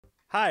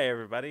Hi,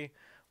 everybody.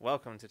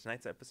 Welcome to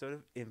tonight's episode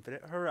of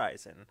Infinite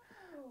Horizon.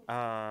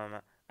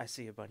 I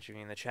see a bunch of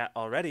you in the chat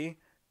already,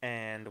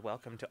 and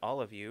welcome to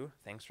all of you.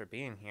 Thanks for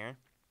being here.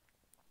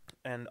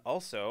 And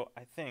also,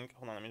 I think,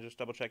 hold on, let me just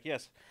double check.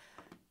 Yes,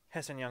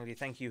 Hessen Youngdi,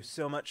 thank you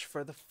so much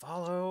for the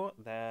follow.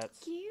 That's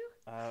Thank you.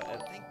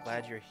 I'm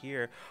glad you're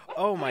here.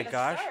 Oh my Way to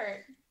gosh,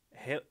 start.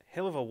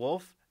 Hill of a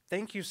Wolf,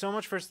 thank you so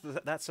much for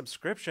that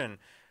subscription.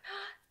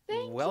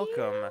 Thank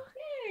Welcome.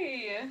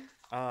 Hey.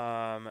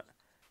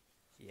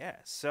 Yeah,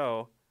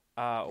 so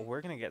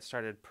we're gonna get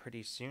started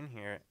pretty soon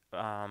here.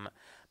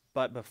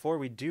 But before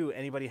we do,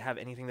 anybody have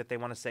anything that they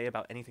want to say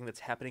about anything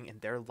that's happening in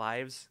their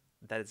lives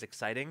that is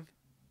exciting?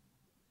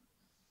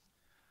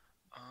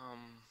 Um,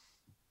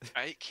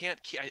 I can't.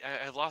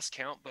 I lost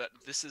count, but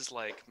this is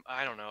like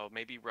I don't know,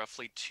 maybe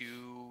roughly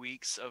 2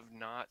 weeks of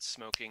not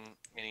smoking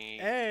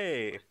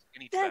Hey,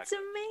 any That's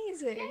tobacco.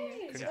 amazing.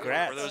 Yay. So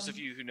Congrats. for those of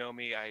you who know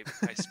me, I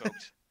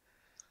smoked.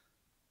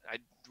 I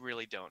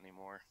really don't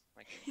anymore.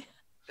 Like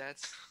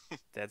that's.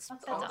 that's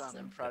That's Well awesome. done.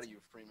 I'm proud of you,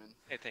 Freeman.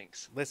 Hey,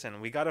 thanks. listen.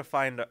 We gotta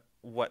find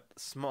what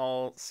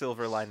small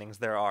silver linings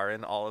there are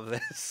in all of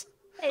this.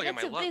 Hey, Look at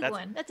that's a my big that's-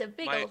 one. That's a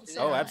big my- old Oh,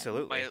 silver line.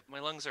 absolutely. My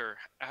lungs are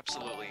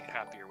absolutely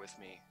happier with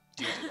me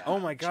due to that. Oh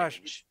my gosh.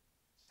 change.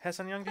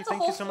 Hessan Youngdi, That's a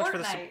thank you whole so much for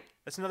the. fortnight.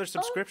 That's another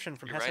subscription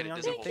from You're Hessan right, it Youngdi.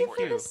 is a Thank whole you for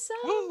fortnight. the sub.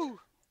 Woo!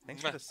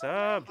 Thanks for the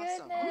sub.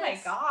 Goodness. Oh my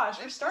gosh,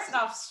 we're starting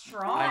off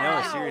strong. I know,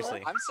 Wow.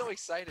 seriously. I'm so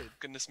excited.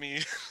 Goodness me.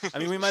 I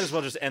mean, we might as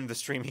well just end the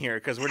stream here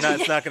because we're not.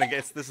 It's not gonna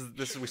get. This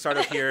is. We start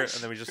up here and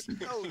then we just.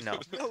 No.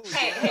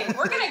 Hey,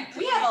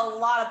 we have a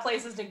lot of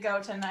places to go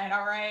tonight,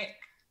 all right?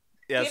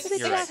 Yes, we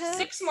you're have right.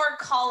 6 more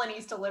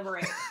colonies to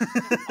liberate.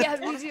 Yeah,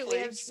 Wanna we do. play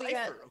We got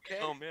Cypher, okay?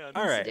 Oh man.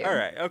 All right, do. all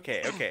right,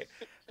 okay.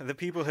 The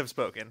people have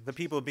spoken. The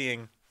people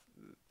being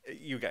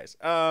you guys.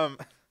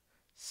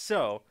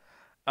 So,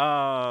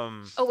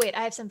 Oh wait,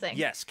 I have something.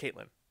 yes,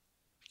 Caitlin.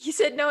 You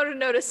said no to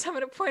notice. So I'm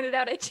gonna point it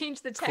out. I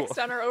changed the text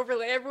Cool. on our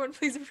overlay. Everyone,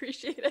 please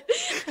appreciate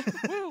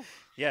it. Woo!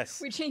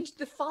 Yes. We changed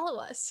the follow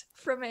us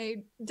from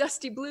a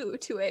dusty blue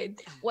to a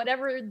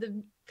whatever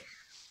the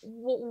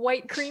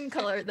white cream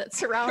color that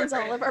surrounds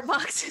all of our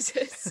boxes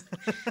is.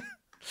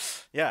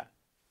 Yeah.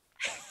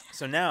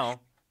 So now,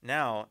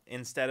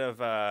 instead of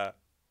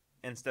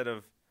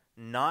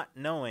not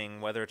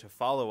knowing whether to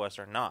follow us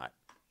or not,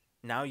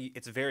 now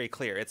it's very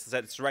clear.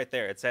 It's right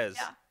there. It says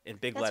Yeah. in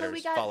big That's why letters,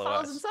 we got follow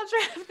follows and us. subs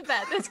right off the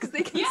bat. That's because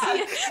they can Yeah. see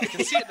You it.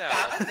 can see it now.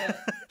 That's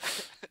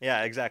it.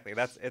 Yeah, exactly.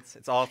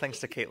 It's all thanks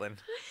to Caitlin.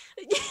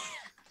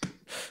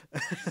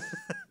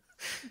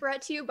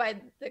 Brought to you by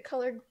the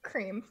color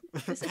cream.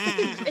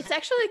 It's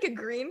actually like a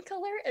green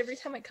color every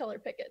time I color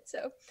pick it,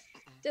 so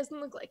it doesn't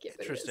look like it.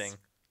 But Interesting. It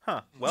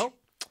Huh. Well,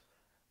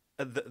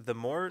 the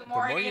more The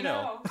more you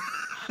know.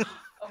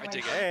 Oh I my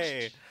dig it. gosh.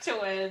 Hey.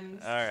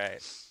 Twins. All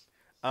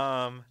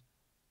right.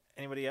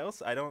 Anybody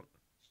else? I don't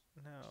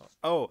know.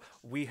 Oh,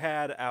 we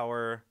had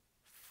our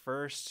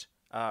first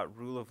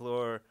Rule of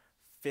Lore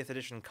 5th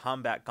edition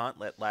combat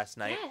gauntlet last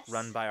night, Yes.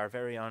 run by our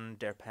very own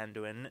Der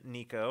Panduin,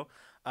 Nico.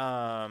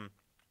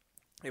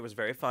 It was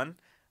very fun.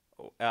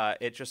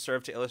 It just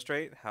served to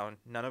illustrate how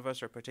none of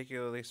us are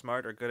particularly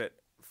smart or good at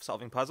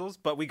solving puzzles,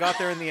 but we got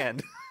there in the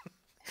end.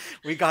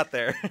 We got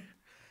there.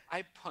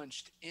 I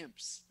punched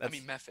imps.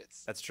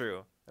 Methods. That's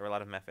true. There were a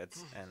lot of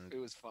methods, and It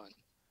was fun.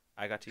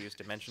 I got to use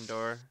Dimension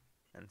Door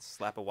and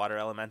slap a water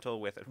elemental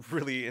with a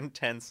really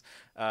intense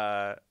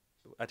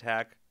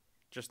attack.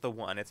 Just the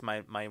one. It's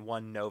my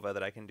one Nova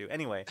that I can do.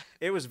 Anyway,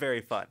 it was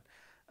very fun.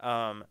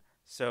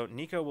 So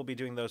Nico will be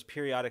doing those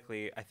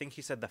periodically. I think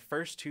he said the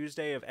first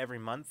Tuesday of every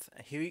month.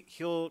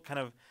 He'll kind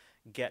of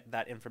get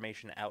that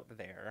information out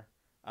there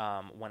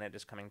when it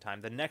is coming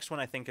time. The next one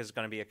I think is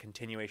going to be a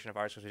continuation of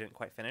ours because we didn't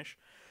quite finish.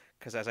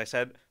 Because as I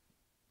said,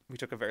 we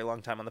took a very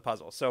long time on the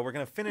puzzle. So we're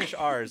going to finish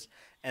ours,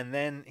 and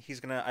then he's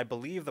going to, I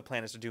believe the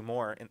plan is to do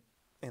more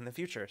in the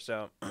future.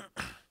 So,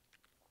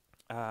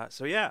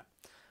 so yeah,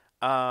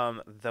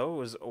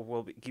 those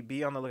will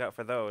be on the lookout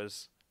for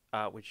those,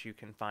 which you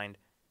can find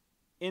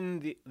in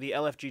the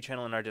LFG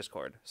channel in our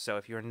Discord. So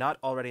if you're not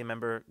already a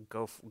member,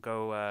 go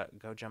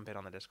jump in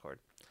on the Discord.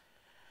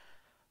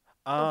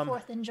 Go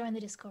forth and join the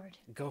Discord.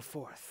 Go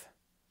forth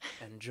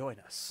and join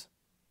us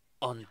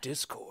on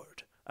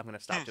Discord. I'm going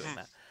to stop doing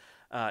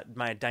that.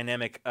 My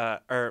dynamic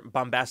or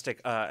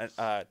bombastic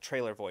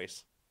trailer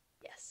voice.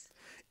 Yes.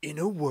 In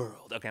a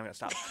world. Okay, I'm going to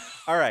stop.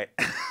 All right.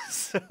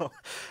 So,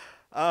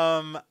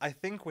 I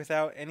think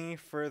without any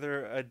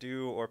further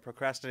ado or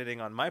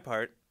procrastinating on my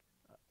part,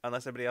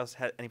 unless anybody else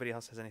has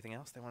anything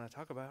else they want to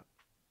talk about.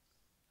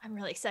 I'm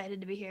really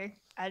excited to be here.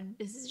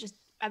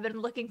 I've been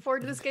looking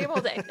forward to this game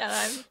all day, and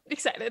I'm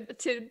excited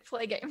to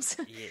play games.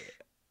 Yeah.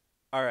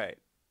 All right.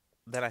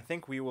 Then I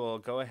think we will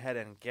go ahead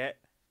and get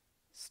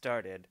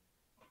started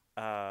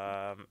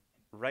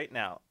right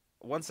now.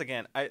 Once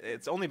again,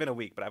 it's only been a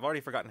week, but I've already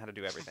forgotten how to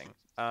do everything.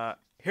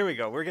 Here we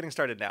go. We're getting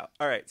started now.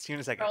 All right. See you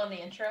in a second. Rolling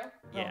the intro.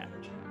 Yeah.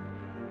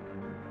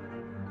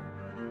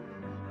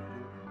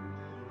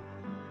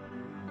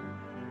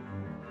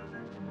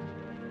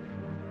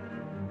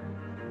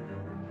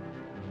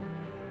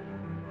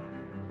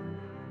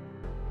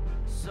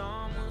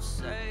 Some will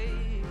say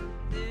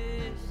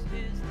this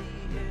is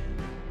the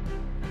end.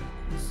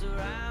 We're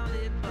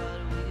surrounded,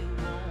 but we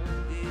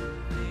won't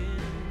give in.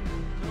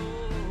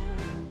 No.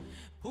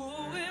 Who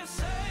will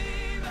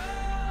save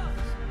us?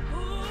 Who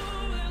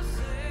will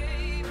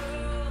save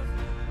us?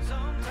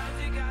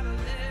 Sometimes you gotta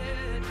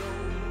let go.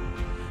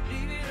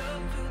 Leave it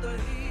up to the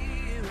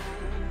hero.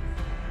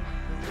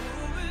 Who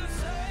will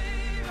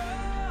save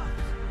us?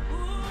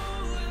 Who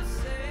will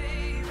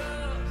save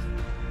us?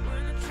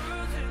 When the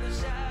truth's in the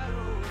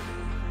shadows.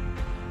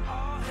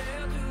 All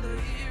hail to the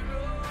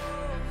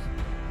heroes.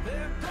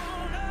 They're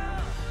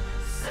gonna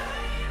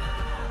save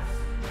us.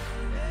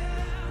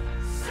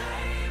 Yeah,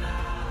 save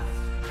us.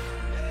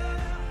 Yeah,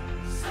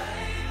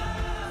 save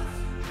us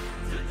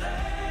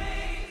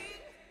today.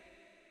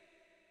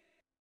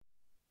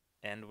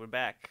 And we're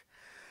back.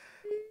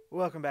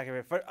 Welcome back,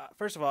 everybody.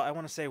 First of all, I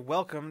want to say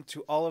welcome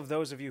to all of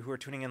those of you who are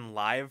tuning in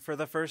live for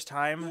the first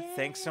time.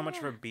 Thanks so much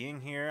for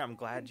being here. I'm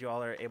glad you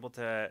all are able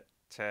to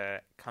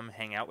come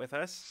hang out with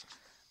us.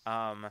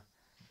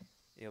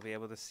 You'll be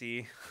able to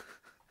see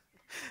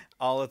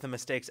all of the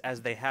mistakes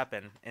as they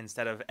happen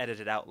instead of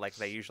edited out like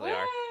they usually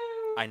are.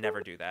 I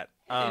never do that.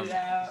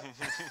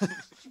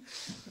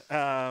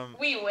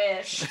 We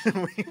wish.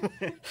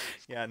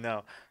 Yeah,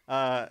 no.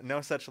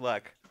 No such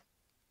luck.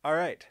 All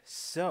right,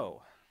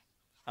 so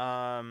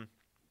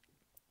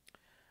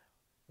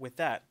with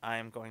that, I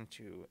am going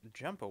to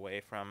jump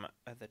away from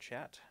the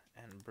chat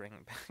and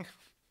bring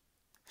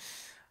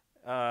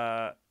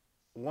back.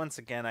 Once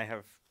again, I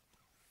have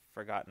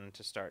forgotten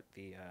to start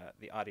the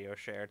audio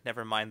share.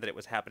 Never mind that it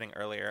was happening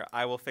earlier.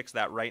 I will fix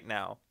that right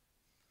now.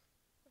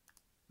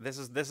 This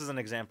is an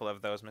example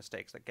of those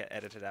mistakes that get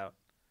edited out.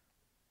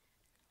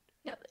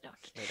 No, they don't.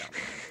 They don't.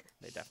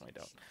 They definitely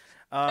don't.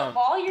 So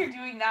while you're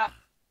doing that,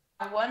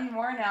 one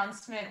more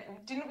announcement.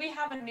 Didn't we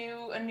have a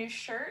new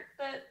shirt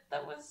that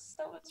was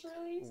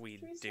released? We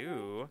recently?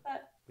 do.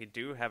 We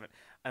do have it.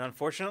 And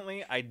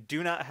unfortunately, I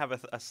do not have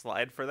a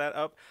slide for that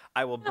up.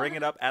 I will bring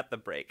it up at the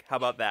break. How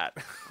about that?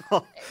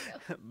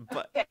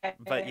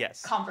 But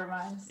yes.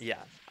 Compromise.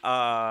 Yeah.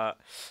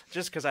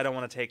 Just because I don't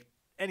want to take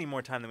any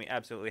more time than we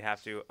absolutely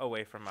have to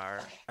away from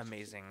our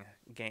amazing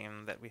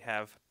game that we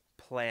have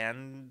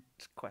planned.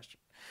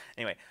 Question.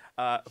 Anyway,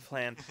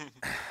 planned.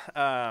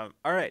 All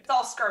right. It's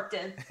all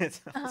scripted.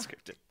 It's all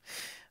scripted.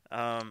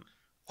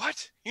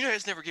 What? You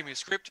guys never give me a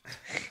script.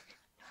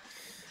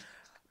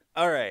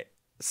 All right.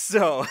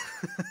 So,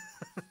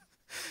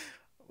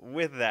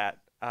 with that,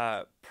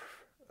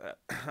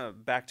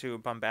 back to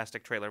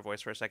bombastic trailer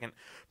voice for a second.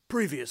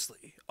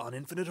 Previously on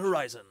Infinite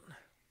Horizon.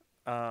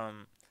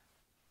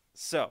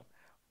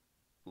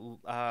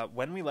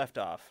 When we left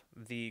off,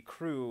 the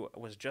crew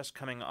was just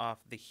coming off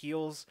the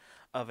heels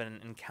of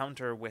an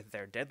encounter with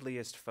their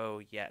deadliest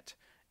foe yet,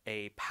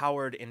 a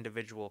powered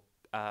individual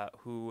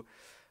who,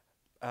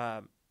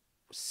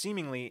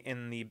 seemingly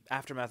in the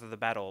aftermath of the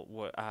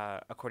battle,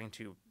 according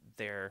to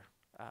their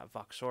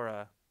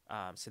Voxora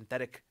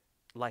synthetic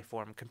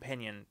lifeform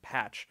companion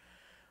Patch,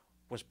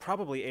 was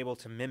probably able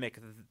to mimic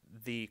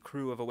the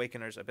crew of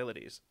Awakeners'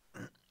 abilities.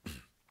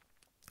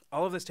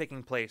 All of this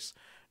taking place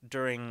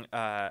during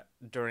the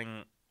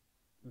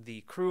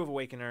crew of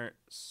Awakener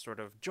sort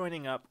of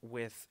joining up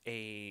with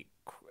a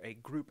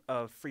group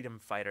of freedom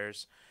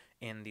fighters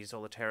in the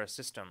Zolaterra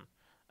system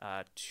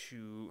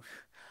to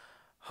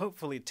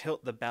hopefully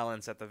tilt the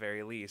balance at the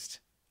very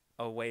least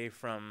away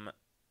from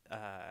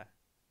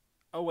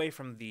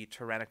the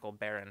tyrannical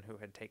Baron who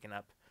had taken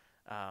up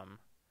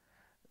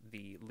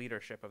the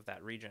leadership of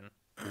that region.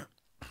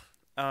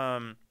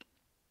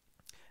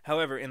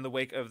 However, in the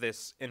wake of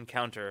this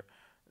encounter,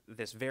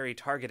 this very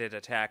targeted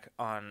attack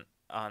on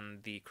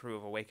the crew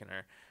of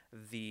Awakener,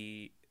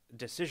 the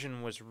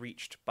decision was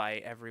reached by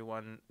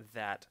everyone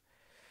that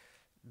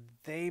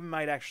they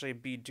might actually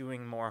be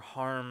doing more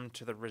harm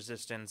to the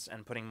Resistance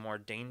and putting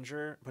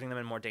them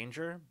in more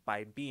danger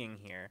by being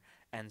here.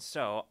 And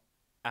so,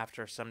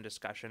 after some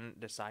discussion,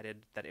 decided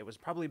that it was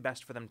probably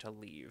best for them to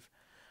leave.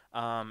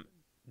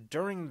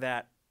 During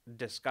that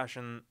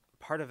discussion,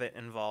 part of it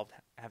involved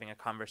having a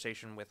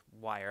conversation with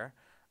Wire,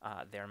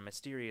 their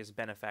mysterious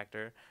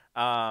benefactor,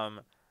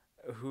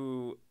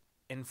 who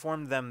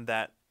informed them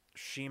that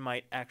she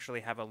might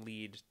actually have a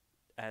lead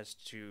as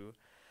to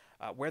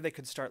where they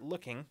could start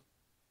looking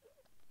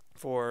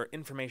for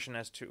information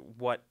as to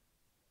what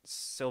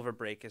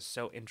Silverbreak is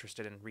so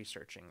interested in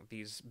researching.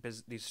 These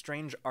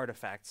strange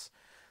artifacts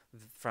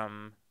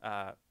from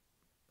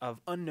of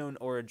unknown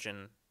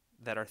origin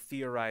that are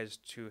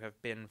theorized to have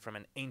been from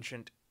an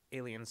ancient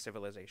alien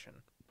civilization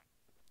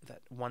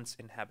that once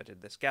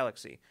inhabited this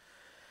galaxy.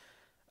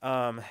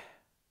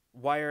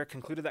 Wire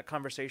concluded that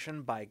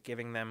conversation by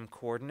giving them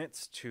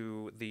coordinates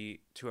to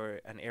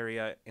an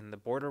area in the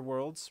Border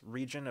Worlds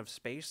region of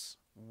space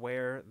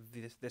where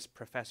this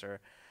professor,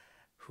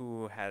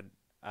 who had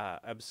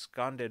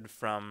absconded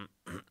from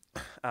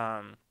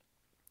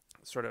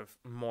sort of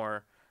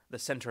more the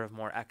center of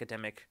more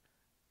academic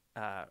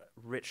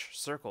rich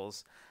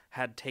circles,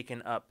 had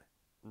taken up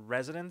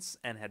residence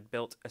and had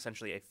built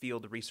essentially a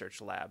field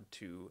research lab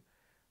to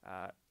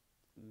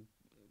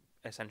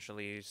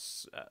essentially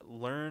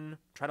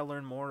try to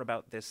learn more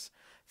about this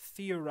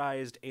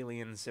theorized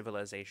alien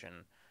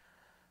civilization.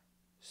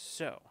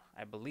 So,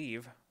 I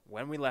believe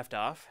when we left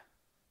off,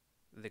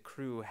 the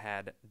crew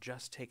had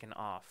just taken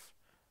off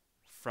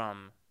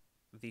from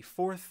the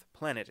 4th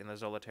planet in the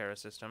Zolaterra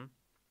system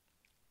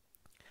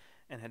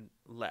and had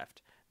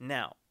left.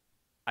 Now,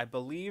 I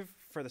believe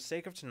for the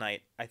sake of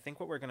tonight, I think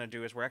what we're going to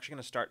do is we're actually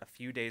going to start a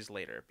few days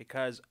later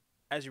because,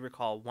 as you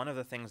recall, one of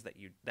the things that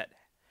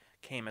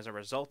came as a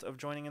result of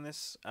joining in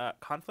this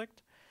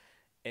conflict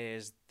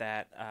is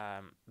that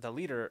the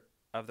leader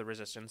of the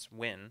resistance,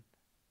 Win,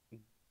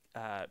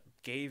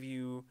 gave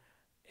you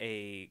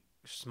a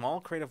small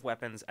crate of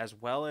weapons as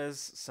well as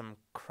some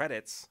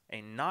credits,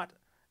 a not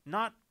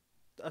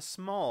a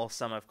small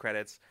sum of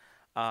credits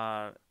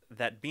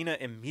that Bina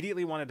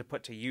immediately wanted to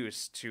put to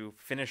use to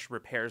finish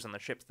repairs on the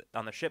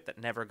ship that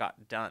never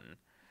got done.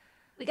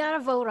 We gotta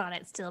vote on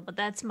it still, but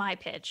that's my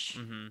pitch.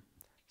 Mm-hmm.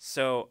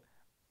 So,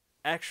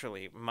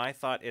 actually, my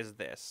thought is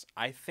this.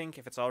 I think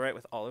if it's all right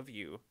with all of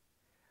you,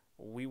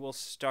 we will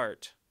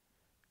start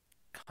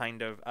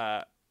kind of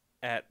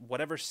at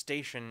whatever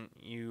station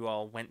you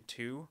all went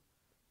to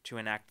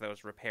enact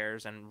those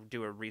repairs and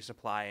do a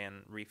resupply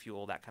and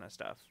refuel, that kind of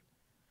stuff.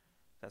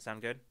 Does that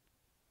sound good?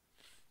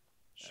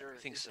 Sure. I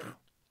think so.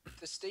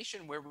 The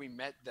station where we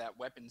met that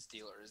weapons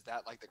dealer, is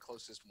that like the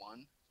closest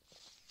one?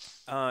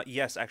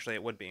 Yes, actually,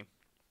 it would be.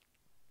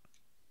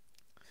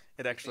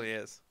 It actually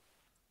is.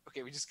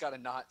 Okay, we just gotta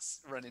not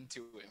run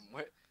into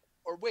him.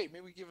 Or wait,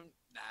 maybe we give him...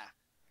 Nah.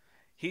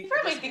 He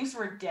probably thinks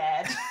we're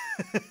dead.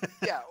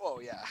 Yeah, oh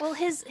yeah. Well,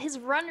 his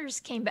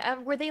runners came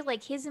back. Were they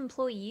like his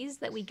employees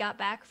that we got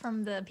back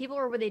from the people,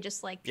 or were they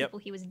just like people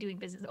he was doing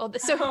business? Oh,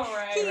 so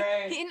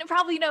right. He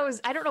probably knows.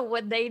 I don't know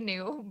what they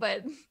knew,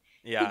 but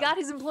he got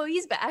his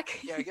employees back.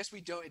 Yeah, I guess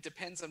we don't. It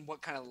depends on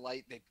what kind of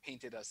light they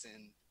painted us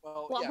in.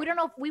 Well, yeah. We don't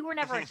know if we were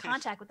never in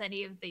contact with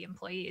any of the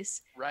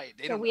employees. Right.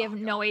 They so don't we know. have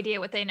no idea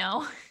what they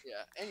know.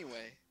 Yeah.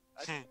 Anyway,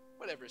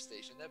 whatever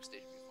station, that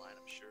station will be fine,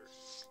 I'm sure.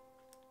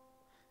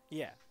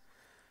 Yeah.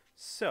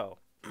 So,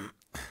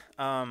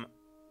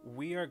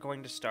 we are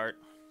going to start.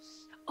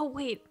 Oh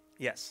wait,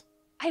 Yes.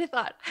 I had a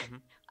thought. Mhm.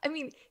 I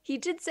mean, he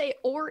did say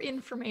or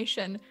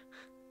information.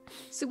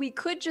 So we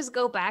could just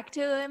go back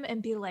to him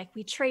and be like,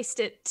 we traced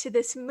it to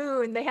this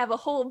moon. They have a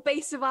whole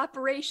base of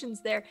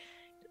operations there.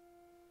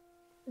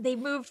 They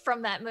moved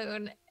from that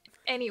moon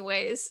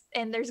anyways.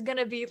 And there's going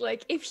to be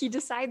like, if he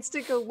decides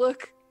to go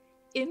look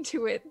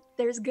into it,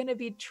 there's going to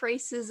be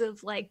traces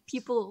of like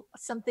people,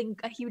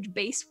 a huge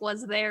base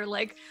was there.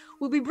 Like,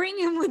 we'll be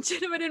bringing him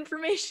legitimate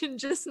information,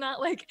 just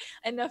not like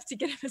enough to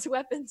get him his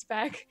weapons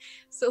back.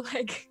 So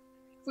like,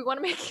 if we want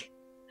to make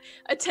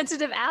a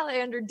tentative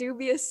ally under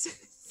dubious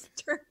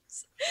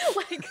terms,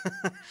 like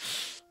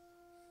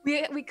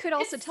we could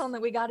also tell him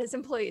that we got his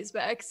employees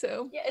back.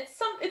 So Yeah,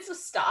 it's a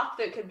stop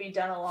that could be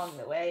done along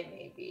the way,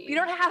 maybe. we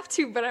don't have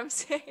to, but I'm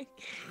saying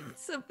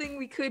it's something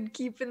we could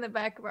keep in the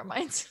back of our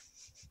minds.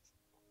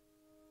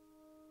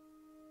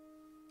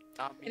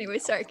 Not me. Anyway,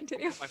 sorry,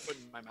 continue. I'll put my foot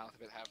in my mouth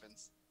if it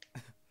happens.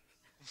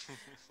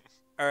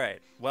 All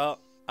right. Well,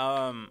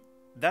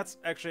 that's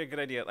actually a good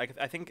idea. Like,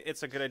 I think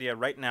it's a good idea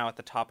right now at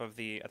the top of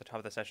the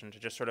session to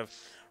just sort of,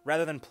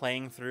 rather than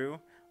playing through,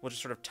 we'll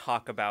just sort of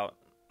talk about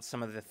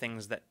some of the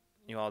things that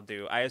you all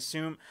do. I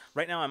assume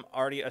right now I'm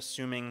already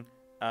assuming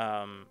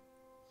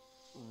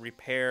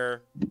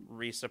repair,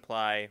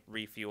 resupply,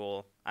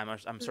 refuel.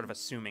 I'm sort of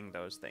assuming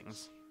those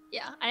things.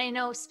 Yeah, I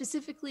know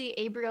specifically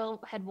Abriel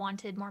had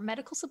wanted more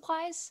medical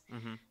supplies.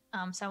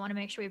 Mm-hmm. So I want to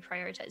make sure we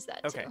prioritize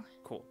that Okay, too.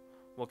 cool.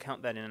 We'll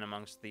count that in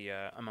amongst the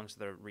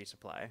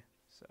resupply.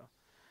 So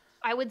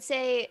I would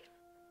say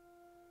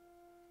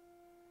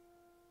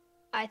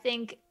I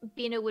think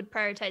Bina would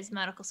prioritize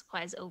medical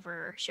supplies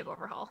over ship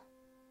overhaul.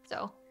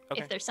 So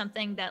Okay. if there's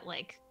something that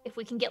like, if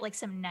we can get like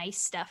some nice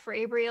stuff for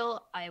Abriel,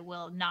 I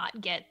will not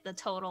get the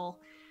total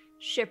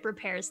ship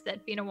repairs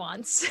that Bina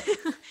wants.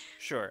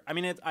 sure. I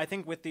mean, I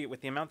think with the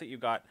amount that you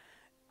got,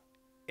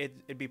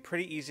 it'd be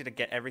pretty easy to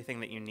get everything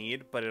that you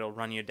need, but it'll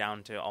run you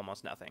down to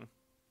almost nothing.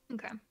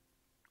 Okay.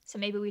 So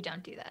maybe we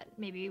don't do that.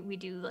 Maybe we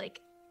do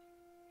like,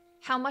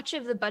 how much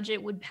of the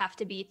budget would have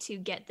to be to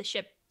get the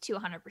ship to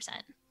 100%?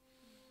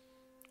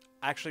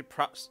 Actually,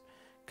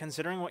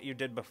 considering what you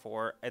did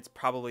before, it's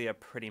probably a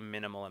pretty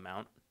minimal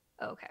amount.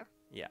 Okay.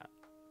 Yeah.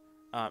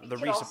 We The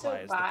could also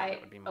resupply is the thing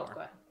that would be Oh, more. go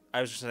ahead. I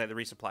was just going to say the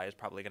resupply is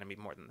probably going to be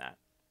more than that.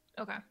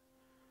 Okay.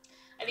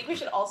 I think we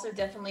should also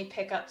definitely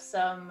pick up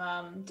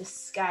some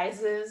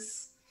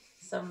disguises,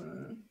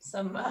 some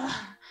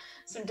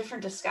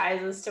different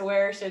disguises to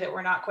wear so that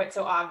we're not quite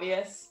so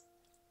obvious.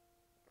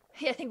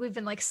 Yeah, I think we've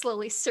been like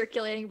slowly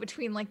circulating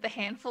between like the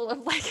handful of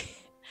like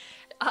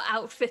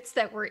outfits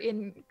that were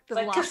in the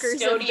Like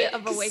lockers of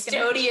Awakening.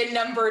 custodian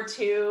number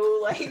 2,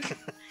 like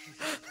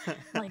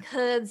Like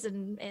hoods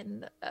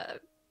and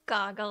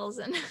goggles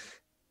and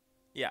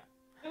Yeah.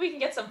 maybe we can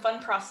get some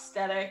fun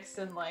prosthetics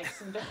and like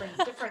some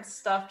different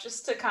stuff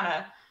just to kind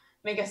of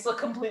make us look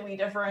completely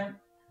different.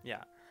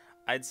 Yeah.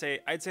 I'd say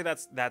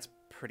that's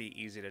pretty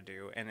easy to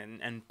do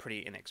and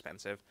pretty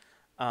inexpensive.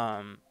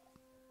 I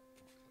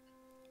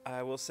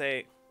will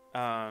say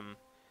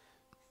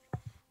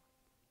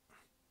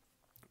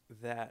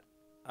that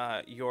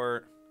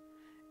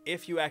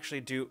if you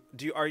actually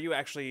are you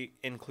actually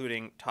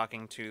including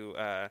talking to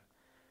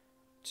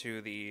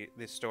the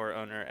store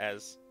owner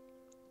as?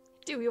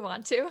 Do we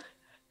want to?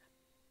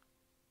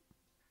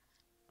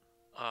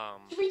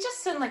 Did we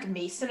just send like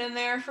Mason in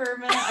there for a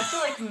minute? I feel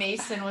like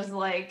Mason was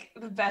like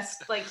the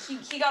best. Like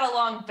he got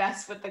along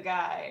best with the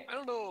guy. I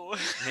don't know.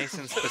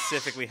 Mason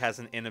specifically has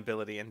an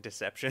inability in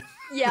deception.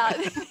 Yeah.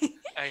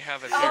 I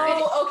have a very.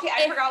 Oh, okay.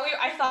 I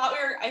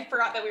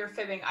forgot that we were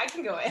fibbing. I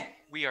can go in.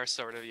 We are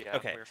sort of, yeah.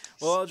 Okay.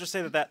 Well, I'll just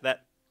say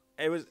that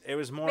it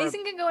was more.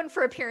 Mason can go in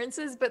for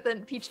appearances, but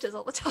then Peach does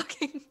all the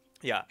talking.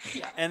 Yeah.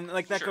 Yeah. And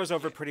like that Sure. goes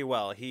over pretty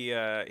well.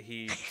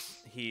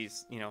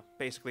 He's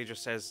basically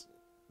just says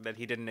that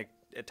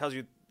it tells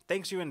you,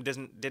 thanks you, and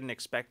didn't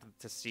expect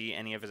to see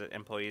any of his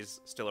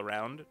employees still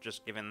around,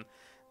 just given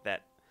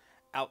that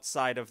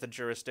outside of the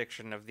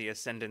jurisdiction of the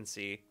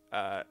Ascendancy,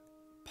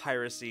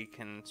 piracy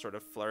can sort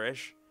of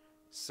flourish.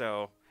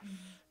 So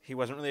he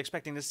wasn't really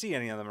expecting to see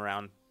any of them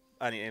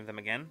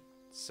again.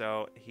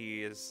 So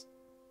he is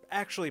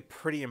actually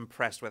pretty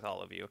impressed with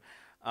all of you.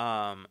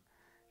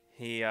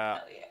 He Hell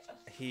yeah.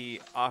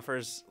 he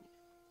offers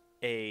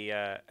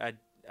a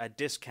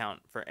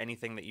discount for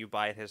anything that you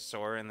buy at his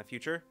store in the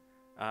future,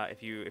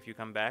 if you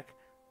come back.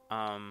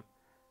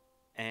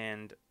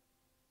 And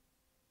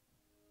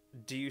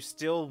do you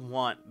still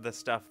want the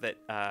stuff that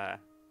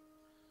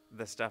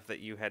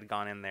you had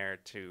gone in there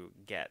to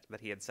get, that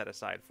he had set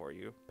aside for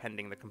you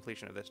pending the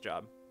completion of this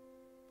job?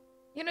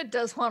 Yuna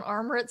does want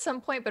armor at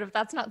some point, but if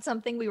that's not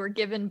something we were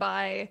given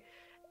by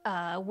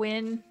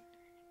Win,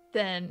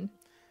 then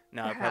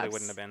No, it probably perhaps.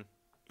 wouldn't have been.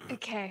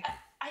 Okay.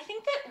 I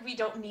think that we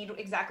don't need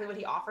exactly what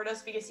he offered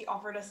us because he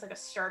offered us like a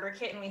starter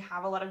kit and we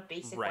have a lot of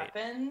basic Right.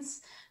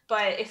 weapons.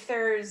 But if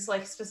there's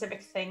like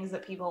specific things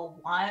that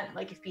people want,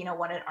 like if Bina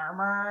wanted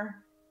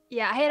armor,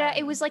 Yeah, I had.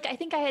 It was like, I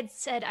think I had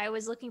said I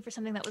was looking for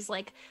something that was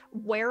like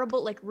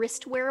wearable, like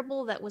wrist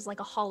wearable, that was like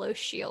a hollow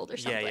shield or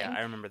something. Yeah,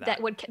 I remember that.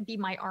 That would be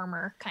my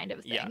armor kind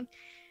of thing. Yeah.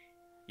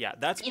 Yeah,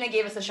 that's Bina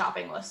gave us a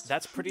shopping list.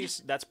 That's pretty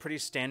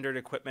standard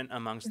equipment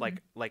amongst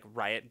like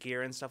riot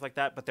gear and stuff like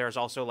that. But there's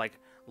also like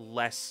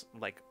less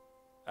like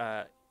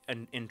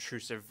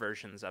intrusive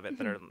versions of it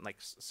that are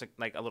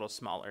like a little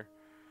smaller,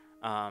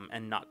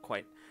 and not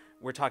quite.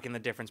 We're talking the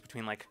difference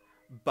between like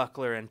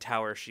buckler and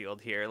tower shield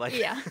here. Like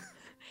Yeah.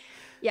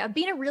 Yeah,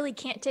 Bina really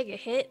can't take a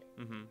hit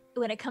Mhm.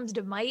 when it comes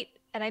to might,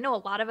 and I know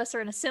a lot of us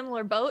are in a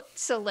similar boat.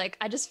 So like,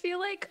 I just feel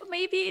like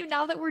maybe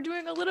now that we're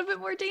doing a little bit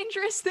more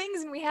dangerous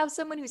things and we have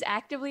someone who's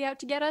actively out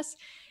to get us,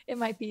 it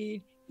might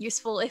be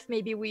useful if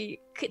maybe we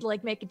could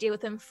like make a deal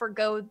with him,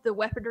 forgo the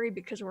weaponry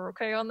because we're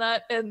okay on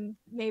that, and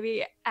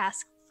maybe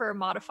ask for a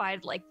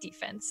modified like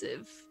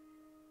defensive,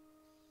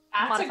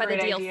 That's a modify the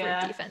great deal idea.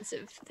 for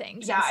defensive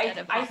things Yeah, instead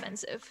of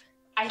offensive.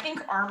 I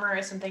think armor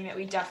is something that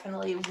we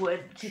definitely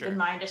would keep Sure. in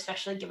mind,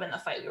 especially given the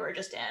fight we were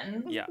just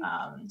in. Yeah.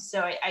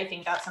 So I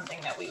think that's something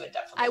that we would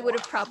definitely I would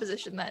have want.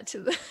 propositioned that to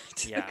the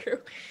Yeah.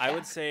 crew. I Yeah.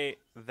 would say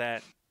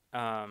that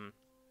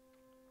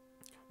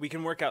we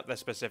can work out the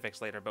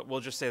specifics later, but we'll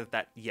just say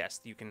that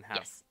yes, you can have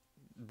Yes.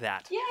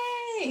 that.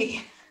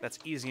 Yay! That's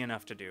easy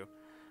enough to do.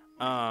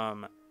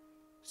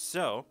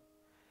 So,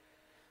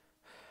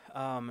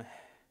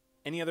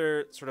 any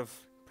other sort of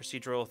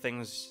procedural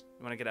things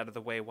you want to get out of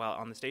the way while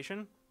on the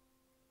station?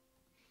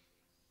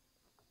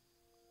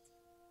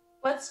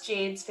 What's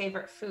Jade's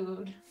favorite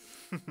food?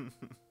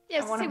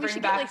 Yes, I wanna say we bring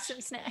should get like back-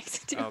 some snacks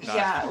too. Oh, God.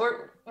 Yeah,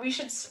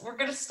 we're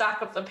gonna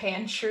stock up the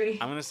pantry.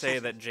 I'm gonna say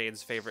that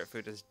Jade's favorite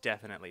food is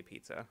definitely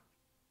pizza.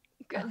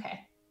 Good.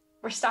 Okay.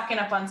 We're stocking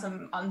up on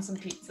some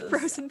pizzas.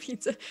 Frozen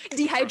pizza,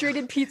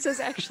 dehydrated pizzas,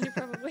 actually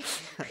probably.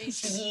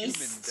 Ancient human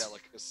Yeast.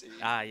 delicacy.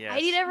 Ah, yes.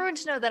 I need everyone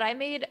to know that I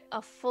made a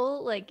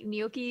full like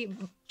gnocchi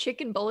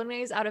chicken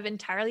bolognese out of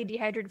entirely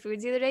dehydrated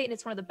foods the other day, and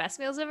it's one of the best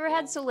meals I've ever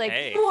had. So like,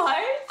 Hey.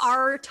 What?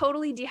 our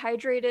totally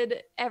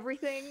dehydrated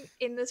everything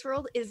in this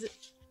world is,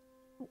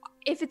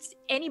 if it's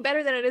any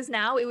better than it is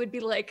now, it would be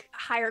like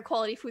higher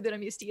quality food that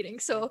I'm used to eating.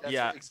 So, That's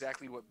Yeah.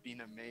 exactly what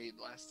Bina made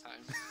last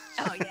time.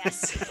 oh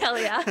yes, hell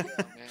yeah. Oh,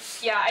 man.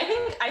 Yeah,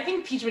 I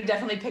think Peach would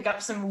definitely pick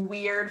up some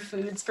weird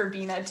foods for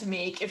Bina to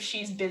make if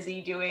she's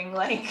busy doing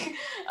like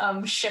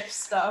ship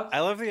stuff. I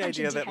love the Bunch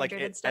idea of that like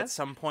dehydrated at stuff.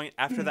 some point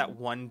after that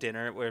one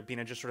dinner where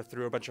Bina just sort of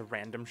threw a bunch of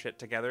random shit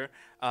together,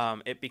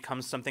 it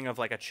becomes something of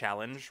like a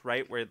challenge,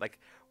 right?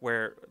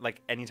 Where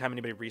anytime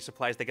anybody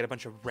resupplies, they get a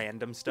bunch of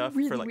random stuff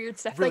Really for like weird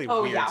stuff, really like-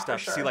 Oh, weird yeah, for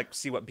stuff. sure.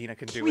 See what Bina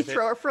can do Can we with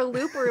throw it. her for a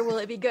loop, or will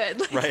it be good?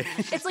 Like, Right.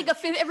 It's like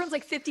everyone's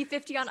like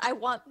 50-50 on I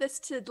want this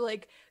to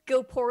like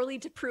go poorly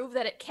to prove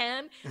that it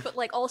can, but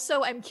like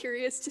also I'm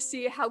curious to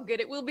see how good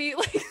it will be.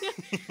 Like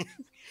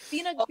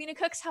Bina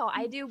cooks how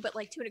I do, but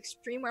like to an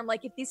extreme where I'm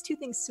like, if these two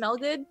things smell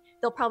good,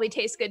 they'll probably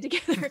taste good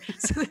together.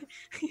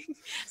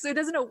 So it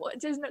doesn't know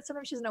what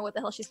sometimes she doesn't know what the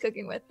hell she's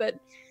cooking with, but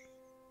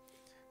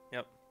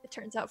Yep. it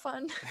turns out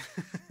fun.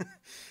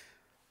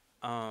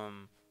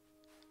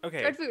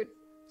 Okay. Good food.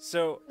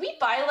 So We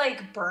buy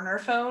like burner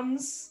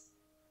phones.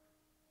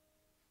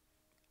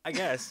 I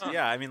guess.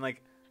 Yeah. I mean,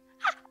 like,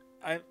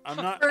 I'm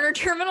not. Burner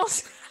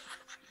terminals.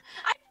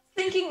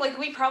 Thinking like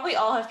we probably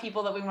all have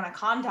people that we want to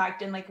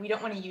contact, and like we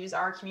don't want to use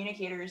our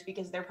communicators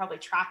because they're probably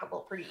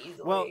trackable pretty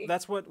easily. Well,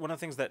 that's what one of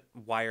the things that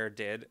Wire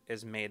did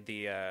is made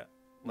the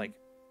like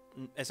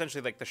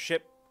essentially like the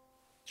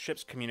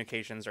ship's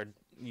communications are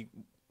you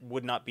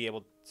would not be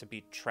able to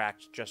be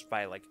tracked just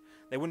by like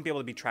they wouldn't be able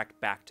to be tracked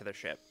back to the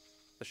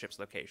ship's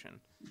location.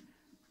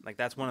 Like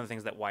that's one of the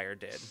things that Wire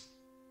did.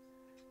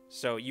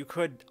 So you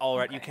could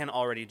already you can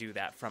already do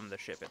that from the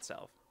ship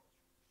itself.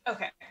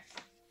 Okay,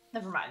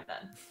 never mind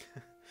then.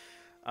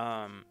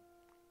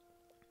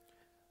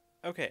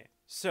 Okay,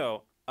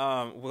 so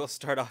we'll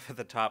start off at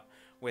the top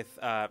with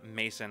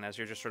Mason as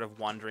you're just sort of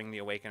wandering the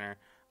Awakener.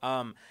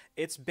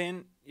 It's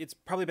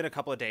probably been a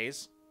couple of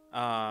days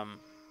on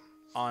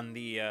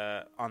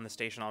the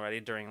station already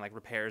during like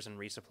repairs and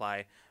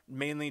resupply,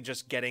 mainly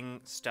just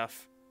getting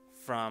stuff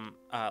from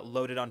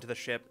loaded onto the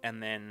ship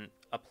and then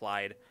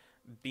applied.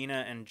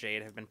 Bina and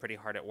Jade have been pretty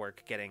hard at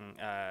work getting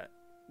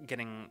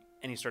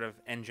any sort of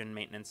engine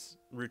maintenance,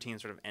 routine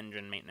sort of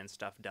engine maintenance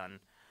stuff done.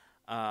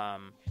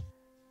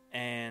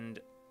 And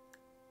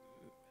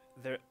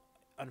there,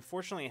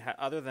 unfortunately,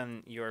 other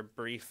than your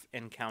brief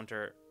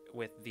encounter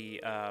with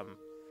the at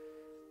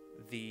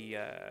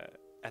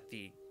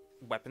the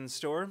weapons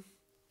store,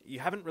 you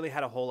haven't really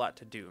had a whole lot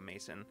to do,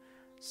 Mason.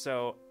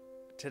 So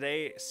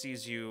today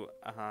sees you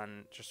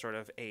on just sort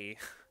of a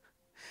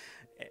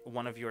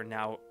one of your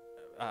now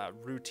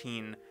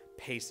routine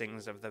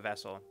pacings of the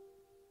vessel.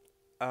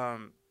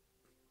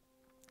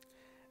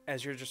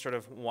 As you're just sort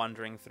of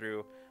wandering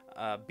through,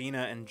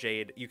 Bina and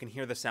Jade, you can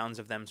hear the sounds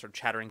of them sort of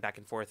chattering back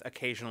and forth,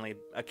 occasionally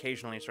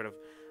sort of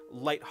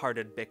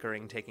lighthearted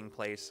bickering taking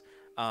place.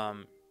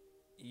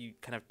 You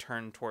kind of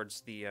turn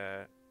towards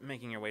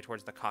making your way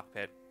towards the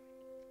cockpit.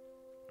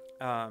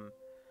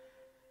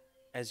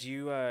 As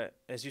you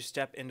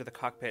step into the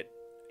cockpit,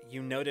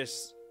 you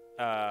notice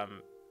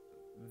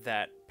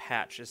that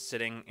Patch is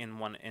sitting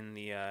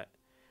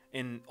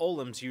in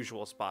Olim's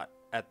usual spot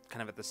at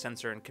the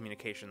sensor and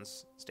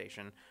communications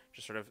station,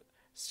 just sort of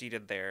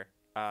seated there.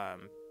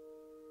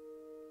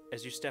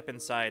 As you step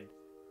inside,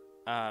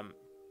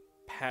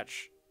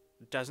 Patch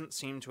doesn't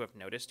seem to have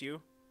noticed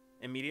you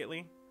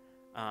immediately,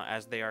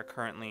 as they are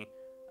currently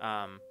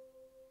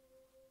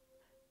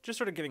just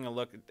sort of giving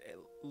a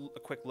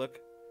quick look.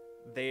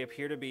 They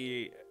appear to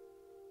be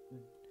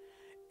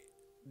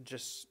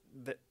just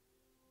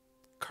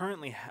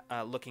currently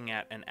looking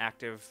at an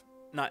active,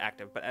 not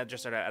active, but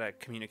just at a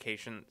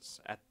communications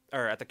at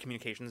the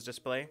communications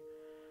display.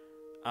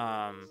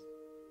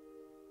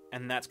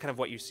 And that's kind of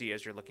what you see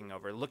as you're looking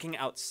over. Looking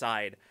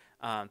outside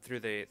through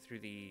the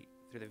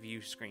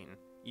view screen,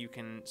 you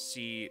can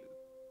see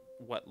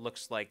what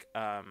looks like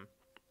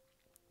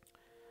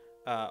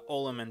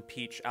Olim and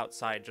Peach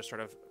outside, just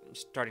sort of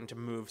starting to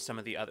move some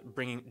of the other,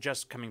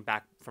 coming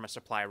back from a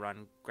supply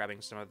run,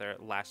 grabbing some of their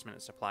last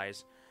minute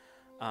supplies.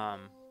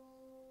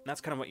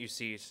 That's kind of what you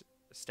see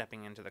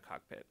stepping into the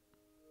cockpit.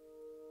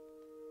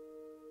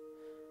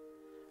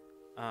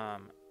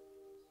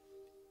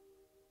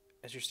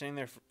 As you're standing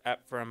there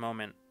for a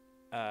moment,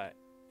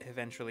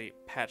 eventually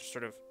Patch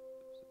sort of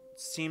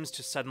seems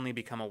to suddenly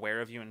become aware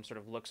of you and sort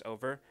of looks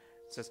over.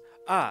 Says,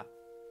 "Ah,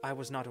 I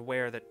was not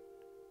aware that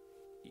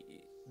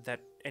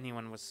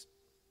anyone was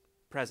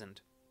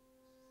present."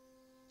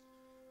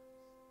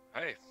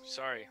 Hey,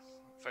 sorry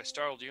if I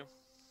startled you.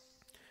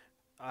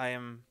 I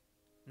am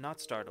not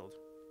startled.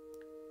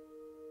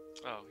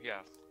 Oh,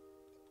 yeah.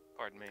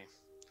 Pardon me.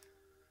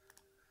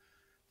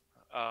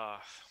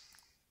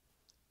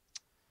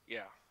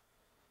 Yeah.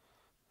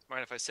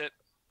 Mind if I sit?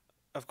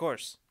 Of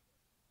course.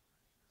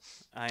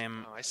 I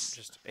am Oh,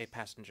 just a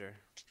passenger.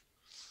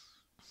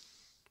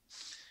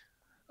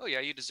 Oh, yeah,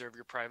 you deserve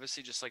your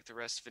privacy just like the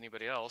rest of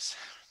anybody else.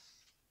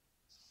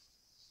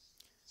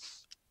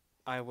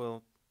 I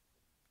will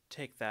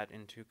take that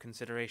into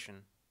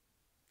consideration.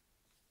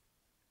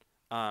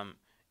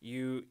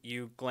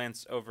 You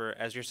glance over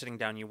as you're sitting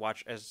down. You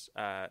watch as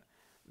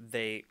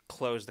they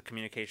close the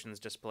communications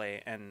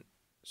display and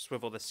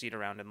swivel the seat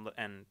around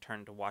and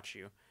turn to watch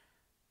you.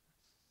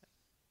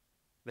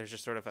 There's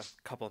just sort of a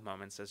couple of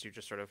moments as you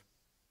just sort of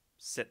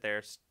sit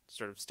there,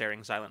 sort of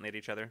staring silently at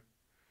each other.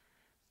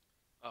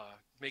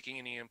 Making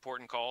any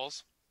important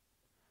calls?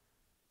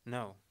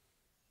 No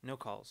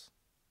calls.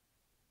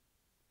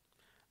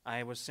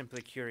 I was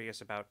simply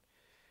curious about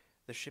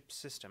the ship's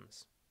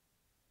systems.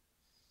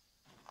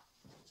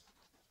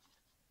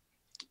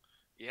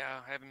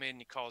 Yeah, I haven't made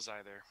any calls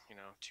either.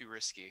 Too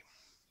risky.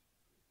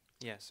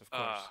 Yes, of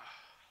course.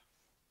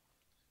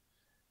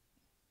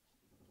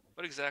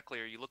 What exactly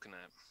are you looking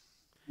at?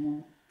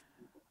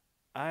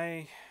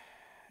 I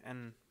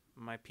and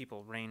my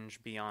people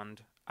range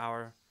beyond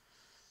our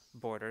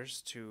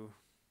borders to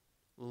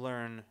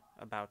learn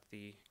about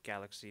the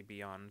galaxy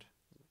beyond.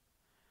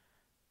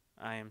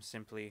 I am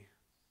simply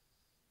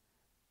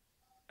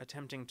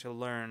attempting to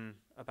learn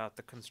about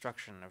the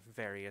construction of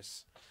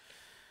various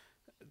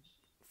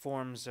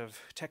forms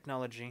of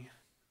technology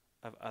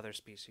of other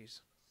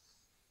species.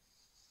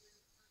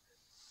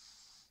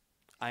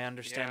 I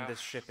understand Yeah. this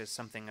ship is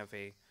something of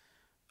a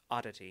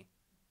oddity.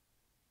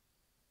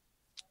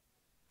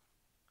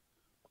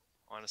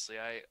 Honestly,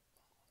 I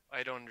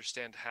don't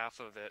understand half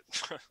of it.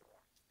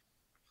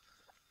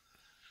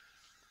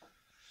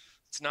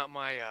 It's not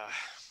my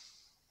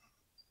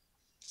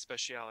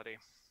specialty.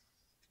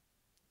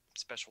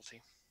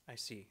 Specialty. I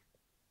see.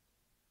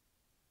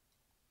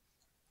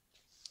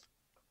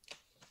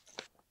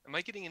 Am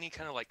I getting any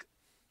kind of like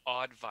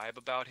odd vibe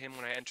about him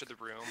when I enter the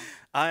room?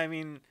 I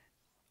mean,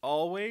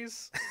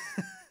 always.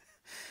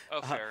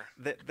 Oh, fair.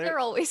 They're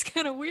always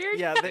kind of weird.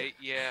 Yeah,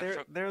 Yeah,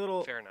 they're a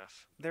little fair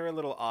enough. they're a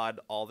little odd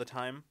all the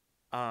time.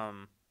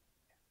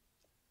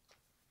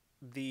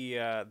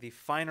 The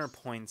finer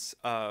points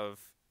of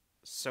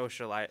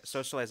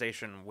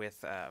socialization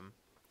with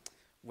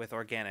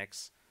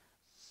organics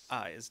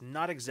is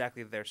not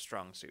exactly their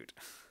strong suit.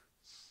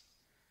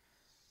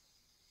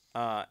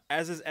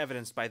 As is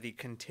evidenced by the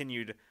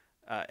continued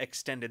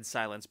extended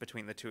silence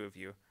between the two of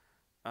you.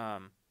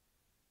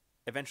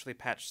 Eventually,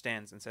 Patch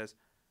stands and says,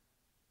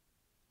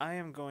 "I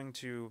am going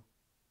to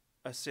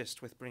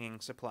assist with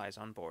bringing supplies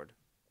on board."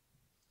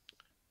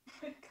 Oh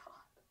my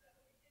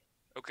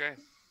god. Okay.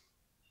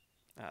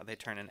 They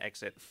turn and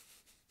exit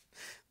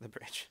the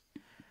bridge.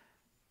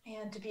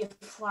 Man, to be a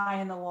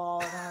fly in the wall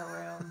in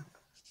our room.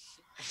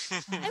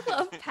 I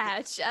love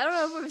Patch. I don't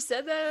know if I've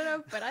said that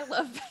enough, but I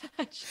love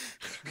Patch.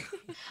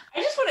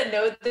 I just want to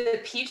note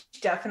that Peach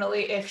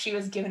definitely, if she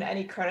was given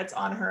any credits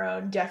on her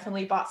own,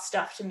 definitely bought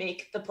stuff to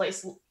make the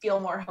place feel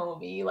more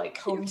homey, like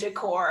home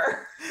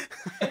decor.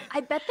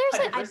 I bet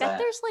there's 100%.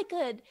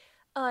 like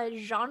a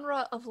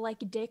genre of like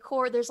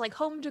decor. There's like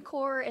home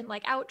decor and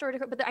like outdoor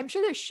decor, but I'm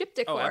sure there's ship Oh,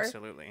 decor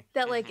absolutely.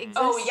 that like Mhm. exists.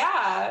 Oh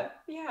yeah,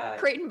 yeah.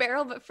 Crate and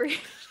barrel, but for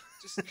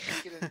Just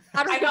make it an,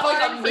 I don't I know, got like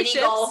fun a for mini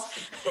ships.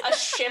 golf, a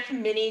ship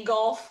mini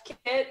golf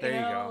kit. There you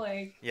know, go.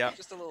 like Yep.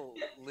 just a little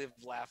live,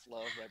 laugh,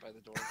 love right by the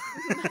door.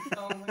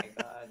 oh my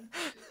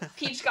god.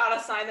 Peach got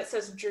a sign that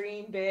says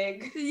 "Dream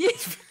Big."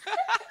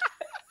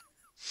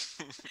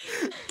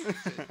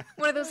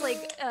 One of those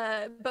like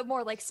but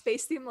more like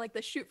space theme, like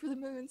the shoot for the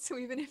moon, so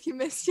even if you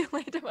missed, you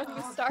land among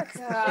the Oh, stars.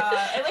 God.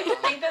 I like to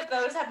think that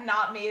those have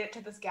not made it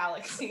to this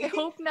galaxy. I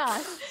hope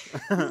not.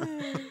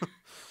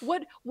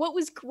 What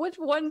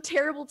one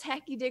terrible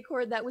tacky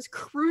decor that was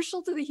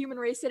crucial to the human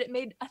race that it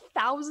made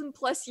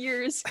 1,000+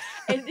 years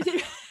and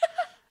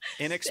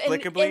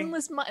Inexplicably, and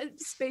endless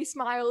space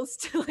miles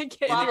to like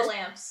get Lava here.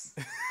 lamps.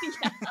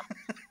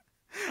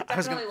 I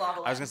was Definitely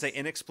lava I was gonna say lamps.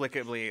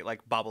 inexplicably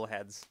like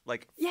bobbleheads,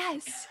 like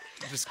Yes,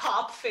 just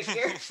Pop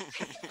figure.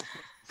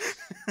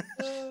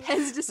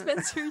 Pez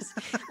dispensers.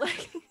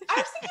 Like I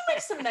was thinking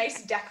like some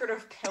nice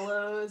decorative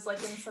pillows, like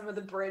in some of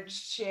the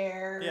bridge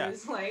chairs, Yeah.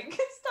 like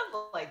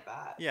stuff like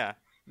that. yeah,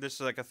 there's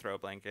like a throw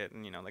blanket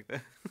and like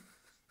the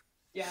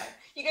Yeah.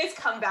 You guys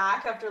come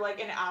back after like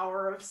an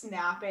hour of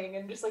snapping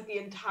and just like the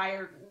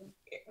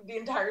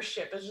entire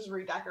ship is just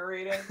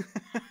redecorated.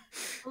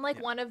 on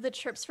like one of the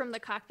trips from the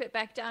cockpit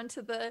back down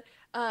to the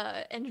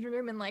engine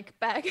room and like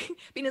back,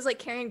 Bina's like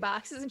carrying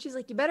boxes and she's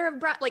like, "You better have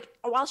brought," like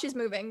while she's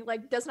moving,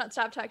 like does not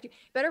stop talking to you.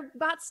 "Better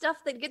bought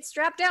stuff that gets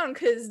strapped down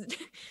because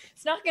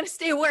it's not gonna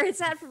stay where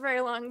it's at for very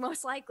long,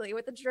 most likely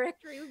with the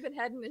trajectory we've been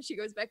heading." And she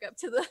goes back up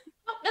to the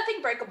Oh,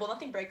 nothing breakable,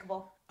 nothing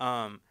breakable.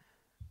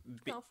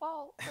 I'll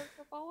fall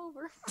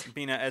over.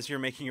 Bina, as you're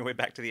making your way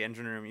back to the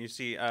engine room, you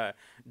see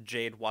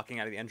Jade walking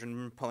out of the engine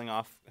room, pulling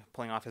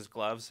off his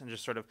gloves, and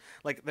just sort of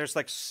like there's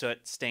like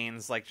soot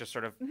stains, like just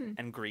sort of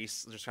and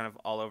grease, just kind of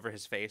all over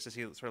his face as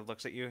he sort of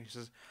looks at you. He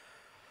says,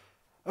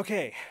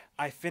 "Okay,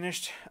 I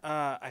finished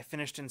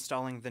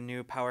installing the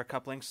new power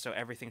couplings, so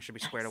everything should be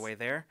squared away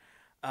there."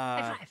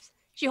 High fives.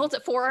 She holds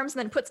up forearms and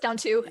then puts down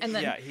two, and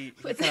then Yeah, he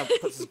puts- kind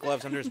of puts his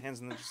gloves under his hands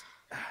and then just.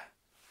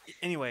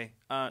 Anyway,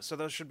 so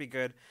those should be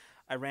good.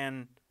 I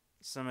ran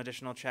some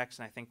additional checks,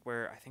 and I think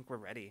we're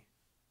ready.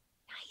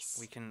 Nice.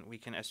 We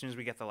can as soon as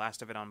we get the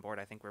last of it on board,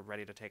 I think we're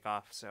ready to take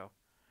off. So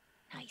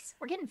Nice.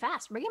 We're getting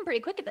fast. We're getting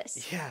pretty quick at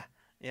this.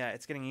 yeah,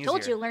 it's getting easier.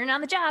 Told you, learn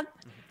on the job.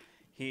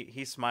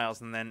 He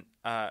smiles and then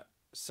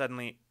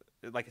suddenly,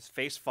 like his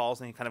face falls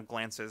and he kind of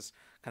glances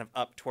kind of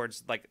up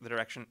towards like the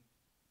direction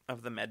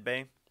of the med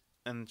bay,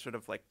 and sort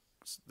of like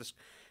this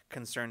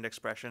concerned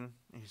expression.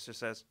 And he just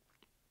says,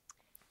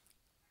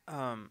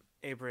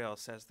 "Abriel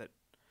says that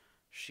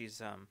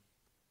she's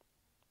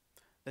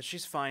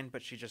fine,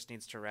 but she just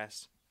needs to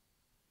rest.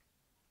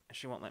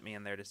 She won't let me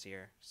in there to see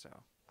her, so."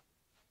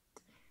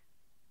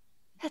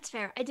 That's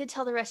fair. I did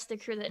tell the rest of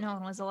the crew that no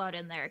one was allowed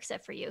in there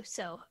except for you.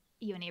 So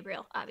you and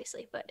Abriel,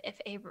 obviously. But if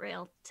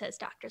Abriel says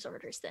doctor's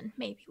orders, then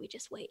maybe we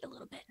just wait a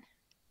little bit.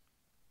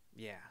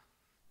 Yeah.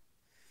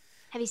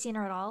 Have you seen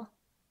her at all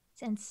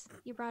since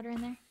you brought her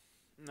in there?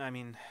 I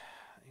mean,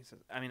 he says.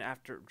 I mean,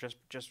 after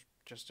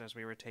just as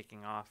we were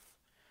taking off,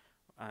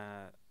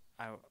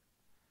 I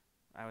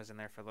was in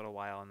there for a little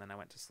while and then I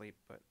went to sleep,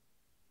 but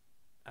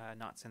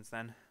not since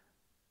then.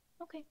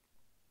 Okay.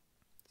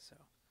 So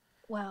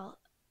Well,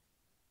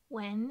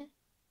 when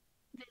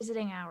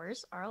visiting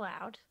hours are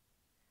allowed,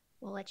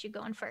 we'll let you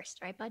go in first,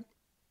 right, bud?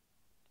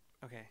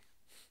 okay.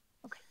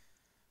 Okay.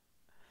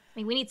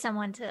 mean, we need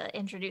someone to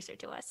introduce her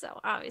to us, so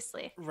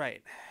obviously.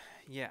 Right.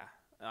 Yeah,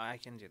 I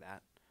can do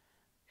that.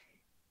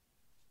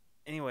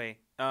 Anyway,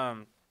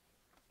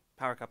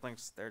 power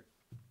couplings, they're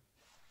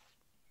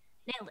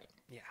Nailed it.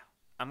 yeah.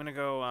 I'm gonna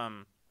go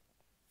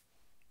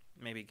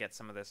maybe get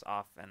some of this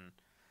off and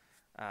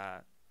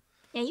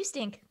Yeah, you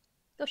stink.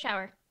 Go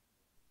shower.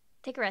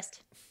 Take a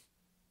rest.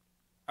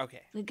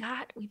 okay.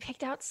 We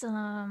picked out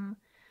some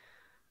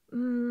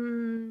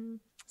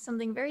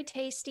something very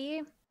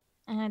tasty,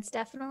 and it's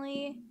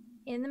definitely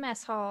in the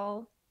mess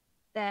hall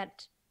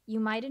that you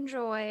might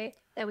enjoy,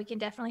 that we can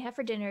definitely have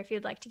for dinner if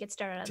you'd like to get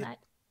started on that.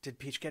 Did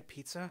Peach get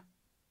pizza?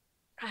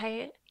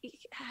 I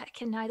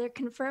can neither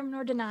confirm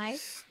nor deny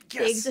the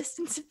Yes.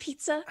 existence of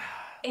pizza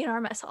in our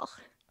mess hall.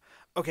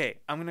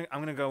 Okay, I'm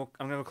gonna go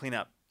clean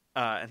up.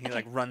 And he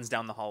like runs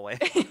down the hallway.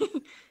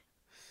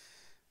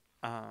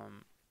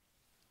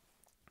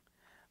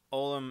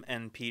 Olam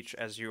and Peach,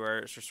 as you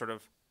are sort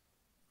of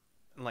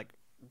like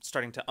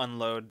starting to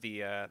unload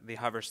the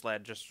hover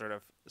sled, just sort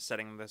of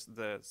setting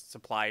the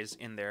supplies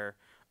in their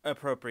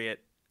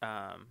appropriate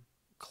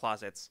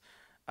closets,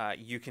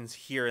 you can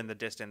hear in the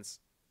distance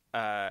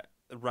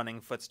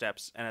running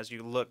footsteps, and as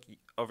you look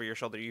over your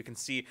shoulder, you can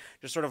see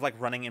just sort of like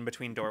running in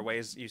between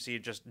doorways. You see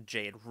just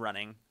Jade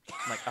running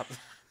like up.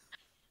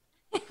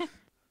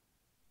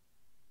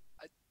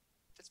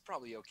 That's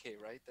probably okay,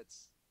 right?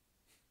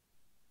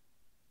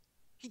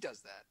 He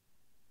does that.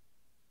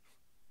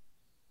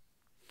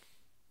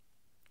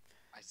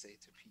 I say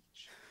to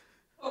Peach.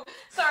 Oh,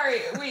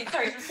 sorry. Wait.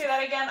 Sorry. Say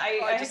that again.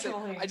 I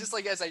just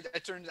like as I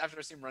turned after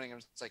I see him running, I'm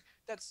just like,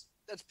 that's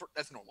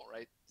normal,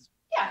 right?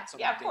 Yeah. Something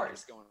Yeah. Of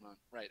dangerous course. going on,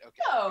 right?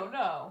 Okay. No.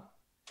 No.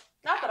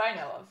 Not that I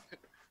know of.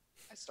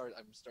 I'm start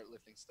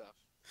lifting stuff.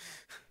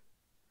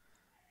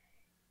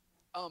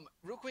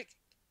 Real quick.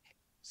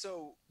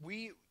 So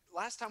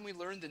last time we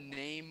learned the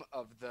name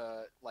of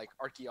the like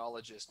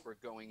archaeologist we're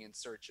going in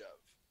search of,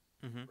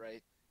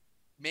 right?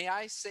 May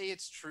I say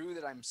it's true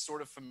that I'm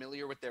sort of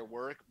familiar with their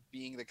work,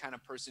 being the kind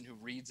of person who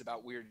reads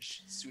about weird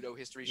pseudo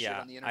history shit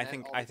on the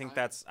internet? I think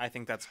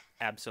that's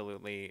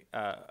absolutely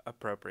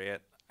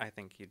appropriate. I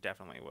think you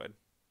definitely would.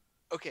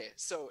 Okay,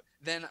 so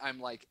then I'm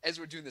like, as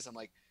we're doing this, I'm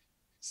like,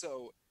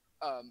 so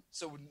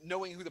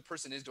knowing who the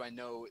person is, do I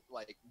know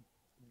like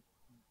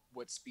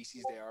what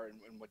species they are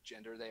and what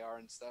gender they are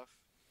and stuff?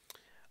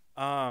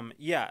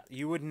 Yeah,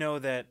 you would know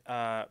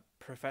that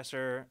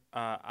Professor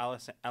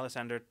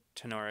Alessander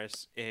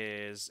Tenoris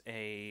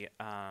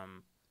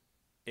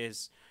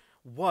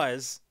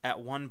was at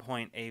one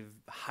point a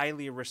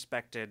highly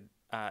respected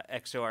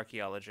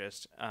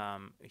exoarchaeologist.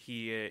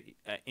 He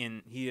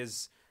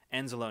is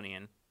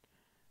Anzalonian.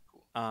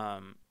 Cool.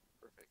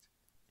 Perfect.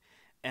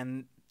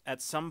 And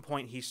at some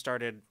point he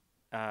started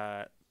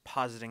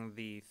positing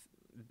the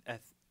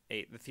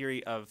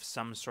theory of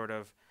some sort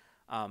of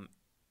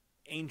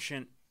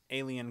ancient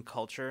alien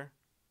culture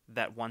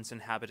that once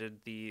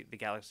inhabited the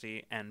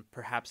galaxy, and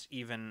perhaps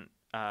even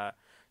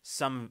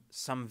some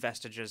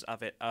vestiges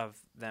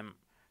of them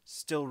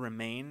still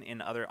remain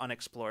in other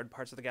unexplored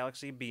parts of the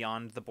galaxy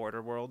beyond the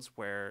border worlds,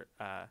 where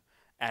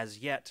as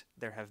yet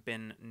there have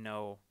been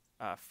no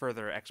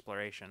further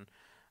exploration,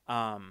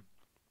 at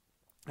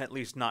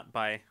least not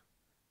by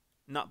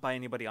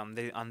anybody on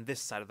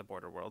this side of the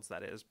border worlds,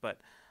 that is.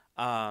 But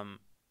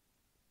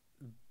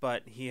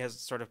he has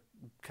sort of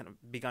kind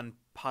of begun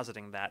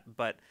positing that,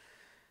 but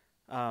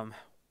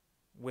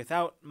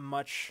without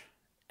much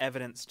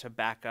evidence to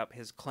back up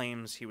his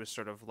claims, he was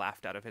sort of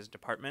laughed out of his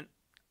department,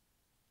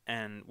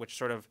 and which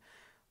sort of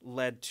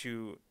led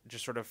to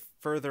just sort of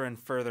further and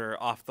further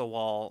off the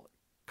wall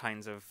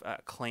kinds of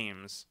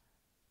claims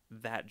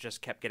that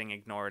just kept getting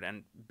ignored.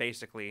 And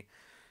basically,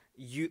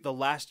 the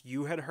last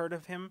you had heard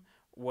of him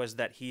was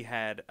that he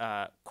had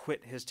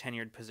quit his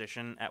tenured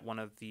position at one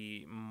of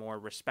the more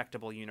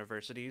respectable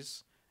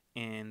universities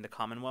in the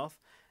Commonwealth,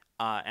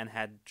 and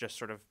had just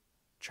sort of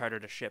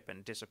chartered a ship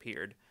and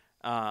disappeared.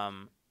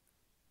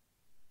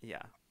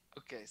 Yeah.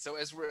 Okay, so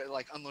as we're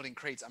like unloading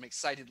crates, I'm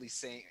excitedly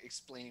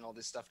explaining all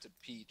this stuff to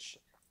Peach,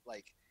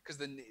 like, because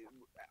then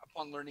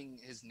upon learning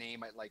his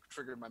name, I like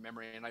triggered my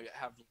memory, and I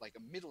have like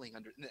a middling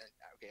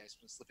okay, I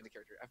slip into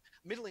character. I have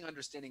a middling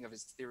understanding of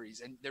his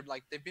theories, and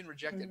they've been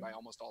rejected by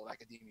almost all of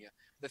academia.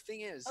 The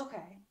thing is,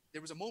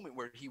 there was a moment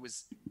where he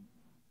was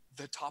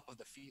the top of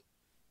the field.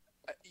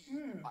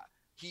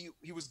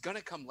 He was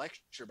gonna come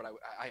lecture, but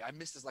I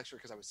missed his lecture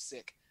because I was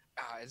sick.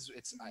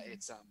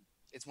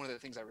 It's one of the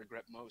things I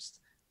regret most.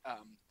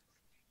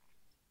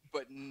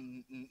 But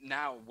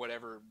now,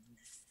 whatever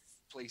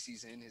place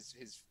he's in,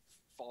 his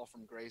fall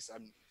from grace,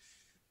 I'm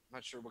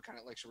not sure what kind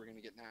of lecture we're going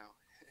to get now.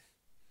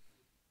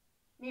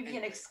 Maybe anyway.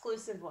 An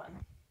exclusive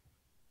one.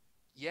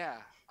 Yeah,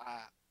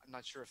 I'm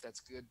not sure if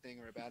that's a good thing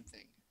or a bad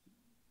thing.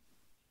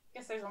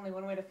 Guess there's only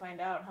one way to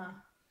find out, huh?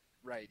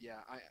 Right,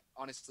 yeah.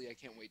 Honestly, I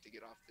can't wait to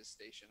get off this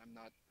station. I'm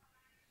not...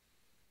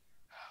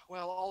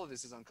 Well, all of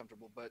this is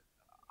uncomfortable, but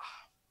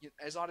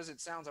as odd as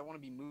it sounds, I want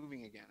to be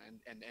moving again,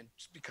 and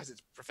just because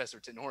it's Professor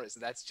Tenoris,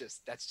 that's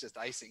just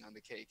icing on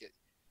the cake.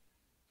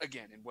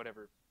 Again, in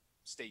whatever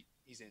state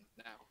he's in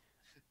now.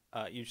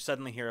 You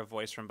suddenly hear a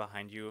voice from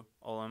behind you,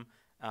 Olam,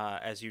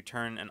 as you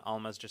turn, and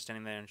Alma's just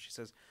standing there, and she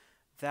says,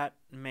 "That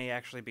may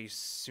actually be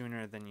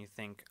sooner than you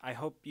think. I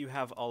hope you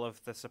have all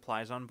of the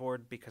supplies on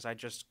board, because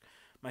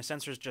my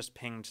sensors just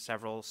pinged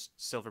several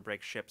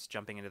Silverbreak ships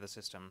jumping into the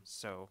system,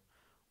 so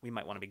we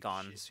might want to be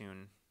gone Shit.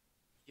 soon."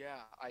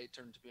 Yeah, I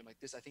turned to be like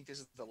this. I think this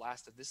is the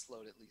last of this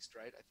load, at least,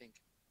 right? I think.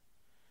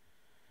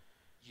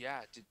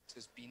 Yeah.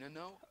 Does Bina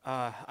know?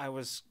 I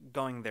was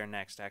going there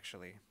next,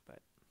 actually, but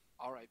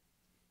All right.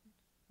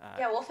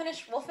 Yeah, we'll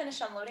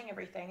finish unloading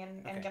everything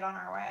and Okay. get on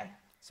our way.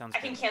 sounds I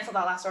can good. cancel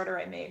that last order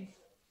I made.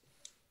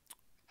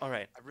 All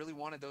right. I really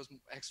wanted those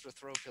extra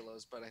throw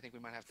pillows, but I think we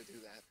might have to do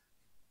that.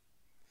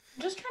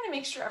 I'm just trying to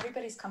make sure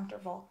everybody's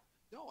comfortable.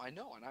 No, I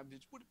know, and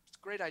it's a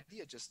great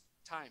idea. Just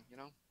time, you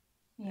know.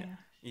 Yeah.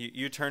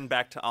 You turn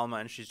back to Alma,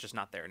 and she's just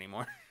not there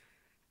anymore.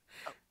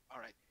 All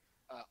right.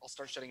 I'll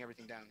start shutting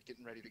everything down,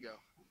 getting ready to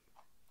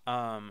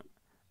go.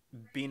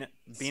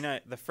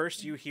 Bina, the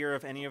first you hear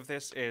of any of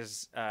this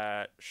is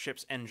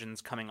ship's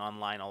engines coming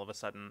online all of a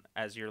sudden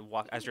as you're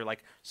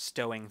like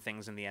stowing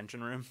things in the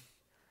engine room.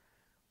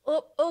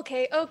 Oh,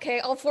 okay.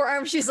 All four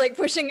arms. She's like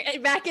pushing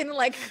it back in,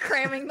 like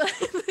cramming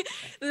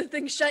the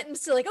thing shut, and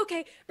still like,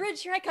 okay,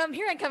 Bridge, here I come,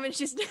 and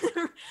she's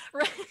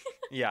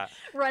Yeah,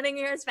 running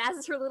here as fast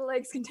as her little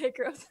legs can take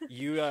her up,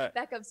 you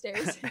back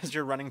upstairs. as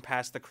you're running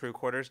past the crew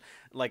quarters,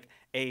 like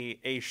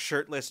a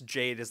shirtless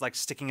Jade is like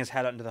sticking his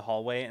head out into the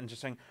hallway and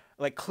just saying,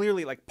 like,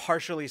 clearly like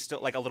partially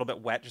still like a little bit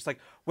wet, just like,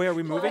 where are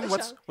we moving?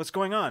 What's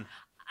going on?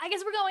 I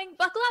guess we're going.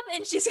 Buckle up,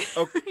 and she's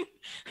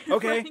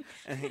Okay, running.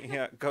 and he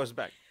goes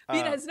back.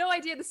 Bina has no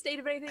idea the state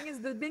of anything is.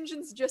 The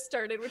engines just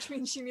started, which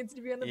means she needs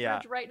to be on the Yeah.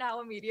 bridge right now,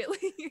 immediately.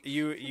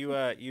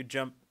 You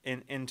jump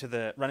run into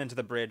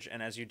the bridge,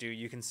 and as you do,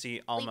 you can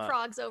see Alma.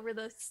 Leapfrogs over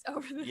the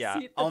Yeah,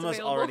 seat that's Alma's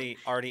available.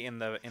 already in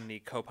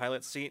the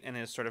co-pilot seat and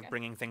is sort of Okay.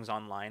 bringing things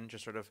online.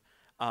 Just sort of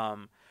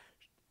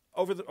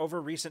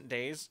over recent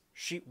days,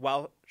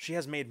 while she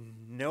has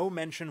made no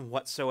mention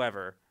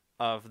whatsoever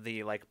of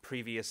the like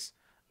previous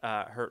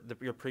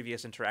your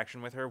previous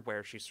interaction with her,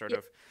 where she sort Yep.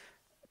 of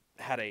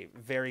had a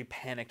very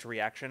panicked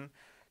reaction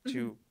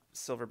to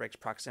Silverbreak's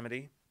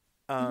proximity.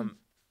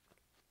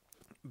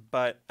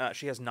 But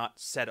she has not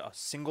said a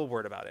single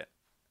word about it.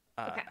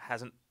 Okay.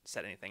 Hasn't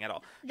said anything at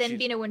all. Then She's-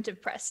 Bina wouldn't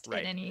have pressed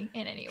Right. in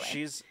any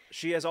way.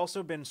 She has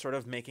also been sort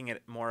of making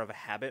it more of a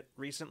habit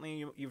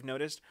recently. You've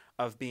noticed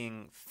of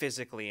being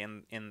physically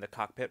in the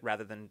cockpit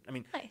rather than. I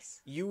mean,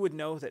 Nice. you would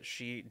know that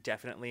she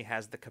definitely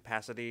has the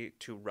capacity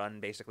to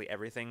run basically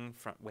everything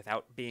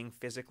without being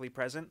physically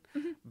present.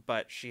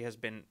 But she has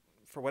been,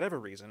 for whatever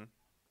reason,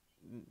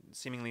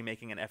 seemingly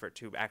making an effort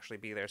to actually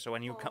be there. So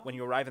when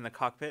you arrive in the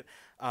cockpit,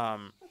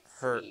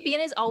 her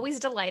Bina is always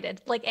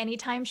delighted. Like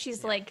anytime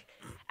she's like,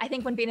 I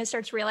think when Bina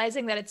starts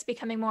realizing that it's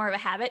becoming more of a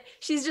habit,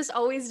 she's just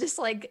always just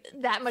like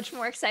that much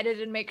more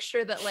excited and makes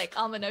sure that like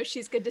Alma knows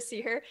she's good to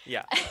see her.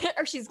 Yeah.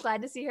 Or she's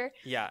glad to see her.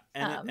 Yeah,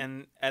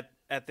 and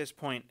at this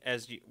point,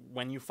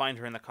 when you find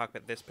her in the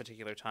cockpit this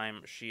particular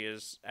time,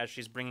 as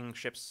she's bringing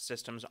ship's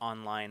systems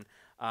online,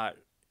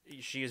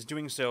 she is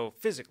doing so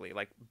physically,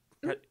 like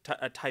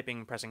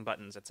typing, pressing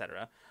buttons,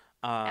 etc.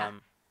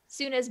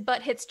 Soon as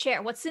butt hits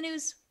chair, what's the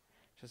news?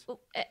 Just-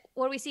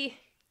 What do we see?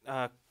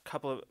 A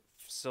couple of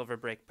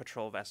Silverbreak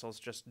patrol vessels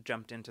just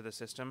jumped into the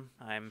system.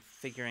 I'm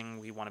figuring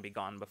we want to be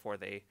gone before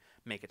they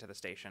make it to the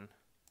station.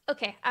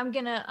 Okay, I'm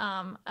gonna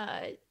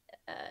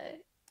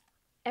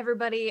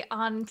everybody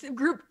on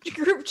group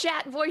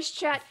chat, voice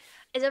chat.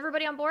 Is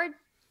everybody on board?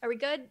 Are we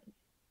good?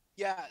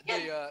 Yeah,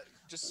 they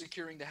just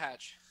securing the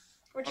hatch.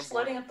 We're just On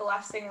board. loading up the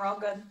last thing. We're all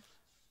good.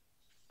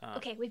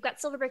 Okay, we've got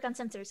Silverbreak on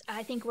sensors.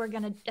 I think we're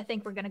gonna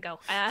go.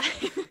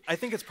 I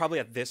think it's probably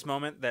at this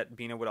moment that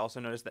Bina would also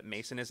notice that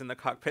Mason is in the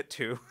cockpit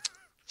too.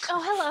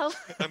 Oh,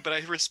 hello. But I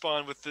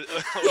respond with the.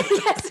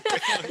 Yes.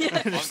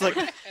 Yeah. Just like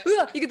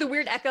Ooh, you get the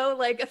weird echo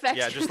like effect.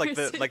 yeah, just like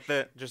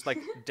the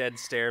dead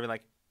stare, and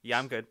like, yeah,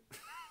 I'm good.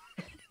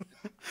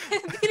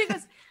 Bina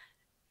goes,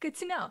 good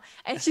to know,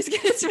 and she's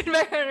gonna spin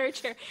back on her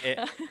chair.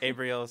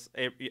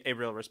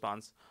 Abriel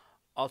responds,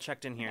 "All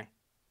checked in here."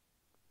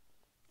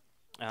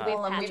 Do we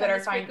Well, have then we patch better on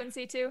this find-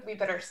 frequency too? We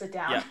better sit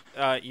down.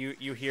 Yeah.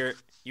 You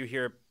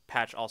hear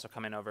Patch also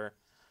come in over.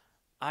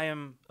 I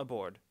am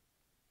aboard.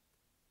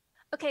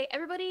 Okay,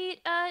 everybody,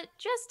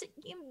 just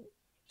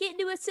get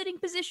into a sitting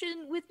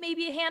position with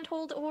maybe a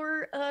handhold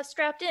or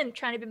strapped in.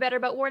 Trying to be better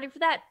about warning for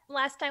that.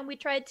 Last time we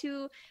tried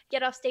to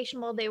get off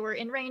station while they were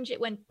in range, it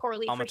went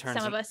poorly Alma for turns.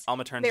 some of us.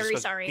 Alma turns. Very and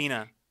goes, sorry.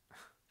 Bina.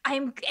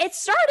 It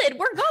started.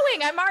 We're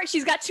going. I'm alright.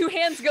 She's got two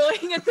hands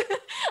going at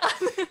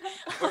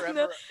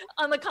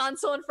on the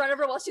console in front of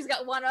her while she's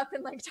got one up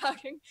and like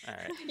talking. All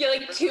right. Yeah,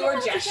 like two are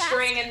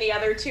gesturing and the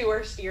other two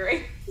are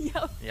steering.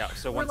 Yep. Yeah.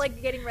 So We're once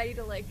like getting ready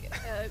to like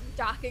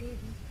docking,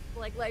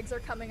 like legs are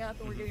coming up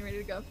and we're getting ready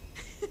to go.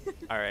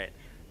 all right.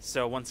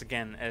 So once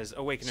again, as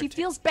Awakener, She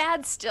feels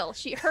bad still.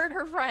 She hurt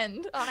her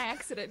friend on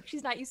accident.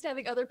 She's not used to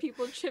having other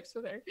people in ships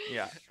with her.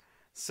 yeah.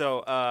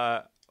 So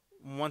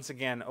once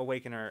again,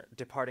 Awakener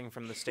departing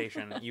from the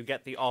station, you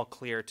get the all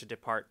clear to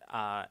depart,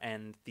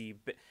 and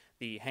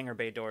the hangar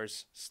bay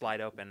doors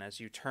slide open as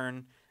you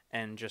turn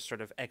and just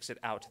sort of exit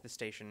out the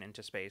station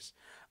into space.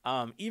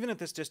 Even at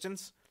this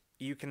distance,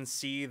 you can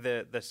see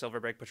the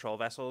Silverbreak patrol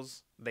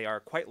vessels. They are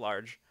quite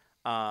large.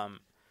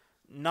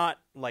 Not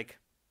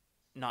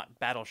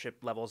battleship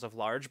levels of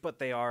large, but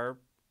they're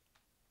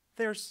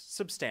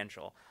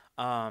substantial.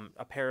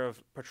 A pair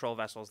of patrol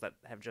vessels that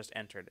have just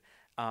entered.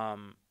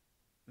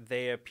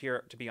 They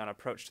appear to be on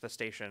approach to the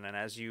station, and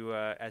as you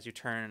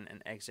turn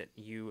and exit,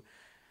 you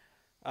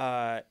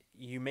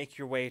make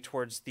your way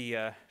towards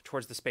the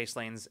space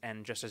lanes,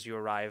 and just as you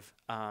arrive,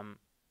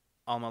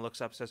 Alma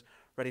looks up, says,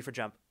 "Ready for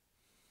jump."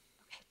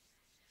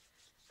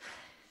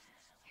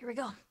 Here we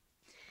go.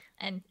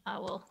 And I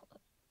will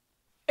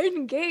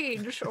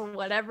engage, or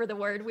whatever the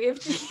word we have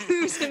to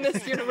use in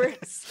this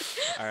universe.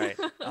 All right.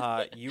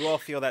 You all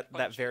feel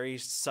that very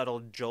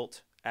subtle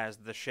jolt as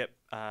the ship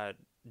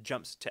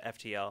jumps to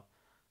FTL,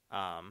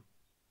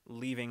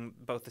 leaving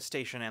both the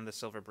station and the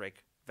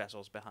Silverbreak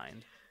vessels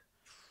behind.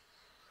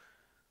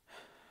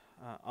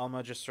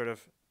 Alma just sort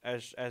of,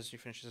 as you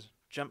finish, says,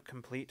 "Jump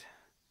complete.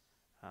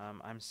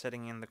 I'm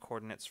setting in the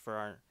coordinates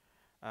for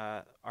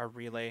our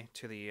relay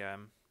to the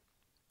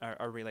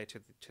our relay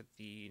to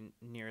the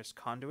nearest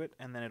conduit,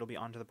 and then it'll be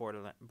onto the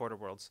border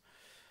worlds."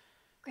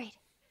 Great.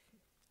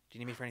 Do you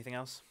need me for anything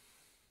else?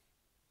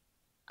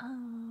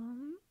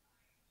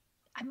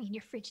 I mean,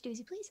 you're free to do as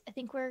you please. I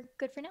think we're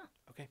good for now.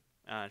 Okay.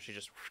 She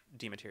just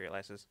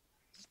dematerializes.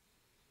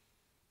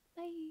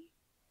 Bye.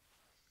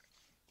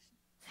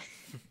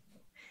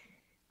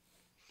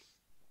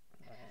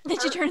 Then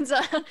she turns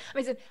on.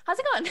 I said, "How's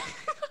it going?"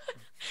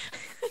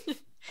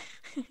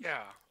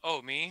 Yeah.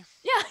 Oh, me?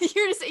 Yeah,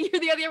 you're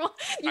the other one.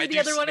 You're the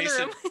other one in the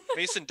room.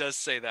 Mason does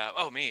say that.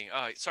 Oh, me.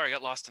 Sorry, I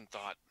got lost in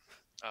thought.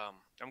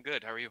 I'm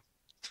good. How are you?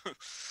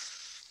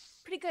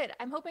 Pretty good.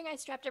 I'm hoping I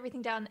strapped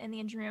everything down in the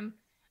engine room.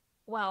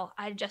 Well,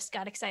 I just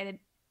got excited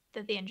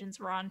that the engines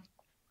were on.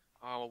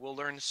 Oh, well, we'll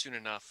learn soon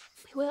enough.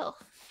 We will.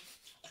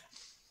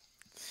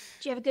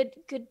 Do you have a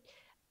good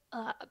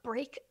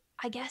break?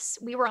 I guess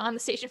we were on the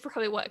station for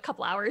probably a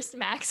couple hours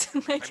max.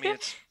 I mean,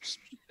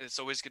 it's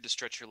always good to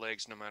stretch your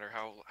legs, no matter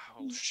how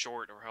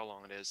short or how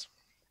long it is.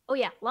 Oh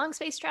yeah, long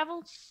space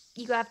travel,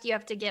 you have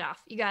to get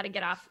off. You got to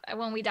get off.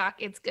 When we dock,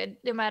 it's good.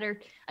 No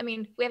matter, I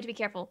mean, we have to be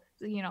careful,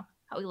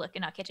 how we look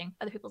and not catching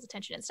other people's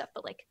attention and stuff.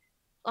 But like,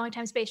 long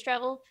time space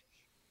travel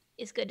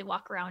is good to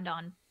walk around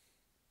on.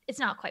 It's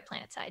not quite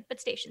planet side, but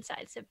station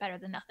side, so better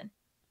than nothing.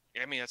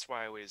 Yeah, I mean, that's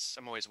why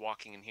I'm always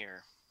walking in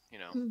here.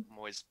 I'm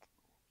always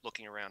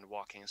looking around,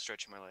 walking and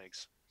stretching my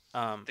legs,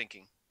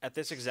 thinking. At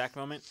this exact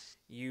moment,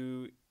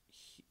 you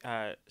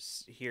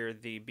hear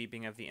the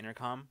beeping of the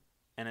intercom,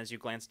 and as you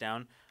glance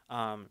down,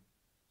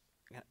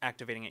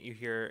 activating it, you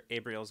hear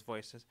Abriel's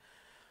voices.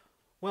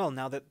 "Well,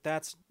 now that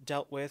that's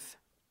dealt with,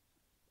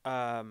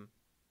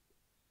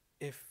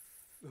 if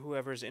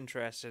whoever's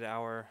interested,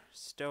 our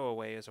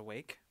stowaway is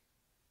awake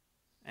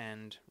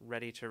and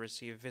ready to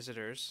receive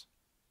visitors."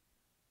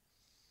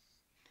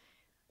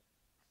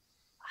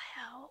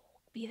 I'll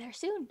be there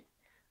soon.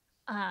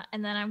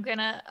 And then I'm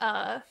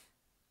gonna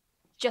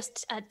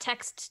just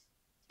text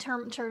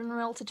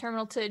terminal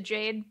to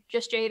Jade,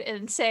 just Jade,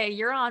 and say,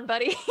 "You're on,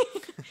 buddy."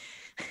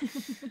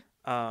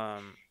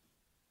 All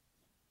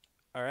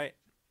right.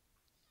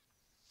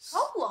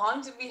 How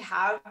long did we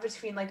have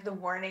between like the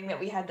warning that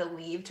we had to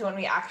leave to when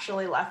we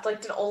actually left?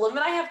 Like, did Olam and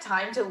I have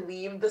time to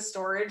leave the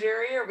storage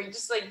area, or are we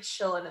just like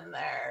chilling in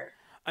there?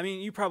 I mean,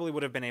 you probably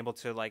would have been able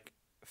to like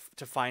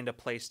to find a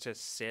place to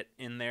sit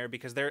in there,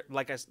 because there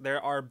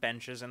are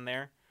benches in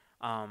there.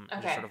 Just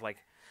Okay. sort of like,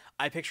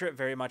 I picture it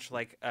very much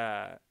like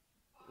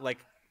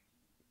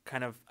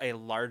kind of a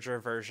larger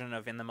version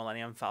of in the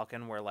Millennium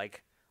Falcon, where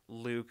like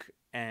Luke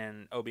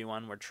and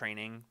Obi-Wan were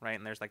training, right?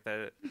 And there's like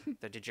the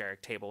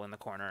Dejeric table in the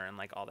corner and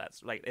like all that.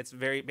 Like, it's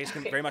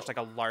basically very much like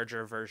a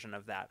larger version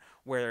of that,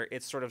 where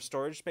it's sort of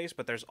storage space,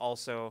 but there's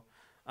also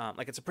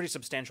like, it's a pretty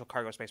substantial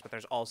cargo space, but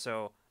there's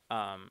also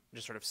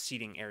just sort of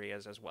seating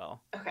areas as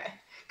well. Okay,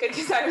 good,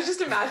 because I was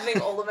just imagining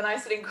Olam and I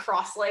sitting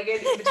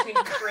cross-legged in between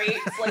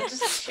crates, like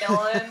just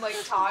chilling, like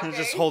talking.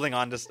 Just holding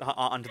on to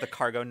onto the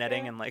cargo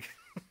netting and like.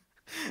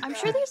 I'm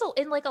sure there's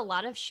in like a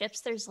lot of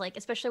ships, there's like,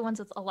 especially ones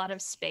with a lot of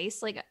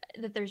space, like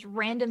that there's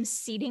random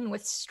seating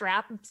with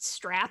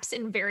straps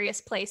in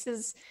various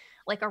places,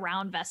 like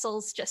around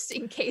vessels, just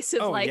in case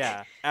of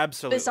yeah,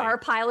 absolutely bizarre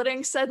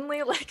piloting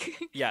suddenly. Like,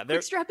 yeah,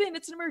 quick, strap in,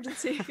 it's an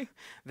emergency.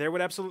 There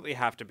would absolutely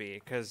have to be,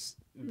 because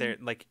they're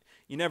like,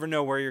 you never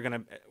know where you're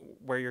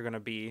gonna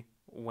be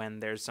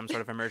when there's some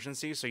sort of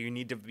emergency, so you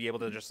need to be able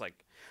to just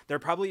like, there are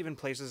probably even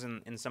places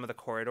in some of the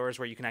corridors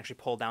where you can actually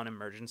pull down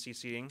emergency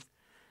seating.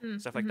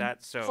 Stuff like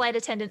that. So flight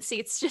attendant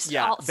seats, just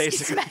yeah, all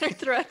basically seats mattered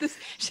throughout this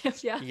ship.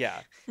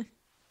 Yeah.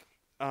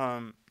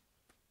 All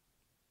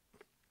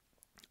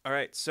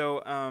right.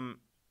 So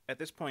at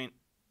this point,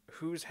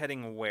 who's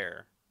heading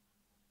where?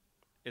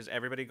 Is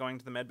everybody going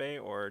to the med bay,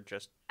 or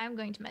just? I'm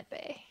going to med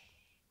bay.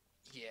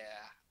 Yeah.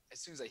 As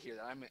soon as I hear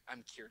that,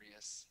 I'm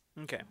curious.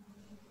 Okay.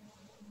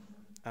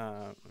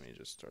 Let me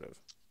just sort of.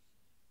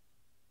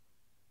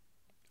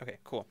 Okay.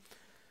 Cool.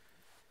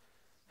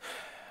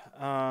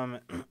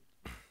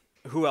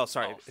 Who else?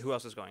 Sorry, Oh. who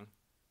else is going?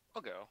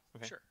 I'll go.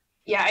 Okay. Sure.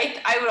 Yeah,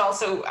 I would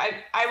also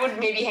I would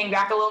maybe hang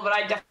back a little, but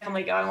I'd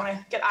definitely go. I want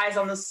to get eyes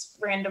on this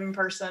random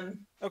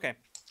person Okay.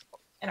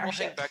 in our I'll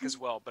hang ship. back as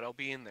well, but I'll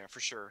be in there for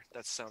sure.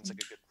 That sounds like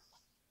a good.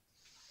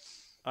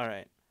 All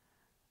right.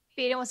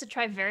 Beta wants to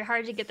try very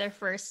hard to get there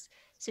first.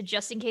 So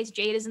just in case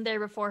Jade isn't there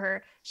before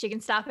her, she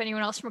can stop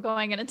anyone else from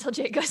going in until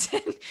Jade goes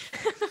in.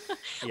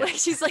 Yeah. Like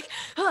she's like,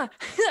 huh,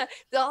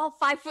 they're all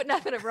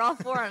 5'9" and we're all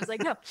forearms.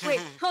 Like, no, wait,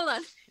 hold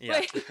on. Yeah.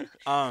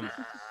 Wait.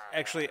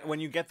 Actually, when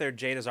you get there,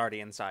 Jade is already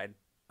inside.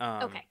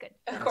 Okay, good.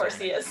 Of course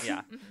he is.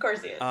 Yeah. Of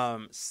course he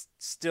is.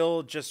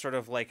 Still just sort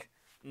of like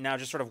now,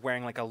 just sort of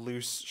wearing like a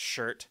loose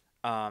shirt.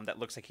 That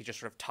looks like he just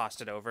sort of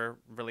tossed it over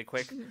really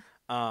quick.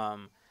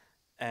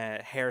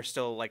 Hair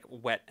still like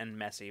wet and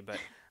messy, but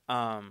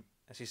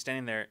as he's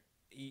standing there,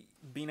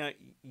 Bina,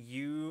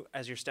 you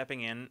as you're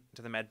stepping in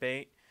to the med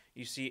bay,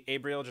 you see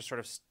Abriel just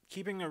sort of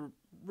keeping a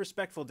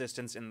respectful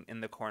distance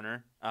in the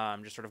corner,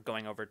 just sort of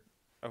going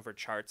over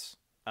charts.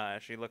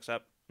 She looks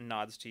up,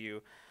 nods to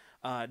you.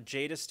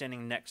 Jade is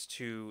standing next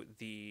to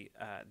the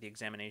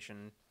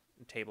examination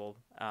table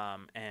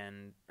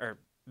or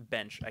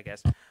bench, I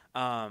guess,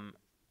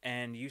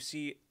 and you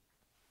see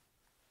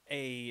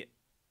a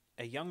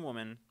young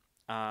woman,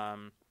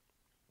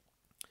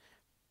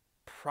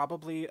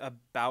 probably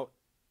about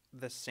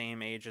the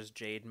same age as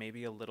Jade,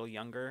 maybe a little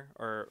younger,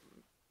 or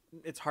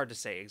it's hard to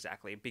say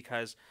exactly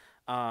because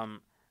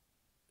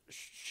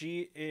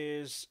she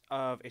is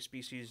of a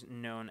species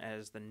known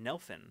as the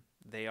Nelfin.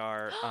 They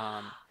are,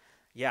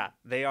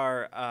 they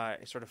are a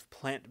sort of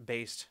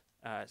plant-based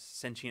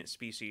sentient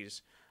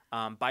species,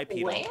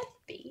 bipedal.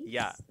 Plant-based?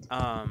 Yeah.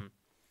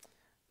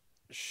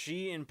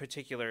 She in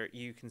particular,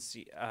 you can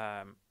see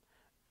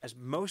as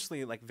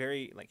mostly like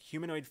very like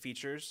humanoid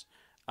features,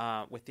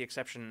 with the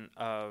exception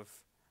of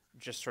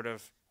just sort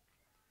of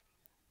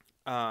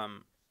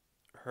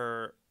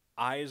her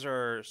eyes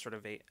are sort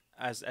of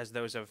as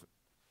those of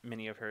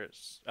many of her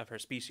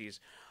species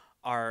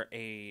are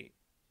a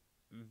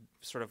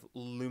sort of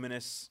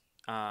luminous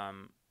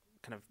kind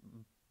of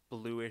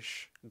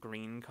bluish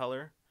green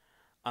color.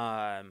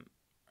 Her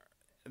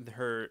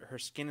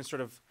skin is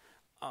sort of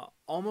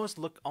almost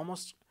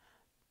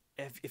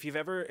if you've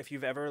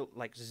ever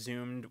like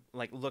zoomed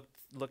like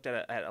looked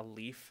at a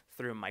leaf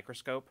through a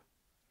microscope,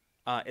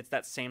 it's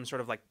that same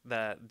sort of like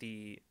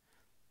the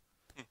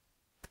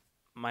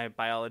my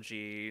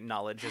biology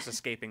knowledge is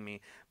escaping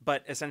me,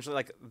 but essentially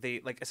like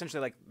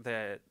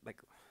the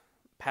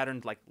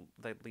patterned like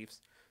the leaf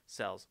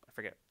cells. I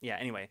forget. Yeah.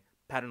 Anyway,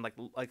 patterned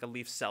like a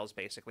leaf cells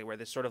basically, where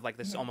there's sort of like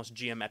this almost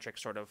geometric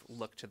sort of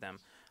look to them.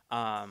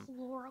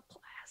 Chloroplast.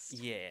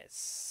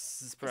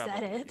 Yes. that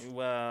Probably. it?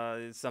 Well,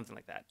 it's something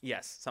like that.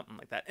 Yes, something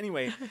like that.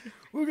 Anyway,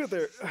 we'll get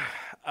there.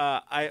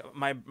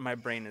 My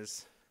brain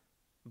is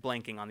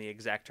blanking on the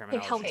exact It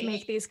terminology. helped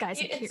make these guys.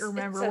 I can't It's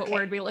remember what okay.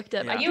 word we looked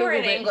at. Yeah. I You were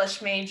an Googled it.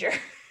 English major.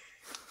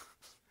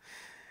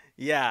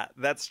 Yeah,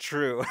 that's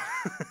true.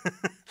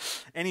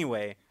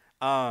 Anyway,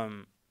 her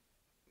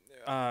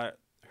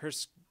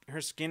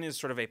skin is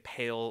sort of a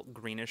pale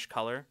greenish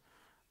color.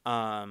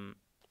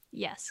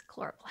 Yes,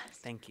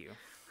 chloroplast. Thank you.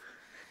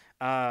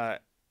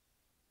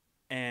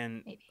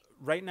 And Maybe.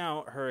 right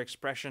now, her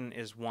expression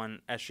is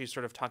one, as she's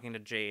sort of talking to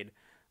Jade,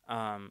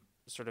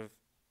 sort of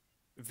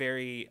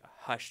very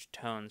hushed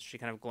tones. She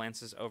kind of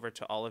glances over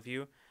to all of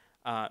you,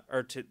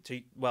 or to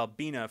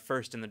Bina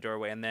first in the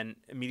doorway, and then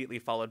immediately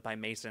followed by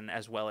Mason,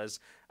 as well as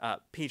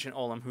Peach and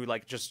Olam, who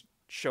like just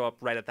show up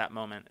right at that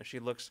moment. She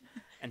looks,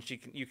 and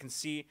you can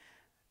see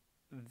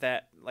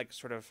that like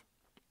sort of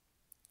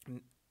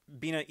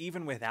Bina,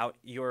 even without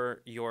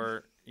your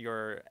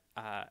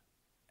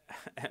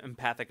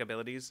empathic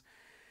abilities,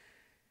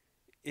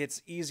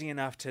 it's easy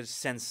enough to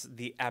sense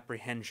the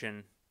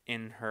apprehension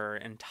in her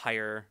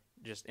entire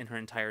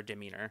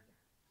demeanor.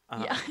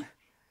 Yeah.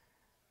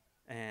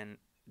 And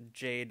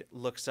Jade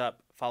looks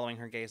up, following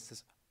her gaze,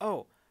 says,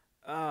 "Oh,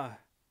 hi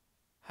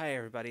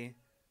everybody.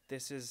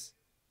 This is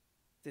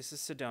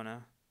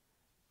Sedona.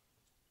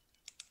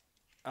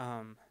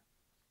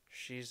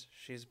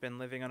 She's been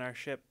living on our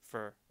ship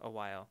for a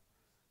while.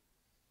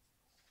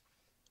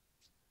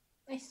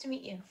 Nice to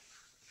meet you.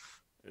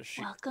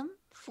 Welcome,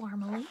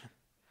 formally.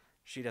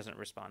 She doesn't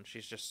respond.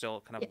 She's just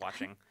still kind of Yeah.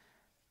 watching.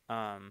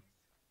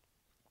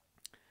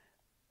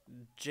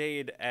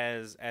 Jade,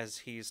 as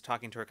he's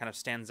talking to her, kind of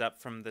stands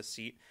up from the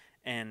seat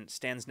and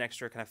stands next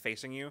to her, kind of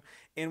facing you,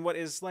 in what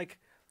is like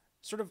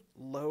sort of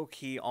low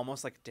key,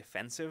 almost like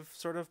defensive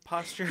sort of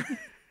posture.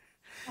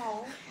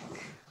 Oh.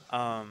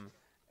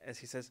 As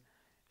he says,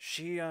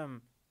 she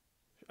hasn't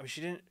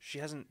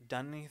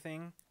done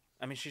anything.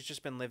 I mean, she's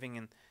just been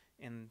living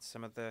in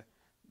some of the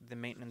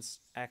maintenance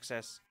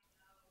access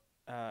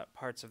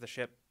parts of the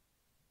ship.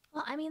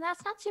 Well, I mean,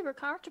 that's not super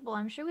comfortable.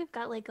 I'm sure we've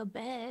got like a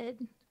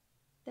bed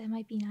that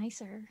might be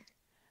nicer.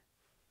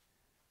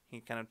 He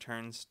kind of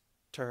turns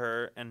to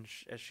her, and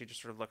as she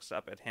just sort of looks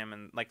up at him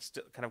and like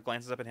kind of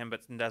glances up at him,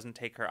 but doesn't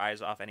take her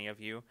eyes off any of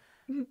you.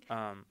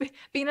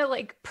 Bina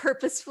like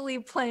purposefully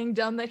playing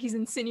dumb that he's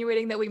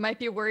insinuating that we might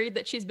be worried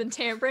that she's been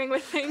tampering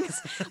with things,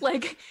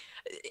 like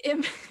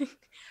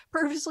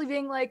purposely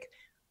being like,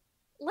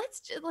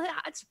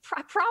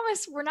 I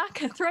promise we're not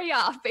gonna throw you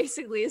off.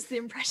 Basically, is the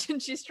impression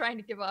she's trying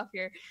to give off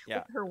here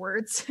with her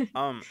words.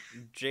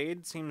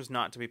 Jade seems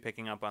not to be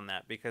picking up on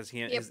that because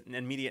his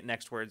immediate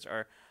next words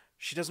are,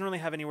 "She doesn't really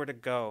have anywhere to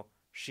go.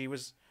 She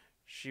was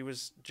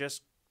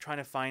just trying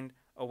to find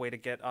a way to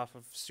get off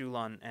of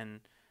Sulon,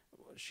 and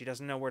she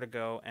doesn't know where to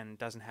go and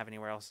doesn't have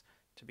anywhere else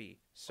to be.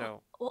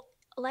 So, well,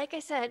 like I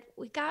said,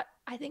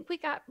 I think we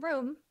got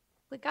room.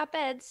 We got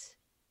beds.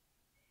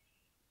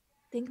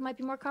 Think it might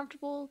be more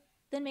comfortable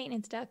than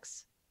maintenance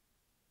ducks.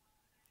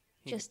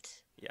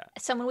 Just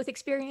someone with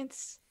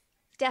experience.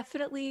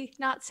 Definitely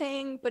not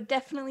saying, but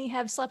definitely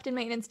have slept in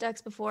maintenance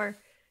ducks before.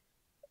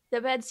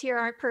 The beds here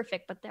aren't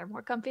perfect, but they're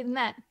more comfy than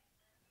that."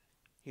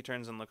 He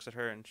turns and looks at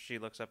her, and she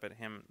looks up at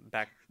him,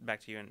 back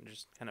to you, and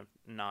just kind of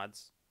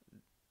nods.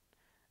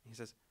 He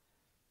says,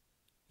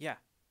 "Yeah,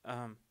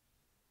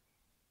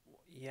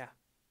 yeah.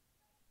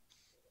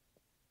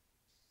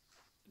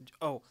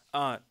 Oh,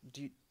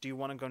 do you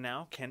want to go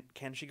now?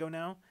 Can she go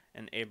now?"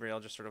 And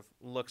Abriel just sort of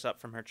looks up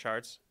from her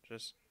charts,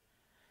 just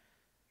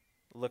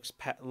looks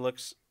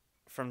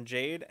from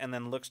Jade, and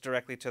then looks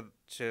directly to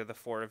the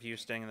four of you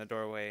standing in the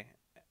doorway,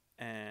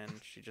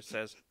 and she just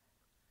says,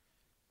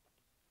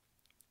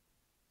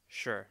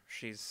 "Sure,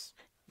 she's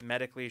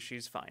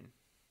fine."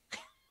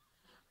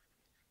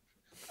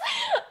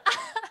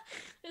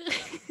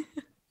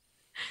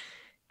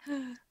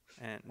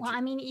 And well,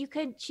 I mean,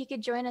 she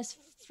could join us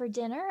for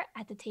dinner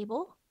at the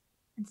table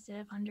instead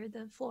of under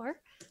the floor.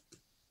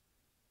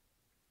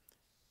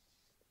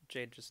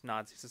 Jade just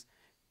nods. He says,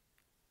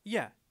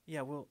 "Yeah,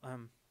 we'll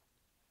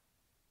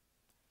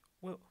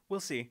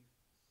see."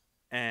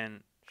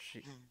 And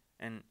he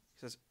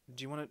says,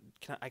 "Do you want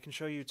to? I can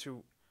show you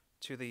to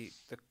the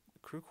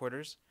crew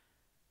quarters."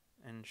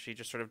 And she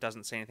just sort of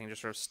doesn't say anything.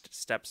 Just sort of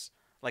steps,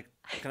 like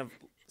kind of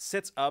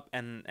sits up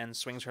and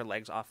swings her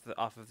legs off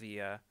of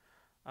the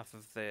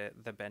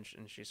bench,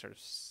 and she sort of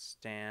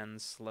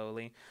stands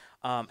slowly.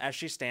 As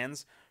she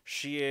stands,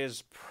 she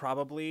is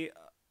probably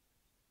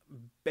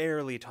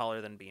barely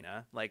taller than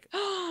Bina. Like,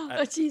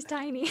 she's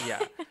tiny.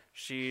 Yeah,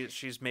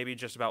 she's maybe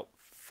just about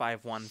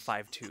 5'1",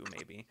 5'2",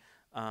 maybe.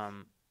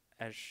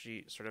 As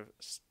she sort of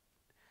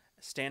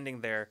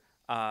standing there,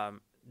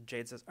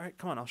 Jade says, "All right,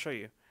 come on, I'll show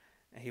you."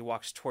 And he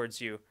walks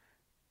towards you,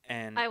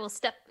 and I will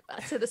step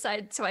to the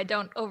side so I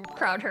don't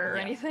overcrowd her or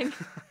anything.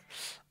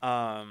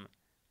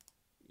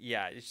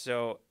 Yeah,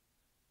 so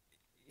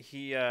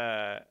he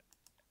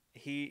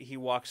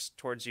walks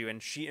towards you,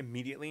 and she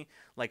immediately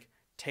like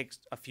takes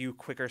a few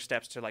quicker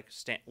steps to like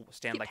stand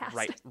like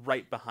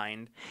right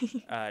behind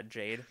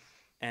Jade,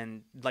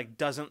 and like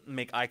doesn't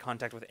make eye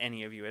contact with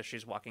any of you as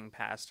she's walking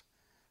past.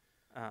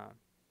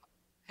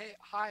 Hey,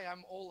 hi,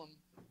 I'm Olam.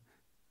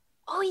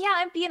 Oh yeah,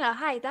 I'm Bina.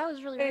 Hi, that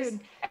was really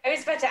rude. I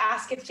was about to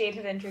ask if Jade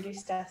had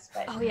introduced us,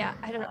 but oh yeah,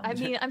 I don't. I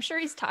mean, I'm sure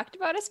he's talked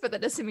about us, but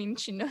that doesn't mean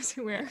she knows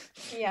who we are.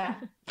 Yeah.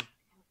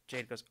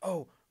 Jade goes,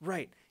 "Oh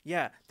right,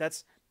 yeah,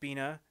 that's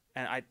Bina,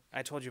 and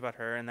I told you about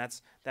her, and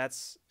that's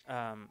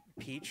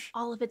Peach.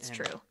 All of it's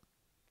true.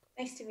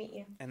 Nice to meet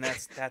you. And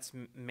that's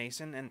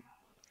Mason and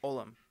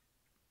Olam."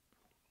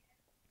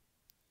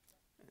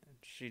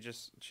 She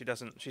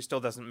still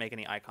doesn't make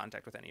any eye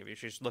contact with any of you.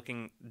 She's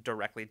looking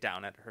directly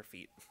down at her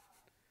feet.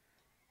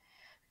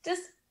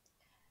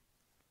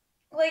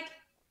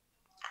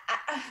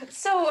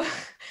 So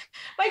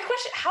my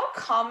question, how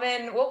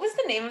common, what was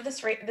the name of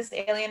this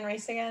alien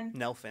race again?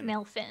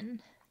 Nelfin.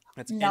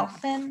 That's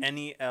Nelfin?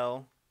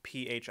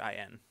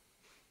 Nelphin.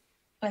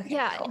 Okay,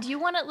 Yeah, cool. do you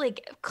want to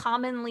like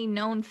commonly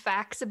known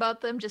facts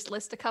about them? Just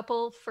list a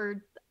couple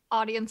for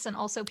audience and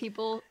also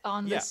people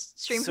on this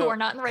stream who are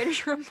not in the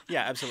writer's room.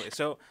 Yeah, absolutely.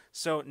 So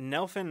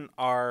Nelfin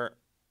are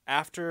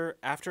after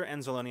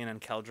Enzolonian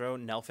and Keldro,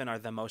 Nelfin are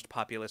the most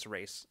populous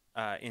race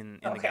in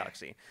the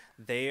galaxy.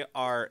 They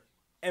are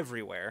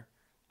everywhere,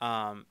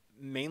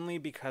 mainly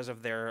because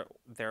of their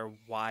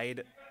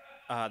wide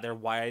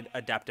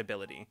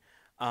adaptability.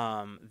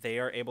 They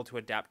are able to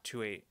adapt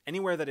to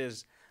anywhere that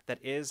is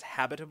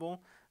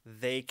habitable.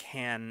 They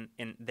can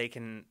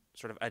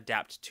sort of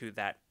adapt to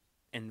that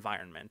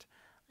environment.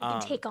 They can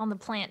take on the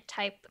plant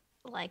type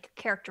like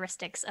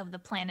characteristics of the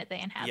planet they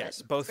inhabit.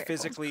 Yes, both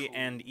physically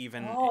and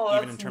even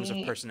in terms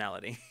of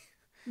personality,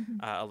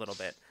 a little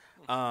bit.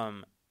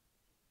 I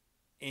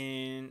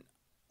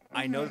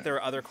know that there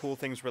are other cool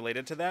things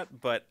related to that,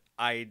 but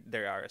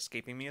they are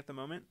escaping me at the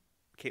moment.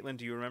 Caitlin,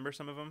 do you remember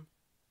some of them?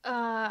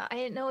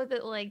 I know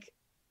that like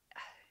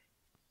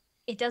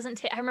it doesn't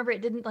take. I remember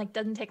it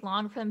doesn't take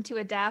long for them to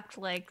adapt.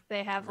 Like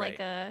they have like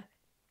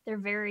they're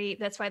very.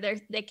 That's why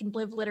they can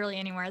live literally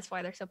anywhere. That's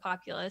why they're so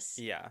populous.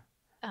 Yeah.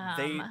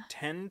 They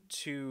tend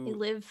to. They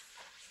live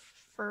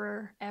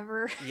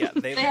forever. Yeah,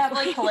 they have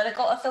like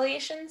political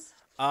affiliations.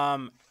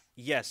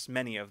 Yes,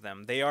 many of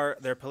them.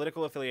 Their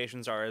political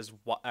affiliations are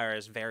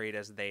as varied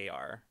as they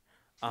are.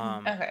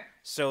 Okay.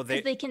 So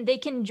Because they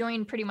can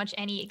join pretty much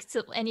any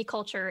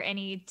culture,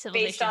 any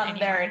civilization, Based on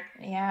anywhere.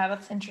 yeah,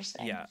 that's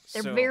interesting. yeah,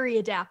 They're so, very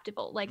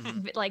adaptable. Like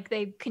Mhm. like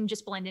they can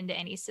just blend into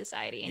any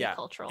society, any yeah.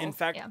 cultural. In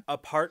fact, yeah.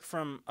 apart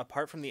from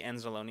the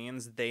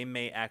Enzalonians, they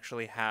may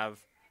actually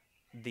have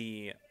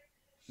be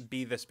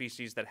the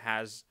species that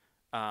has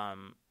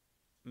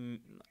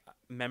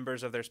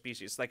members of their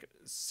species, like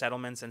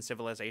settlements and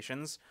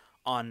civilizations,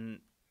 on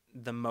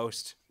the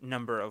most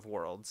number of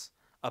worlds,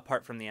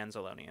 apart from the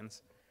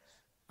Enzalonians.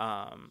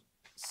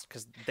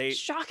 Because they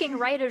Shocking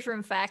writers'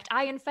 room fact.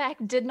 I in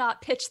fact did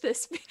not pitch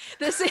this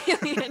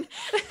alien.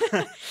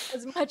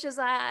 As much as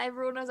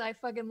everyone knows I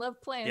fucking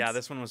love plants. yeah,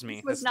 this one was me.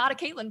 This was not a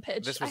Caitlin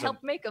pitch. this I was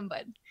helped make them,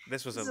 but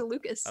this was this is a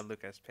Lucas. a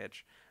Lucas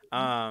pitch.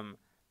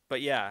 But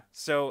yeah,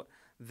 so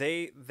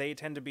they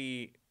tend to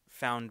be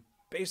found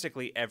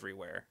basically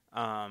everywhere.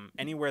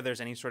 Anywhere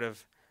there's any sort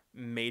of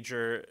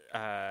major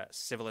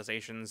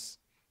civilizations,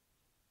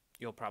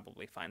 you'll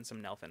probably find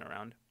some Nelfin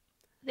around.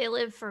 They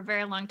live for a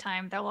very long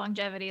time. Their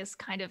longevity is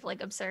kind of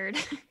like absurd.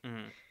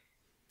 Mm-hmm.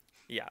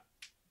 Yeah.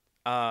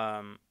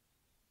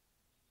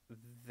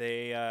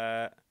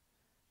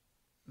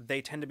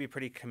 They tend to be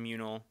pretty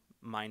communal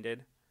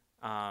minded.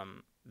 What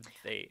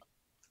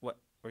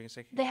were you gonna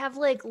say? They have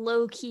like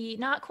low key,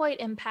 not quite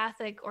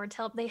empathic or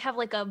they have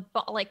like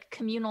like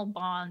communal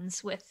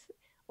bonds with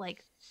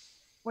like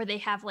where they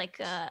have like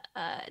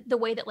the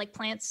way that like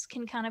plants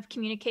can kind of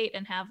communicate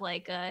and have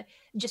like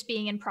just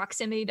being in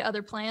proximity to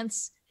other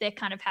plants. They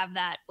kind of have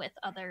that with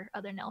other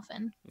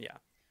Nelfin. Yeah.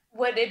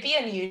 Would it be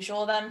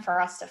unusual then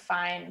for us to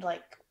find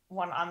like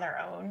one on their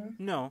own?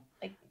 No.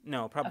 Like-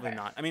 no, probably okay.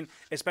 not. I mean,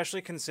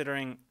 especially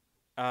considering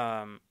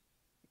that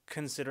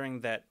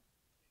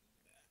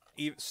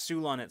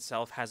Sulon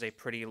itself has a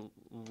pretty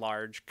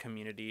large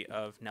community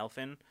of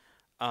Nelfin,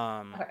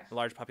 a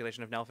large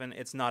population of Nelfin.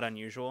 It's not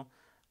unusual.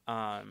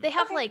 They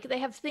have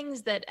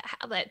things that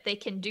they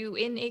can do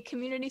in a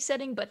community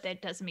setting, but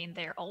that doesn't mean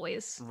they're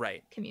always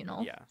right.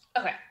 communal. Yeah.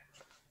 Okay,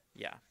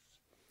 Yeah.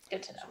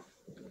 good to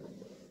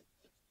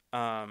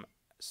know.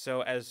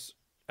 So as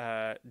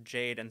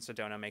Jade and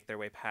Sedona make their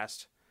way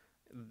past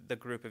the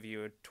group of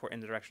you in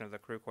the direction of the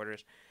crew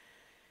quarters,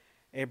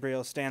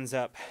 Abriel stands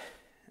up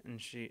and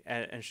she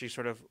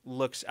sort of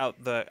looks out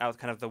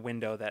kind of the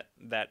window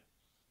that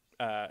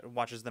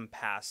watches them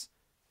pass,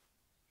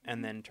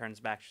 and then turns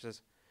back. She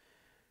says,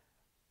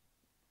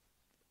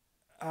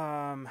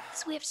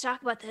 So we have to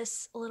talk about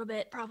this a little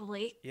bit,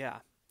 probably. yeah,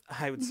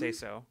 I would say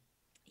so.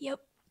 Yep.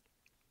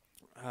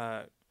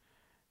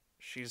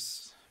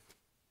 She's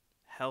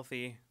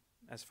healthy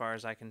as far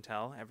as I can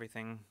tell.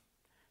 Everything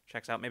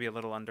checks out. Maybe a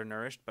little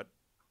undernourished, but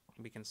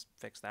we can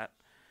fix that.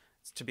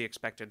 It's to be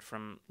expected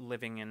from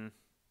living in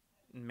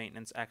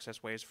maintenance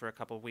access ways for a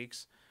couple of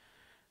weeks.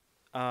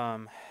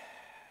 I'm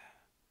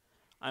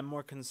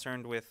more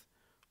concerned with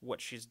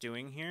what she's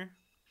doing here.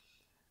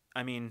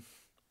 I mean,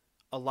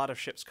 a lot of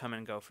ships come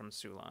and go from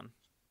Sulon.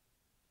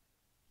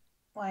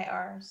 Why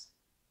ours?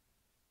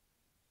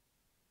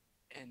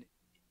 And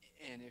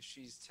if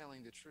she's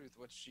telling the truth,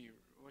 what's she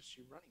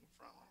running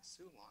from?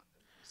 Sulon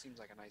seems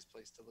like a nice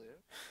place to live.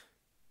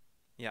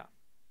 Yeah.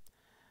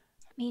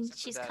 I mean, Except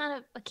for she's that- kind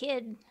of a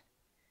kid.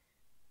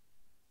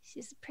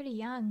 She's pretty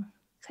young.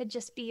 Could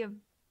just be a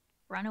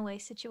runaway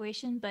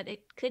situation, but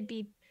it could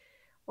be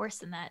worse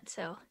than that.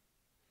 So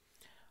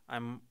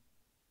I'm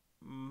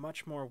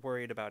much more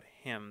worried about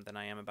him than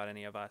I am about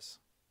any of us.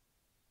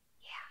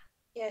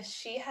 Yeah,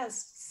 she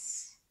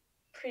has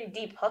pretty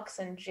deep hooks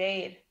in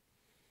Jade.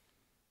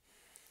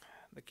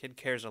 The kid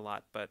cares a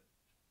lot, but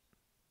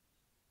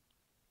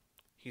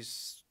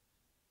he's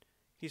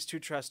too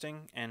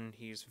trusting, and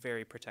he's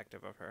very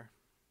protective of her.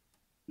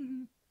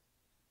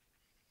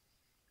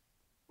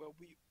 Well,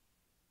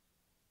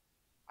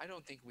 I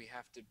don't think we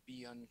have to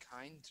be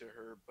unkind to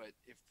her, but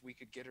if we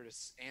could get her to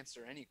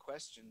answer any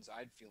questions,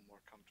 I'd feel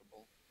more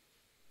comfortable.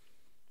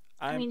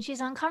 I mean, she's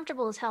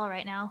uncomfortable as hell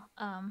right now.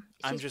 I'm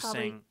She's just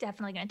probably saying-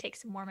 definitely going to take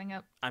some warming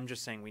up. I'm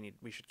just saying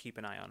we should keep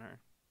an eye on her.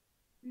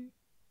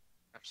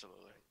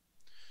 Absolutely.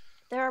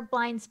 There are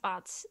blind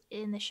spots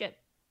in the ship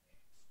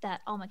that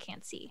Alma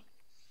can't see,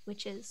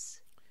 which is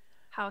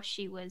how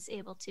she was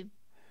able to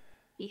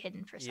be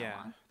hidden for so Yeah,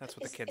 long. that's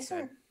what the kid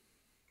Isn't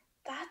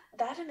said.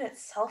 that in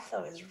itself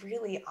though is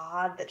really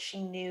odd that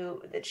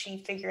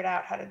she figured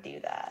out how to do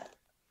that.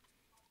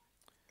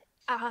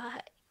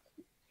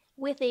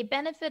 With a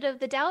benefit of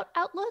the doubt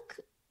outlook,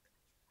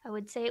 I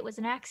would say it was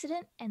an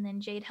accident, and then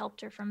Jade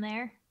helped her from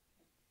there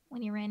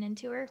when you ran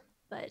into her.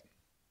 But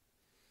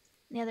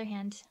on the other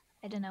hand,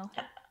 I don't know.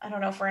 I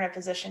don't know if we're in a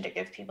position to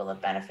give people the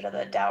benefit of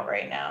the doubt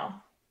right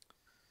now.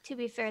 To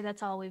be fair,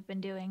 that's all we've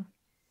been doing.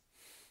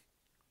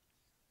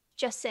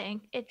 Just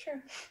saying.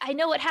 Sure. I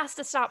know it has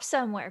to stop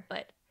somewhere,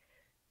 but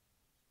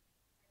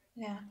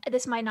Yeah.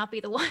 this might not be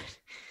the one.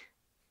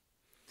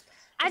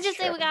 I That's just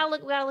say we true.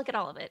 gotta look at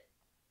all of it.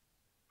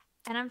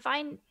 And I'm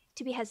fine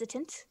to be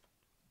hesitant.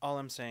 All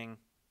I'm saying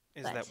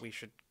is But- that we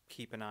should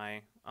keep an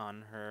eye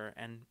on her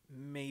and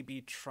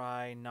maybe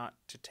try not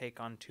to take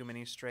on too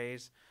many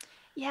strays.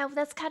 Yeah, well,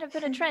 that's kind of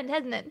been a trend,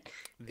 hasn't it?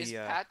 Is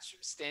Patch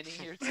standing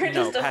here too? We're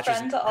just a Patch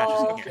friend isn't- to Patch isn't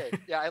all. here. Okay.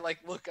 Yeah,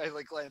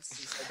 I glance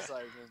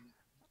inside and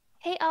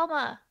Hey,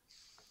 Alma.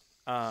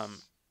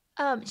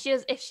 She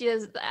does. If she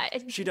does,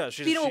 She does.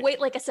 She, Bina will wait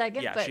like a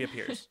second. Yeah, but she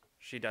appears.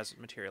 She does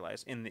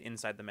materialize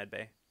inside the med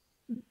bay.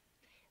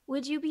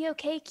 Would you be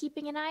okay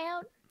keeping an eye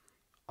out?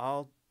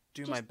 I'll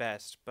do my Just-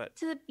 best,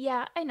 but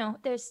Yeah, I know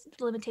there's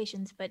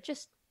limitations, but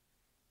just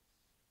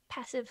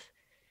passive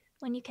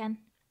when you can.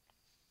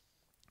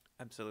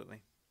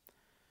 absolutely.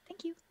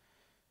 Thank you.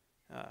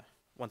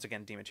 Once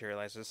again,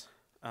 dematerializes.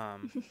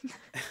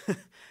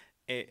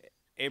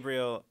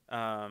 Abriel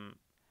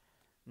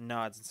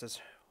nods and says,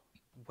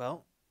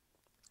 "Well,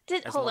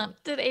 As Hold long- on.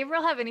 Did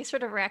Avril have any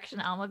sort of reaction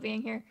to Alma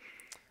being here?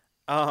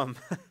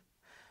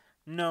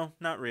 no,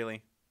 not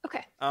really.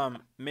 Okay.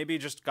 Maybe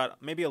just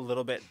got maybe a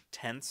little bit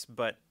tense,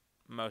 but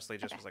mostly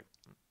just Okay. was like,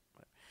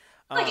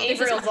 Like um,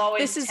 Avril's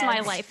always This is my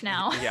tense. life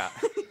now. yeah.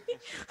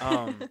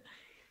 Um,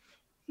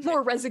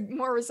 More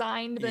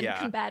resigned than Yeah.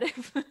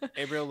 combative.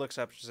 Abriel looks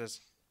up. She says,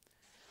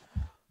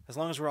 "As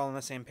long as we're all on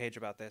the same page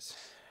about this."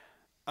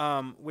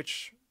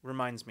 Which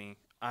reminds me,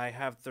 I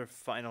have the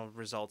final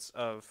results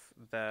of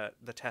the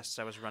tests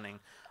I was running.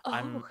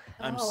 I'm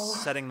Oh.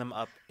 setting them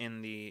up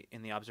in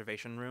the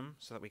observation room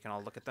so that we can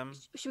all look at them.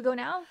 Should we go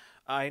now?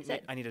 I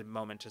it- I need a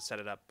moment to set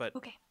it up, but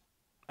Okay.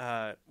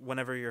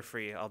 whenever you're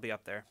free, I'll be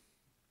up there.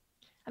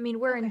 I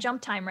mean, we're in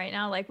jump time right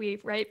now. Like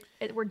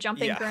we're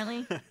jumping Yeah.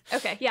 currently.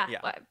 Okay. Yeah. Yeah.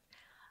 Well,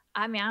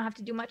 I mean, I don't have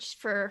to do much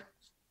for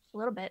a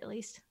little bit at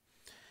least.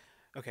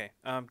 Okay.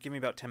 Give me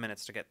about 10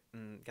 minutes to get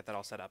that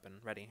all set up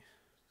and ready.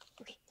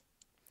 Okay.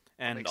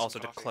 And make some also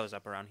to coffee. close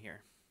up around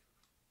here.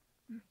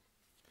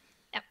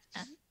 Yep.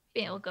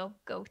 Being able to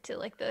go to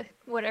like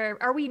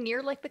are we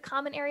near like the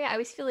common area? I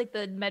always feel like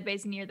the med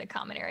bay's near the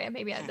common area.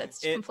 Maybe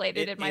that's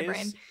conflated in my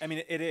brain. I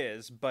mean, it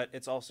is, but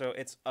it's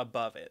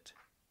above it.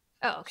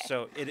 Oh, okay.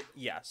 So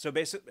So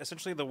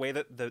essentially, the way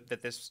that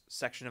that this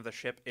section of the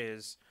ship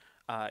is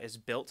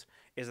built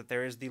is that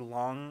there is the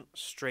long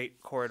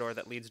straight corridor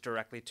that leads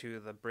directly to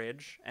the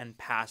bridge and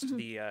past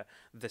Mm-hmm.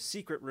 the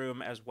secret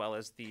room as well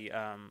as the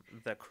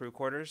crew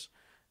quarters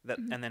that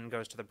Mm-hmm. and then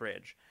goes to the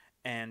bridge.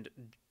 And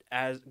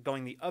as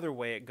going the other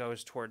way, it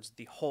goes towards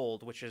the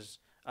hold, which is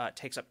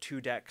takes up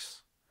 2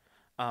 decks,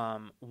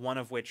 one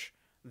of which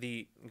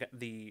the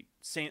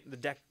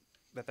deck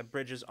that the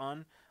bridge is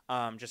on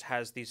just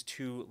has these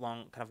 2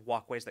 long kind of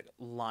walkways that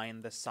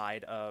line the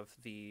side of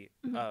the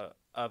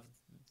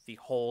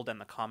hold and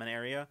the common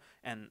area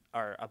and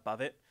are above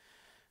it.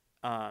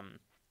 I'm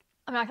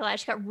not gonna lie, I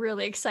just got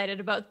really excited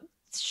about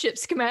ship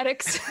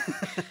schematics.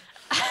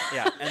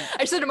 Yeah, and I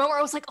just had a moment where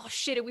I was like, "Oh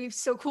shit, it'd be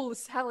so cool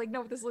to have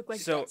know what this looked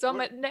like." So, So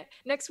I'm at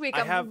next week.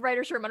 I I'm have-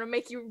 writer's room. I'm gonna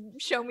make you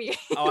show me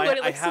oh, what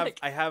it I looks have like.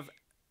 I have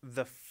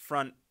the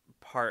front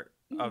part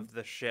of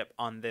the ship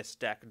on this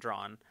deck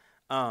drawn.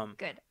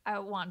 Good. I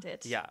want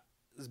it. Yeah,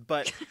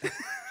 but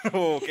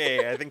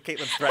okay, I think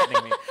Caitlin's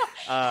threatening me.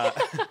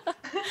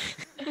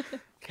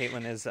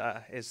 Caitlin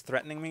is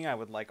threatening me. I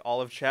would like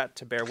all of chat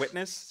to bear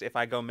witness. If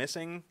I go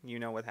missing, you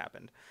know what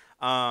happened.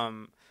 A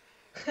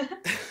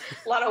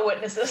lot of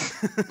witnesses.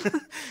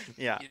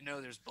 Yeah. you know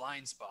there's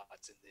blind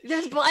spots in this.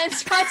 There's blind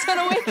spots on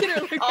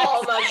Awakener. Lucas.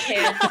 All the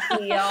kids,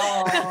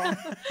 y'all.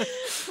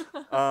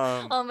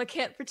 Alma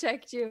can't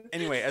protect you.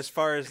 Anyway, as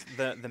far as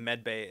the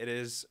med bay, it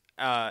is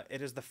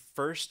the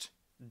first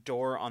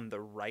door on the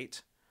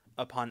right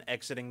upon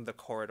exiting the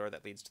corridor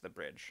that leads to the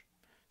bridge.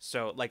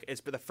 So like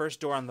it's the first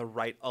door on the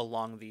right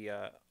along the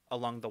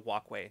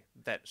walkway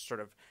that sort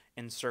of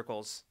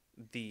encircles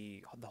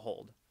the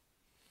hold.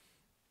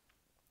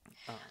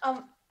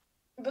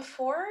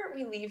 Before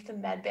we leave the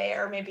med bay,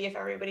 or maybe if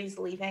everybody's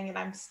leaving and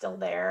I'm still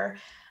there,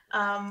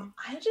 I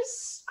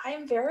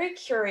am very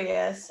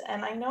curious,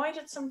 and I know I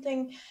did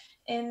something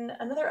in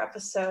another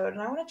episode,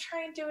 and I want to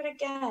try and do it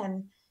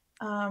again.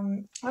 I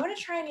want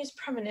to try and use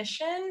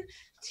premonition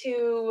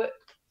to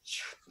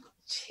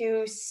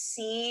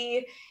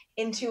see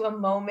into a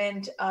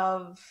moment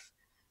of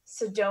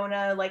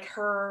Sedona, like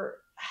her.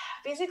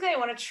 Basically, I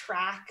want to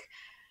track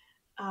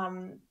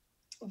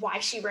why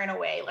she ran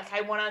away. Like, I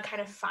want to kind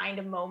of find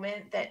a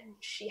moment that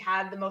she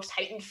had the most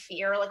heightened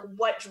fear, like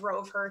what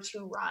drove her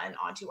to run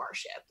onto our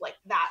ship, like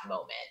that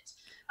moment.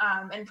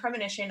 And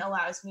premonition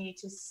allows me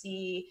to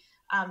see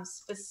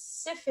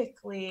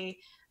specifically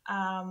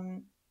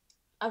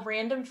a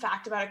random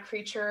fact about a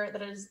creature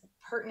that is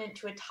pertinent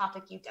to a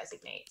topic you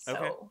designate. So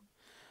Okay.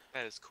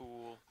 That is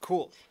cool.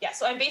 Cool. yeah,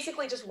 so I'm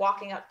basically just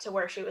walking up to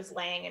where she was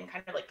laying and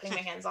kind of like putting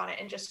my hands on it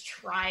and just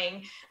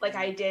trying, like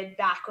I did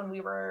back when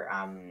we were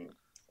on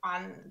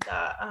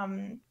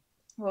the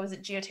what was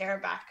it,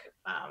 Geoterra, back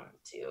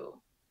to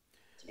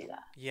do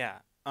that. Yeah.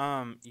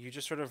 You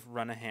just sort of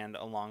run a hand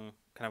along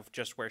kind of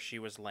just where she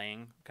was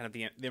laying, kind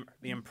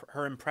of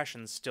her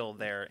impression's still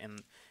there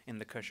in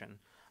the cushion.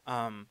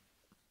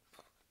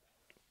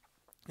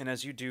 And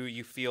as you do,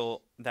 you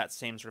feel that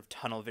same sort of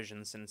tunnel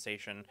vision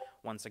sensation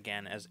once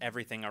again as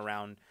everything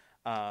around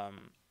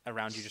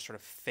around you just sort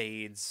of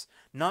fades,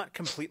 not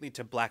completely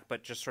to black,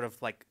 but just sort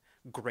of like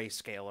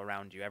grayscale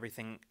around you.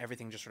 Everything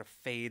just sort of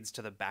fades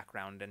to the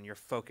background, and your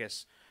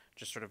focus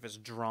just sort of is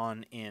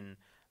drawn in.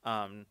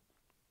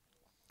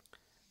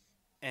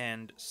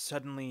 And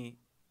suddenly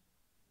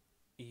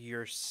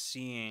you're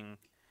seeing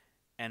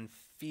and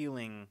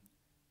feeling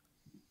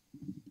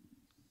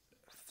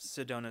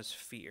Sedona's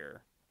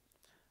fear.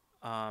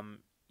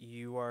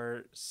 You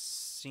are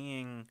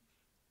seeing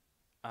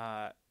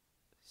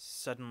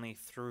suddenly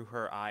through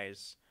her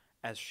eyes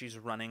as she's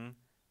running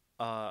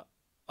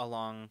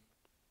along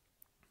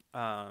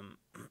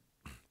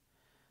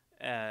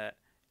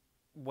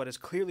what is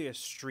clearly a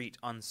street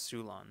on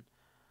Sulon.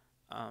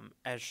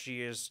 As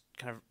she is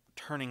kind of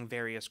turning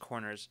various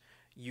corners,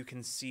 you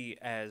can see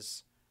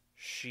as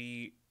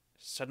she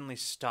suddenly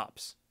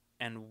stops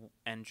and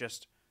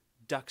just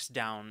ducks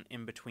down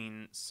in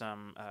between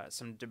some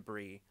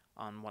debris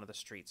on one of the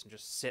streets and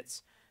just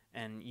sits,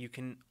 and you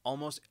can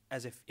almost,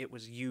 as if it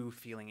was you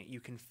feeling it,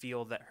 you can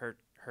feel that her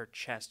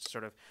chest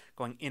sort of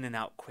going in and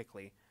out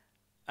quickly.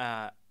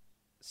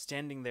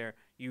 Standing there,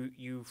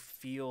 you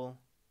feel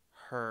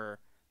her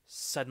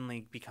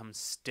suddenly become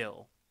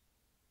still,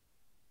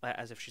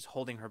 as if she's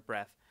holding her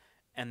breath,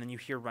 and then you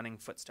hear running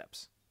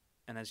footsteps.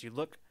 And as you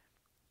look,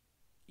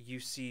 you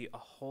see a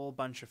whole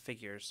bunch of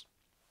figures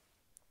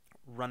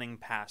running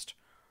past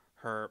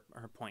her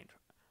point.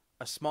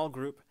 A small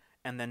group,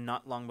 and then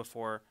not long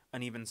before,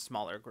 an even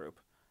smaller group.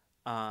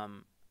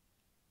 And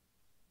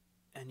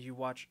you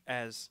watch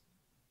as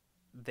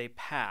they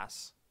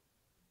pass,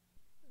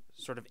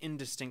 sort of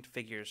indistinct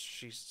figures.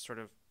 She sort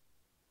of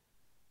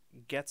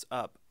gets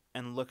up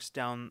and looks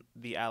down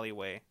the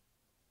alleyway.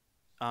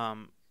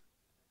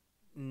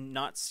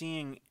 Not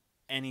seeing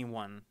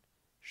anyone,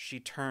 she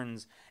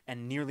turns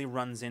and nearly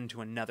runs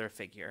into another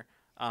figure,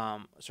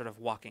 sort of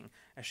walking.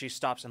 As she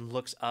stops and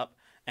looks up,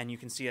 and you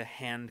can see a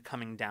hand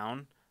coming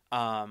down,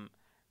 and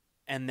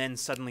then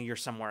suddenly you're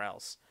somewhere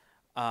else.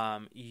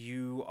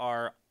 You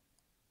are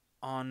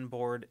on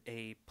board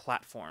a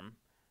platform.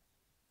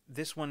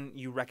 This one,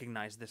 you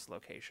recognize this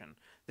location.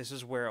 This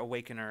is where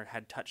Awakener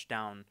had touched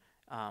down,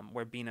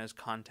 where Bina's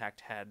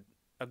contact had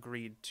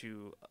agreed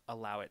to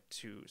allow it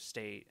to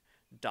stay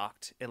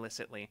docked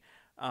illicitly.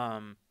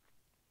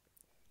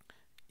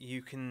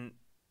 You can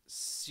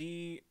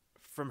see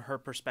from her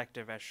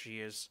perspective as she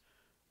is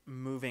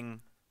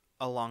moving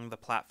along the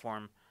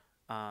platform,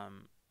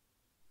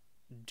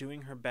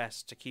 doing her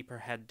best to keep her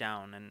head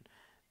down, and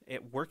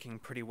it working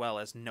pretty well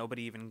as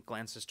nobody even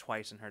glances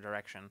twice in her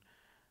direction.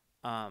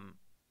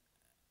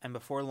 And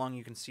before long,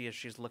 you can see as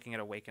she's looking at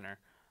Awakener,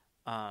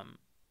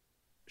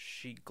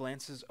 she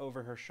glances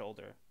over her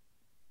shoulder,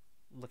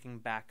 looking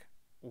back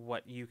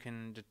what you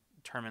can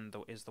determine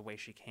is the way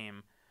she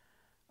came.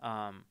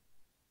 And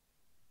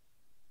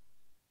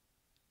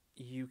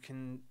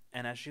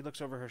as she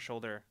looks over her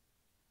shoulder,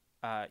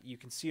 you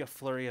can see a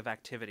flurry of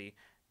activity,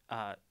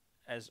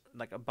 as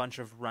like a bunch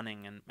of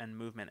running and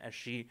movement, as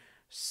she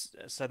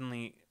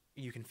suddenly,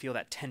 you can feel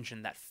that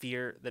tension, that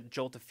fear, that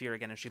jolt of fear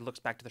again, as she looks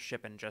back to the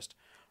ship and just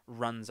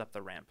runs up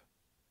the ramp.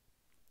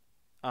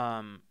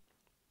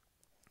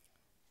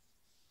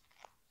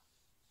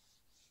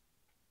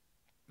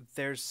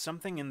 There's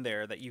something in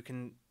there that you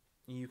can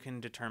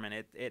determine.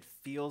 It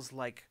feels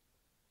like,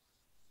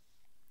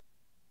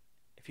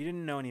 if you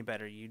didn't know any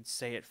better, you'd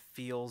say it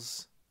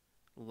feels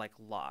like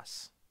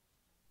loss.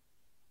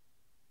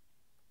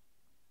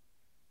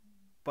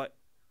 But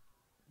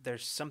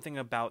there's something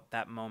about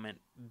that moment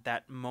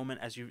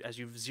as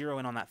you zero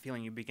in on that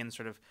feeling, you begin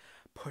sort of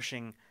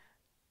pushing.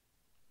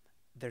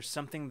 There's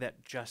something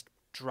that just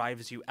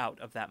drives you out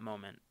of that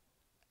moment,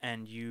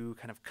 and you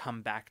kind of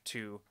come back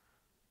to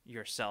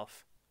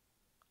yourself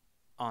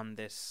on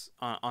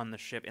the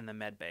ship in the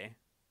med bay.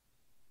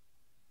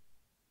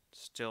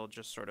 Still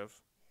just sort of,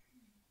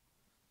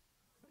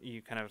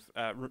 you kind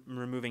of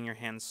removing your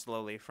hands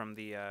slowly from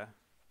the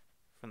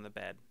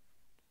bed.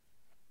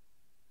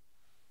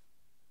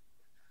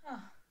 Huh.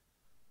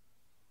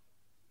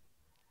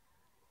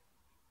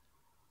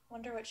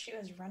 Wonder what she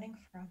was running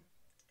from.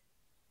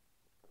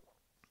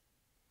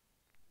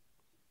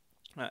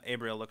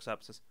 Abriel looks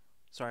up, says,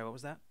 "Sorry, what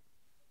was that?"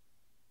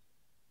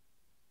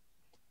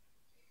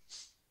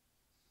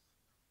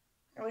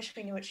 I wish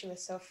we knew what she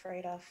was so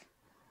afraid of.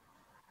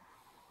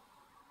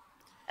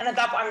 And at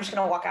that point, I'm just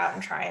gonna walk out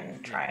and try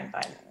and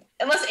find.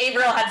 Unless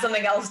Abriel had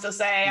something else to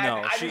say, No,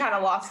 I'm kind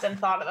of lost in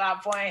thought at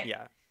that point.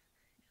 Yeah.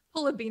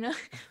 Pull a Bina.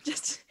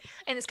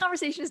 And this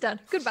conversation is done.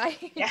 Goodbye.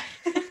 Yeah.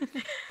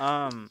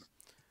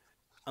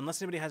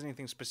 Unless anybody has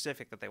anything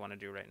specific that they want to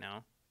do right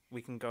now,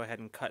 we can go ahead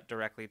and cut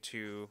directly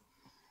to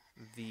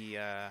the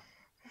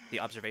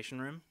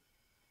observation room.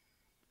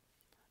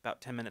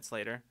 About 10 minutes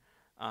later,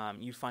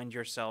 you find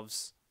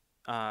yourselves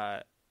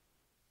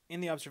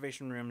in the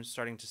observation room,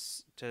 starting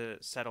to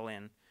settle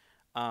in.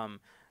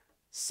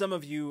 Some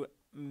of you,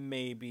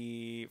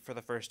 maybe for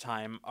the first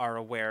time, are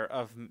aware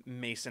of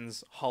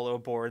Mason's hollow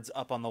boards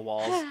up on the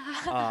walls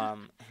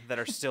that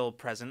are still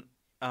present.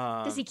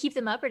 Does he keep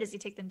them up or does he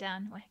take them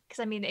down? Because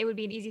I mean, it would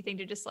be an easy thing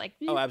to just like.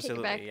 Oh, take it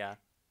absolutely, back. yeah.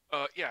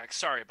 Yeah,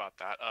 sorry about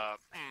that. I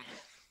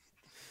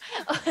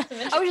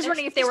was just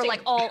wondering if they were like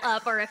Interesting. all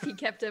up, or if he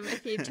kept them,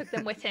 if he took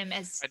them with him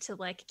as I- to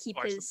like keep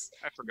oh, I f- his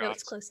I forgot.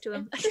 notes close to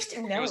him.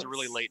 Interesting It was a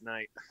really notes. late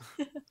night.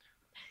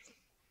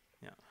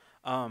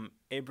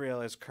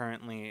 Abriel is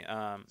currently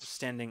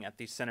standing at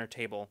the center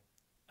table,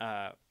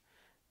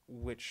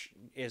 which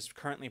is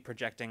currently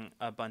projecting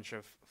a bunch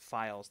of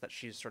files that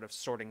she's sort of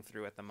sorting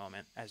through at the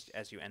moment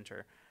as you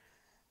enter.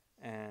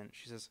 And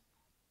she says,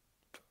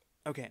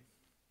 "Okay,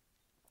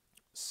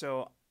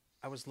 so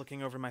I was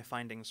looking over my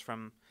findings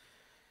from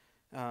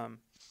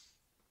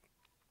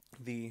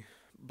the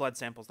blood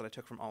samples that I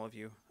took from all of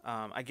you.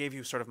 I gave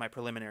you sort of my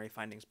preliminary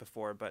findings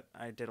before, but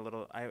I did a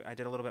little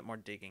bit more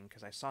digging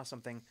because I saw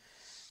something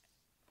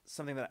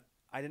that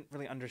I didn't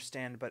really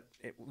understand, but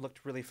it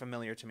looked really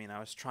familiar to me, and I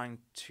was trying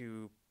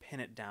to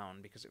pin it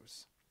down because it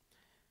was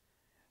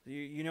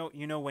you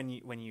know when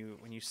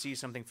you see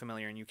something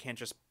familiar and you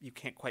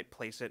can't quite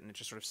place it, and it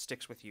just sort of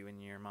sticks with you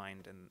in your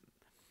mind, and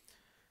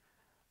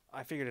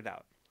I figured it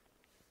out."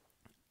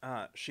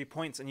 She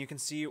points, and you can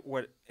see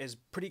what is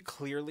pretty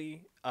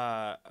clearly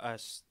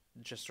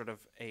just sort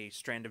of a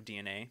strand of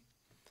DNA.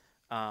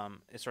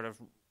 Is sort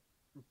of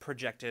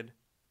projected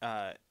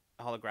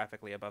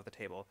holographically above the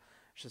table.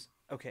 She says,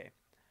 "Okay,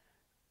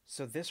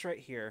 so this right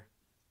here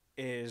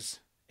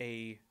is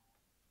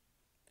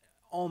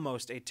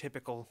almost a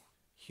typical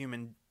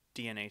human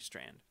DNA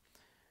strand.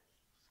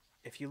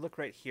 If you look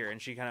right here," and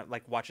she kind of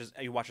like watches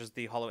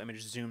the hollow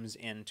image zooms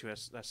into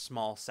a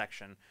small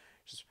section.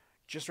 She says,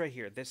 "Just right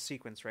here, this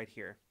sequence right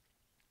here,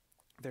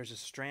 there's a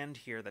strand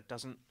here that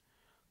doesn't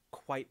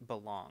quite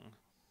belong."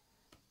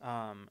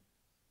 And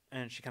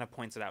she kind of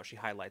points it out. She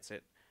highlights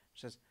it.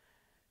 She says,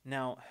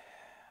 "Now,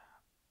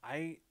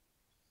 I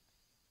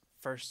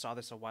first saw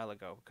this a while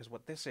ago, because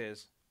what this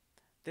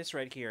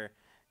right here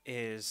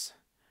is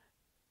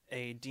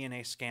a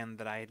DNA scan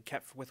that I had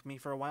kept with me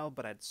for a while,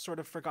 but I'd sort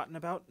of forgotten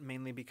about,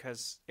 mainly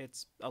because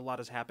a lot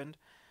has happened.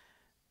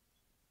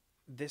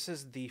 This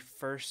is the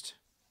first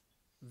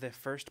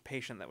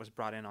patient that was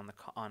brought in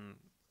on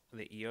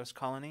the Eos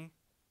colony,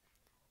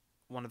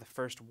 one of the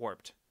first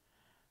warped.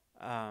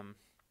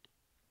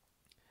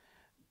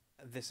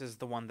 This is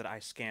the one that I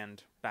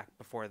scanned back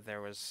before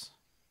there was,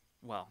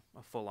 well,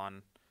 a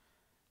full-on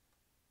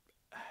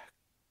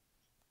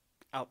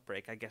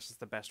outbreak, I guess is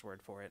the best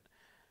word for it.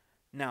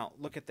 Now,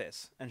 look at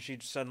this." And she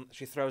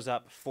throws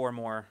up four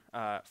more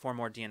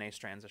DNA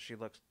strands as she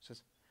looks.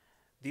 Says,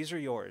 "These are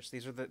yours.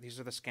 These are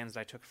the scans that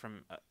I took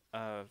from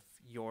of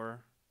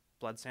your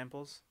blood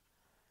samples.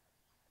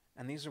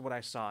 And these are what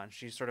I saw." And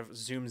she sort of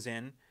zooms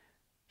in.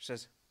 She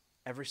says,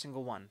 "Every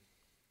single one.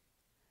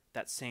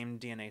 That same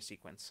DNA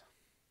sequence.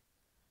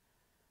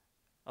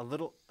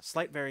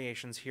 Slight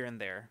variations here and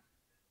there,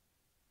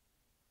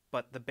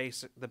 but the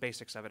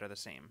basics of it are the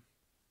same."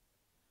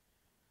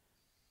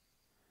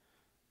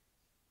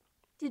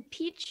 Did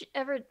Peach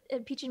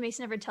and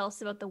Mason ever tell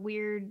us about the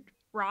weird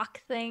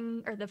rock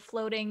thing or the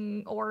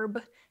floating orb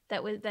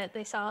that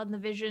they saw in the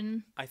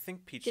vision? I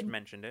think Peach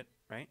mentioned it,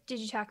 right? Did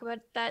you talk about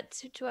that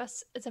to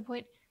us at some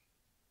point?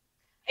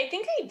 I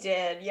think I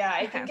did. Yeah,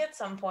 I Okay. think at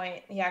some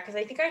point. Yeah, because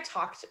I think I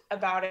talked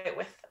about it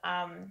with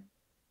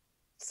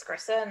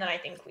Skrissa, and then I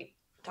think we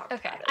talked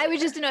Okay. about it. I was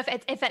later. just to know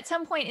if at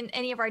some point in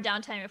any of our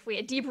downtime, if we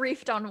had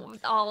debriefed on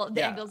all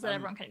the Yeah, angles that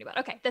everyone kind of knew about.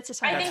 Okay, that's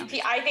just I fine. think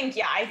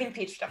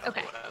Peach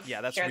definitely Okay. would have.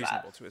 Yeah, that's shared that.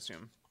 reasonable to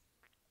assume.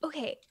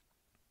 Okay.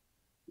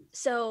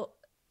 So,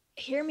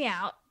 hear me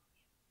out.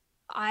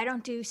 I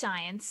don't do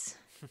science.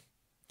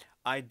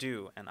 I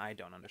do, and I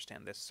don't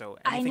understand this. So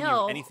I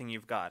know. anything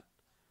you've got.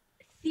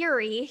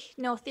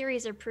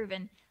 Theories are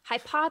proven.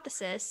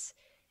 Hypothesis,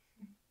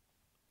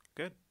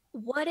 Good.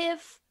 what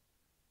if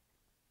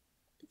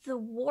the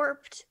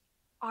warped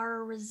are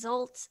a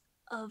result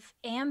of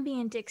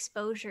ambient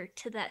exposure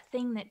to that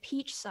thing that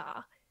Peach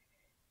saw,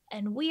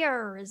 and we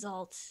are a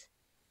result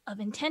of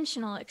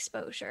intentional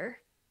exposure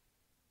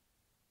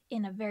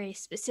in a very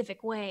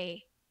specific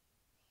way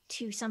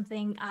to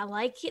something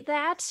like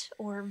that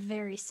or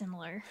very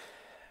similar?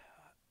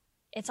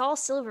 It's all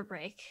Silver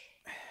Break.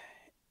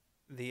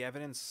 The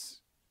evidence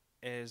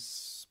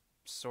is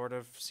sort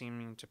of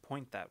seeming to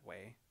point that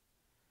way.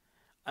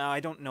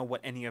 I don't know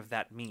what any of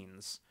that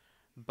means,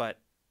 but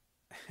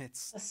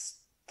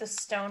it's... The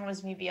stone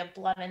was maybe a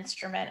blood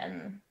instrument,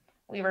 and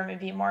we were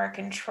maybe more a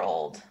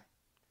controlled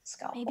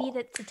scalpel. Maybe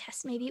that's a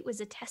test. Maybe it was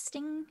a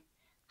testing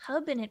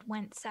hub and it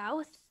went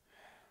south.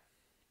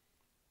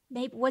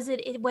 Maybe was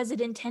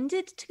it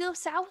intended to go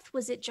south?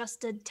 Was it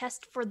just a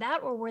test for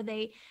that, or were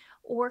they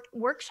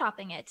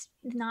workshopping it,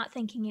 not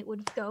thinking it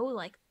would go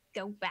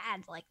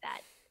bad like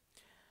that?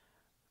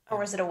 Or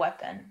was it a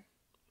weapon?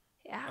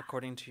 Yeah.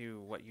 According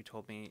to what you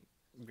told me,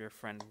 your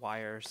friend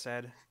Wire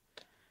said,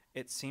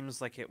 it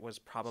seems like it was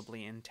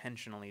probably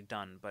intentionally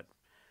done, but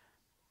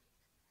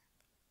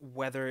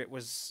whether it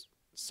was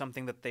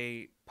something that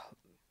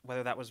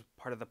whether that was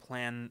part of the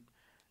plan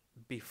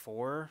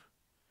before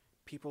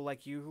people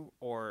like you,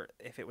 or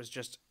if it was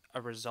just a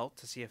result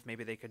to see if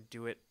maybe they could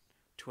do it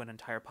to an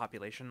entire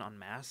population en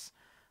masse,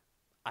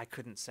 I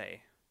couldn't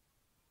say.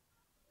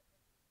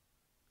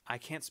 I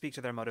can't speak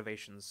to their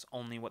motivations,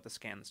 only what the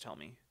scans tell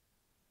me.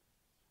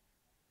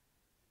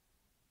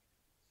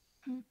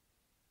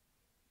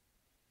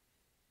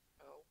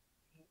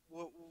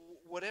 Well,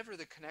 whatever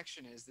the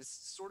connection is, this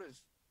sort of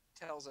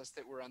tells us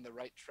that we're on the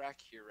right track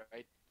here,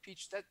 right?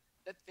 Peach, that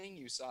thing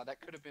you saw,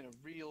 that could have been a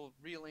real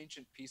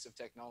ancient piece of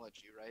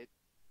technology, right?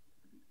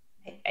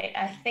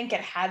 I think it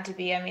had to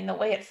be. I mean, the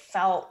way it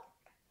felt.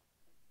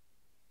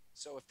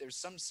 So if there's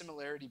some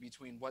similarity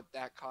between what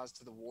that caused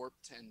to the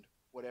warped and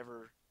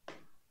whatever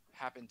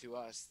happened to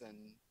us,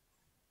 then,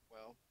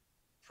 well,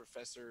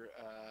 Professor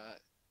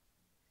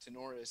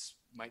Tenoris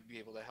might be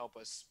able to help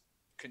us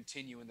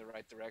continue in the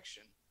right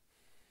direction.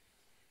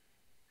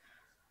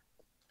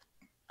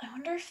 I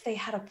wonder if they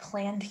had a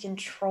plan to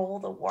control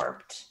the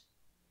warped.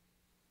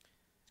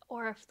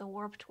 Or if the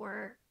warped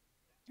were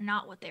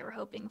not what they were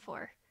hoping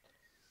for.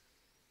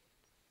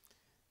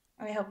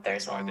 I hope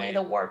there's Are only they-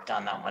 the warped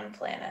on that one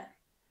planet.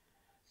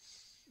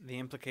 The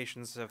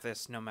implications of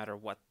this, no matter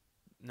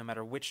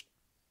which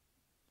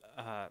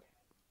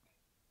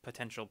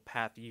potential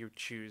path you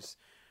choose,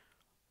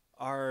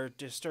 are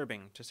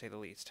disturbing, to say the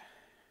least.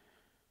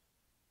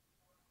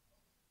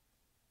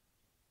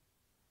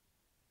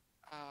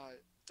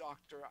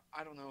 Doctor,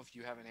 I don't know if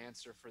you have an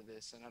answer for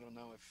this, and I don't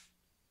know if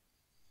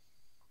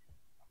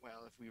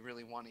we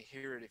really want to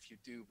hear it if you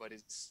do, but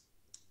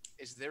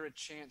is there a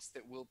chance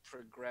that we'll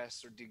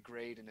progress or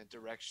degrade in a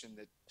direction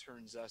that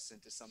turns us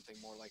into something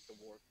more like the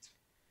warped?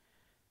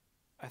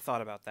 I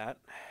thought about that,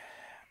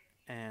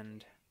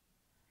 and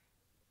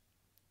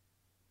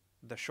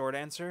the short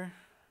answer,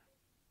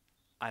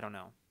 I don't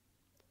know.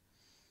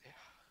 Yeah.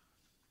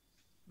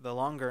 The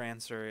longer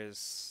answer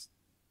is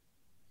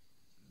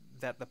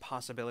that the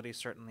possibility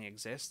certainly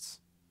exists,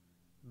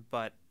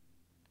 but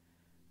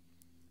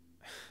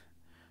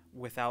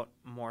without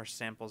more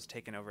samples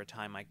taken over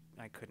time, I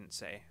couldn't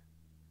say.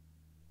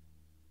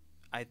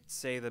 I'd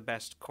say the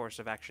best course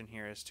of action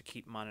here is to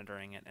keep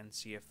monitoring it and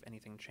see if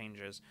anything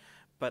changes.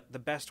 But the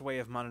best way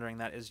of monitoring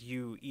that is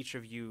each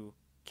of you,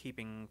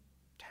 keeping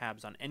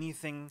tabs on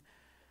anything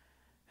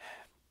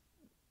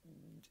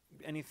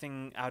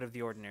out of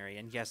the ordinary.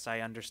 And yes, I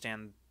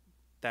understand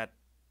that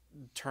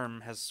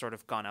term has sort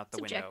of gone out the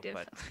Subjective.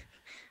 window,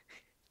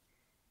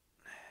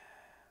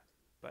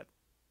 but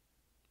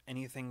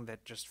anything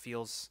that just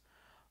feels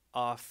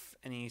off,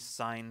 any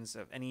signs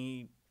of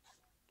any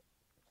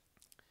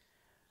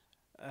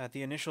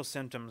the initial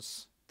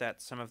symptoms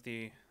that some of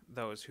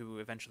those who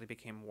eventually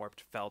became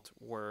warped felt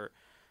were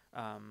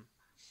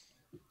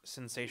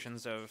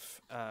sensations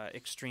of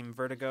extreme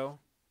vertigo.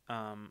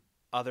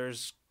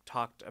 Others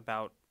talked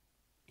about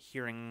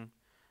hearing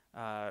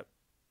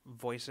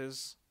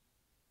voices.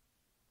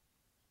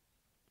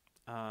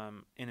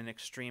 In an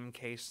extreme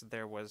case,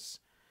 there was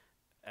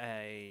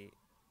there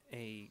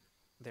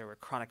were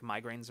chronic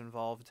migraines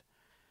involved.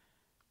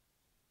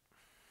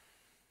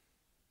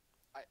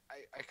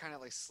 I kind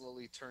of like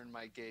slowly turn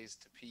my gaze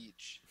to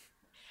Peach.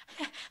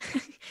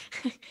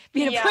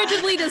 Bina Yeah.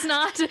 pointedly does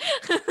not.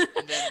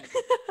 And then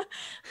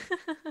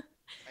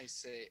I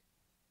say,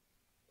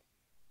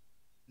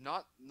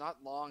 not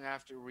long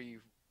after we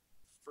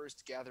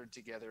first gathered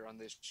together on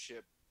this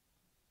ship,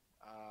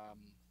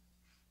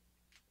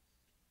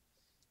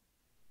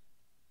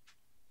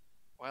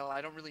 well,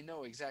 I don't really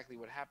know exactly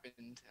what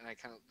happened, and I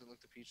kind of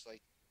looked at Peach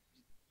like,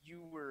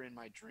 you were in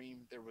my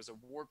dream. There was a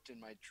warped in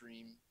my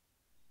dream.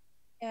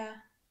 Yeah.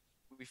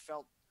 We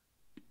felt,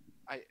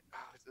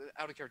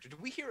 out of character. Did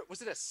we hear it?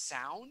 Was it a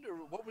sound, or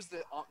what was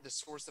the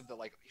source of the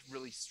like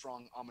really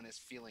strong ominous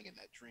feeling in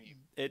that dream?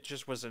 It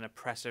just was an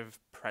oppressive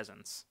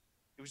presence.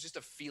 It was just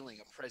a feeling,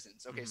 a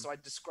presence. Okay, Mhm. so I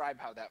describe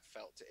how that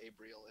felt to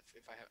Abriel.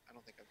 If I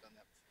don't think I've done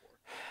that before.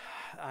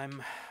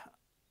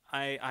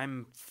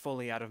 I'm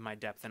fully out of my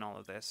depth in all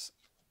of this.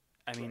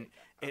 I mean,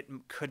 Right.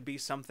 it could be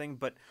something,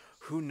 but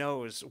who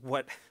knows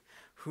what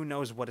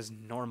is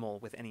normal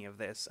with any of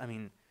this? I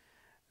mean,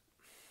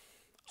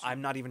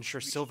 I'm not even sure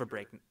we should-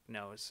 Silverbreak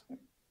knows.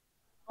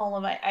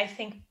 Olaf, I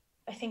think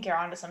you're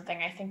onto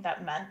something. I think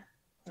that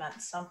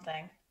meant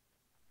something.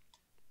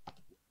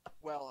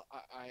 Well,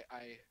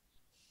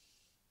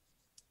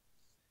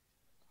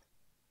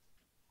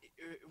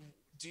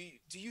 do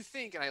you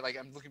think? And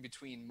I'm looking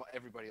between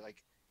everybody.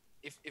 Like,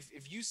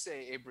 if you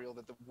say, Abriel,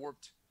 that the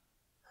warped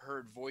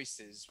heard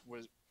voices,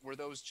 were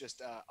those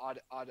just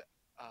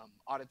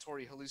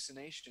auditory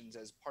hallucinations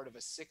as part of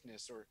a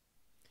sickness, or?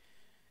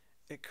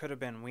 It could have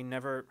been. We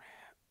never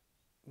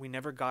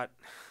got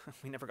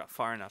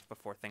far enough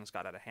before things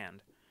got out of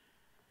hand.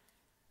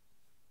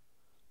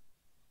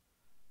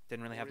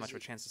 Didn't really Or have is much of a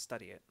it- chance to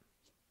study it.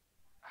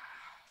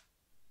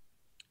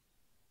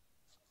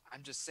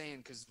 I'm just saying,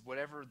 because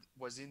whatever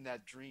was in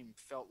that dream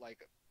felt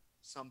like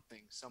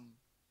something,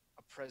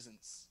 a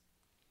presence,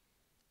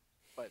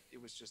 but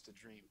it was just a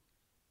dream.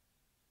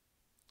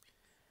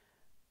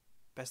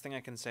 Best thing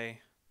I can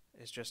say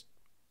is just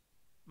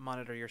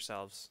monitor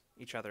yourselves,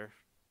 each other.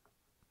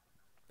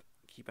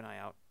 Keep an eye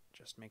out.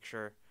 Just make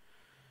sure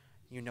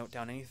you note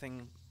down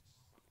anything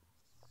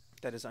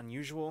that is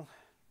unusual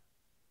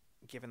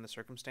given the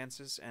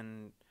circumstances,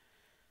 and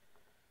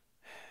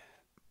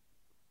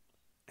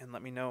and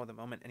let me know the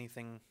moment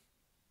anything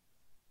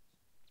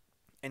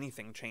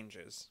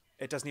changes.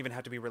 It doesn't even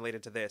have to be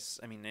related to this.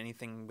 I mean,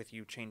 anything with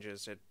you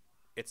changes.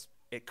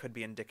 It could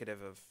be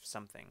indicative of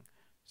something.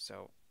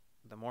 So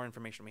the more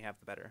information we have,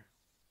 the better.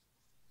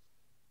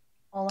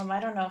 I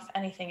don't know if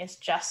anything is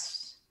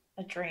just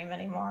a dream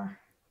anymore.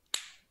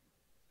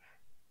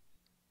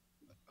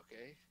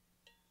 Okay.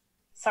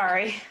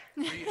 Sorry.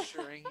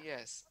 Reassuring,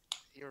 yes.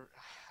 You're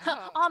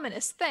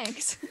Ominous,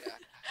 thanks.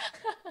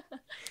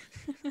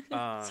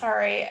 yeah.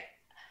 Sorry.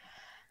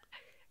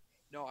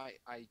 No,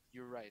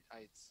 you're right.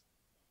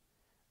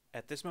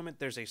 At this moment,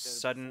 there's a Said it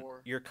sudden.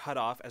 before. You're cut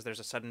off as there's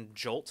a sudden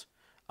jolt,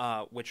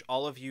 which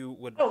all of you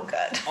would. Oh,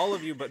 good. All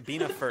of you, but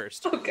Bina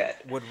first, Oh, good.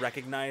 would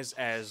recognize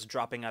as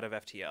dropping out of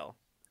FTL.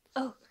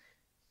 Oh.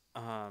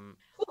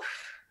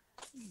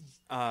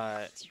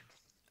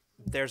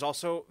 There's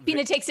also.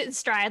 Bina takes it in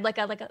stride, like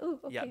a ooh.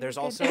 Okay, Yeah, there's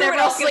good. also- And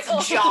Everyone else like,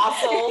 gets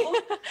jostled.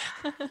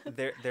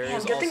 There Yeah,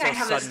 is good thing also I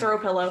have this throw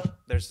pillow.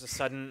 There's a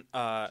sudden.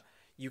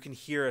 You can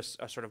hear a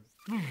sort of.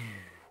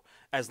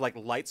 As like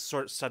lights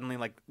suddenly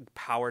like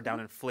power down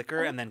and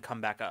flicker and then come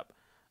back up.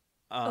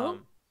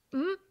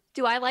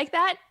 Do I like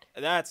that?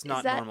 That's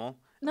not that- normal.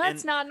 No,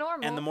 it's not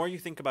normal. And the more you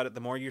think about it, the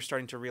more you're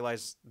starting to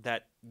realize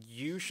that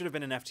you should have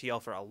been in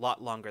FTL for a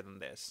lot longer than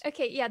this.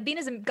 Okay, yeah,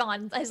 Bina's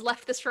gone. Has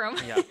left this room.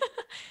 Yeah.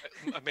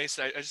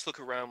 Mason, I just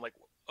look around like,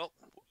 oh,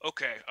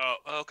 okay,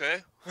 okay.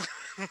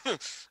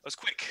 That was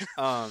quick.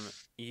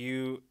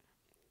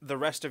 The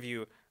rest of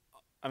you,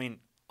 I mean,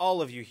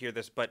 all of you hear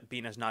this, but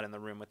Bina's not in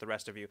the room with the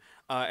rest of you.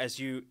 As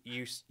you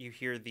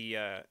hear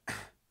the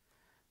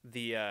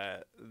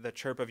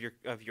chirp of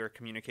your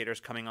communicators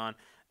coming on,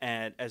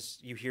 and as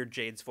you hear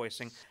Jade's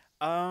voicing,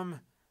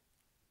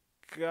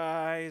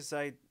 guys,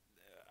 I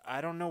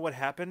don't know what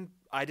happened.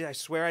 I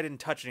swear I didn't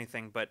touch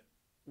anything, but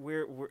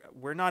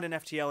we're not in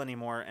FTL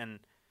anymore, and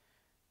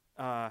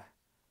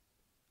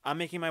I'm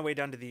making my way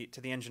down to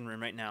the engine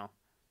room right now.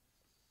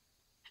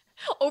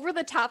 Over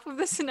the top of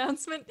this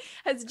announcement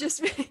has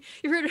just been,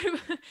 you heard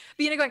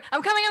Bina going,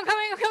 I'm coming.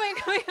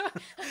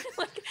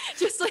 Like,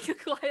 just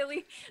like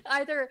quietly,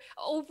 either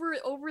over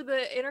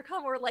the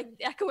intercom or like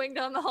echoing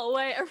down the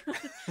hallway.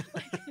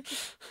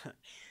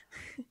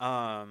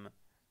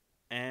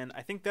 And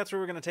I think that's where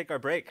we're gonna take our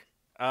break.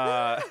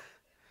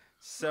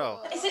 So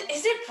Is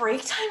it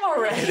break time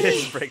already? it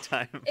is break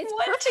time. It's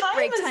What perfect time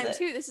break is time it?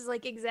 too. This is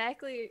like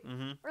exactly,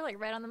 Mm-hmm. we're like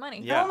right on the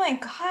money. Yeah. Oh my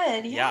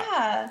god,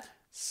 yeah.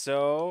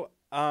 So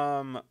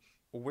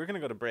we're gonna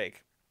go to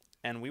break,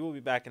 and we will be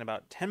back in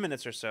about 10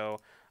 minutes or so.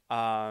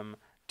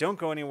 Don't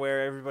go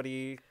anywhere.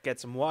 Everybody get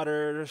some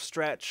water,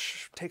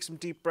 stretch, take some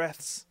deep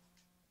breaths,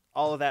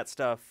 all of that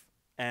stuff,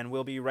 and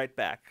we'll be right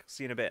back.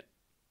 See you in a bit.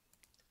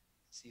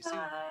 See you soon.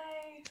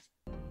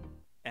 Bye.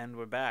 And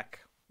we're back.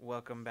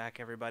 Welcome back,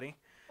 everybody.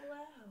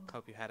 Hello.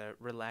 Hope you had a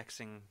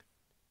relaxing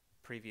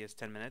previous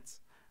 10 minutes.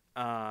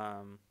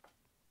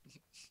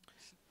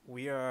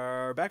 We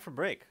are back from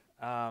break.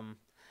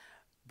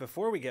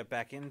 Before we get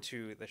back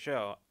into the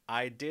show,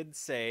 I did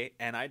say,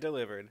 and I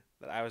delivered,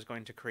 that I was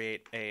going to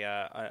create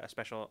a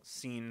special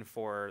scene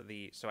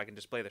so I can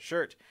display the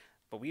shirt.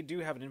 But we do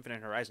have an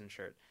Infinite Horizon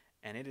shirt,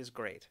 and it is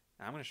great.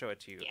 I'm going to show it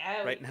to you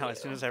Yeah, right we now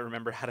as soon do. as I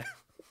remember how to.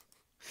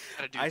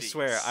 Gotta do I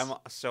swear, these. I'm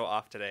so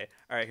off today.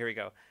 All right, here we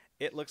go.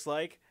 It looks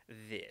like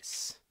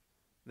this.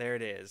 There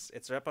it is.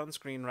 It's up on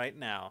screen right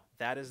now.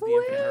 That is the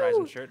Infinite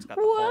Horizon shirt. It's got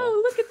the Whoa, whole.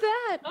 look at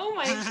that. Oh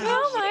my gosh.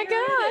 Oh my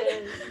there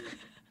it God.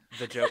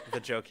 is. The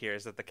joke here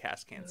is that the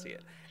cast can't see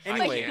it. I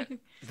Anyway, can't.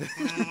 the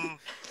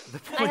I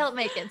point, helped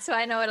make it, so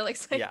I know what it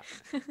looks like. yeah.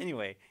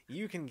 Anyway,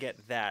 you can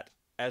get that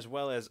as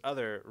well as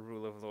other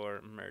Rule of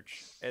Lore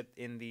merch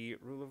in the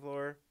Rule of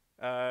Lore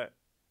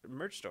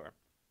merch store.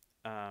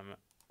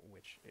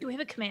 Which Do we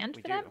have a command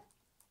we for do.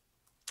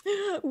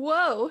 that?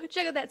 Whoa,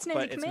 check out that snaky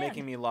But it's command.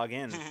 making me log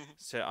in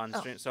on Oh.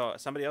 stream, so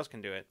somebody else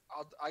can do it.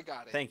 I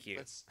got it. Thank you.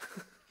 Let's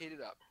hit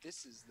it up.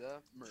 This is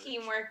the merge.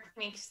 Teamwork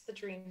makes the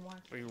dream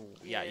work.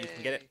 Yeah, you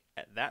can get it Yay.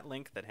 at that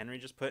link that Henry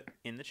just put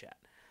in the chat.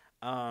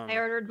 I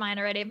ordered mine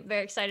already. I'm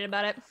very excited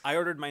about it. I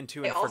ordered mine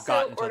too I and also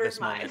forgot until ordered this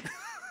mine. moment.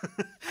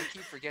 I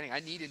keep forgetting. I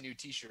need a new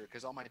T-shirt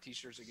because all my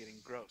T-shirts are getting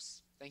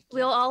gross. Thank you.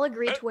 We'll all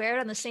agree to wear it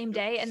on the same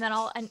day, and then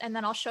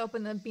I'll show up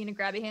in the Bina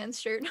Grabby Hands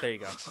shirt. There you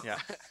go. Yeah.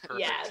 Perfect.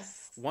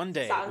 Yes. One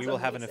day Sounds we will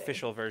have an amazing.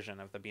 official version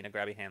of the Bina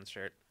Grabby Hands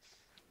shirt.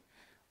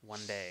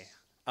 One day.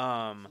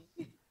 And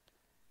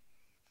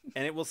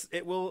it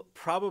will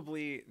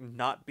probably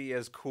not be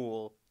as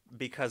cool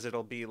because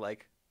it'll be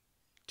like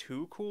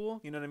too cool,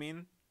 you know what I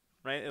mean?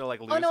 Right? It'll like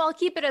lose. Oh no, I'll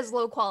keep it as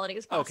low quality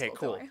as possible. Okay, don't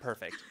cool. worry.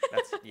 Perfect.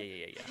 That's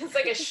yeah. It's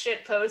like a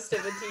shit post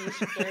of a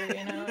t-shirt,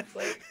 you know? It's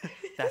like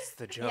That's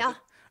the joke. Yeah.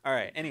 All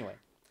right. Anyway,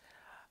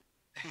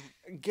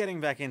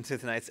 getting back into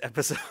tonight's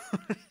episode,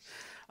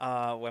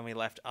 when we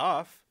left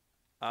off,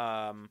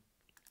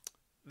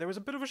 there was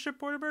a bit of a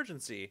shipboard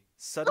emergency.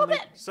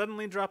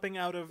 Suddenly dropping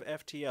out of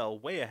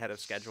FTL way ahead of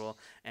schedule,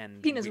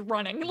 and Bina's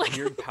running. Like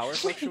weird power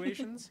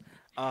fluctuations.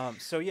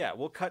 So yeah,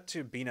 we'll cut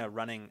to Bina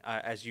running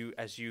as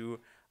you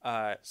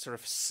sort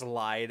of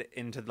slide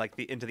into like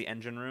into the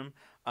engine room.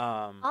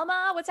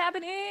 Alma, what's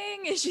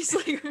happening? And she's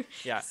like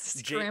Yeah,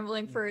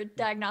 scrambling for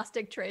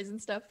diagnostic trays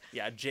and stuff.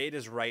 Yeah, Jade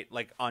is right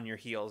like on your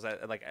heels,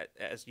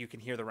 as you can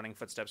hear the running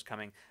footsteps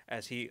coming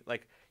as he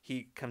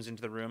comes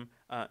into the room.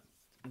 And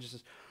just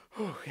says,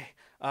 oh, "Okay,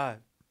 I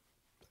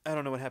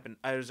don't know what happened.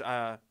 I was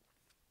okay.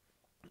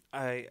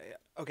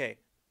 Okay,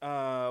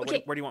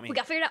 where do you want me? We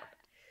got figured out.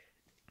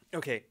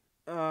 Okay.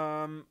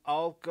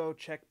 I'll go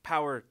check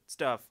power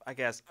stuff, I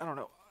guess. I don't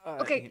know.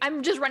 Okay,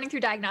 I'm just running through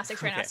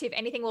diagnostics right now, Okay. see if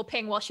anything will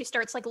ping while she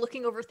starts like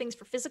looking over things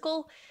for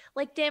physical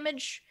like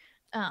damage.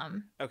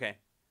 Okay,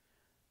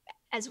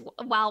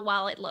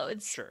 While it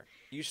loads. sure.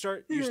 You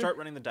start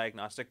running the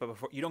diagnostic, but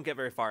before you don't get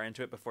very far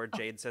into it before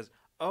Jade says,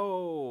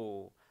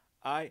 "Oh,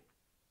 I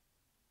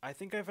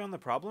think I found the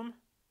problem."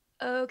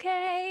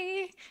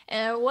 Okay.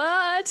 And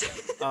what?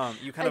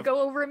 You kind I of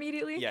go over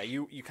immediately. Yeah,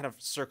 you kind of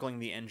circling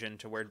the engine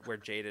to where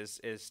Jade is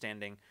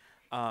standing.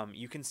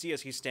 You can see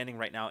as he's standing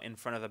right now in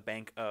front of the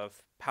bank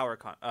of power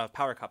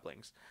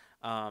couplings.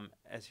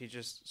 As he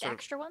just The sort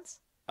extra ones?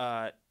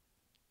 of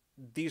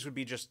these would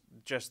be just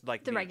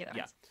like The regular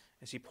yeah. ones.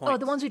 As he points. Oh,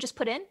 the ones we just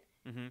put in?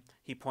 Mm-hmm.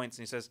 He points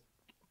and he says,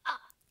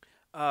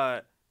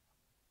 well,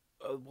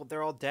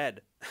 they're all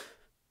dead.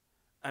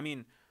 I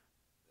mean,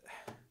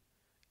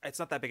 it's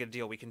not that big a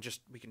deal. We can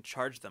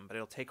charge them, but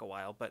it'll take a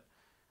while. But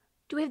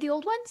Do we have the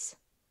old ones?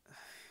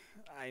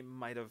 I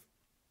might have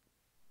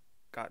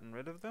gotten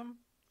rid of them.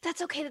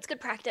 That's okay. That's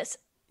good practice.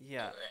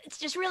 Yeah, It's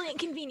just really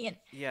inconvenient.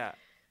 yeah.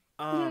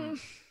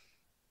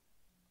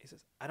 He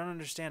says, I don't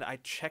understand. I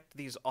checked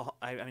these all.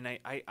 I mean,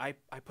 I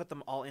put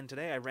them all in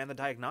today. I ran the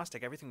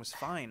diagnostic. Everything was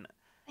fine.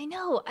 I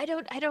know. I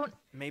don't.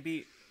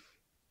 Maybe,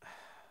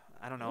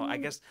 I don't know. I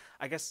guess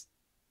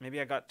maybe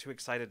I got too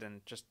excited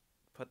and just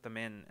put them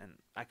in, and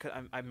I could.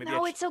 Maybe.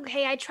 No, it's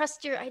okay. I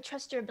trust your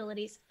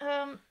abilities.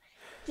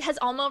 Has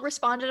Alma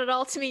responded at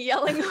all to me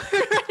yelling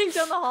running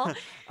down the hall?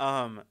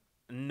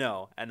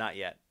 No, not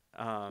yet.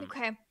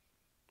 Okay.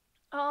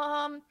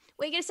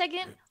 Wait a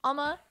second.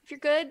 Alma, if you're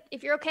good,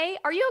 if you're okay,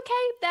 are you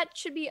okay? That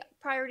should be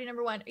priority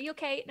number 1. Are you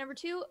okay? Number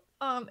 2,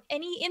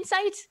 any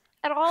insight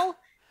at all?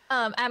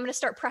 I'm gonna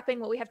start prepping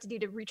what we have to do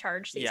to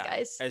recharge these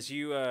guys. As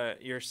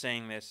you're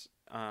saying this,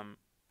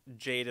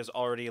 Jade is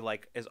already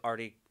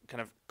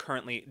kind of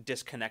currently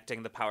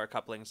disconnecting the power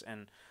couplings,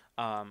 and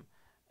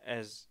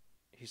as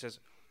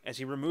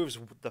he removes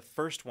the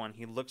first one,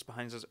 he looks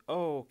behind and says,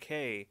 "Oh,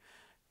 okay.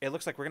 It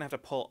looks like we're gonna have to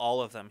pull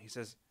all of them." He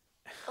says,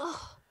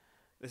 Oh.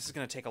 "This is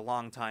gonna take a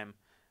long time."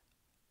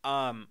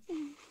 And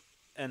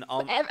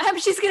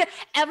She's gonna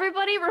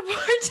everybody report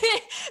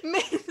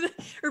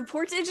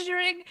to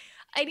engineering.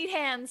 I need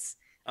hands.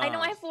 I know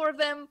I have 4 of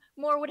them.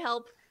 More would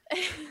help.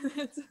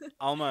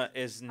 Alma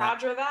is not.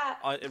 Roger that.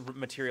 It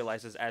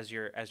materializes as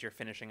you're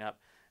finishing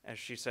up, as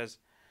she says,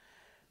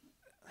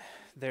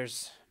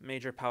 "There's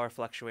major power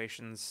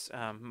fluctuations.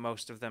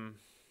 Most of them."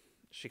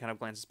 She kind of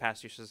glances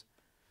past you. She says,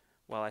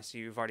 "Well, I see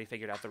you've already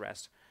figured out the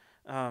rest."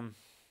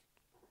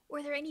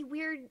 Were there any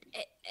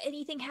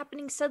anything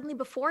happening suddenly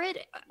before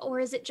it, or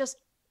is it just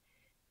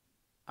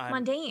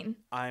mundane?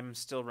 I'm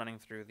still running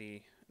through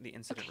the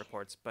incident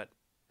reports, but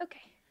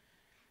Okay.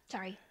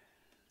 Sorry.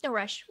 No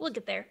rush. We'll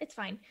get there. It's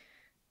fine.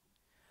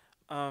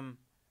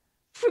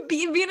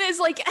 Bina is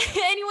like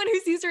anyone who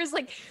sees her is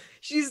like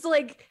she's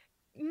like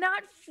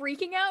not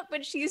freaking out,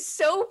 but she's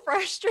so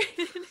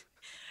frustrated.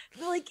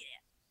 Like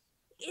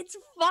it's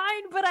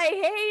fine, but I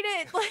hate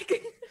it.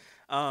 Like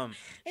I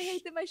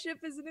hate that my ship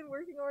isn't in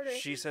working order.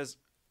 she says,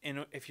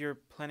 if you're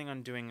planning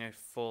on doing a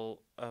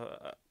full,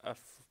 to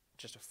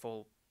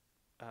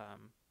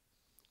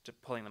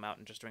pulling them out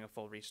and just doing a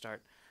full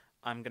restart,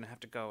 I'm gonna have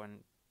to go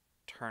and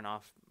turn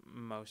off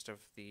most of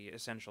the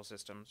essential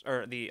systems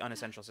or the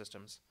unessential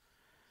systems.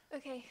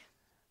 Okay.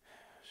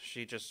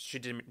 She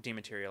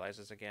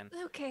dematerializes again.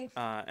 Okay.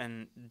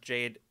 And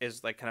Jade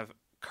is like kind of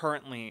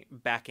currently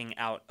backing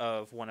out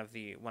of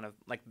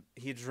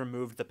he's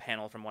removed the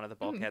panel from one of the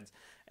bulkheads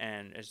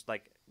and is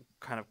like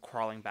kind of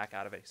crawling back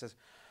out of it. He says,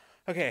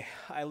 "Okay,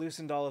 I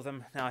loosened all of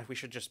them. Now we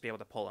should just be able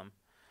to pull them."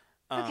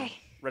 Okay.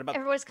 Right about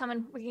Everyone's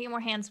coming. We can get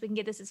more hands. We can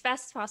get this as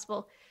fast as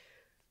possible.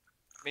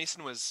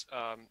 Mason was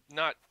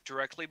not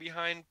directly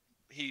behind.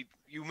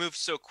 You moved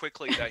so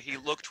quickly that he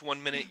looked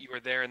 1 minute you were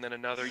there and then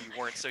another you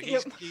weren't. So he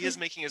is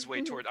making his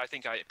way toward. I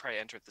think I probably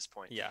enter at this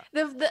point. Yeah.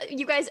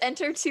 You guys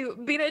enter to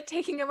Bina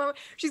taking a moment.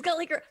 She's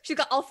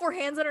got all 4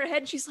 hands on her head.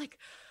 And she's like,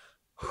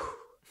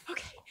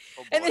 okay.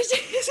 Oh, And then boy.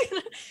 she's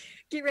gonna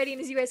get ready.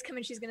 And as you guys come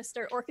in, she's gonna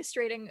start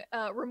orchestrating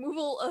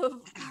removal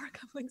of power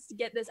couplings to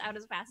get this out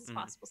as fast as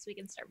possible, so we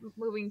can start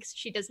moving. 'Cause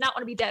she does not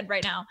want to be dead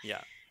right now.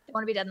 Yeah. Don't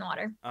want to be dead in the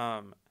water.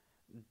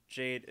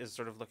 Jade is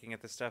sort of looking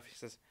at this stuff. He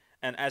says,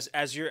 and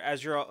as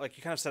you're all, like,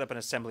 you kind of set up an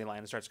assembly line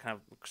and start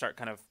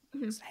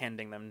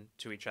handing them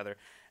to each other.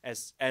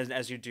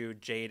 As you do,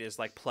 Jade is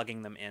like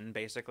plugging them in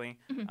basically,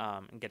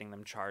 and getting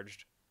them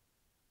charged.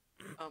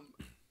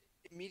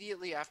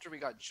 Immediately after we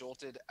got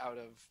jolted out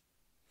of,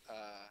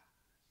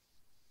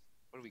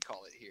 what do we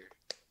call it here?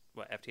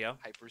 What, FTO?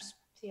 Hypers.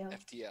 Yeah.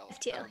 FTL.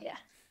 FTL, yeah.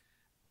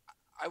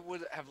 I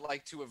would have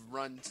liked to have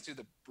run to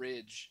the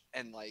bridge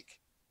and like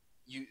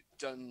you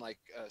done like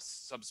a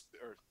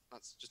or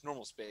not just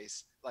normal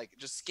space, like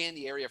just scan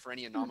the area for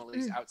any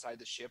anomalies outside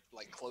the ship,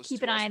 like close Keep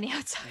to an us. eye on the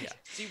outside. Yeah.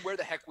 See where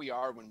the heck we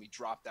are when we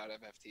dropped out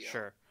of FTL.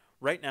 Sure.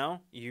 Right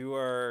now, you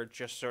are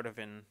just sort of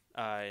in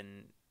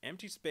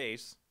empty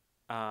space.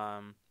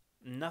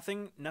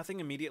 Nothing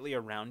immediately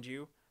around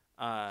you.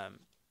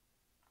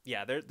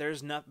 Yeah,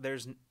 there's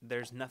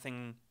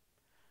nothing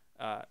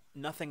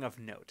nothing of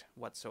note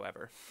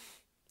whatsoever.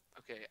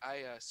 Okay,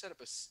 I set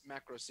up a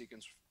macro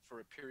sequence for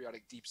a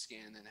periodic deep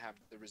scan and have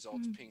the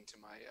results pinged to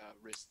my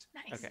wrist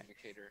Nice. Okay.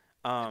 communicator.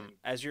 And then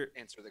As you're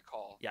answer the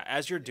call. Yeah,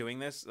 as you're doing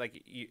this,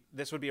 like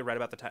this would be right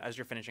about the time as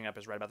you're finishing up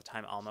is right about the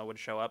time Alma would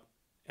show up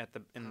at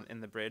the in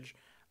the bridge,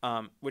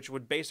 which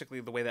would basically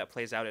the way that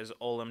plays out is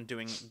Olam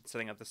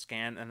setting up the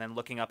scan and then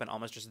looking up and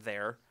Alma's just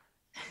there.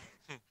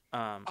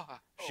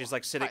 She's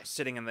like hi.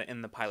 sitting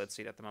in the pilot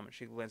seat at the moment.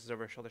 She glances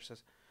over her shoulder,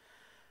 says,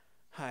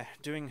 "Hi,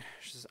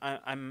 She says,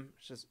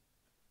 She says,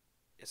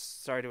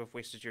 sorry to have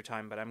wasted your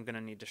time, but I'm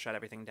gonna need to shut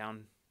everything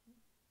down.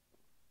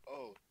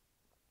 Oh,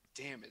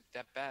 damn it!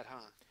 That bad,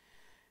 huh?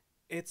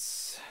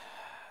 It's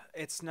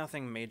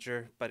nothing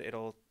major, but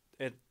it'll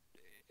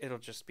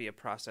just be a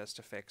process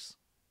to fix.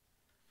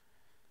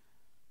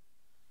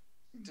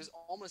 Does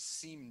Alma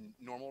seem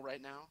normal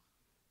right now?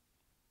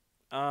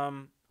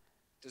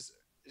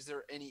 Is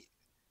there any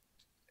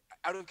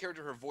out of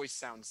character? Her voice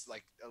sounds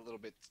like a little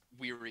bit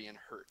weary and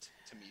hurt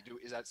to me.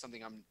 Is that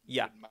something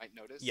might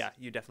notice? Yeah,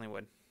 you definitely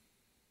would.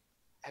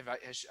 Have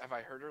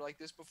I heard her like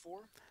this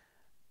before?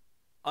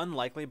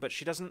 Unlikely, but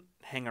she doesn't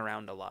hang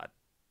around a lot.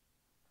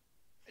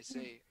 I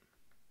say,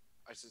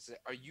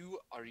 are you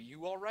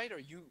all right? Are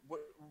you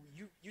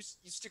you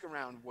stick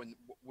around when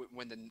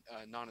the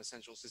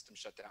non-essential system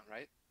shut down,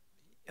 right?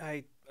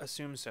 I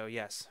assume so.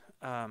 Yes.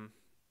 I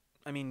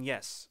mean,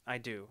 yes, I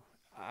do.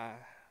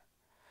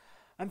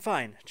 I'm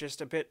fine.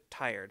 Just a bit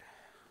tired.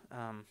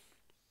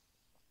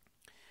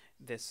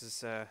 This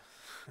is a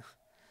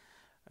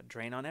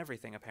drain on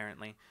everything,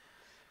 apparently.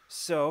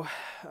 So,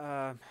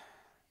 I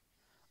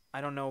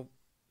don't know.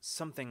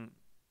 Something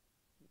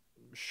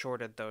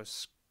shorted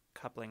those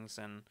couplings,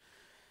 and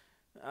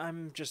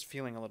I'm just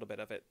feeling a little bit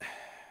of it.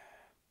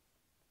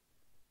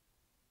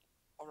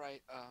 All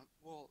right.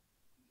 Well,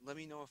 let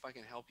me know if I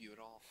can help you at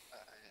all.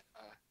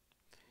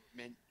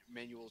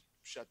 Manual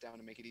shutdown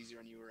to make it easier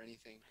on you or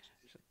anything.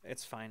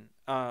 It's fine.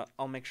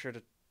 I'll make sure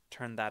to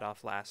turn that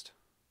off last.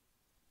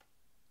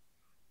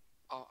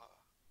 All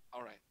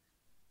right.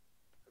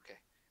 Okay.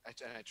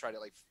 I try to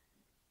like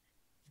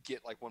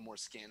get like one more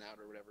scan out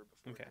or whatever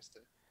before it has to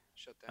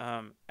shut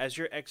down. As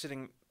you're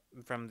exiting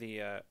from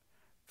the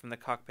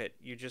cockpit,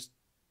 you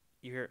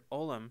hear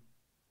Olam,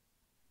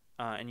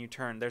 and you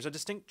turn. There's a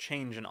distinct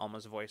change in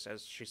Alma's voice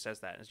as she says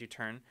that. As you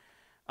turn,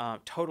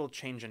 total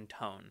change in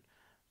tone.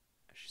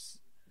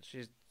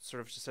 She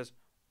sort of just says,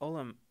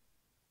 "Olam,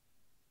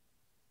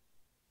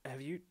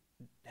 have you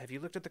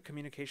looked at the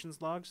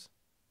communications logs?"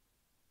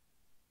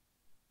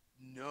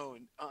 No.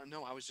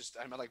 I was just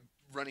I'm like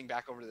running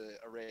back over to the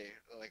array.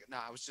 Like,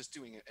 I was just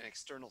doing an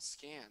external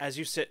scan. As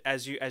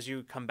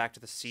you come back to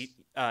the seat,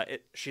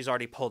 she's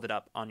already pulled it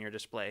up on your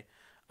display.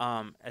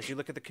 As you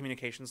look at the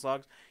communications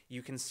logs,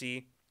 you can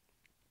see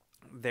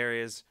there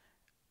is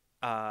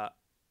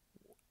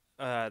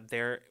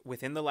there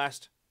within the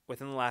last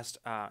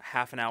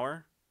half an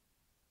hour,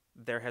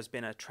 there has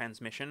been a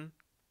transmission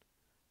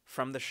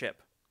from the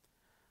ship.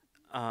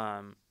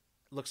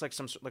 Looks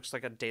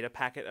like a data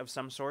packet of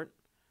some sort.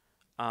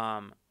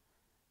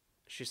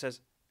 She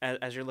says,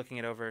 as you're looking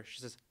it over, she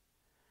says,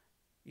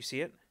 "You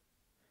see it?"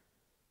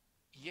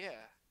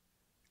 Yeah.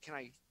 Can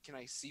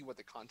I see what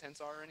the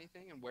contents are or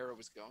anything and where it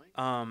was going?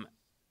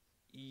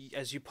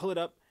 As you pull it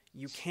up,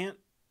 you can't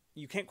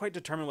quite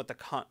determine what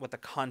the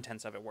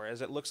contents of it were,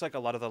 as it looks like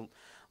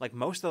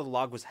most of the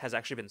log has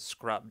actually been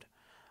scrubbed.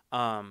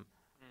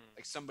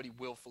 Like somebody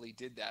willfully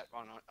did that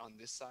on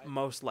this side.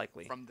 Most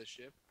likely from the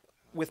ship.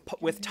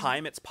 With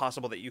time, it's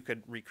possible that you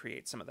could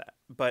recreate some of that.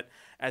 But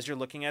as you're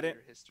looking at it,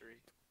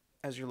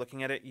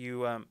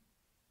 you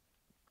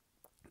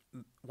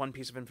one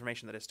piece of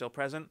information that is still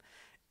present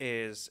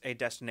is a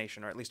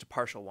destination, or at least a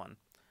partial one,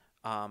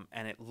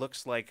 and it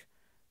looks like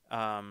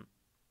Olam.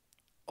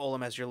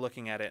 As you're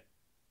looking at it,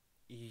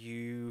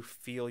 you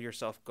feel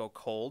yourself go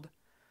cold,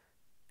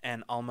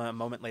 and Alma a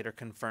moment later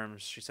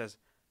confirms. She says,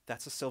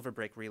 "That's a Silver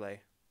Break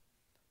relay."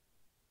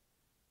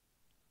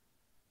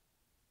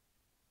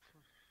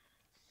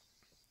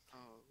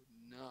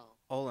 No.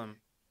 Olam,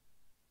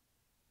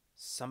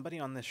 somebody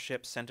on this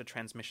ship sent a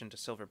transmission to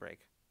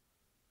Silverbreak.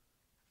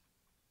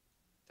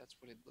 That's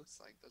what it looks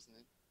like, doesn't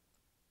it?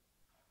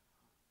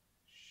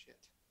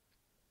 Shit.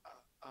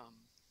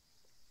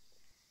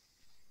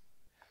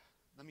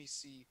 Let me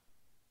see.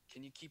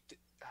 Can you keep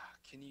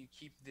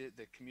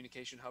the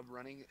communication hub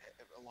running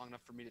long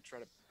enough for me to try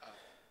to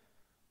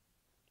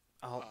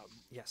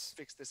yes.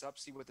 fix this up?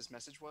 See what this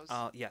message was?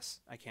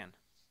 Yes, I can.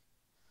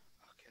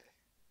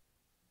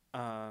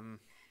 Okay.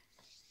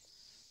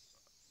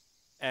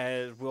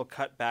 as we'll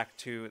cut back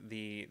to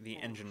the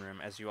engine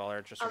room as you all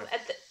are just sort of.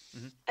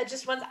 At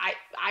just once,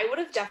 Peach would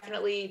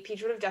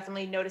have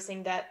definitely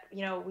noticing that,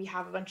 we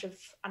have a bunch of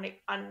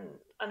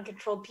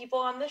uncontrolled people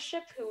on this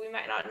ship who we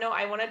might not know.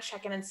 I want to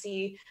check in and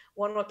see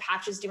what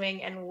Patch is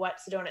doing and what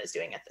Sedona is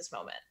doing at this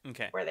moment.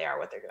 Okay. Where they are,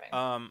 what they're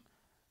doing.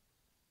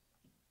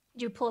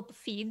 Do you pull up the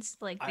feeds,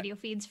 like video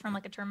feeds from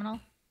like a terminal?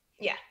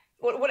 Yeah.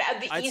 What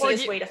the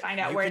easiest way to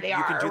find out where they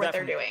are or what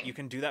they're doing? You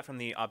can do that from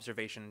the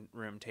observation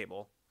room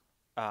table.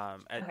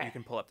 Okay. You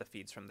can pull up the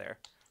feeds from there,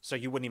 so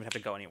you wouldn't even have to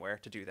go anywhere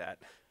to do that.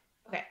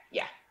 Okay.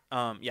 Yeah.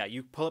 Yeah,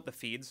 you pull up the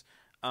feeds.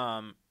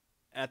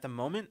 At the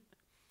moment,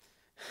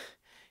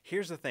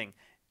 here's the thing.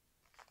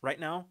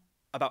 Right now,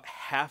 about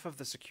half of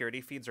the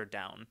security feeds are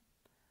down.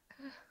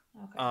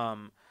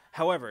 Okay.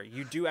 However,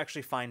 you do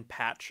actually find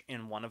Patch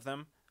in one of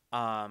them.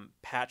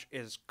 Patch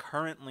is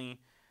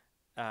currently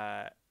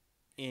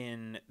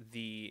in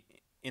the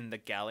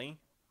galley,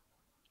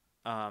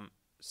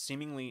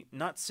 seemingly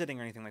not sitting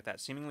or anything like that,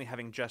 seemingly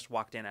having just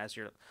walked in as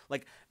you're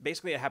like,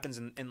 basically it happens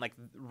in like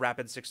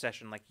rapid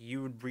succession. Like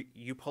you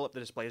pull up the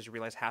displays, you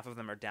realize half of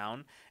them are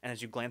down, and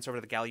as you glance over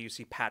to the galley, you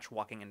see Patch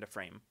walking into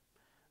frame.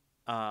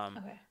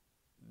 Okay.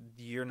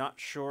 You're not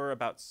sure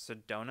about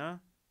Sedona.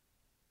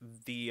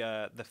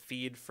 The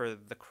feed for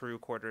the crew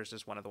quarters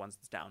is one of the ones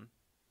that's down.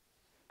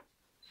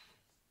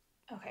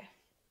 Okay.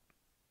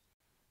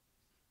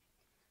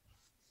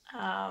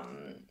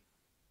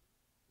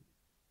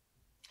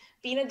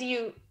 Bina, do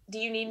you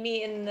need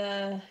me in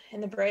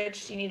the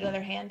bridge? Do you need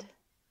another hand?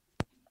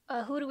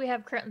 Who do we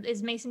have currently?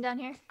 Is Mason down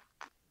here?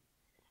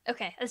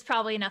 Okay, that's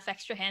probably enough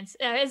extra hands.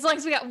 As long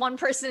as we got one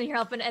person here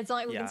helping, as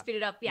long as we can speed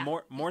it up. Yeah.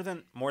 More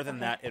than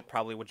that, it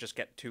probably would just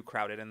get too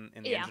crowded in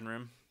the engine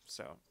room.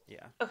 So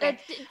yeah. Okay.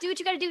 Do what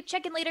you gotta do.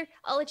 Check in later.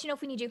 I'll let you know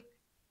if we need you.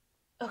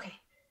 Okay.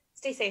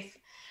 Stay safe.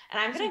 And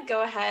I'm gonna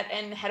go ahead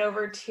and head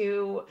over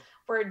to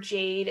where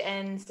Jade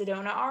and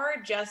Sedona are,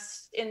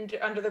 just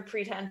under the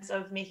pretense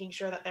of making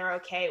sure that they're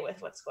okay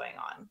with what's going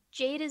on.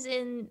 Jade is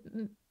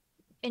in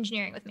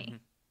engineering with me,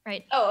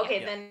 right? Oh,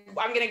 okay. Yeah. Then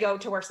I'm gonna go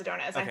to where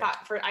Sedona is. Okay.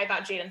 I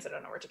thought Jade and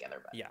Sedona were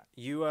together, but yeah,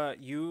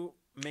 you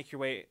make your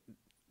way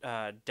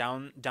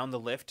down the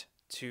lift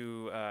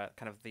to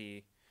kind of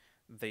the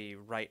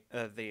right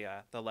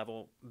the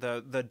level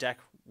the deck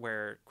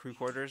where crew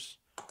quarters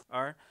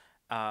are.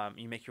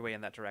 You make your way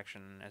in that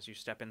direction. As you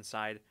step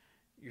inside,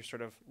 you're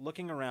sort of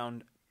looking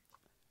around.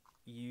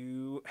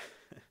 You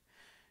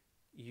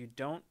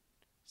don't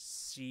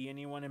see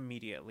anyone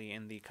immediately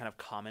in the kind of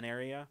common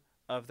area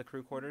of the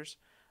crew quarters.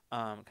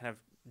 Kind of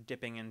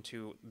dipping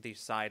into the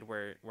side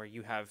where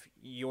you have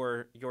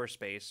your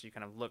space. You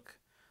kind of look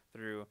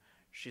through.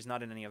 She's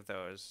not in any of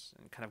those.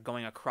 And kind of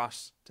going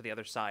across to the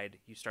other side,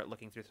 you start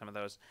looking through some of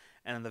those.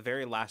 And then the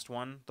very last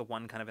one, the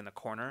one kind of in the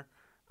corner,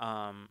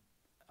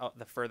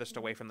 the furthest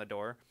away from the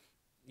door,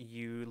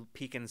 you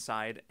peek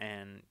inside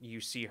and you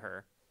see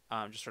her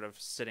just sort of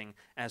sitting.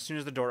 And as soon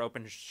as the door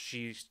opens,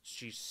 she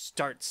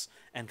starts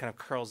and kind of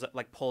curls it,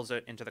 like pulls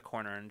it into the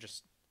corner and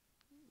just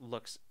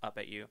looks up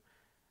at you.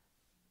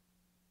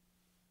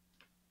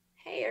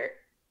 Hey,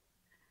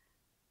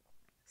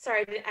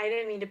 sorry, I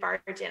didn't mean to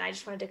barge in. I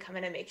just wanted to come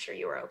in and make sure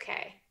you were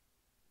okay.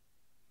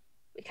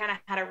 We kind of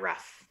had a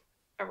rough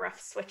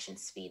switch in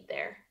speed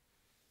there.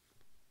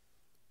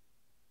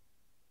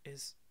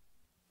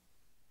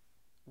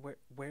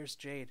 Where's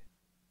Jade?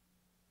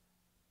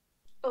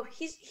 Oh,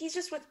 he's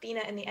just with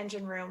Bina in the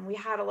engine room. We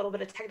had a little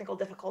bit of technical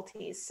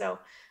difficulties, so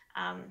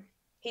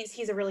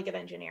he's a really good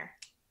engineer.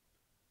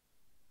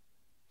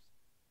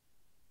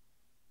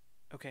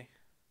 Okay.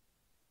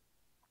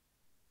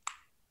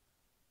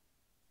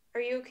 Are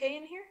you okay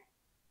in here?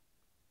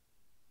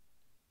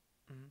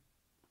 Mm-hmm.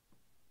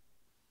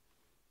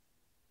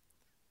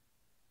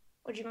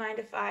 Would you mind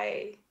if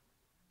I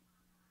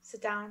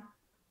sit down?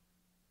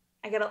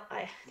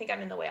 I think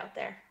I'm in the way out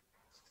there.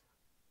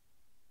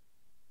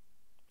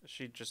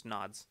 She just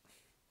nods.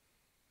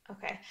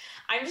 Okay.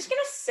 I'm just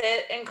gonna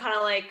sit and kind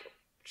of like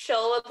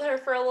chill with her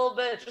for a little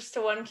bit, just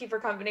to one, keep her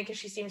company because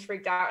she seems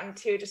freaked out, and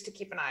two, just to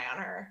keep an eye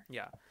on her.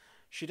 Yeah.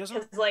 She doesn't.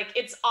 Because like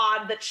it's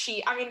odd that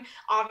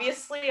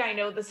obviously I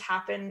know this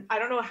happened. I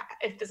don't know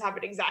if this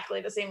happened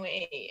exactly the same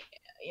way,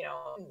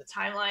 in the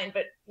timeline,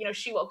 but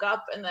she woke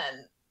up and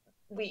then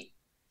we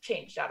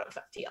changed out of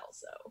FTL.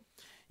 So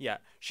yeah,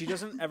 she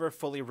doesn't ever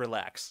fully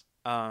relax.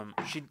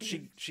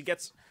 She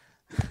gets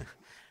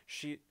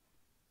she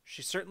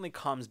certainly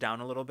calms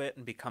down a little bit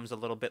and becomes a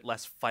little bit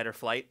less fight or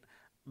flight,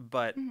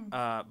 but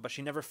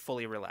she never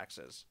fully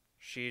relaxes.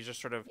 She's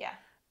just sort of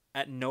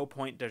At no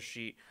point does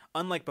she,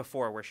 unlike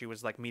before where she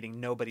was like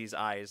meeting nobody's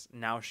eyes,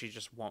 now she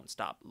just won't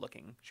stop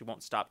looking. She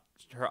won't stop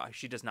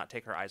she does not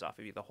take her eyes off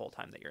of you the whole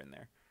time that you're in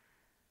there.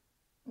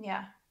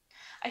 Yeah.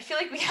 I feel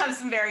like we have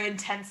some very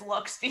intense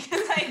looks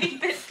because I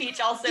think that Peach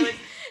also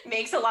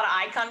makes a lot of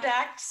eye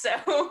contact, so.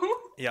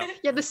 Yeah.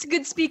 Yeah, this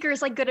good speaker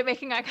is like good at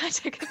making eye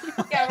contact.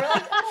 Yeah, we're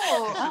like,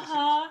 oh,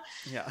 uh-huh.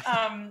 Yeah.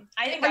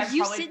 I think Are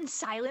you sit in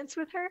silence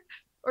with her?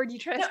 Or do you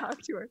try to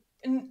talk to her?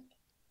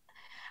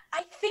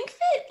 I think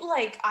that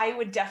like I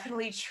would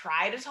definitely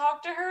try to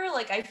talk to her.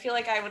 Like I feel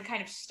like I would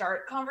kind of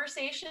start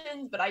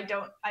conversations, but I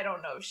don't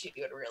know if she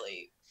would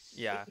really.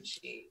 Yeah. Would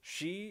she?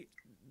 She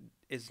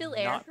is Still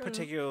air. not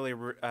particularly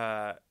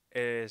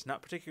is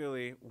not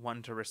particularly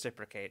one to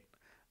reciprocate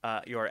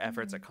your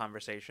efforts at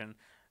conversation.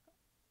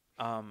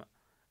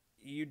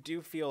 You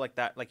do feel like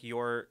that, like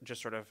your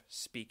just sort of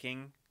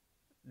speaking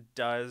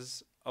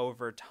does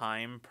over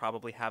time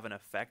probably have an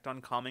effect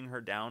on calming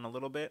her down a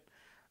little bit.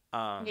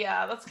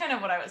 Yeah, that's kind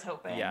of what I was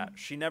hoping. Yeah,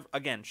 she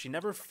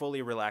never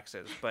fully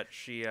relaxes, but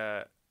she's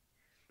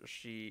Does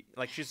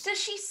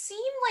she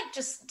seem like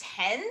just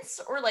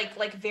tense or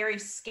like very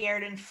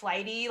scared and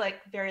flighty,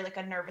 like very like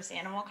a nervous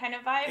animal kind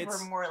of vibe, or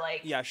more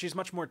like? Yeah, she's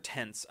much more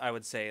tense, I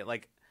would say.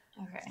 Like,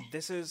 okay,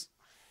 this is.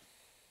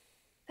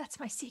 That's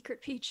my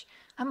secret, Peach.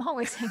 I'm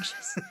always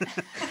anxious.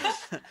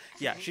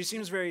 Yeah, she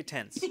seems very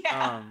tense.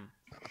 Yeah.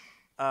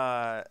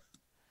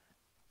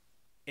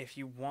 If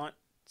you want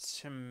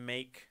to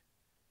make,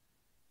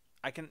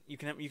 you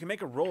can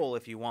make a roll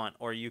if you want,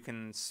 or you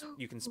can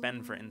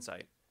spend for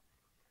insight.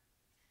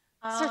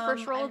 It's our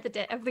first roll of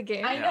the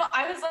game. I know.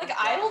 I was like,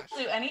 I will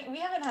do any. We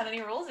haven't had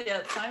any rolls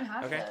yet, so I'm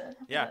happy. Okay. To,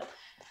 Yeah.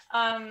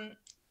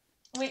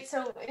 Wait.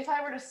 So if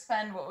I were to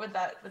spend, what would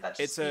that? Would that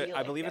just be?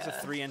 I believe it's a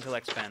 3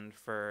 intellect spend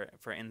for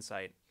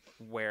insight,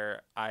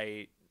 where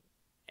I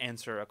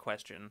answer a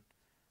question.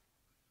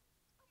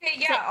 Okay.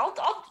 Yeah. I'll.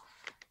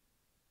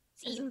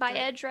 It's eaten by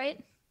Edge, right?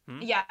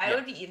 Yeah, it Yeah.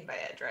 would be eaten by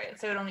Edge, right?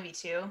 So it would only be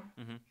 2.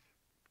 Mhm.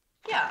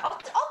 Yeah,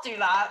 I'll do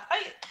that.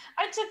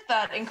 I took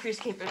that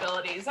increased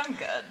capabilities. I'm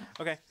good.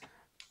 Okay.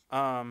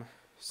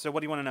 So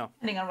what do you want to know?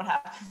 Depending on what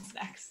happens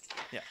next.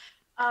 Yeah.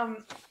 I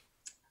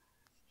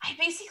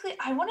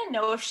want to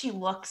know if she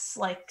looks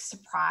like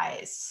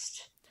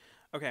surprised.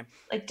 Okay.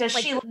 Like, does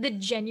Like she? the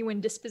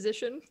genuine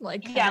disposition,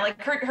 like Yeah, like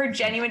her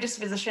genuine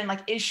disposition.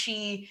 Like, is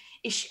she?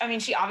 I mean,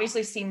 she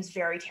obviously seems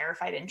very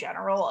terrified in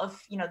general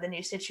of the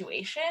new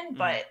situation,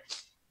 but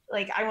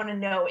like, I want to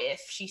know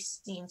if she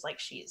seems like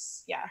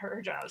she's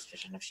her general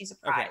disposition, if she's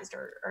surprised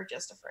or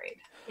just afraid.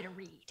 get a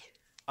read.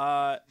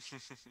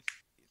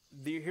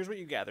 Here's what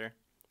you gather.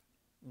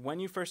 When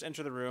you first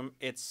enter the room,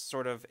 it's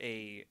sort of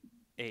a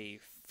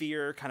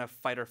fear kind of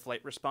fight or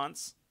flight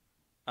response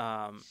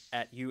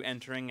at you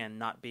entering and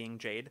not being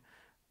Jade.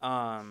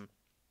 And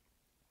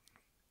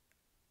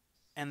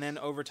then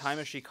over time,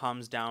 as she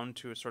calms down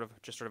to a sort of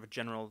a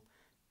general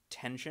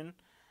tension,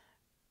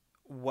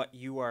 what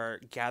you are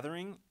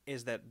gathering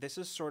is that this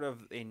is sort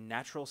of a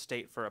natural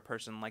state for a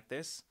person like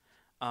this.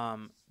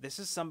 This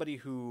is somebody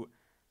who's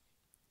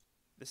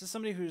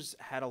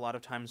had a lot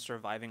of time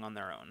surviving on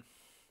their own.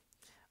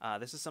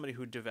 This is somebody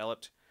who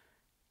developed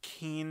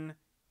keen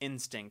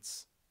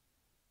instincts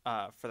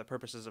for the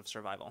purposes of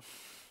survival.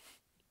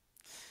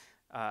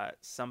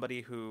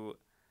 Somebody who,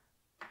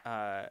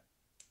 right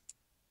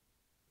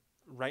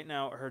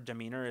now, her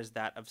demeanor is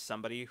that of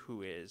somebody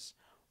who is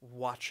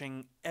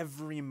watching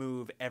every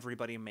move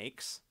everybody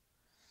makes.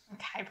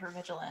 Like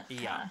hypervigilant.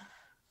 Yeah.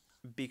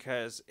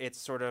 Because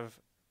it's sort of,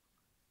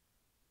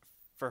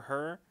 for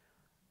her,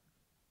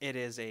 it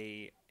is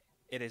a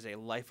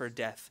life or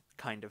death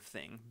kind of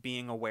thing.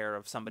 Being aware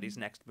of somebody's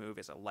next move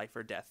is a life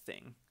or death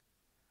thing.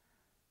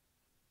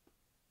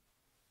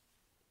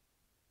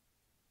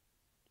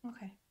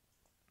 Okay.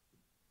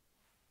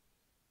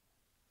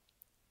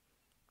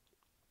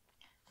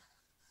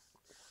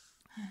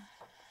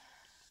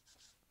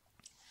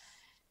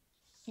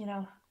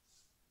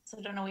 So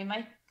I don't know. We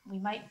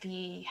might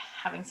be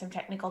having some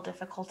technical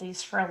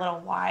difficulties for a little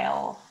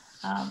while.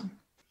 Do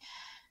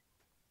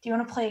you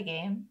want to play a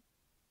game?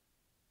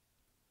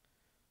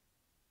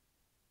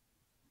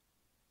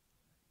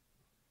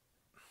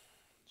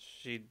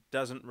 She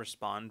doesn't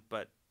respond,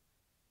 but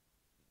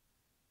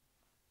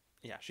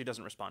yeah, she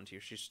doesn't respond to you.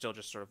 She's still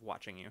just sort of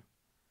watching you.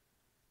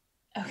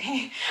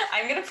 Okay,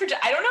 I'm gonna project.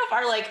 I don't know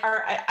if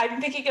I'm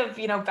thinking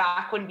of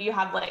back when you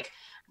had like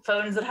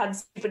phones that had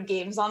stupid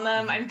games on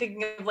them. I'm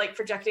thinking of like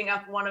projecting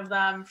up one of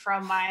them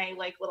from my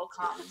like little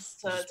comms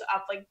to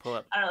up like Pull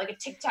up. I don't know, like a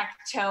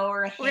tic-tac-toe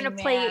or a We're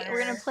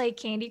gonna play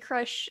Candy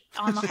Crush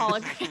on the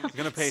hologram. You're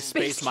gonna play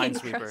Space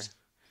Minesweeper.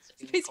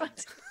 Space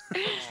Minesweeper.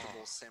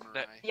 Vegetable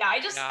samurai. Yeah, I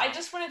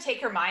just want to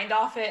take her mind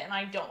off it, and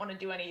I don't want to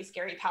do any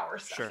scary power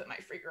stuff Sure. that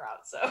might freak her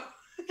out. So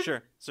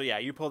Sure. So yeah,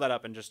 you pull that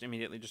up and just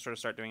immediately just sort of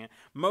start doing it.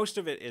 Most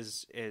of it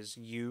is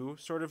you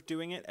sort of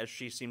doing it, as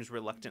she seems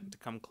reluctant to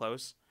come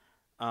close.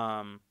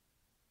 But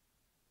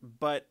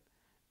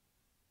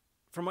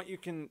from what you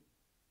can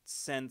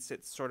sense,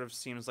 it sort of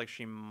seems like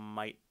she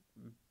might.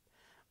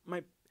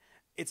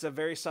 It's a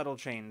very subtle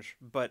change,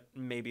 but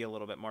maybe a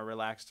little bit more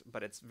relaxed.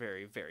 But it's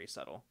very, very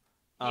subtle.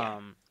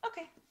 Yeah.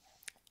 Okay.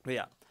 But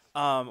yeah,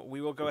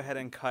 we will go ahead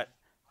and cut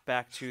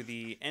back to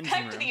the engine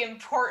Back room. to the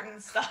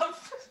important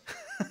stuff.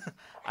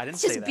 I didn't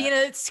It's say just that.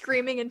 Bina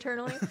screaming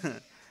internally.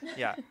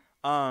 Yeah.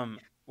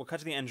 We'll cut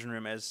to the engine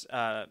room as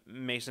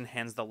Mason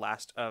hands the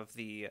last of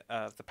the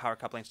power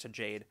couplings to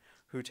Jade,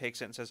 who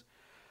takes it and says,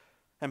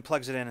 and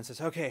plugs it in and says,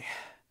 "Okay,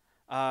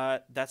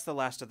 that's the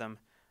last of them."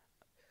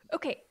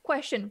 Okay,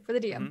 question for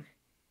the DM.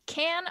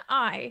 Can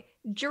I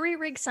jury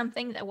rig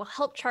something that will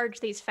help charge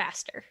these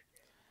faster?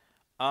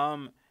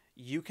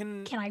 You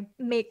can. Can I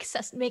make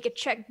a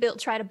check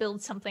try to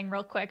build something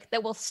real quick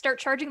that will start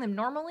charging them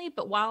normally,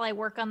 but while I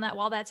work on that,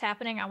 while that's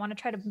happening, I want to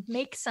try to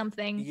make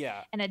something,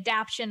 Yeah. an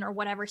adaptation or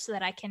whatever, so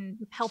that I can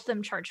help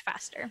them charge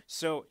faster.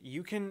 So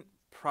you can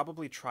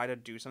probably try to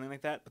do something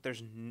like that, but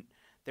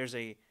there's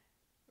a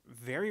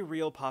very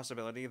real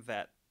possibility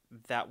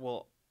that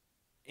will,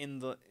 in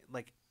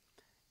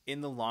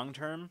the long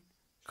term,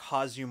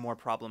 cause you more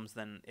problems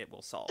than it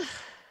will solve.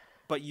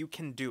 But you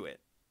can do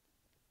it.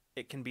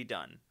 It can be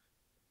done.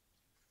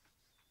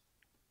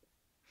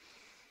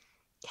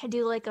 Can I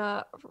do like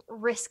a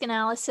risk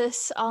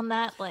analysis on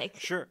that? Like,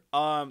 Sure.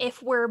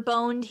 if we're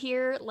boned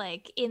here,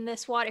 like in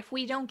this water, if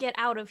we don't get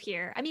out of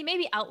here, I mean,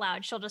 maybe out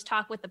loud, she'll just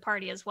talk with the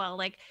party as well.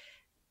 Like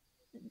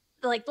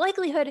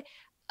likelihood,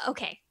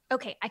 okay,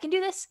 I can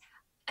do this.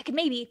 I can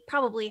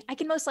probably, I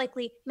can most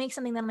likely make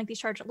something that'll make these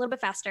charge a little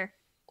bit faster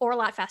or a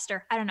lot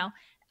faster. I don't know.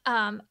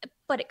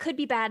 But it could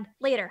be bad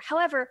later.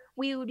 However,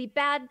 we would be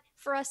bad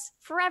for us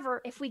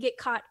forever if we get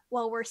caught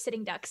while we're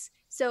sitting ducks.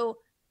 So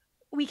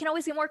we can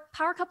always get more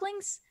power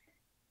couplings.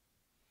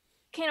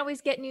 Can't always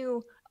get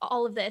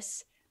all of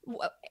this.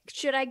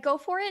 Should I go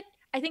for it?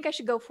 I think I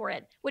should go for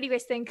it. What do you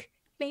guys think?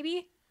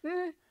 Maybe?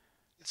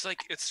 It's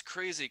like, it's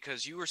crazy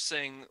because you were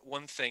saying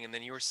one thing and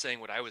then you were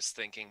saying what I was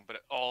thinking, but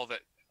all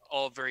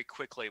very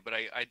quickly. But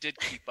I did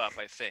keep up,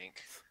 I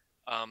think.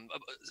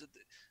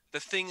 The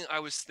thing I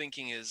was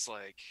thinking is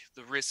like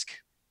the risk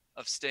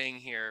of staying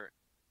here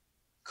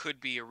could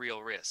be a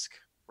real risk,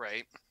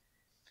 right?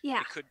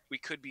 Yeah. We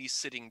could be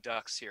sitting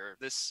ducks here.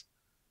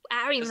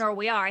 I don't even know where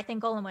we are. I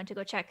think Golem went to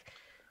go check.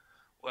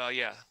 Well,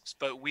 yeah,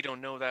 but we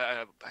don't know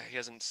that. He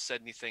hasn't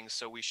said anything,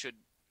 so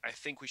I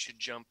think we should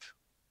jump.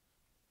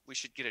 We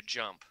should get a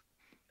jump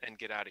and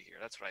get out of here.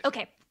 That's what I think.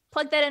 Okay,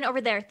 plug that in over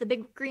there. The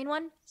big green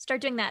one.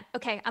 Start doing that.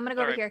 Okay, I'm going to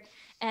go All over right.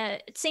 here.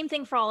 Same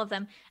thing for all of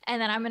them.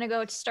 And then I'm going to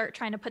go start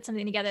trying to put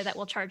something together that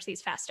will charge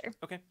these faster.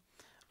 Okay.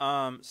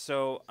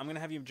 So I'm gonna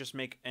have you just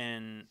make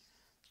an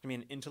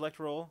intellect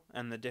roll,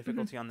 and the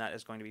difficulty on that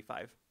is going to be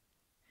 5.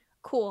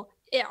 Cool.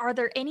 Are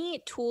there any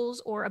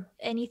tools or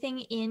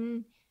anything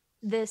in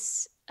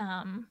this,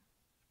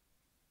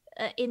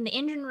 in the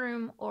engine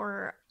room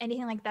or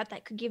anything like that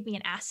that could give me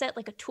an asset,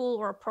 like a tool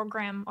or a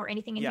program or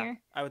anything in here?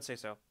 I would say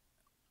so.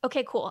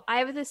 Okay, cool. I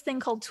have this thing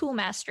called Tool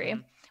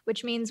Mastery,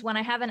 which means when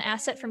I have an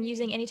asset from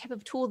using any type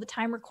of tool, the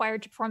time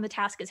required to perform the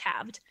task is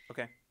halved.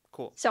 Okay,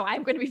 cool. So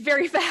I'm going to be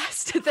very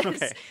fast at this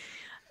Okay.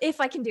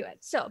 if I can do it.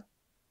 So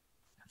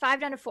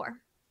 5 down to 4.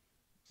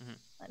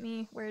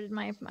 Mhm. Where did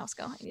my mouse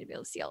go? I need to be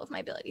able to see all of my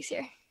abilities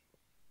here.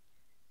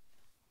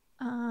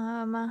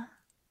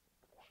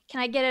 Can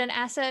I get an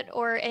asset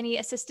or any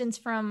assistance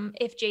from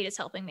if Jade is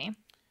helping me?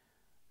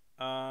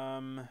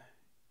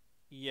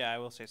 Yeah, I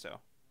will say so.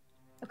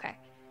 Okay.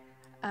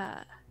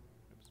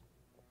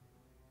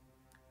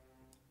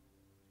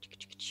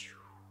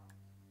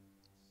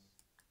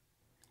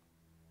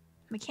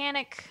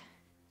 Mechanic.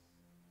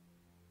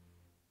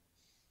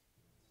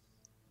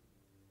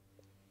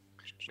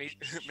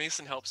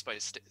 Mason helps by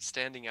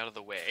standing out of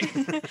the way.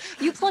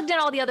 You plugged in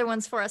all the other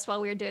ones for us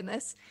while we were doing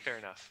this. Fair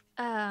enough.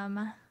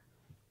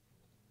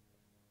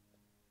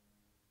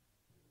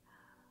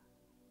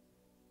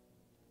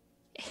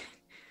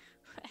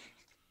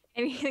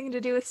 Anything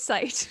to do with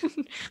sight?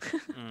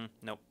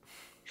 Nope.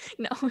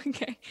 No,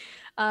 okay.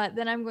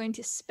 Then I'm going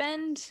to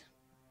spend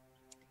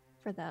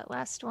for that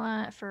last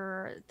one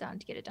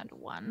to get it down to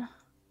 1.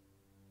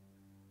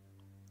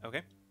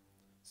 Okay.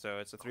 So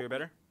it's a 3 or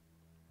better?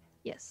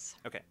 Yes.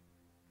 Okay.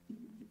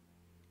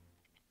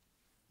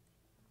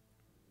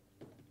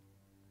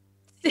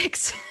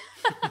 6.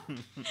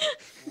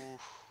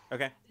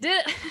 Okay.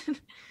 Did it.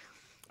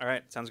 All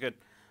right. Sounds good.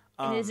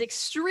 And it is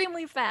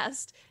extremely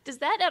fast. Does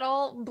that at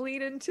all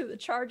bleed into the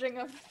charging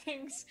of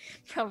things?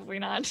 Probably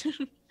not.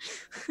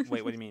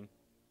 Wait, what do you mean?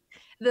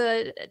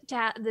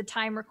 The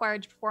time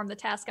required to perform the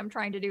task I'm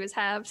trying to do is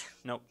halved.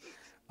 Nope.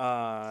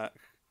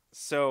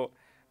 So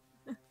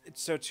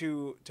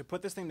to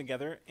put this thing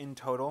together in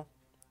total,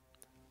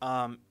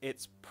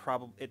 it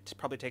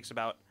probably takes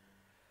about.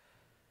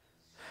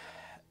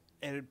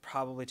 It'd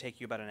probably take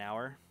you about an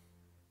hour.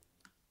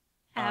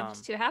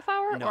 Halved to a half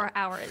hour, no. or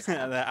hour is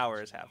halved? The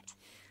hour is halved.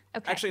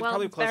 Okay. Actually, well, it's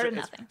probably better closer. than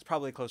It's nothing.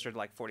 probably closer to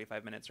like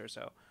 45 minutes or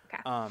so.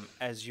 Okay.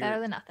 As you're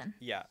Better than nothing.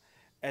 yeah,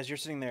 as you're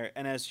sitting there,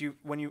 and as you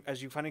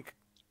finally.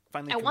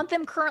 I want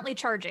them currently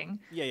charging.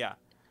 Yeah.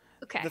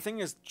 Okay. The thing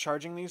is,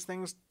 charging these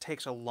things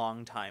takes a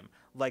long time.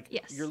 Like,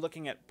 Yes. you're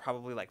looking at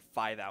probably like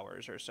 5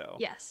 hours or so.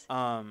 Yes.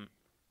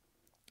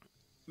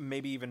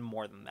 Maybe even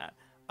more than that.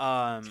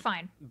 It's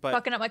fine. but-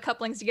 Bucking up my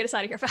couplings to get us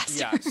out of here faster.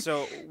 Yeah.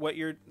 So what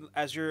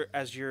as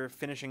you're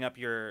finishing up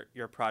your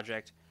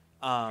project,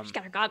 She's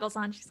got her goggles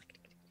on. She's like,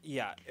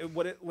 yeah,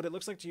 what it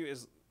looks like to you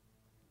is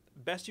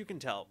best you can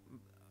tell,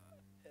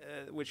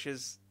 which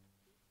is,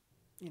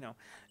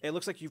 it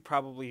looks like you've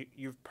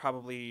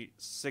probably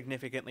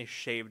significantly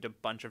shaved a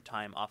bunch of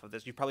time off of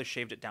this. You've probably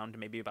shaved it down to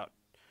maybe about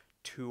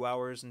 2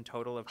 hours in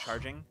total of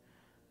charging.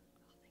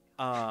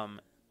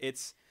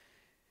 It's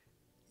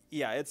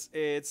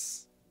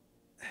it's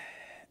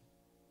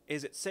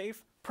is it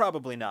safe?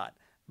 Probably not,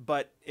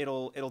 but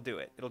it'll do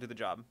it. It'll do the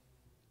job.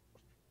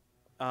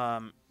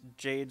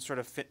 Jade sort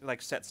of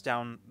sets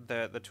down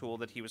the tool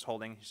that he was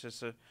holding. He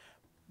just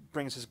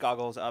brings his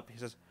goggles up. He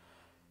says,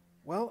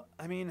 "Well,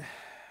 I mean,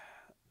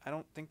 I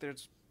don't think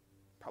there's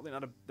probably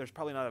not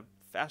a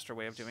faster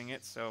way of doing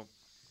it, so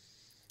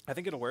I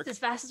think it'll work." It's as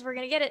fast as we're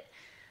gonna get it.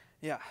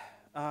 Yeah.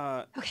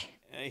 Okay.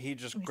 He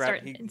just We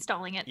grabs. start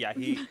installing it. Yeah,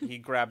 he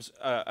grabs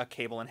a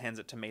cable and hands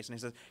it to Mason. He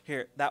says,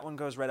 "Here, that one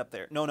goes right up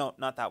there." No,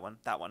 not that one.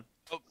 That one.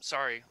 Oh,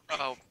 sorry.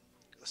 Oh,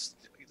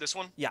 this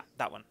one? Yeah,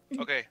 that one.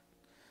 Okay.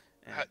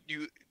 And-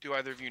 Do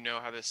either of you know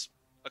how this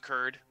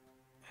occurred?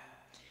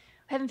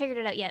 I haven't figured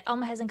it out yet.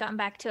 Alma hasn't gotten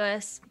back to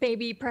us.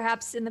 Maybe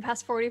perhaps in the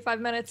past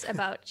 45 minutes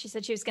about. She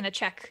said she was gonna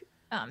check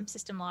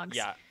system logs.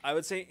 Yeah, I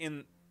would say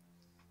in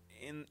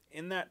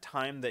that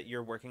time that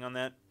you're working on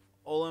that,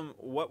 Olam,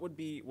 what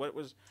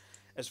was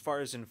as far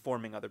as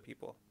informing other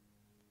people?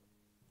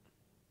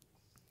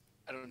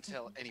 I don't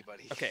tell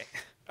anybody. Okay.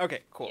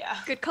 Okay, cool.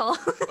 Yeah. Good call.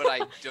 But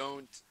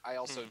I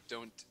also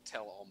don't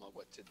tell Alma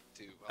what to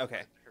do. I'll Okay.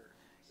 let her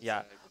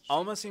Yeah. decide what she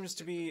Alma wants seems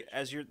to do. be,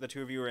 as the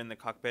two of you are in the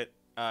cockpit,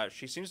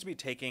 she seems to be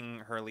taking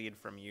her lead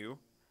from you.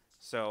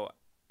 So,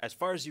 as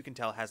far as you can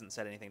tell, hasn't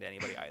said anything to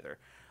anybody either.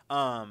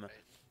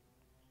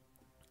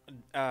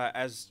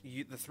 As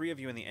the three of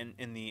you in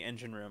the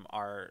engine room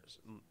are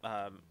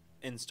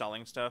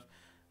installing stuff,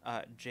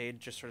 Jade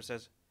just sort of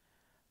says,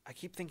 I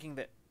keep thinking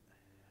that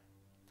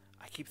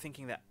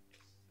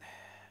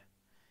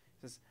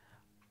says,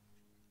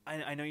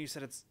 I know you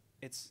said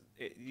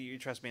you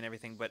trust me and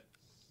everything, but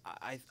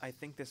I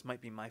think this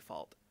might be my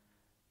fault.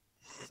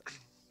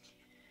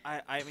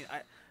 I mean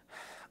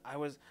I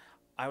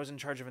was in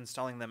charge of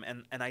installing them,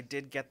 and I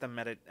did get them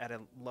at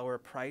a lower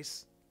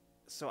price,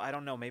 so I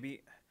don't know,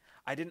 maybe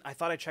I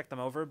thought I checked them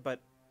over,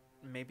 but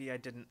maybe I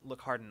didn't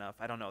look hard enough.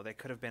 I don't know, they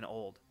could have been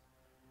old.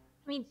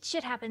 I mean,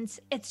 shit happens.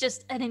 It's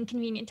just an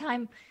inconvenient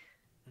time.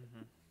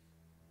 Mm-hmm.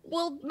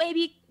 We'll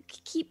maybe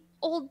keep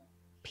old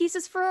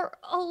pieces for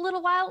a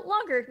little while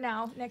longer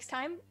next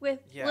time with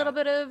a Yeah. little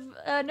bit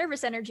of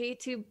nervous energy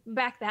to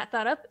back that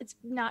thought up. It's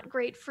not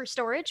great for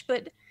storage,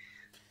 but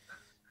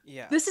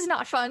Yeah. this is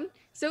not fun,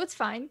 so it's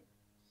fine.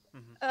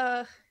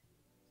 Mhm.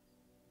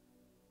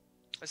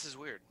 This is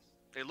weird.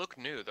 They look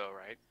new though,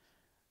 right?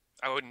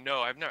 I wouldn't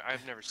know. I've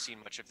never seen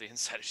much of the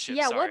inside of ships.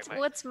 Yeah, Sorry,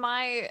 what's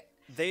my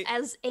They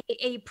as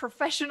a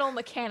professional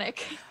mechanic?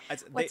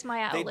 What's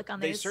my outlook on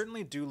They these?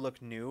 certainly do look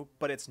new,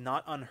 but it's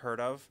not unheard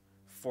of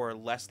for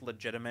less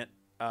legitimate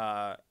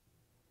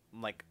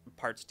like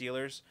parts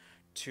dealers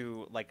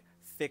to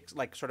fix,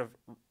 sort of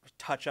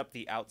touch up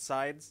the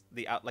outsides,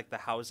 the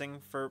housing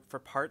for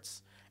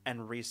parts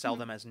and resell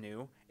them as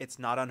new. It's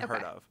not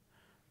unheard Okay.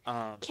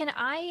 of. Can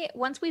I,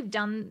 once we've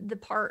done the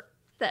part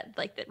that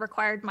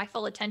required my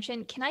full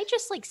attention, can I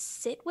just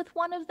sit with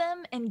one of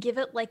them and give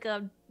it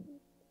a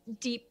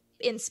deep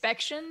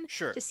inspection?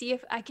 Sure. To see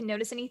if I can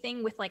notice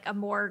anything with a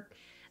more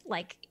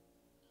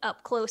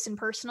up close and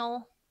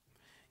personal.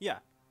 Yeah,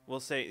 we'll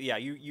say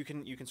you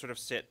can sort of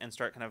sit and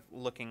start kind of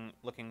looking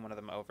one of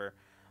them over.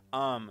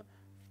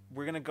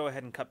 We're gonna go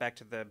ahead and cut back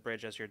to the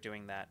bridge as you're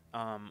doing that.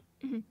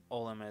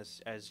 Olam,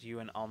 as you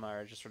and Alma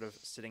are just sort of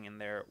sitting in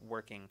there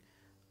working.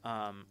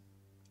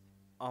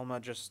 Alma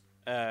just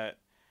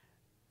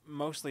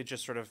mostly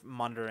just sort of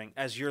monitoring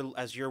as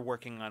you're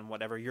working on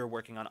whatever you're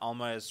working on.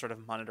 Alma is sort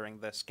of monitoring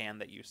the scan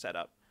that you set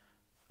up.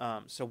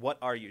 So what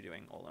are you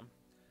doing, Olam?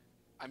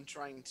 I'm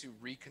trying to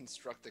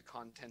reconstruct the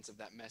contents of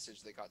that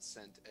message that got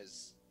sent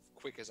as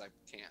quick as I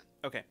can.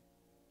 Okay.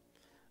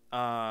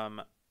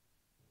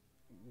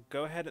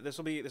 Go ahead. This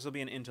will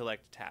be an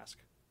intellect task.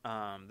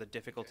 The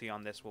difficulty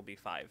on this will be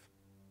 5.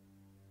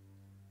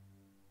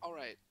 All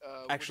right.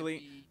 would it Actually,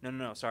 be-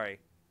 no. Sorry.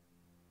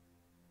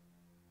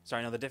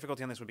 No, the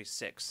difficulty on this would be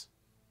 6.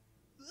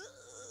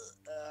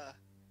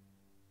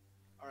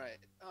 All right.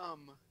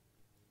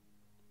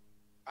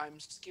 I'm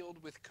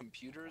skilled with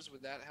computers.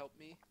 Would that help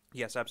me?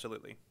 Yes,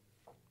 absolutely.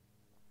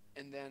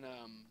 And then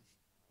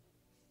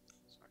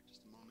sorry,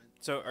 just a moment.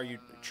 So, are you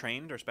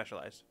trained or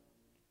specialized?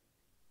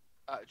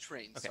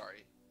 Trained. Okay.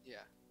 Sorry. Yeah,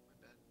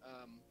 my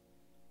bad.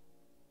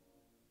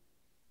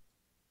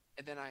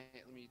 And then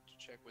let me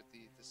check what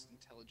this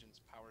intelligence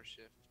power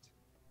shift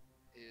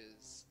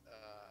is.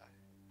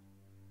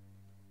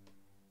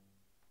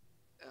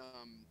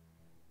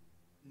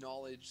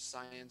 Knowledge,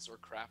 science, or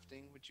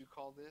crafting? Would you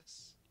call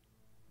this?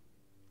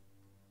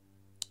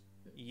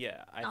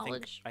 Yeah, I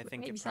Knowledge,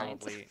 think maybe it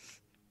science. probably.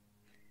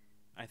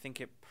 I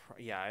think it.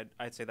 Yeah,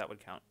 I'd say that would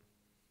count.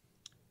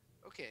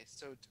 Okay,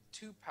 so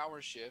 2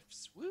 power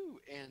shifts. Woo!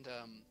 And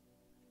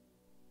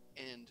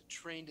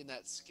trained in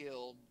that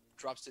skill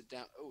drops it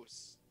down. Oh,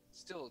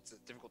 still it's a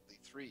difficulty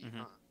 3, Mhm.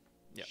 huh?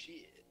 Yep.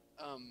 Shit.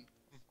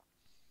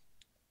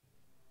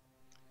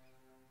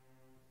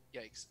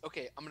 Yikes.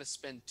 Okay, I'm gonna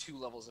spend 2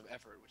 levels of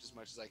effort, which is as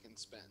much as I can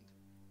spend,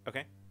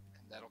 Okay.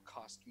 and that'll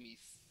cost me.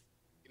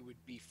 It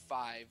would be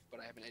 5, but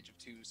I have an edge of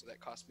 2, so that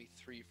costs me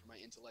 3 for my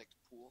intellect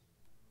pool.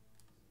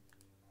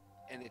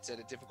 and it's at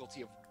a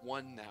difficulty of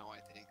 1 now, I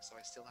think. So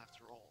I still have to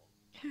roll.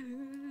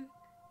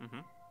 Mm-hmm.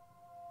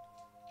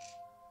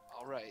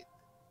 All right,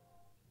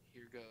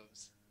 here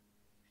goes.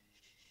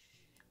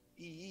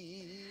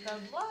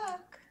 Good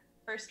luck.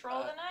 First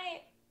roll of the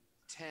night.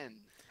 10.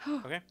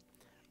 Okay.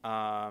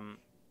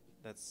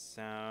 That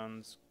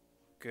sounds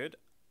good.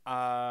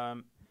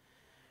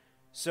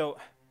 So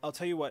I'll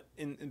tell you what.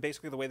 In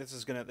basically the way this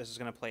is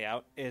gonna play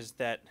out is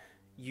that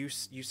you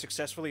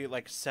successfully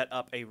like set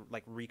up a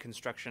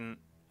reconstruction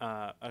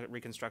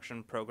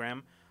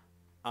program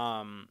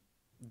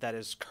that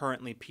is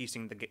currently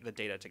piecing the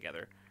data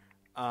together.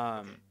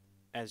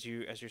 As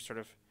you sort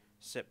of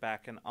sit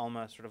back, and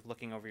Alma, sort of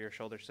looking over your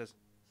shoulder, says,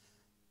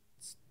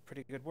 "It's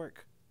pretty good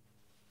work."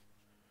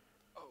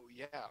 Oh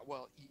yeah.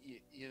 Well,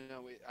 you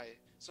know,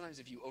 sometimes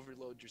if you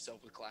overload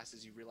yourself with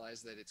classes, you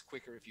realize that it's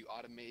quicker if you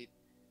automate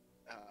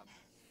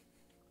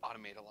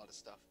a lot of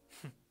stuff.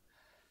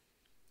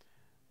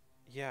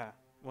 Yeah.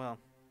 Well.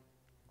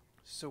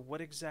 So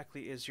what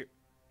exactly is your?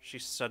 She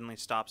suddenly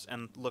stops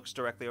and looks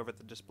directly over at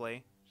the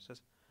display. She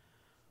says,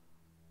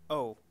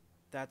 "Oh,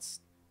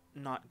 that's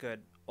not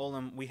good.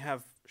 Olim, we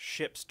have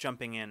ships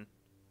jumping in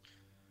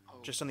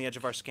Oh, just on the edge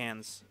of our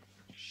scans."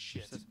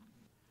 shit. says-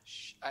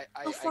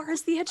 How far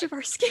is the edge of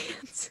our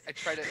scans? I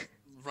try to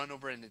run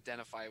over and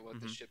identify what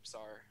the Mhm. ships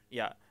are.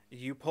 Yeah,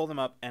 you pull them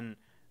up, and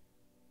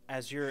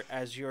as you're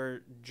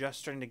just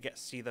starting to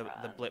see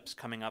the blips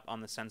coming up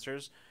on the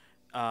sensors,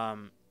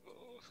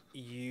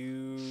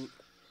 you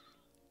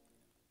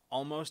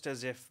almost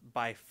as if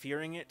by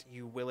fearing it,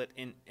 you will it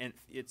in, and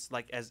it's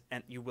like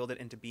and you willed it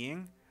into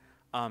being.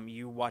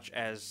 You watch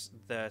as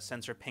the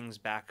sensor pings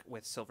back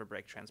with silver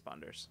break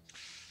transponders.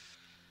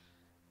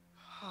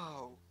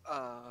 Oh,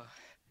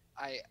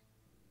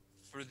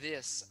 for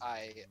this,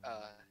 I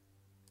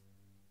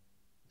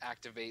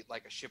activate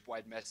like a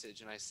ship-wide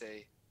message, and I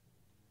say,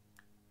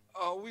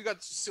 "Oh, we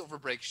got silver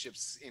break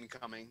ships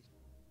incoming.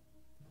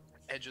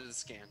 Edge of the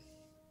scan."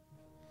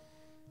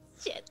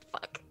 Shit,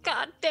 fuck,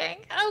 god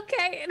dang.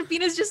 Okay, and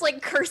Vina's just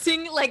like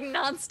cursing like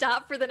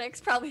nonstop for the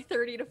next probably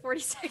 30 to 40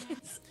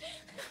 seconds.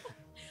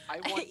 I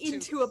want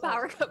Into a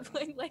power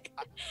coupling, like.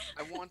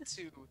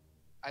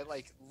 I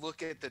like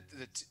look at the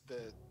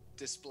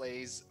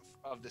displays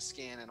of the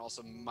scan, and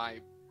also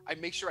I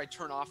make sure I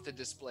turn off the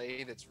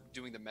display that's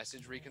doing the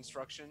message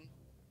reconstruction,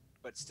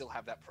 but still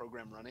have that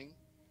program running.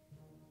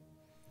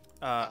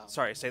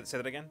 Sorry, say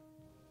that again.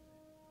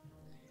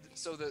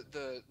 So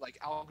the like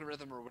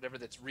algorithm or whatever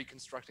that's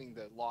reconstructing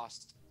the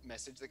lost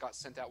message that got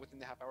sent out within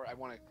the half hour, I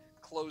want to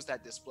close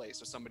that display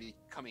so somebody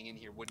coming in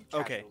here wouldn't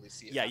casually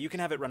see it. Yeah, you can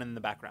have it running in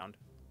the background.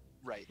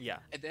 Right. Yeah.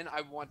 And then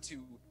I want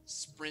to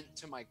sprint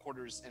to my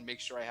quarters and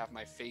make sure I have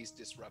my phase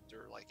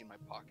disruptor like in my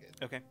pocket.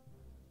 Okay.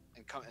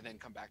 And then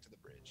come back to the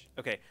bridge.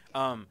 Okay.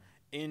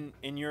 In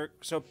your,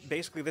 so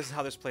basically this is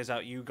how this plays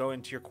out. You go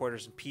into your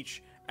quarters, and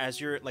Peach,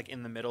 as you're like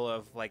in the middle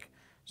of like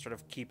sort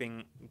of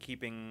keeping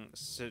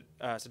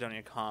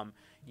Sidonia calm,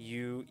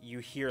 you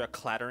hear a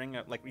clattering,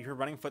 like you hear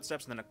running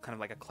footsteps, and then a kind of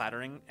like a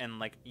clattering, and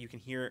like you can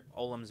hear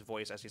Olim's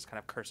voice as he's kind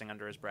of cursing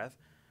under his breath.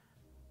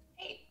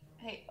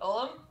 Hey,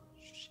 Olim.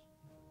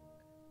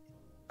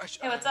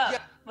 Hey, what's up?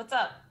 Yeah. What's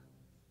up?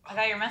 I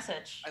got your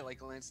message. I like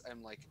glance.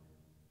 I'm like,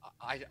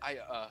 I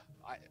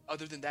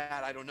other than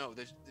that, I don't know.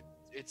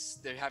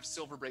 They have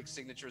silver break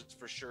signatures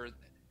for sure.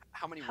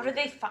 How many? How did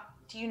they?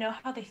 Do you know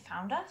how they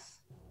found us?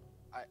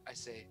 I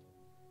say,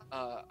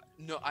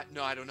 no,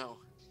 I don't know.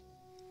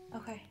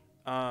 Okay.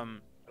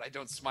 But I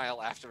don't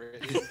smile after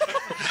it.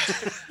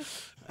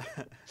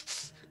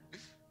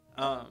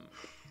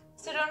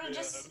 So don't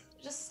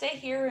just stay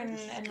here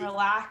and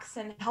relax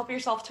and help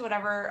yourself to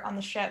whatever on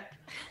the ship.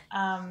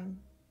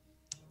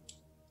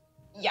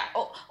 Yeah.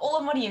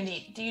 Olim, what do you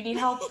need? Do you need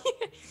help?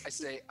 I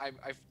say, I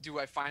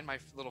find my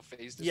little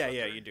phase Yeah,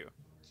 disruptor? you do.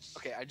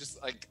 Okay,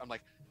 I'm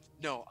like,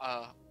 no,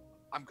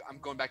 I'm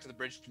going back to the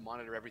bridge to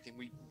monitor everything.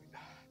 We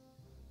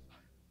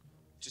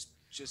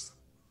just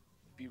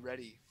be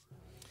ready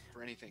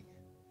for anything.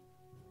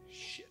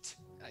 Shit.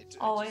 I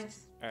Always.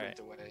 just All right. flipped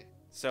away.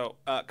 So,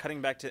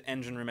 cutting back to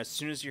engine room, as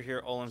soon as you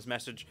hear Olim's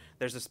message,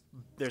 there's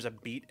a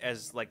beat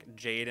as like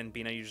Jade and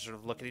Bina, you just sort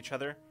of look at each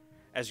other.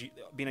 As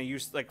Bina, you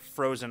like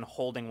frozen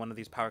holding one of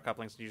these power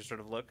couplings, and you just sort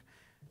of look.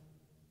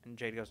 And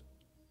Jade goes,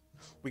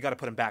 "We got to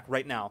put him back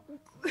right now."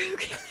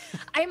 Okay.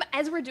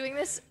 As we're doing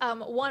this,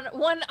 one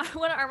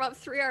arm up,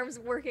 3 arms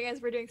working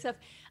as we're doing stuff.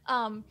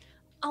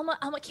 Alma,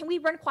 can we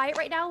run quiet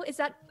right now? Is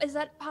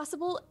that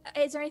possible?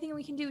 Is there anything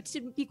we can do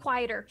to be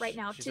quieter right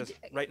now? She says,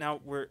 right now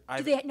Do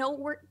they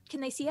know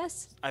can they see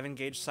us? I've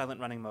engaged silent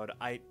running mode.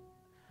 I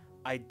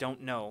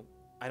don't know.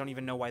 I don't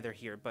even know why they're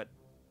here, but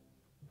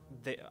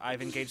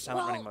I've engaged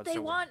silent running mode.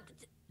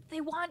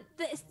 They want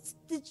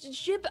the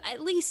ship,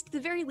 at least, the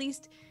very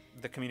least.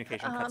 The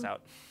communication cuts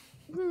out.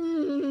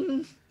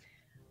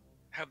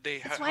 Have they?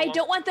 That's why I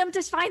don't want them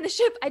to find the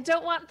ship. I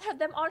don't want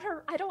them on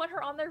her. I don't want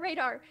her on their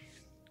radar.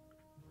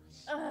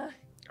 Are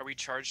we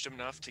charged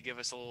enough to give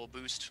us a little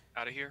boost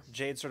out of here?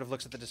 Jade sort of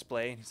looks at the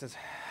display and he says,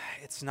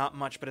 "It's not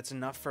much, but it's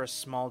enough for a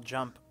small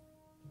jump."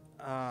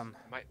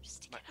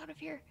 Just to get out of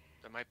here.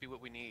 That might be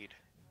what we need.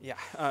 Yeah,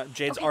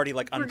 Jade's Okay, already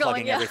like we're unplugging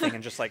going, yeah. everything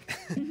and just like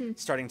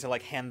starting to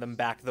like hand them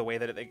back the way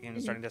that they can,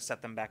 starting to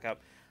set them back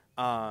up.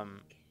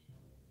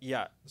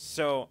 Yeah.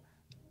 So,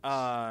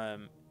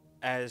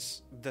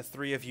 as the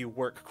three of you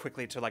work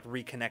quickly to like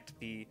reconnect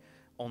the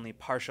only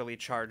partially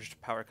charged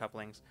power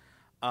couplings,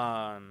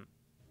 Olam,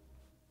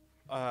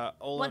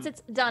 Once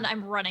it's done,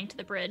 I'm running to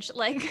the bridge.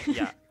 Like,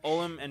 yeah,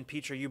 Olam and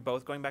Peach, are you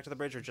both going back to the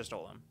bridge or just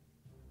Olam?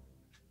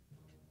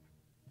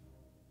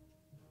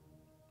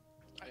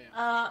 I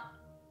am.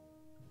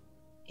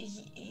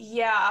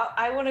 Yeah,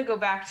 I want to go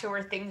back to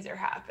where things are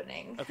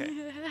happening.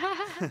 Okay.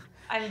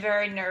 I'm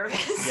very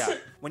nervous. Yeah.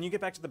 When you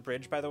get back to the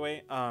bridge, by the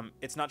way,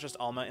 it's not just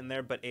Alma in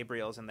there, but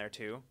Abriel's in there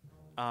too.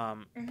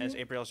 As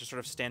Abriel's just sort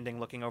of standing,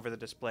 looking over the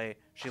display,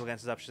 she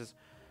glances up. She says,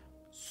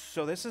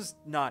 "So this is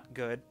not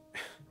good."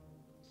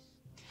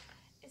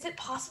 Is it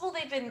possible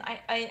they've been?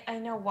 I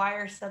know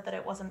Wire said that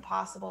it wasn't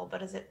possible,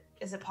 but is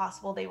it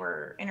possible they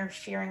were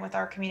interfering with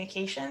our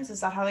communications?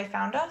 Is that how they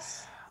found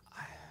us?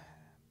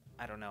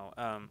 I don't know.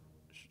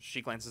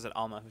 She glances at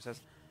Alma, who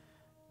says,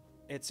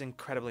 "It's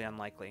incredibly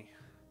unlikely.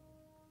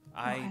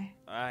 Why?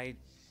 I,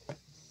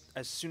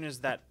 as soon as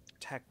that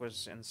tech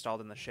was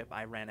installed in the ship,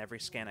 I ran every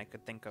scan I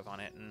could think of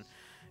on it, and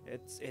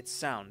it's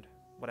sound.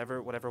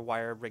 Whatever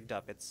Wire rigged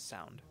up, it's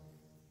sound."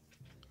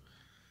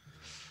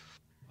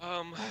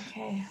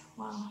 Okay.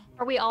 Well.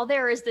 are we all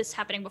there, or is this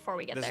happening before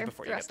we get This is there?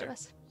 before the you rest get of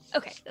us.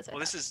 Okay, that's what I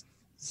Well, thought.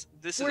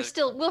 this We're is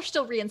still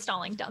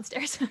reinstalling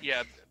downstairs.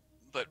 yeah,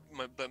 but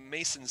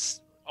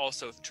Mason's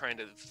also trying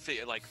to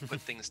put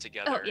things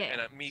together, yeah.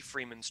 and me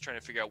Freeman's trying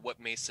to figure out what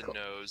Mason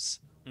knows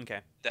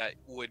Okay. that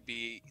would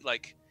be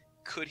like.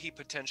 Could he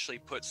potentially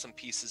put some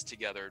pieces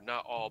together?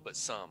 Not all, but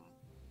some.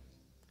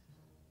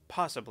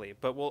 Possibly,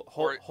 but we'll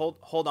Or-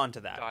 hold on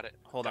to that. Got it.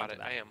 Hold Got on to it.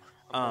 that. I am.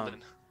 I'm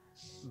holding.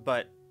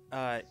 But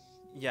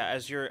yeah,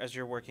 as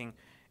you're working,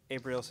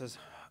 Abriel says,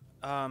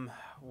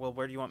 well,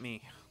 where do you want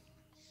me?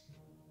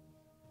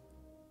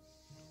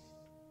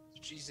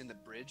 She's in the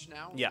bridge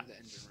now. Yeah. In the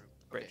engine room.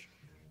 Bridge.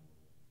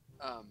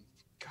 Okay.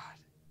 God.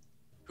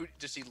 Who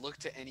does she look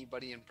to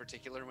anybody in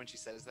particular when she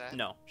says that?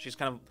 No, she's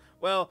kind of,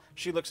 well,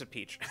 she looks at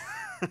Peach.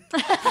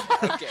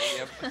 Okay.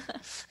 Yep.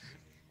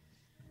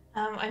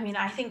 I mean,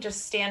 I think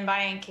just stand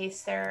by in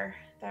case there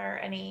are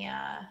any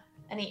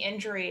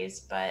injuries,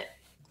 but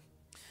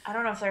I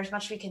don't know if there's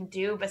much we can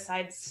do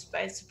besides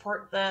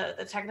support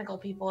the technical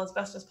people as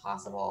best as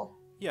possible.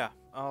 Yeah.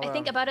 I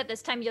think about it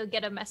this time, you'll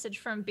get a message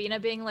from Bina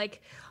being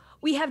like,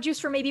 "We have juice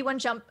for maybe one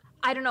jump.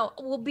 I don't know.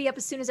 We'll be up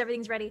as soon as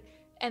everything's ready,"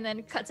 and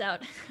then cuts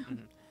out.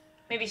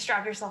 Maybe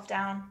strap yourself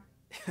down.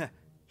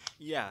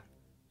 Yeah.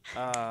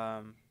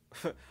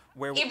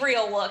 Where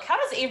Abriel, look. How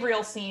does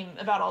Abriel seem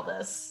about all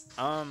this?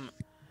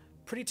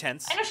 pretty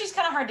tense. I know she's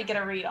kind of hard to get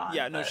a read on.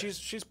 Yeah, no, but-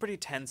 she's pretty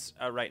tense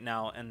right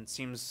now and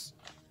seems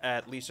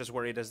at least as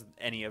worried as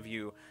any of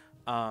you.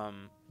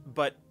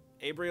 But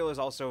Abriel is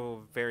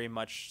also very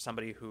much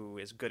somebody who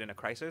is good in a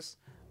crisis.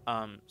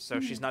 So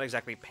she's not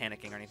exactly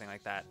panicking or anything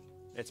like that.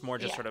 It's more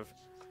just Yeah. sort of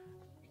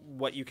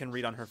what you can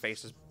read on her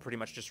face is pretty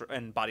much just,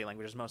 and body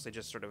language is mostly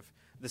just sort of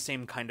the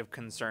same kind of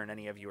concern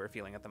any of you are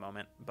feeling at the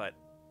moment. But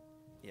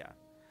yeah.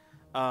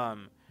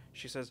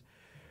 She says,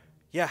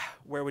 "Yeah,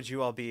 where would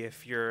you all be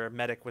if your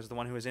medic was the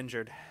one who was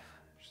injured?"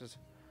 She says,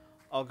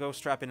 "I'll go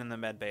strap in the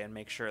med bay and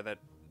make sure that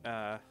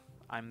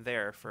I'm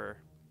there for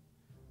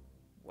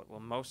what will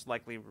most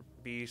likely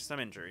be some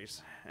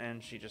injuries."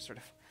 And she just sort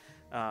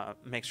of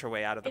makes her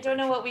way out of the I don't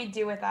know bridge. what we'd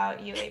do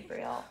without you,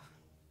 Abriel.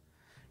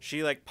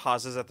 She like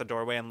pauses at the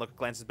doorway and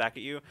glances back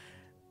at you,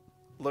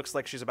 looks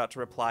like she's about to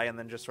reply, and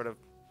then just sort of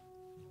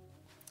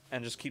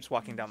and just keeps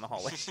walking down the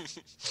hallway.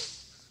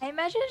 I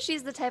imagine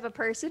she's the type of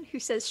person who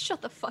says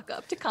 "shut the fuck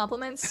up" to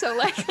compliments. So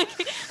like,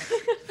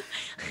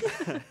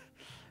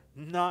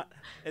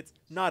 It's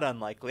not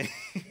unlikely.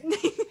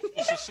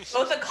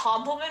 Both a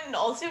compliment and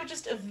also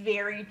just a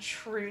very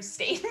true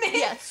statement.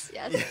 yes.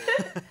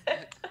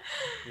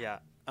 Yeah.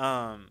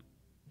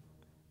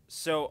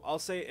 So I'll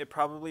say it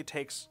probably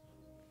takes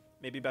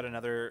maybe about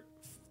another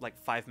like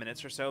 5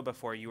 minutes or so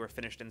before you are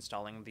finished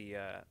installing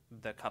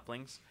the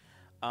couplings.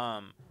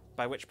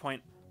 By which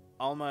point,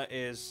 Alma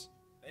is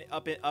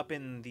up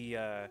in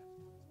the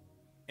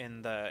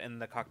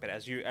cockpit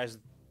as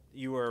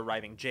you were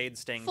arriving. Jade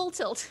staying Full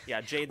tilt.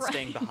 Yeah, Jade's Right.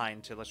 staying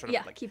behind to sort of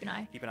Yeah, like keep an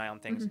eye. on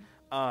things.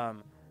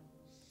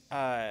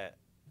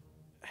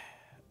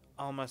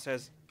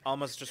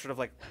 Alma's just sort of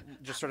like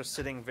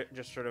sitting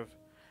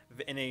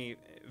in a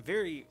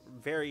very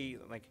very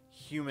like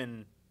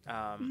human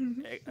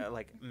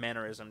like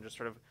mannerism, just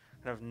sort of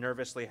kind of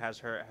nervously has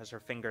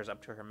her fingers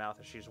up to her mouth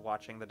as she's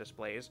watching the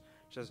displays.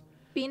 She says,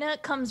 Bina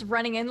comes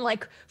running in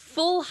like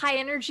full high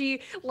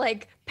energy,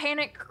 like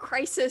panic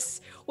crisis,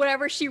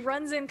 whatever. She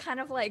runs in, kind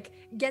of like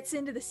gets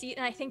into the seat,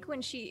 and I think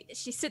when she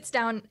sits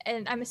down,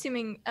 and I'm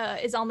assuming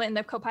is Alma in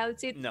the co-pilot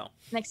seat no,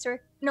 next to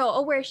her? No.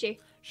 Oh, where is she?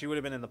 she would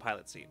have been in the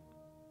pilot seat.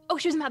 Oh,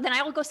 she was mad. Then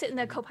I will go sit in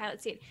the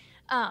co-pilot seat.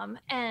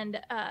 And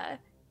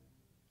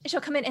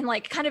she'll come in and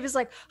like kind of is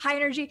like high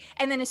energy,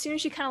 and then as soon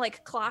as she kind of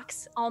like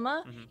clocks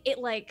Alma, it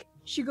like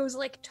she goes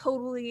like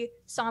totally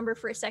somber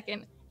for a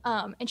second.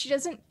 And she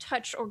doesn't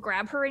touch or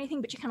grab her or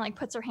anything, but she kind of like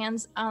puts her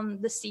hands on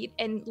the seat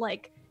and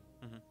like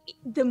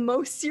the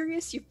most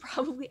serious you've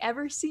probably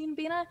ever seen,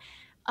 Bina.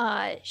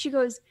 She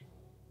goes,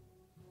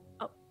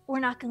 "Oh, we're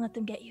not gonna let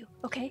them get you,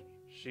 okay?"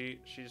 She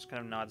just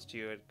kind of nods to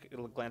you.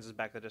 It glances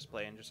back at the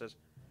display and just says,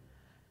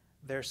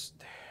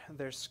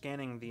 "They're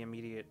scanning the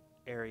immediate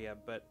area,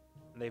 but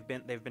they've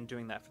been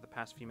doing that for the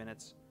past few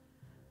minutes."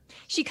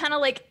 She kind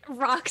of like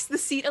rocks the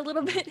seat a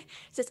little bit.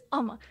 Says,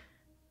 "Alma,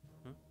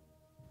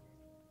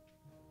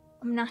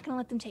 I'm not gonna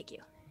let them take you."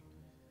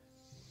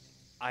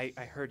 I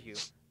heard you.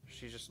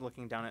 She's just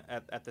looking down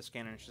at the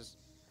scanner and she's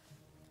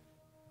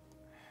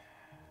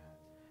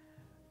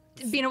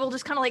Bina will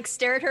just kind of like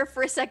stare at her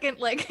for a second,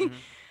 like,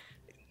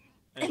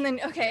 and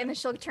then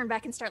she'll turn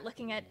back and start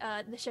looking at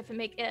the ship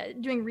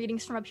and doing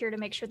readings from up here to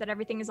make sure that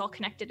everything is all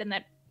connected and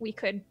that we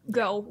could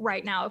go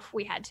right now if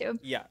we had to.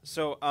 Yeah.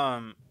 So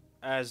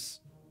as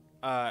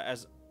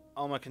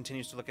Alma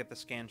continues to look at the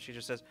scan, she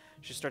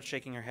starts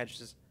shaking her head. She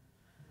says,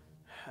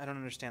 "I don't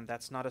understand.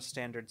 That's not a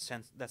standard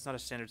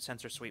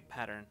sensor sweep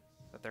pattern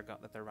that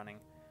they're running.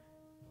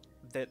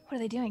 What are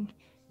they doing?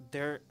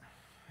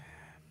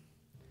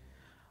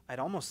 I'd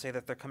almost say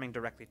that they're coming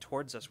directly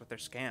towards us with their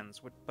scans,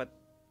 but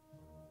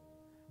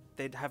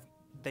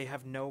they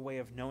have no way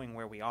of knowing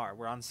where we are.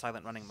 We're on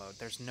silent running mode.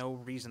 There's no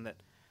reason that,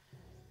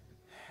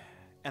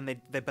 and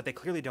but they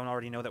clearly don't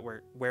already know that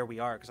we're where we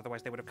are, because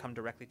otherwise they would have come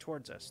directly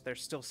towards us. They're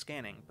still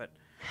scanning, but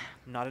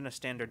not in a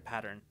standard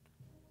pattern."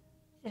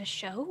 Is it a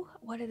show?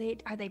 What are they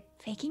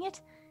faking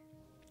it?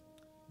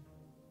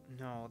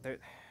 No,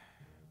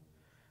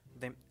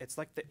 it's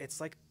like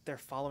they're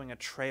following a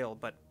trail,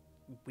 but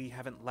we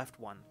haven't left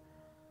one.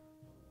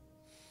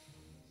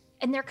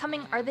 And they're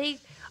coming. Are they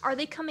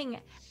coming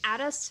at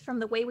us from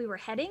the way we were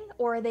heading,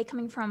 or are they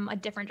coming from a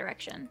different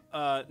direction?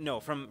 No,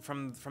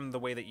 from the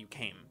way that you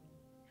came.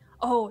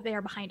 Oh, they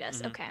are behind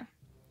us. Okay.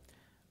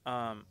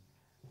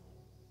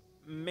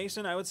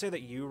 Mason, I would say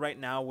that you right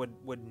now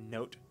would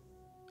note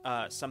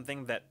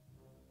something that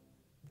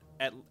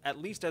at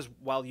least as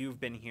while you've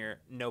been here,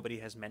 nobody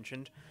has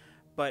mentioned.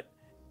 But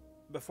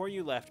before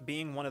you left,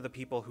 being one of the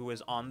people who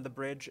was on the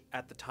bridge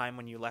at the time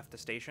when you left the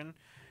station,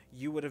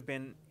 you would have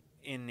been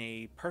in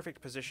a perfect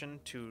position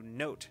to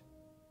note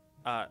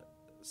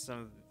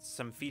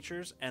some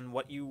features. And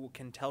what you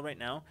can tell right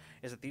now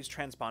is that these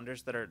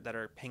transponders that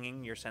are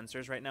pinging your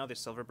sensors right now, the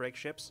Silverbreak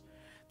ships,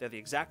 they're the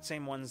exact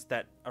same ones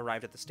that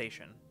arrived at the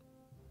station.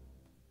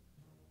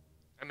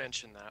 I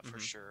mentioned that for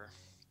sure.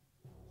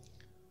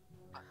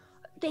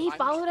 They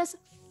followed us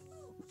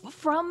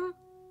from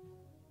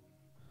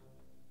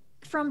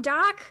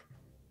Doc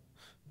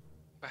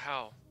But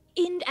how?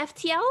 in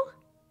FTL.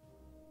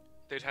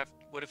 They'd have.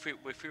 What if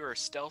we were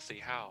stealthy?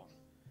 How?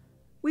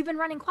 We've been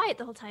running quiet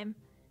the whole time,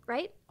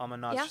 right? Alma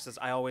nods. Yeah. She says,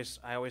 I always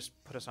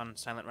put us on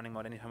silent running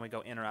mode anytime we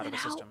go in or out of the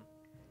How- system.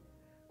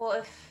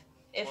 Well,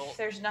 if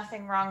there's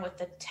nothing wrong with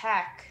the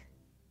tech,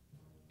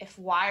 if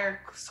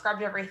Wire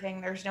scrubbed everything,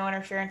 there's no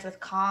interference with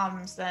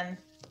comms, then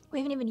We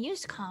haven't even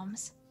used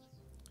comms.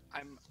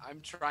 I'm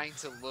trying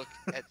to look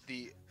at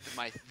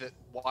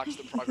watch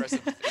the progress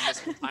of the thing this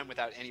whole time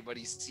without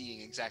anybody seeing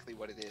exactly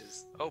what it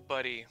is. Oh,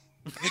 buddy.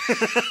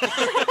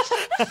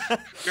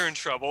 You're in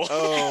trouble.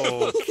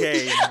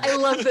 Okay. I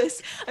love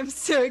this. I'm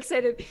so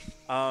excited.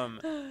 I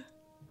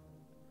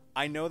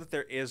know that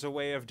there is a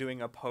way of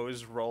doing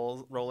opposed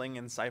rolling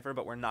in Cypher,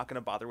 but we're not going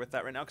to bother with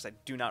that right now because I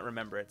do not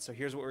remember it. So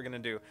here's what we're going to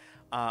do.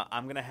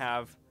 I'm going to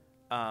have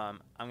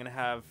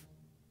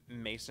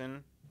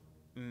Mason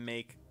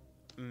make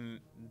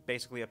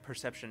basically a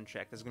perception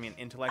check. This is going to be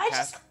an intellect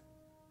test.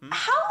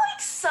 How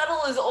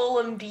subtle is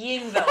Olam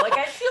being though? Like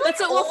I feel like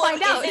That's what we'll Olam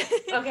find out.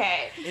 isn't-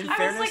 Okay. In I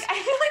fairness, was like,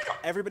 I feel like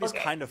everybody's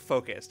okay. kind of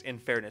focused, in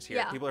fairness here.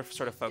 Yeah. People are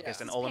sort of focused,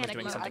 Yeah. and Olam is Panic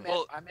doing mode.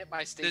 something. I'm at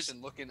my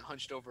station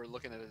hunched over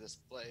looking at a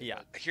display. Yeah.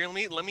 Here,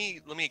 let me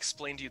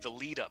explain to you the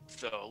lead up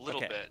though a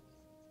little Okay. bit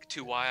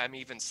to why I'm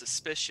even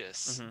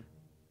suspicious, Mhm.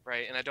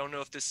 right? And I don't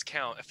know if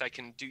I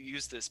can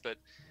use this, but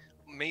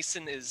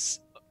Mason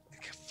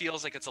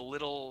feels like it's a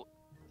little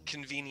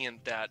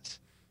convenient that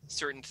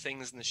certain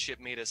things in the ship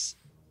made us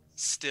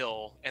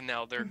still, and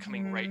now they're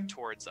coming right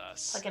towards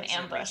us. like an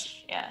So ambush.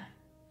 Yeah.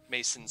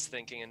 Mason's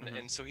thinking,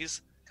 and so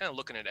he's kind of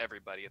looking at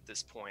everybody at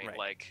this point, Right.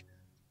 like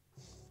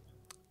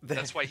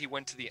that's why he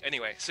went to the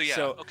anyway. So yeah,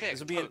 So okay.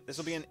 this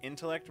will be an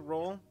intellect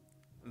roll,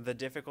 the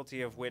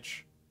difficulty of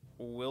which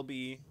will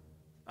be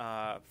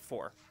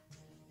 4.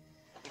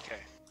 Okay.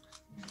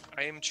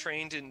 I am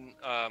trained in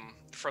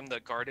from the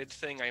guarded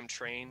thing. I am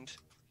trained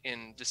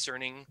in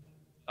discerning,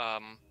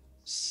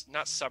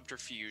 not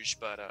subterfuge,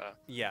 but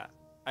Yeah,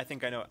 I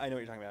think I know what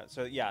you're talking about.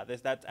 So yeah,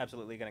 that's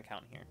absolutely going to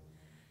count here.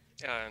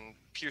 and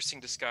piercing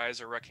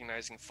disguise or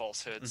recognizing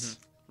falsehoods.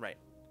 Right.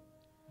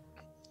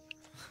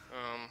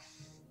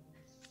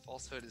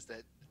 Falsehood is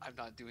that I'm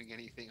not doing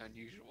anything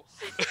unusual.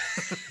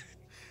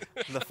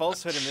 The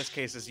falsehood in this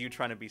case is you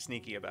trying to be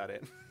sneaky about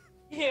it.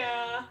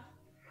 Yeah.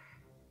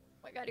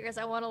 Oh my god, you guys,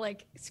 I want to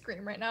like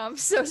scream right now. I'm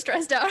so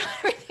stressed out.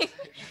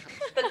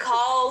 The the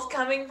calls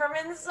coming from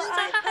inside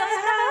the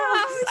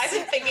house. I've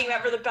been thinking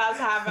that for the past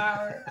half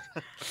hour.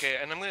 Okay,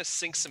 and I'm gonna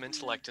sink some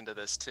intellect into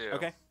this too.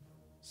 Okay.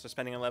 So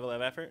spending a level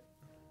of effort.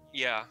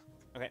 Yeah.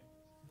 Okay.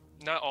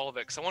 Not all of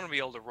it, because I want to be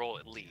able to roll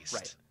at least.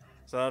 Right.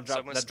 So that'll So drop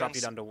I'm gonna that drop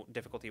you spend down to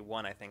difficulty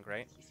 1, I think,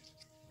 right?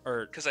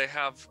 Or Because I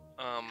have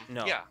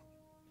No. Yeah.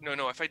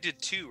 No. If I did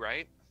 2,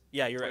 right?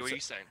 yeah, you're Wait, right. what So- are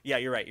you saying? yeah,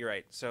 you're right. You're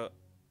right. So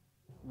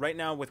right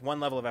now, with 1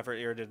 level of effort,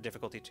 you're at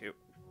difficulty 2.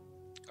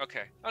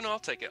 Okay. Oh no, I'll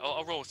take it.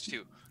 I'll roll with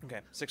 2. Okay,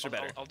 6 or I'll,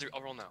 better.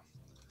 I'll roll now.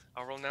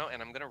 I'll roll now,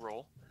 and I'm gonna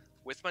roll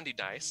with my new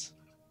dice.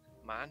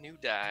 My new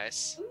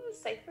dice. Ooh,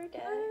 Cypher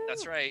Death.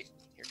 That's right.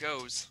 Here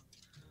goes.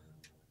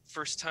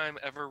 First time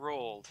ever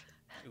rolled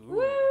Ooh.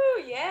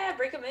 Woo, yeah,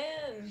 break them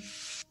in.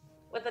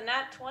 With a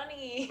nat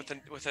 20.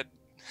 with a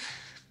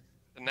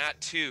nat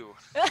 2,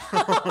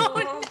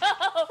 Oh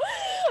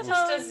no!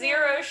 Just a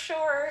 0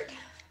 short.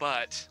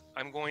 but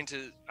I'm going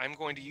to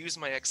use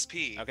my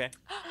XP. Okay.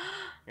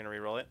 You're gonna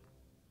re-roll it.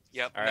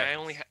 Yep. All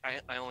and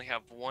right. I only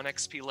have 1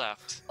 XP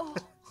left. Oh,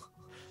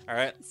 All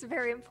right. it's a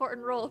very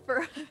important role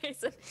for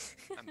Mason.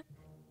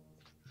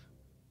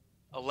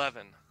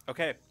 11.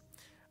 Okay.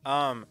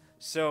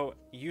 So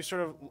you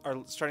sort of are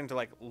starting to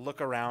like look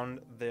around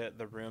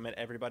the room at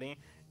everybody,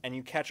 and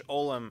you catch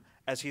Olam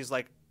as he's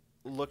like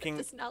looking.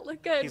 Does not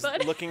look good, He's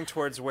bud. looking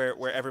towards where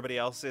everybody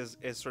else is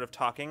sort of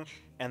talking,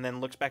 and then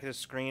looks back at his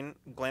screen,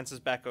 glances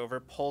back over,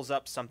 pulls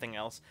up something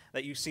else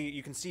that you see.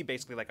 You can see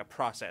basically like a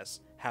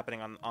process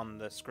happening on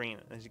the screen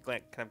as he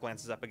kind of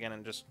glances up again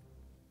and just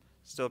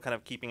still kind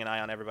of keeping an eye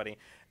on everybody,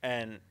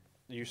 and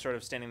you're sort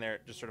of standing there,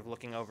 just sort of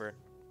looking over.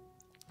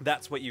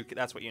 That's what you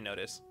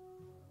notice.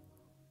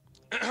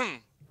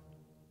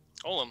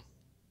 Olam.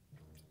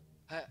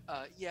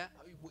 Yeah.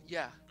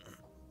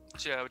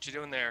 What you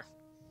doing there?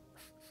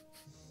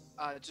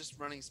 Just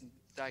running some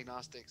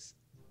diagnostics.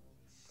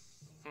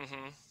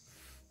 Mm-hmm.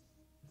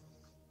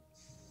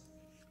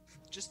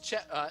 Just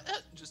checking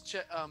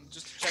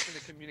the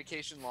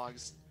communication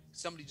logs.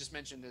 Somebody just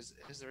mentioned, has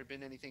there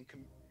been anything,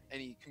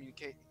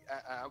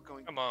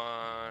 outgoing? Come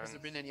on. Has there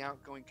been any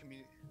outgoing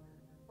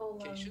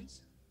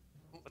communications?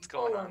 What's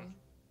going on?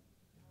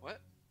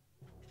 What?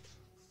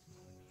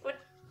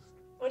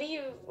 What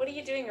are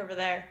you doing over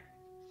there?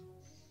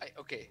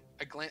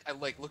 I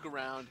like look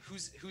around.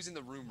 Who's in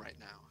the room right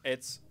now?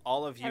 It's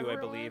all of you, I Everyone?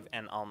 believe,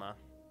 and Alma.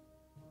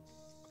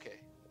 Okay.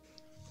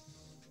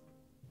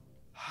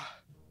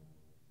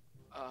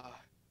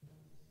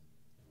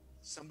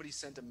 Somebody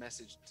sent a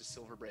message to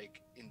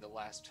Silverbreak in the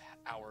last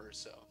hour or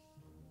so.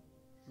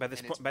 By this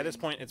And it's by this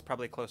been- point, it's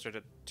probably closer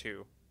to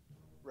 2.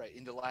 Right,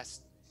 in the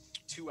last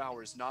 2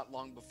 hours, not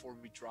long before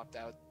we dropped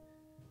out.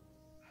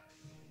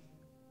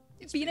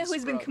 It's Bina, who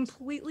has been scrubbed.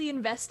 completely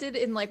invested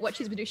in like what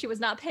she's been doing, she was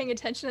not paying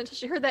attention until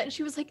she heard that, and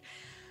she was like,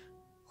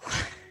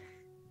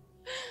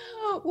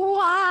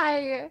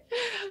 "Why?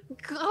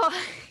 God,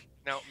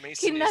 Now,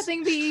 Mason can is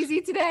nothing be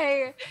easy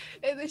today?"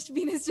 And then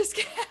Bina's just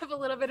gonna have a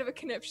little bit of a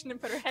conniption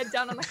and put her head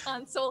down on the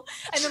console,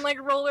 and then like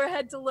roll her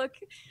head to look,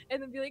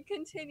 and then be like,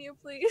 "Continue,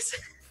 please."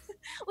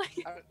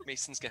 Like,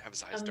 Mason's gonna have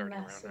his eyes A darting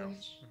around now.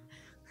 message.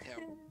 Yeah.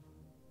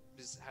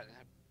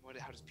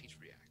 How does Peach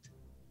react?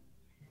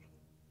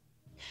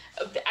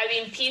 I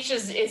mean, Peach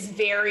is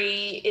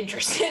very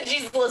interested.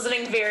 She's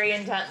listening very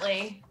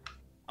intently.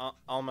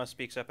 Alma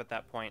speaks up at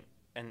that point,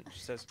 and she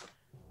says,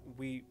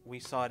 "We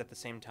saw it at the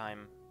same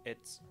time.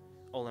 It's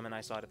Olam and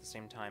I saw it at the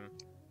same time.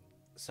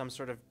 Some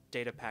sort of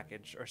data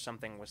package or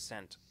something was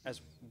sent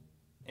as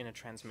in a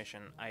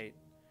transmission.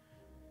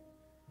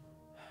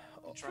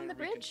 I'm trying the to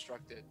bridge?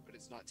 reconstruct it, but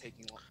it's not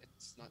taking long.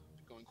 It's not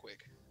going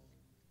quick.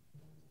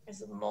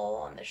 There's a mole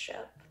on the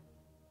ship.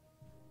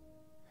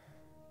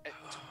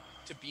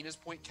 To Bina's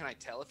point, can I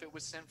tell if it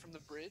was sent from the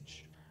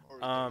bridge or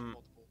if there was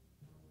multiple?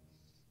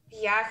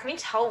 Yeah, can we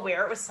tell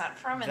where it was sent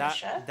from in the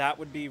ship? that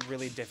would be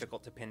really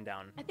difficult to pin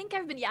down. I think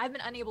I've been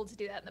unable to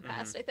do that in the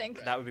past. I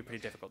think. That would be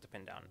pretty difficult to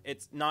pin down.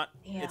 It's not.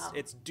 Yeah.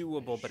 It's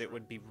doable, but it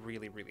would be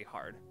really, really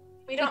hard.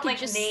 We don't could like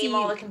just name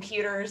all see- the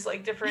computers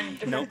like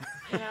different Nope.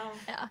 you know.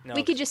 Yeah. No.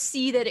 We could just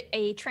see that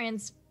a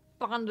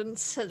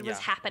transpondence was Yeah.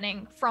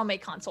 happening from a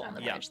console on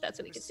the Yeah. bridge. That's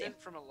what we It could was see.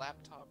 sent from a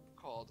laptop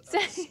called So-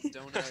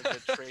 Sedona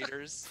the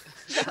Traders.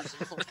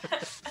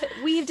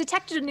 We've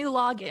detected a new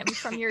login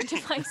from your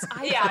device.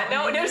 Yeah, iPhone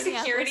no- in no Minneapolis,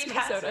 security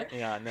Minnesota. password.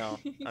 Yeah, no,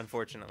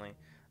 unfortunately.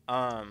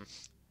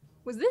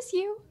 Was this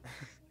you?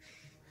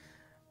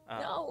 Uh,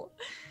 No.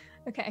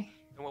 Okay.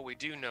 And what we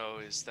do know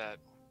is that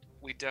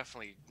we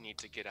definitely need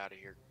to get out of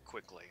here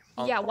quickly.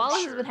 Yeah, while this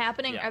has sure. been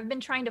happening, Yeah. I've been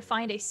trying to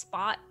find a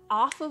spot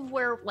off of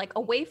where, like,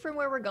 away from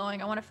where we're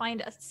going. I want to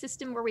find a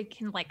system where we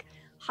can, like,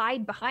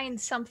 hide behind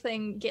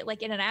something, get,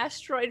 like, in an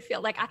asteroid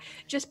field. Like,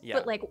 Yeah.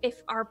 but, like,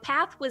 if our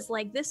path was,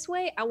 like, this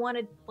way, I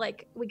wanted,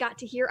 like, we got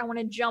to here, I want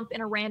to jump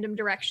in a random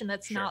direction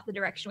that's Sure. not the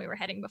direction we were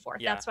heading before.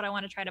 Yeah. That's what I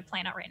want to try to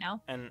plan out right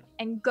now.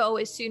 and Go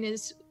as soon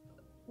as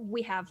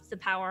we have the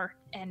power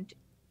and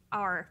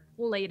are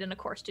laid in a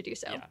course to do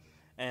so. Yeah.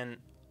 And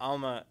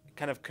Alma,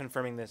 kind of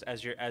confirming this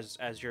as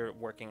you're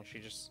working,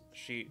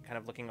 she kind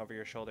of looking over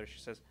your shoulder. She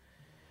says,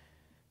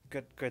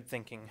 "Good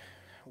thinking.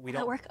 we Will that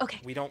don't work? Okay.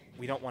 we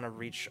don't want to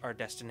reach our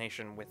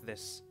destination with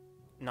this,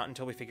 not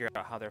until we figure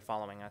out how they're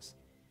following us.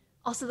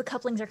 Also, the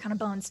couplings are kind of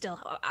boned still.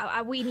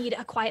 We need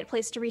a quiet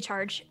place to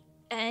recharge,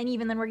 and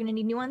even then, we're gonna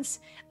need new ones.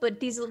 But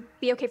these will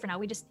be okay for now.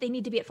 They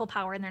need to be at full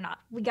power, and they're not.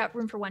 We got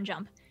room for one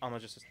jump. Alma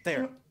just says,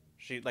 there.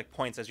 She like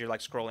points as you're like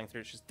scrolling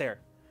through. She's there,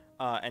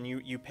 and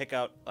you pick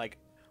out like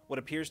what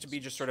appears to be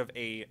just sort of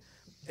a.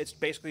 It's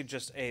basically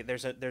just a.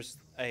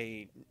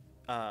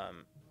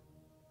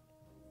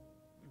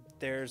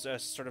 There's a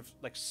sort of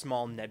like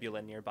small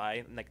nebula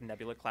nearby, like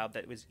nebula cloud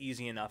that was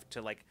easy enough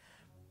to like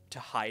to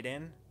hide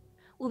in.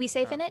 We'll be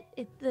safe in it.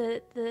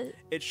 The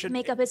It should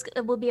makeup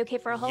will be okay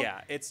for a hull.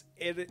 Yeah, it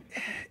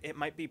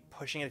might be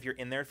pushing it if you're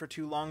in there for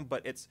too long,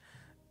 but it's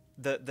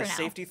the now.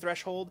 safety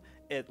threshold.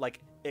 It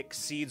like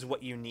exceeds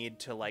what you need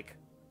to like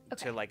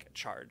Okay. to like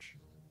charge.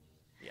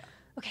 Yeah.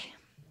 Okay.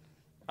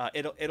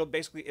 It'll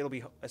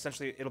be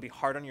essentially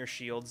hard on your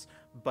shields,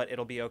 but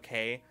it'll be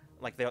okay.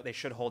 Like they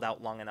should hold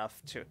out long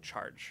enough to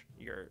charge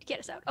your.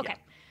 Get us out. Okay.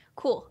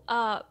 Cool.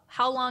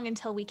 How long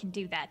until we can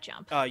do that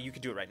jump? You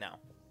could do it right now.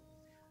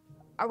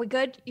 Are we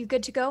good? You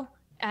good to go?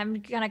 I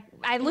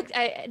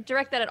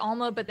direct that at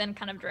Alma, but then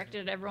kind of directed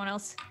it at everyone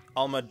else.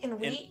 Alma, Can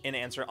we- in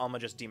answer, Alma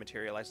just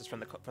dematerializes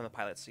from the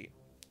pilot's seat.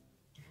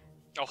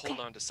 I'll hold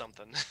on to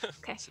something.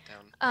 Okay. Sit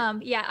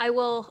down. Yeah, I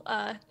will,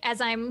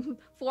 as I'm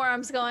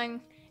forearms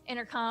going,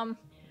 intercom,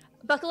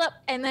 buckle up,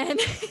 and then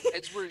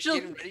As we're she'll-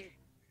 getting ready,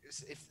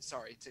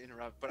 sorry to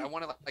interrupt, but I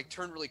want to like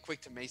turn really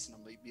quick to Mason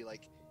and be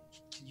like,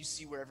 can you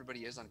see where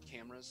everybody is on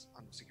cameras,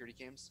 on security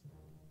cams?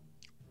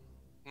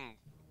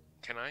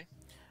 Can I?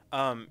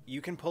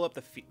 You can pull up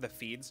the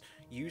feeds.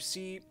 You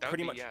see That would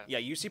pretty be- much yeah.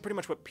 you see pretty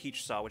much what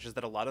Peach saw, which is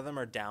that a lot of them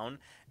are down,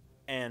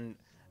 and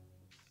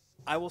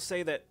I will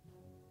say that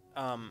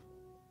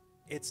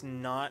it's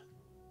not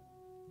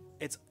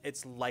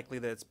it's likely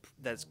that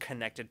it's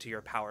connected to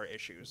your power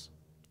issues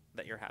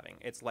that you're having.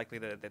 It's likely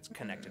that it's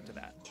connected to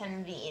that.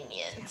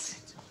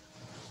 Convenient.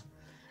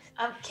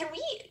 Can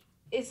we?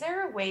 Is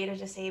there a way to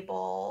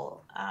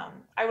disable?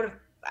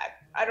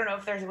 I don't know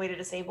if there's a way to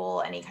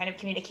disable any kind of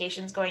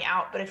communications going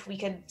out, but if we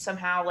could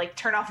somehow like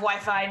turn off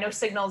Wi-Fi, no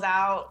signals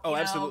out. Oh, you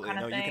know, absolutely. kind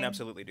of No, you can thing.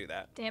 absolutely do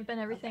that. dampen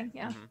everything.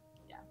 Yeah. Mhm.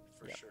 Yeah,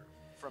 for Yeah. sure.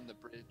 From the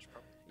bridge,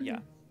 probably.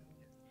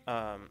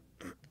 Yeah.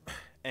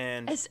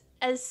 And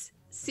As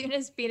soon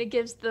as Bina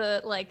gives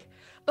the like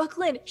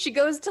buckle in, she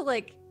goes to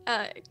like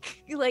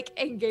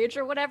engage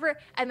or whatever,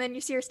 and then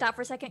you see her stop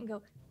for a second and go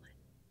 1,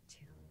 2,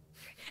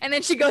 3, and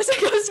then she goes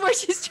where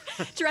she's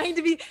trying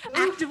to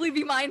actively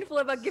be mindful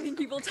about giving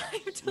people time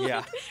to Yeah.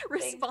 like,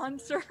 respond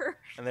to her.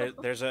 and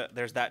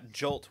there's that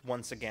jolt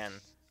once again,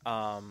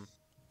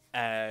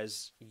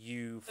 as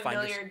you find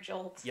Familiar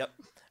jolt. Yep.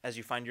 As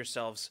you find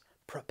yourselves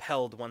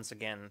propelled once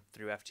again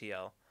through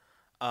FTL,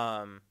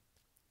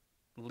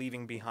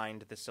 leaving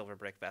behind the Silver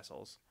Brick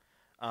vessels.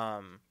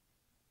 I'm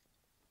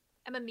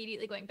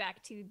immediately going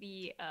back to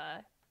the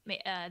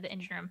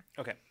engine room.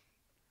 Okay.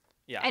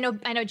 Yeah. I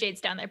know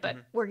Jade's down there, but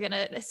we're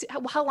gonna.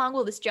 How long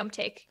will this jump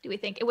take? Do we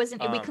think it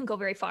wasn't? We couldn't go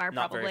very far.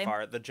 Not probably. very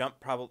far. The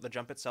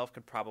jump itself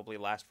could probably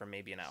last for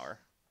maybe an hour.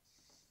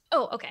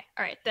 Oh, okay.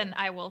 All right. Then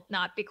I will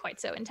not be quite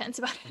so intense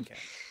about it. Okay.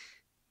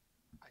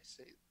 I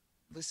say,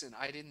 listen,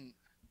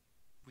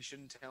 we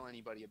shouldn't tell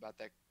anybody about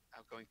that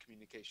outgoing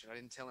communication. I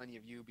didn't tell any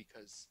of you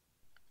because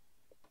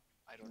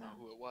I don't know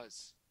who it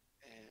was,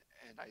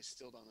 and I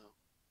still don't know.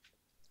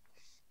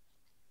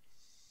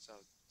 So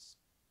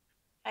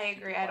I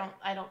agree. I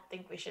don't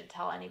think we should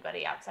tell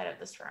anybody outside of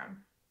this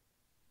room.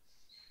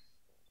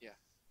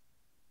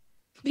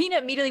 Bina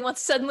immediately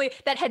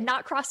that had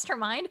not crossed her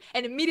mind,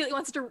 and immediately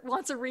wants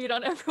to read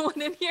on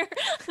everyone in here.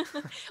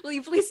 Will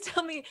you please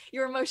tell me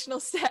your emotional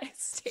state?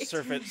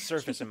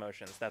 Surface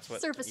emotions. That's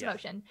what. Surface yeah.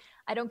 emotion.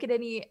 I don't get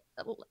any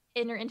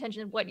inner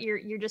intention. What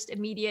you're just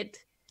immediate,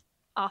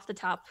 off the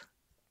top.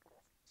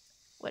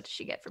 What does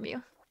she get from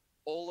you?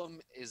 Olam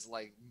is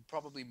like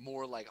probably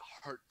more like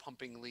heart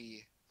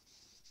pumpingly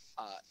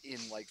in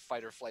like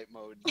fight or flight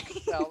mode.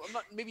 Well,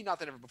 maybe not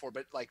that ever before,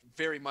 but like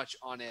very much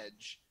on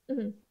edge.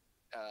 Mhm.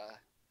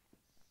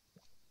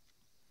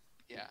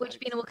 Yeah. Which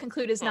Bina will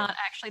conclude is not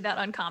actually that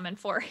uncommon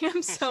for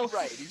him. So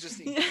Right. He's just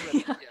Yeah.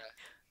 incredible. Yeah.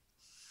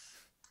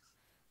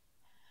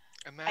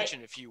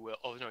 Imagine if you will.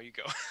 Oh no, you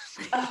go.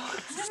 Oh,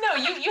 no,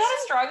 you had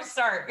a strong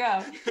start.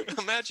 Go.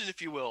 Imagine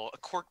if you will a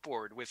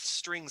corkboard with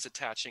strings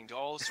attaching to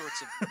all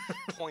sorts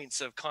of points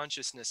of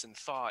consciousness and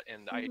thought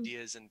and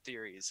ideas and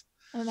theories.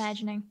 I'm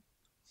imagining.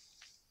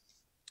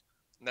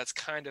 And that's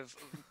kind of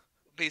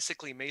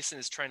basically Mason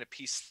is trying to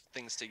piece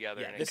things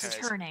together. Yeah, and this it is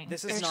kinda Churning.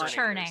 this is There's not-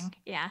 churning.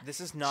 Yeah.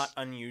 This is not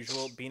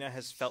unusual. Bina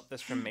has felt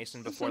this from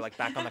Mason before, like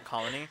back on the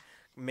colony.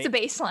 It's a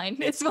baseline.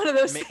 It's one of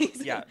those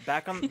things. Yeah,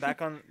 back on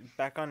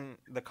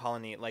the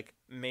colony, like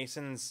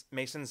Mason's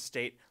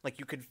state, like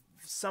you could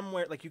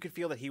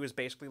feel that he was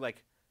basically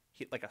like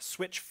a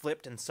switch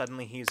flipped and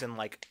suddenly he's in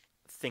like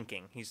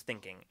thinking. He's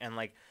thinking, and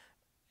like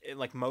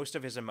most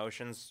of his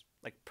emotions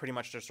like pretty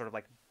much just sort of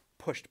like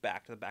pushed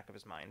back to the back of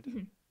his mind.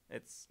 Mhm.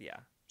 It's yeah.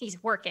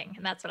 He's working,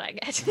 and that's what I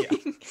get. Yeah.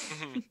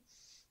 Mhm.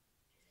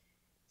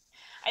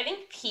 I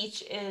think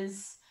Peach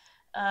is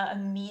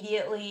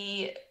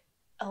immediately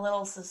a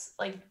little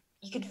like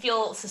you could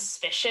feel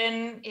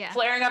suspicion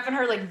flaring up in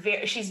her.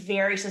 Like she's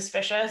very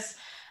suspicious,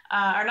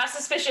 or not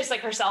suspicious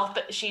like herself,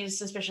 but she's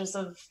suspicious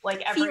of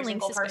like every Feeling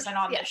single suspicious, person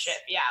on the yes. ship.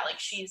 Yeah, like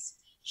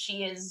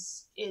she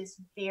is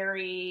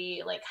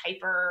very like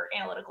hyper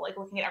analytical, like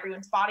looking at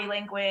everyone's body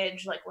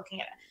language, like looking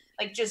at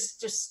like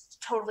just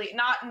totally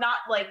not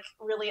like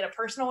really in a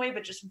personal way,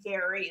 but just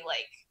very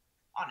like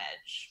on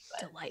edge.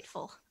 But,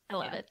 Delightful. I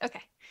love it.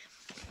 Okay.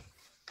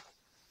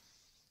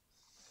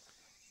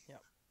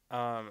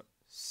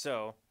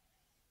 So,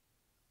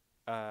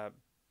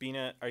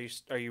 Bina,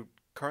 are you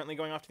currently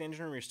going off to the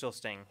engine room, or are you still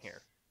staying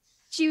here?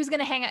 She was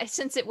gonna hang out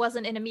since it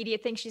wasn't an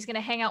immediate thing. She's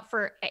gonna hang out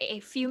for a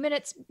few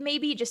minutes,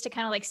 maybe, just to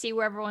kind of like see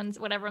what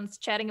everyone's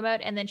chatting about,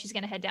 and then she's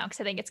gonna head down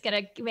because I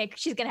think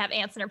she's gonna have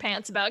ants in her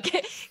pants about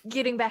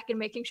getting back and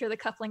making sure the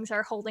couplings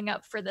are holding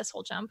up for this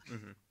whole jump.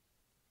 Mm-hmm.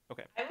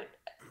 Okay.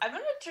 I'm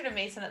gonna turn to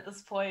Mason at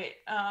this point.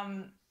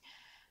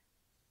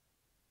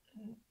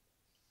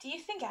 Do you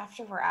think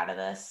after we're out of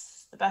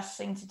this, the best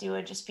thing to do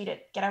would just be to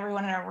get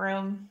everyone in a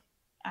room,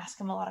 ask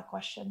them a lot of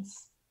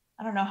questions?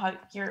 I don't know how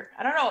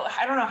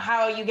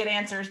how you get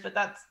answers, but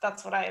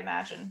that's what I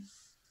imagine.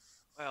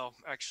 Well,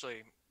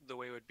 actually, the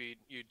way would be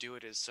you do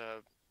it is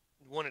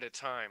one at a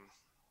time.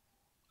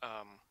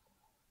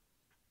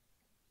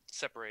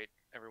 Separate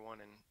everyone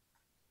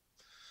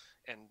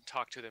and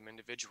talk to them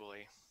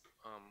individually.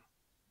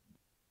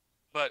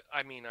 But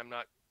I mean, I'm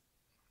not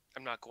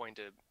going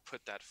to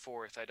put that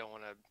forth. I don't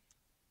want to.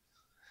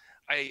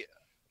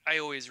 I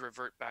always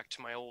revert back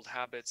to my old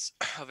habits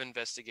of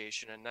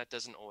investigation, and that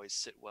doesn't always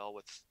sit well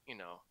with,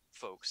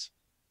 folks.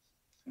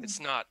 It's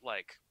not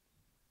like,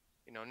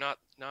 not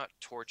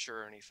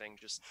torture or anything,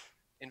 just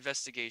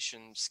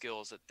investigation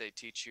skills that they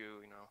teach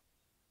you,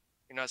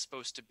 You're not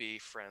supposed to be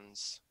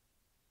friends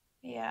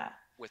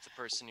with the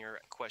person you're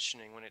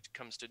questioning when it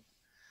comes to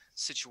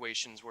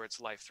situations where it's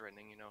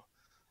life-threatening,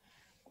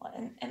 Well,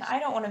 and I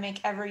don't want to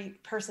make every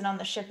person on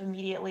the ship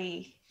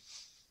immediately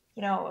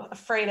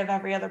afraid of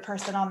every other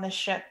person on this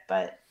ship,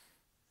 but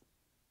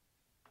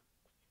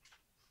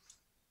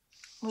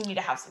we need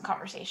to have some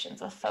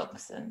conversations with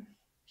folks. And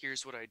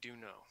here's what I do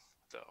know,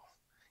 though.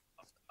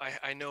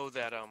 I know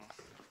that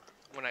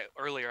when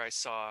I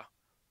saw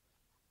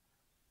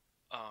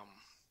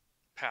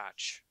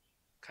Patch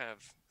kind of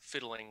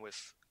fiddling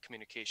with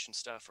communication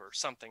stuff or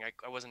something.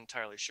 I wasn't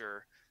entirely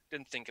sure.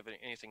 Didn't think of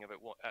anything of it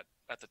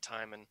at the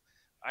time, and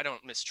I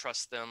don't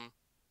mistrust them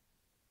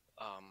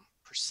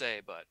per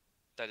se, but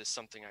that is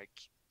something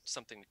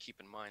to keep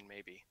in mind,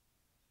 maybe.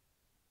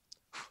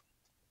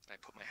 I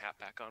put my hat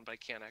back on, but I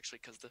can't actually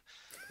because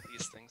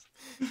these things.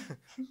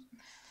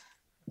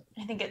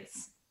 I think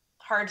it's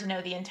hard to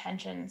know the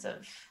intentions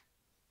of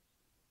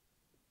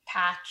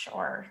Patch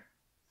or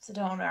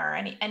Sedona or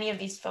any of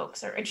these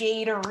folks, or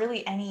Jade, or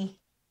really any,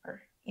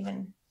 or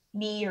even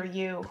me or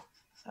you.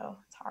 So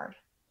it's hard.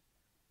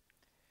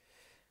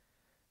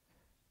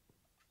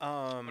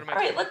 All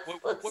right,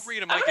 what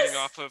read am I getting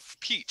off of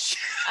Peach?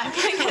 I'm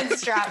gonna get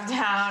strapped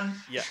down.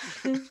 Yeah,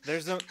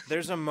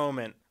 there's a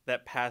moment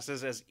that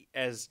passes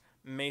as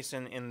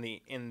Mason, in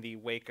the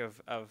wake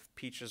of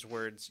Peach's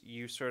words,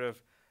 you sort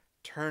of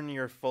turn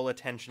your full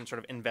attention, sort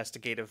of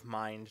investigative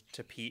mind,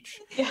 to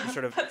Peach. Yeah, you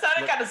sort of that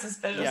sounded kind of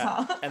suspicious,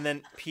 huh? And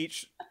then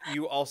Peach,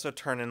 you also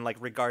turn and like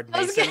regard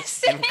Mason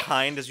in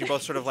kind, as you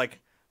both sort of like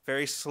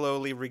very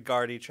slowly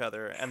regard each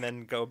other, and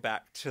then go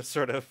back to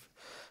sort of.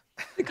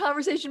 The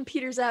conversation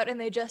peters out,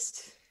 and they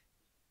just.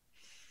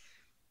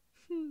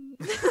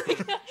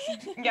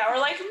 Yeah, we're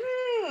like,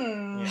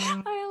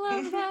 Yeah. I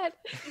love that.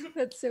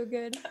 That's so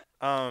good.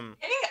 I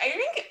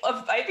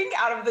think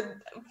out of the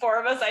four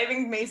of us, I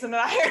think Mason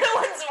and I are the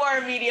ones more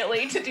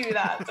immediately to do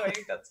that. So I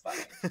think that's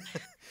funny.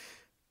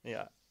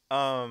 Yeah.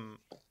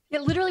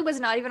 It literally was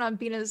not even on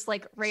Bina's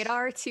like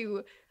radar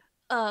to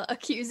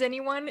accuse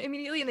anyone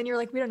immediately, and then you're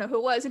like, we don't know who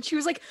it was, and she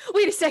was like,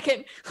 wait a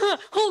second,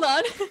 hold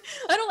on,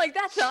 I don't like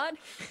that thought.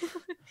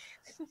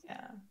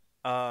 Yeah.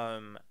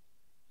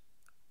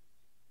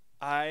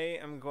 I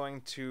am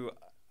going to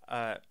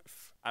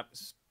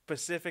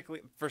specifically,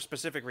 for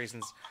specific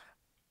reasons,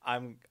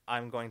 I'm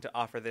going to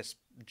offer this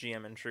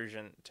GM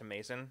intrusion to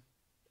Mason.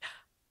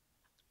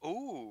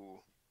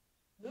 Ooh.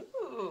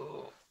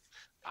 Ooh.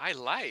 I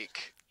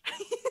like.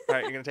 All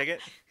right, you're gonna take it.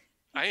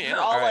 I am. You're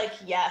all right. like,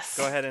 yes.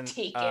 Go ahead and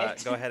take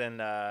it. go ahead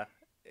and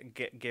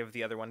give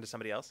the other one to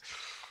somebody else.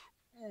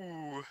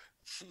 Ooh.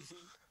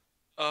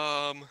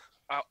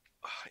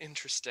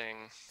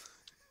 Interesting.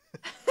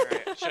 All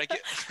right. Should I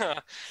get?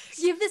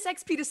 Give this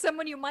XP to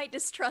someone you might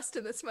distrust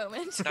in this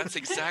moment. That's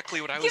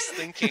exactly what I was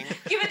thinking.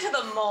 Give it to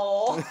the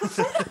mole.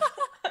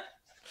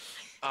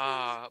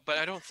 But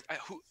I don't.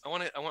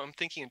 I'm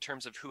thinking in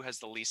terms of who has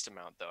the least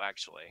amount, though.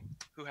 Actually,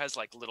 who has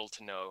like little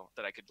to no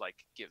that I could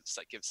like give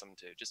some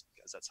to, just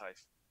because that's how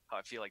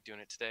I feel like doing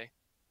it today.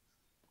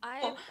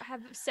 I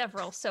have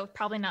several, so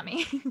probably not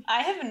me.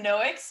 I have no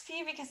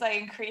XP because I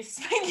increased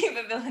my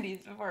capabilities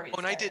before we Oh,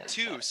 and I did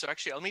started, too. but- So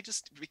actually, let me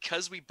just,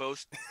 because we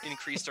both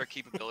increased our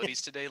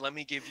capabilities today, let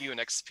me give you an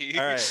XP.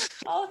 All right.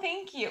 Oh,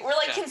 thank you. We're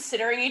like Yeah.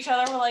 considering each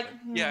other. We're like,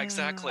 Yeah,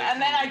 exactly.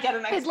 And then I get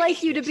an XP. I'd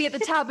like you to be at the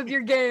top of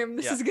your game.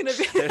 This Yeah. is gonna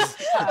be. There's-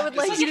 I would This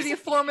like is- you to be a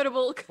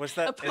formidable What's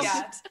that? opponent.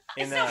 Yeah.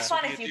 In, It's no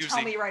fun be if a you tell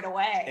doozy. me right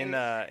away.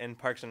 in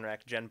Parks and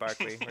Rec, Jen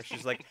Barkley, where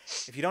she's like,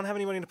 if you don't have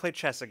anybody to play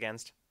chess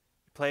against,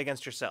 play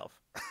against yourself.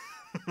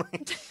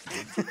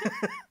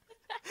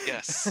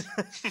 Yes.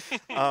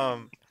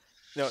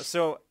 No,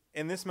 so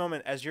in this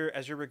moment, as you're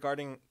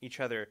regarding each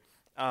other,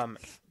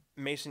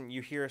 Mason,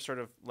 you hear sort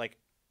of like,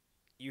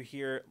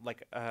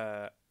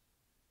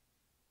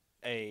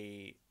 an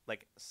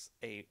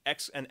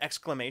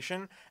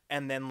exclamation,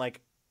 and then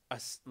like a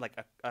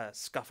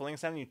scuffling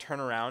sound. And you turn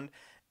around,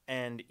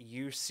 and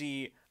you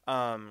see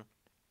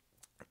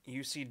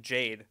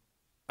Jade,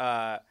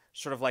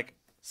 sort of like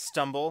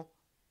stumble,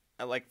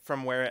 like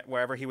from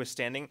wherever he was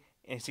standing,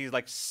 and he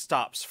like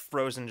stops,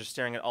 frozen, just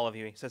staring at all of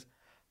you. He says,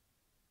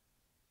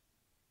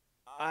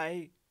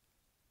 "I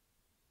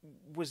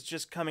was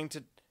just coming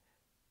to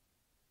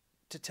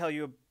tell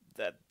you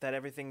that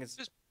everything is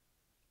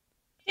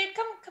Kid,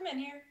 come in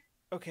here.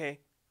 okay."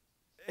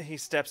 He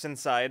steps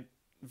inside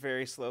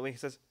very slowly. He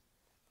says,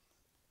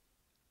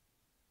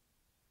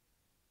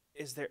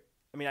 "Is there?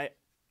 I mean,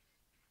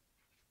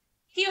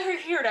 He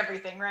heard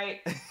everything,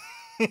 right?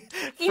 He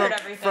from, heard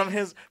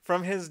everything.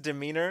 from his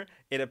demeanor,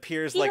 it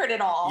appears He like heard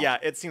it all. yeah,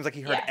 it seems like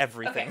he heard Yeah,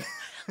 everything." okay.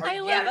 I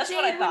Yeah, love that's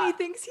what I Jade when he thought.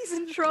 thinks he's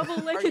in trouble.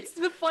 Like Are you- it's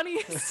the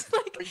funniest.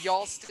 Like Are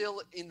y'all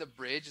still in the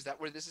bridge? Is that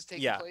where this is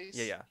taking yeah, place?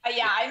 yeah.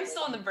 Yeah, I'm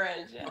still on the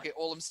bridge. Yeah. Okay,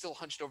 Olim's still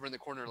hunched over in the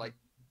corner, like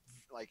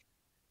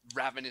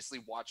ravenously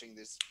watching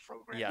this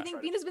program. Yeah. I think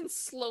Try to- Vina's been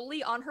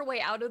slowly on her way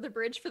out of the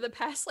bridge for the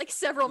past like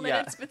several Yeah.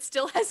 minutes, but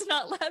still has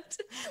not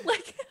left.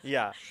 Like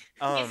Yeah.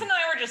 Ethan and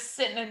I were just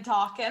sitting and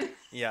talking.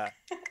 Yeah.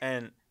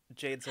 And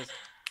Jade says,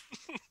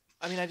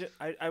 I mean,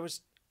 I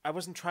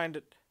wasn't trying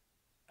to,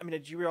 I mean,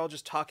 you were all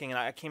just talking, and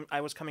I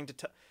was coming to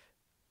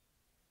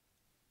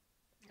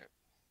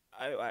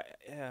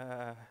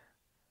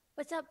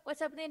what's up?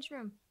 What's up in the engine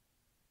room?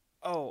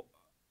 oh,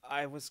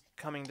 I was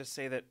coming to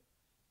say that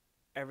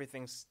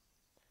everything's,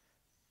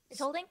 It's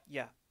holding?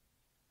 yeah.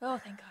 Oh,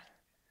 thank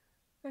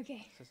God.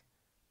 Okay.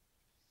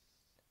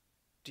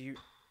 Do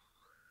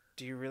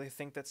you really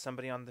think that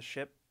somebody on the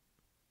ship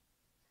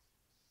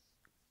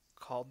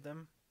called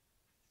them?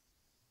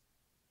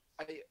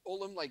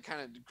 Olim like kind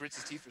of grits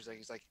his teeth for a second.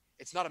 He's like,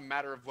 "It's not a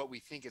matter of what we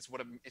think. It's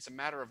a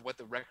matter of what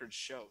the records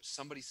show.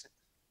 Somebody said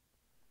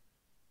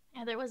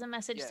Yeah, there was a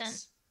message sent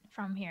yes."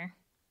 from here.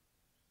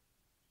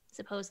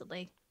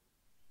 Supposedly.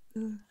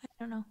 I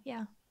don't know.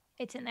 Yeah.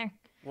 It's in there.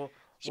 Well,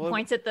 She well,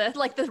 points at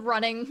the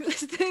running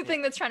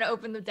thing that's trying to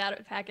open the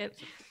data packet.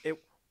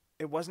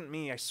 it wasn't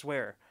me, I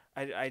swear.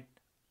 I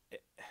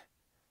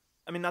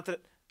mean, not that,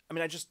 I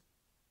mean, I just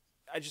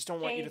don't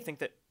want you to Jade. think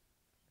that,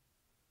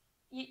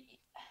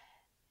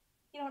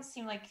 You don't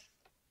seem like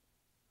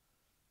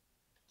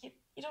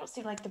you don't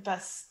seem like the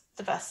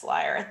best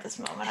liar at this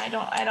moment. I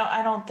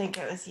don't think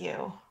it was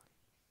you.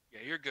 Yeah,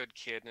 you're a good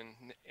kid.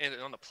 And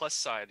on the plus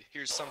side,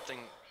 here's some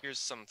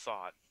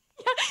thought.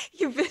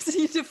 You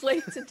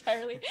deflate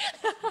entirely.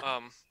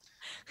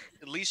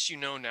 At least you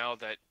know now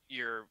that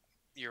your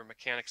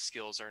mechanic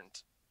skills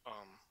aren't,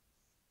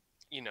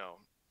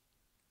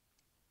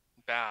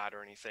 bad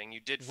or anything. You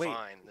did Wait.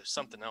 fine. There's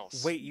something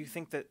else. wait, you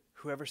think that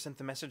whoever sent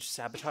the message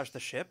sabotaged the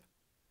ship?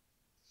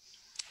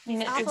 I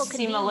mean, it It's could awful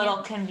seem a little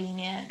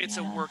convenient. It's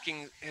yeah.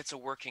 a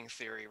working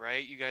theory,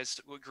 right? You guys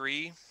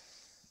agree?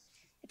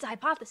 It's a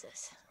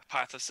hypothesis.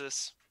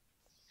 Hypothesis.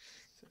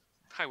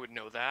 I would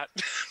know that.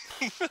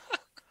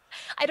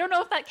 I don't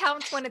know if that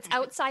counts when it's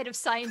outside of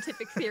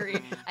scientific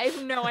theory. I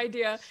have no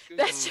idea. Good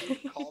That's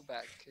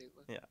callback,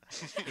 Caitlin. Yeah.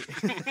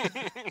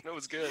 That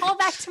was good. call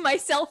back to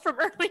myself from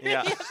earlier. in the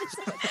Yeah.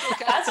 episode.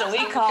 That's what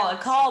we call a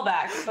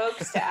callback,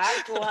 folks, to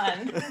Act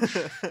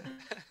 1.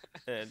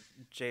 And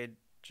Jade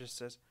just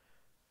says,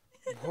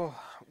 "Whoa,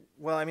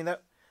 well, I mean,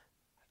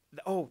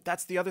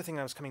 that's the other thing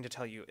I was coming to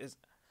tell you, is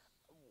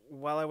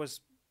while I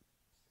was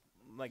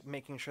like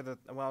making sure that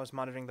while I was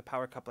monitoring the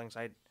power couplings,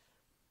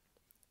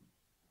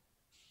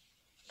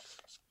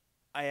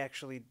 I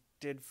actually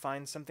did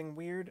find something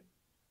weird.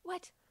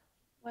 What?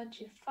 What'd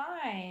you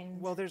find?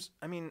 Well,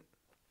 I mean,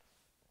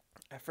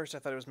 at first I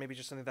thought it was maybe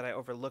just something that I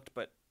overlooked,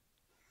 but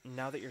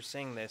now that you're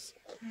saying this,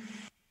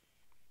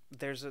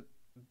 there's a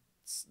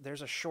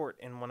short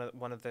in one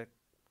of the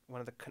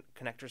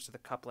connectors to the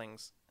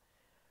couplings.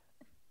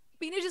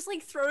 Bina just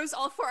like throws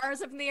all four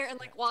arms up in the air and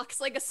like walks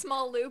like a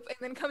small loop and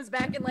then comes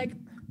back and like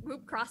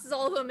whoop crosses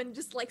all of them and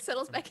just like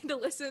settles back in to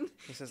listen.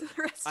 He says, to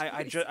the rest of I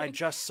what he's I saying.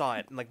 just saw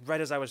it, like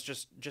right as I was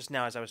just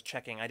now as I was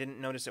checking. I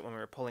didn't notice it when we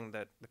were pulling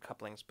the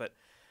couplings, but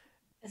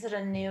Is it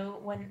a new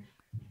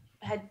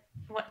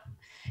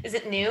is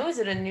it new? Is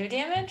it a new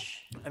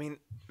damage? I mean,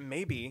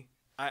 maybe.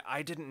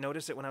 I didn't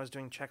notice it when I was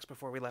doing checks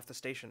before we left the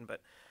station,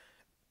 but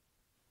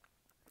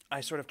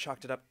I sort of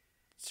chalked it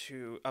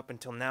up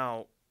until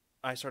now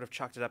I sort of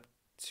chalked it up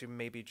to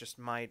maybe just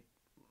my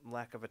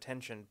lack of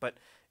attention. But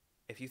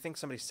if you think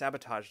somebody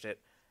sabotaged it,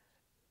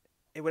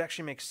 it would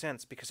actually make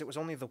sense because it was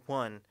only the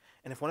one,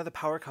 and if one of the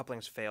power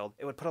couplings failed,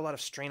 it would put a lot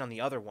of strain on the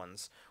other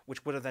ones,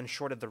 which would have then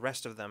shorted the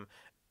rest of them.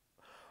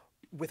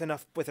 With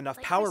enough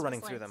Like power Christmas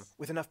running through them, lights.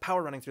 with enough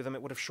power running through them,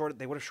 it would have shorted.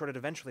 They would have shorted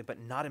eventually, but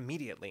not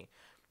immediately.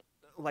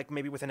 Like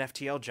maybe with an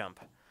FTL jump.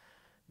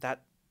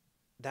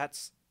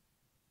 That's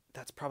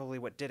probably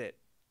what did it.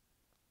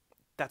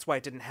 That's why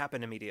it didn't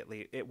happen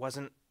immediately. It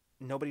wasn't.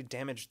 Nobody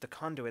damaged the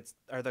conduits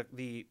or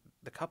the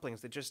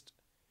couplings. They just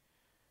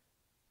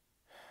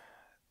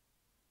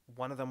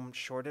one of them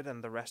shorted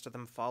and the rest of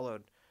them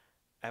followed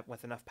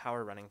with enough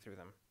power running through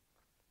them.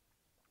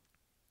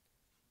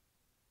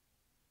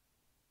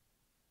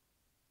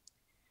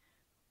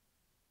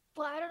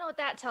 Well, I don't know what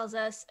that tells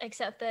us,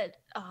 except that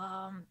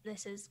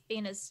this is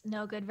Bina's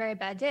no good, very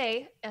bad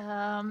day.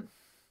 And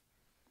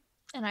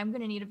I'm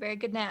going to need a very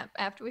good nap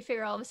after we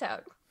figure all this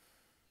out.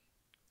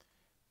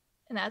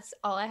 And that's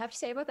all I have to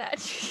say about that.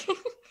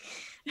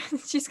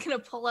 She's going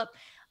to pull up,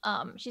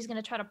 she's going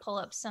to try to pull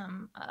up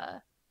some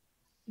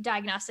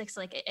diagnostics,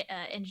 like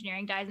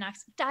engineering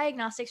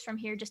diagnostics from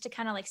here, just to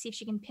kind of like see if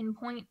she can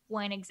pinpoint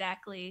when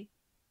exactly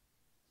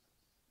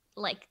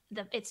like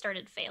it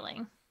started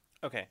failing.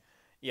 Okay.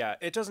 Yeah,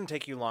 it doesn't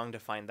take you long to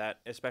find that,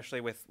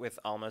 especially with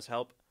Alma's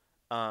help.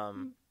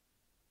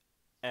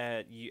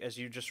 As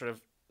you just sort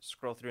of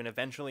scroll through, and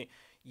eventually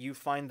you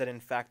find that in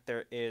fact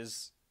there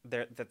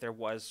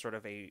was sort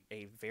of a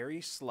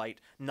very slight,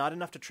 not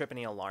enough to trip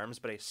any alarms,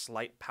 but a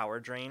slight power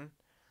drain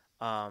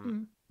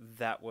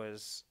that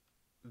was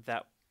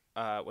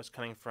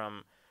coming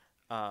from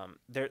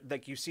there.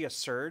 Like you see a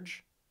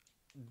surge,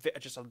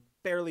 just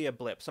barely a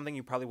blip, something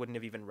you probably wouldn't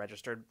have even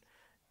registered.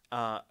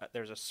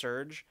 There's a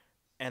surge.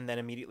 And then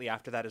immediately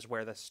after that is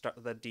where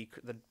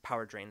the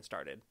power drain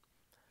started,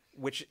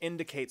 which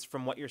indicates,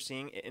 from what you're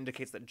seeing, it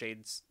indicates that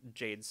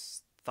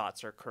Jade's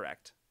thoughts are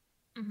correct.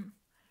 Mm-hmm.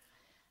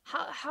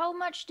 How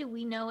much do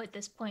we know at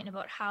this point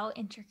about how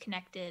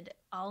interconnected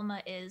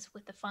Alma is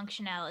with the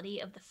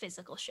functionality of the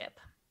physical ship?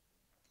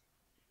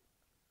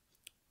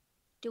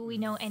 Do we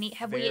know any?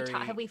 Have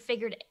we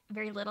figured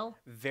very little?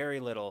 Very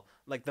little.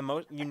 Like the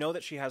most, you know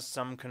that she has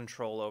some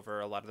control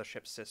over a lot of the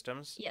ship's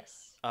systems.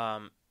 Yes.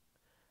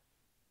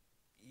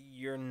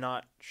 You're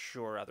not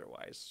sure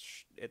otherwise.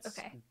 It's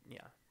okay.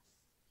 Yeah.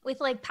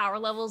 With like power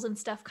levels and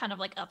stuff kind of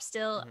like up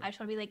still, I just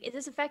want to be like, is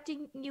this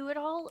affecting you at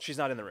all? She's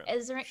not in the room.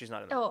 She's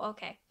not in the room. Oh,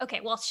 okay.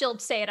 Okay, well, she'll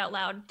say it out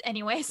loud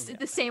anyways,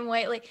 the same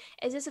way. Like,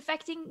 is this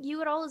affecting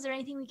you at all? Is there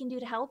anything we can do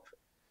to help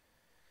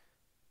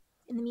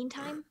in the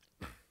meantime?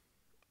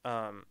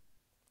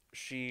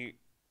 She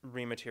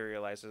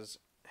rematerializes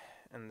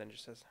and then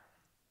just says,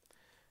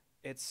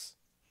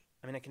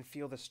 I can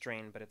feel the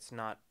strain, but it's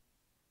not.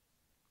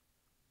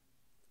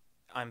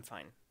 I'm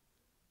fine.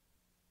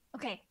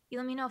 Okay, you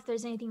let me know if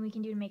there's anything we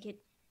can do to make it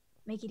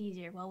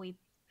easier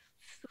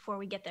before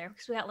we get there,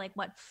 because we got like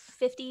what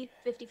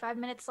 55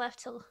 minutes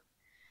left till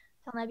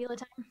Nebula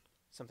time.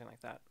 Something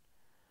like that.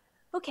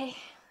 Okay,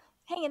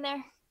 hang in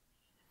there.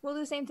 We'll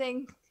do the same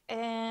thing,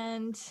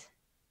 and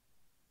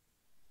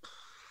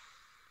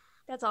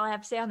that's all I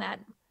have to say on that.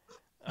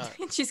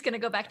 She's gonna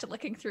go back to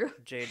looking through.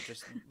 Jade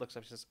just looks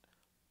up and says,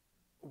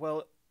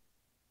 "Well,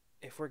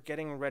 if we're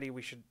getting ready,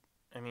 we should.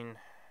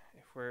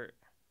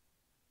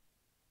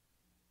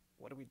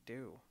 What do we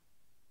do?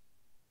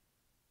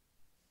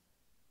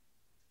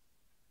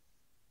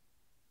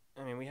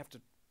 We have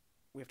to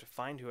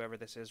find whoever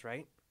this is,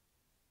 right?"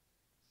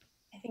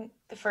 I think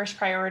the first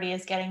priority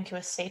is getting to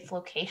a safe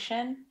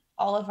location.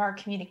 All of our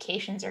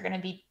communications are going to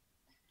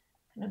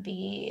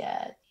be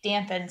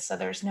dampened, so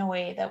there's no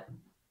way that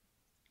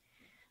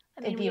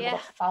they'd be able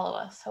to follow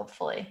us.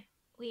 Hopefully,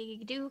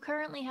 we do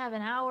currently have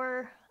an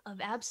hour of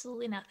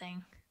absolutely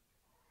nothing.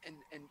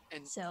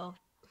 And so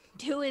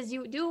do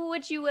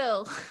what you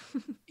will.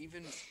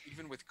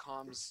 even with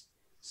comms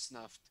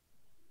snuffed,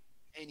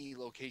 any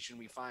location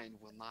we find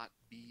will not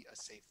be a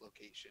safe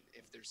location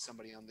if there's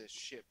somebody on this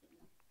ship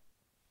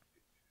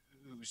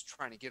who's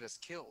trying to get us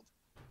killed.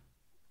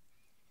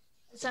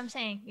 That's what I'm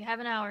saying. You have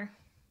an hour.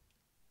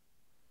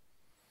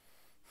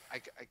 I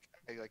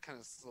kind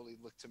of slowly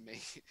look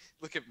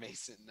at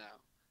Mason now.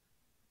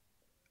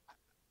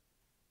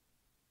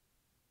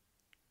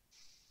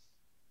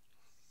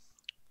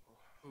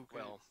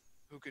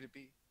 Who could it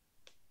be?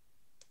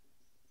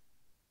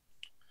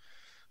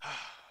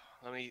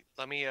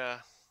 Let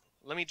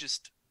me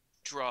just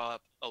draw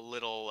up a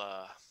little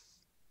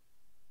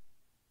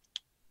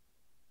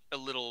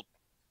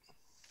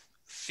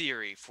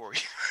theory for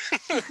you.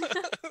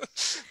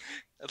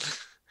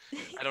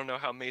 I don't know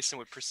how Mason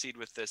would proceed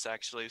with this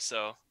actually,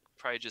 so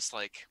probably just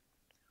like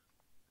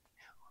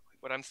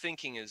what I'm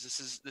thinking is this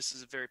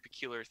is a very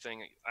peculiar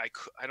thing.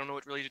 I don't know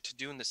what really to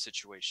do in this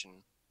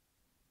situation.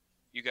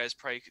 You guys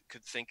probably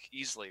could think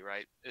easily,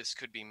 right? This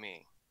could be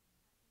me.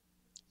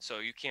 So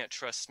you can't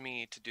trust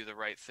me to do the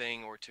right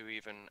thing or to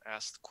even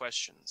ask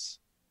questions.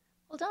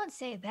 Well, don't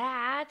say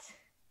that.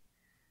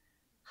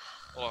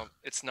 Well,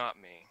 it's not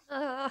me.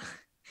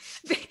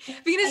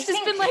 Venus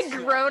just been think-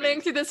 like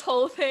groaning through this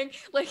whole thing.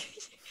 Like,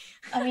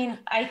 I mean,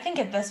 I think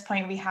at this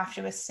point we have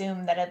to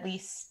assume that at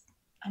least,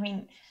 I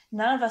mean,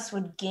 none of us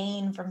would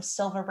gain from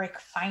Silverbreak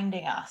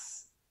finding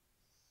us.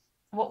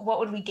 What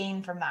would we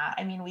gain from that?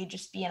 I mean, we'd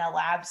just be in a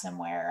lab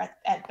somewhere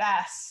at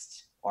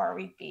best, or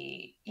we'd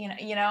be,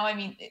 I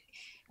mean,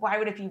 why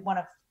would it be one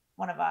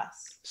of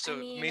us? So I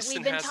mean, Mason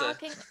we've been has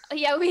talking.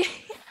 Yeah, we've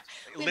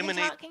been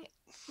eliminate talking.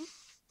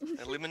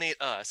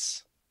 eliminate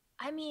us.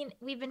 I mean,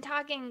 we've been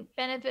talking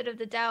benefit of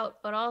the doubt,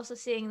 but also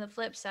seeing the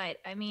flip side.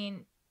 I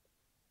mean,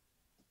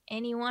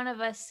 any one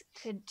of us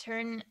could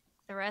turn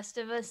the rest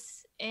of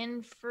us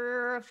in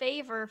for a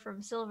favor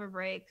from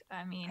Silverbreak.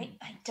 I mean,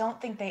 I don't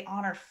think they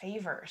honor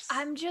favors.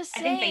 I'm just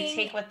I saying. think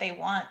they take what they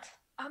want.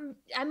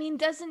 I mean,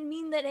 doesn't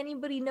mean that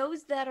anybody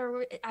knows that,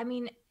 or I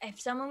mean, if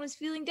someone was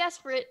feeling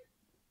desperate,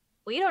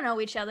 we don't know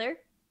each other.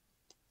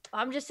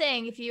 I'm just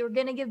saying, if you're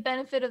gonna give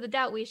benefit of the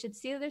doubt, we should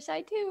see the other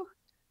side too.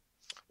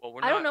 Well,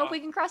 I don't know if we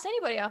can cross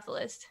anybody off the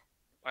list.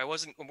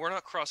 We're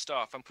not crossed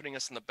off. I'm putting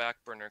us in the back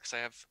burner because I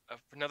have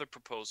another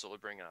proposal to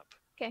bring up.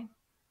 Okay.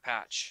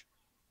 Patch.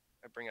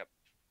 I bring up.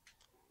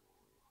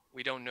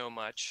 We don't know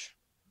much.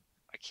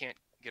 I can't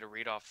get a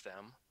read off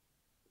them.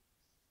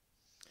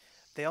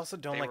 They also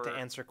don't They like to were-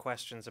 answer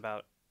questions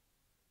about,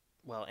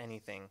 well,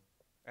 anything,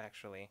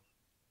 actually.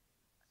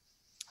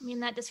 I mean,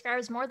 that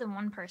describes more than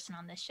one person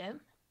on this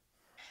ship.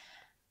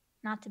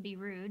 Not to be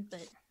rude,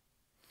 but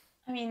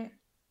I mean,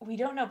 we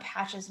don't know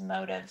Patch's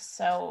motives,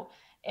 so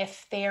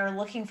if they are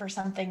looking for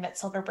something that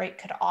Silverbreak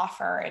could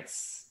offer,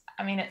 it's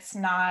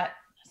not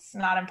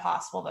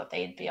impossible that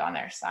they'd be on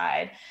their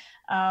side.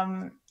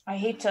 I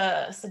hate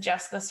to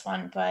suggest this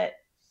one, but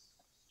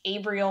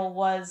Abriel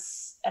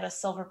was at a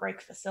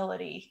Silverbreak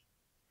facility.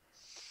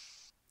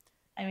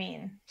 I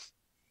mean,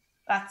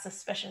 that's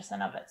suspicious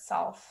in of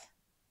itself.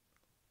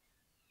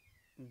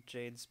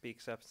 Jade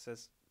speaks up and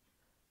says,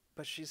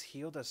 but she's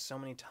healed us so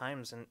many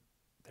times, and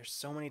there's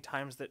so many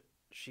times that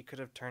she could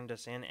have turned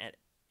us in at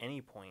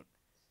any point.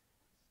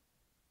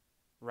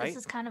 Right? this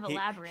is kind of He-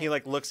 elaborate. He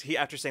like looks. He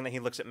after saying that he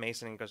looks at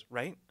Mason and goes,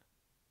 "Right."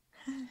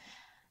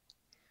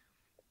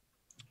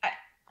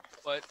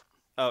 But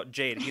Oh,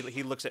 Jade.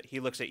 He looks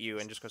at you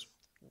and just goes,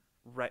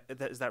 "Right?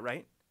 Is that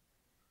right?"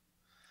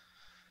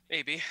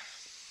 maybe. I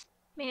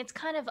mean, it's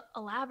kind of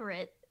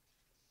elaborate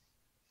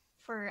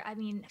for, I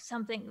mean,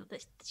 something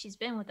that she's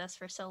been with us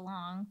for so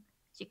long.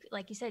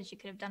 Like you said, she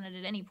could have done it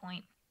at any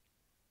point.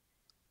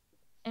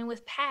 And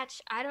with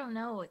Patch, I don't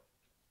know.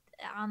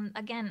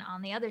 Again,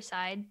 on the other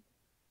side,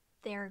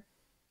 they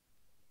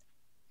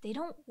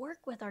don't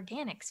work with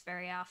organics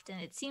very often.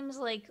 It seems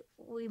like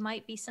we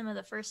might be some of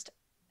the first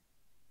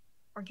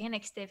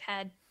organics they've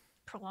had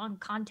prolonged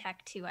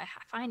contact to. I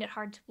find it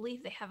hard to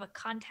believe they have a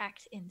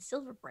contact in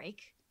Silverbreak.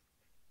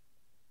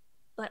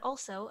 But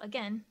also,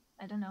 again,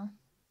 I don't know.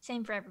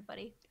 Same for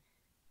everybody.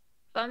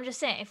 But I'm just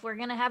saying, if we're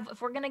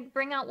gonna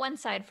bring out one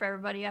side for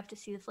everybody, you have to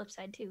see the flip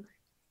side too.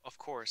 Of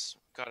course,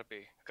 gotta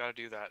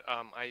do that.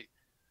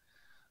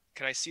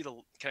 Can I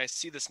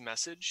see this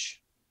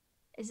message?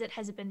 Has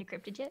it been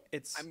decrypted yet?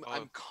 It's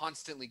I'm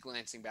constantly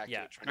glancing back yeah.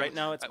 to it. Trying Right to,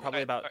 now, it's probably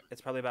I-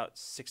 about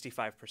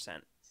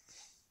 65%.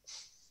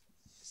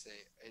 say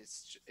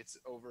it's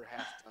over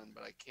half done,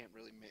 but I can't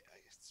really make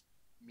it's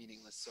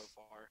meaningless so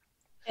far.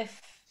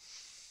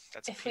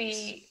 That's a If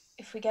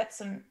piece. we get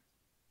some,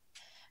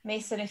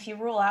 Mason, if you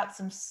rule out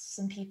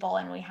some people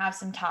and we have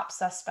some top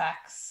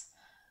suspects,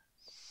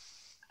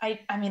 I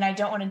mean, I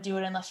don't want to do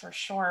it unless we're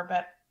sure,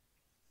 but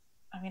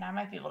I mean, I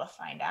might be able to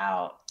find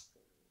out.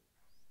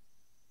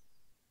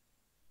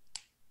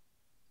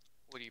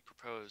 What do you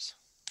propose?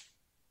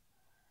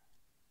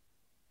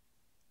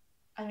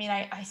 I mean,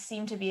 I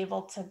seem to be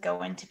able to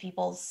go into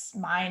people's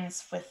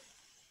minds with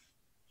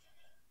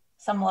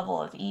some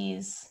level of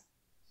ease.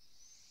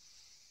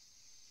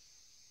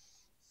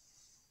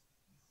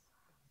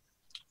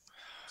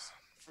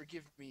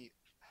 Forgive me.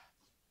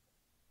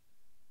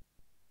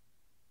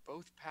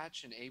 Both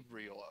Patch and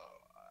Abriel,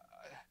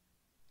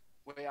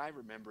 way I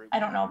remember it, I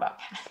don't know about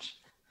Patch.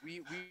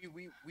 we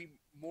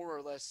more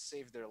or less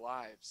saved their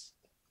lives.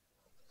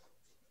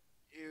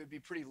 It would be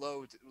pretty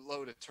low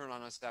to turn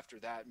on us after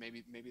that.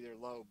 Maybe they're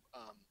low.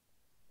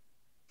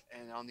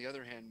 And on the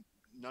other hand,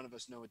 none of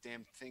us know a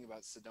damn thing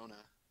about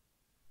Sedona.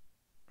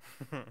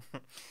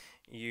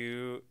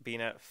 You,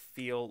 Bina,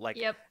 feel like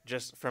Yep.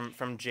 just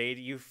from Jade,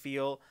 you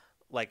feel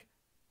like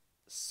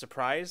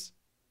surprise,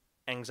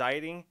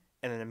 anxiety,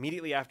 and then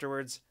immediately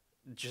afterwards,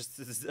 just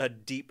a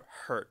deep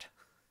hurt.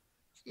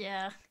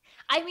 Yeah.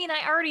 I mean,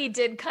 I already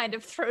did kind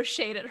of throw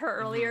shade at her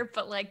earlier,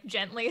 but like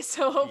gently.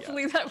 So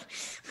hopefully that.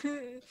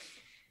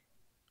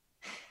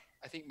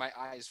 I think my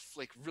eyes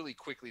flick really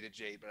quickly to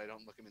Jade, but I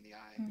don't look him in the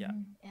eye. Yeah.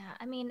 Yeah,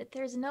 I mean,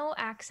 there's no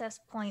access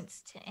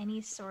points to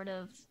any sort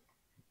of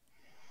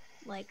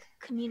like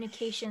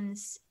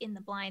communications in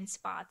the blind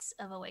spots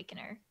of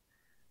Awakener.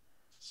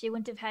 She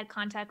wouldn't have had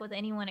contact with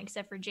anyone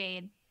except for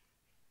Jade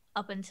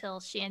up until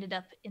she ended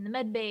up in the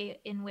med bay,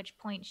 in which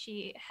point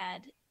she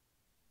had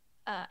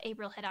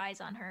Abriel had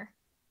eyes on her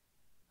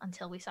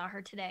until we saw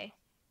her today.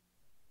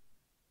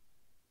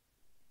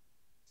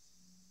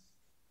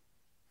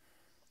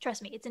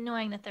 Trust me, it's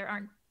annoying that there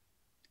aren't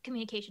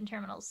communication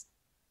terminals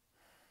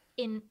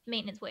in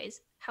maintenance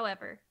ways.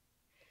 However,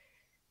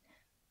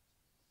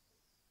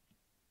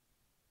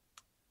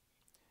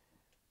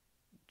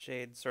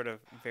 Jade sort of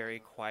very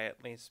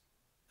quietly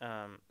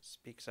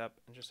speaks up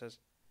and just says,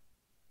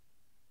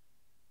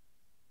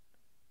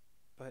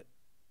 "But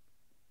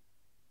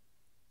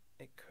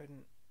it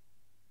couldn't."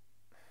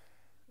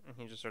 And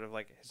he just sort of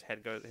like his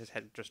head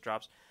just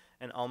drops,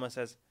 and Alma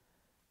says,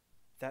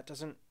 "That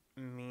doesn't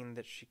mean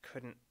that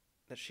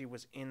she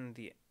was in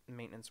the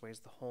maintenance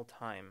ways the whole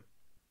time."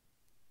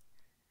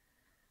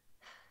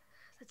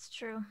 that's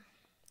true.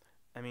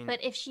 I mean,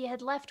 But if she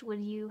had left,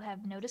 would you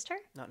have noticed her?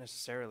 not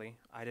necessarily.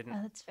 I didn't.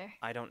 Oh, that's fair.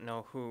 I don't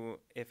know who,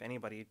 if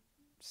anybody,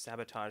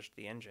 sabotaged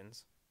the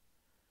engines.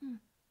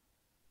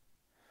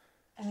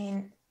 I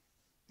mean,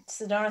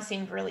 Sedona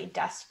seemed really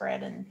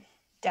desperate, and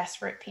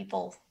desperate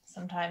people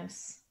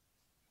sometimes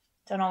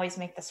don't always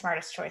make the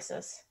smartest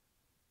choices.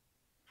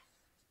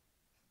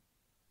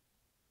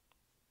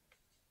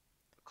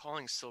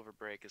 Calling Silver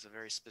Break is a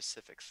very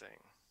specific thing.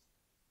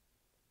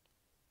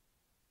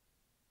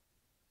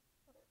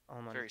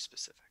 Very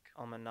specific.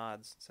 Alma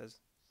nods, says,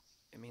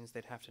 "It means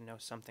they'd have to know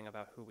something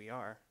about who we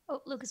are."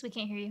 Oh, Lucas, we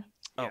can't hear you.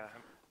 Oh. Yeah.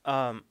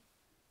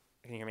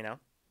 Can you hear me now?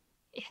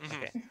 Yeah.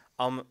 Mhm. Okay.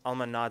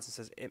 Alma nods and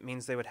says, "It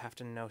means they would have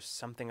to know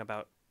something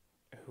about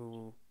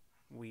who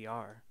we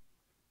are.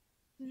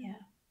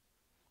 Yeah.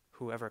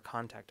 Whoever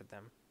contacted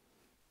them."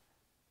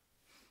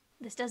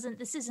 This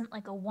isn't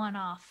like a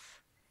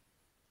one-off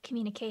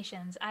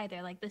communications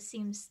either. Like this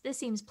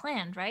seems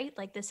planned, right?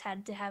 Like this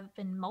had to have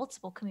been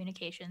multiple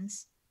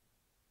communications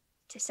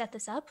to set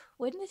this up,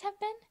 wouldn't it have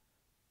been?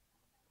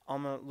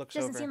 Alma looks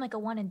Doesn't over. seem like a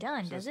one and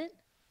done, Says- does it?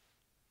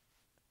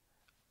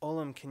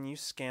 Olam, can you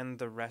scan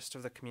the rest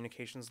of the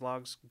communications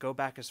logs? Go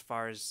back as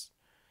far as,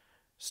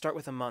 start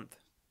with a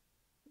month.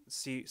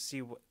 See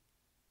what.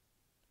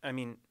 I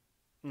mean,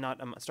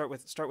 not a month. Start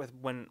with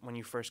when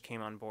you first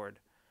came on board,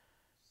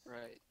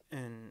 Right.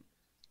 and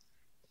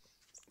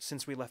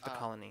since we left the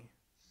colony.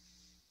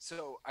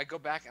 So I go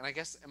back and I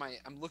guess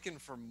I'm looking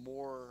for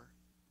more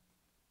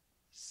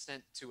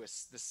sent to the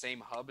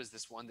same hub as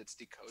this one that's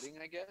decoding,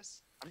 I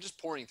guess. I'm just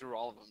pouring through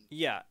all of them.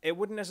 Yeah, it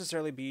wouldn't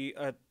necessarily be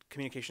a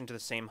communication to the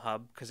same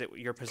hub because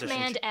your position.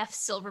 Command F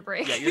Silver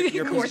Break. Yeah,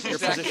 your position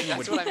Exactly.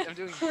 That's would. what I'm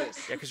doing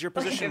this. Yeah, because your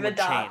position the would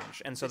dot.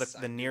 change, and so This the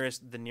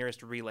side.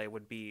 nearest relay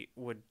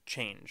would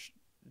change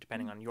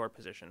depending on your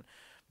position.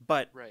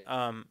 But Right.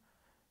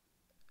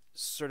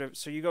 sort of.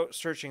 So you go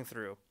searching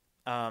through,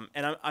 and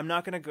I'm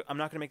not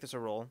gonna make this a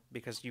roll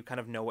because you kind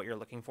of know what you're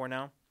looking for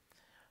now.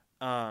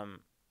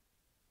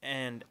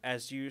 And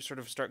as you sort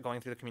of start going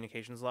through the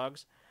communications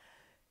logs,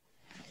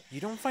 you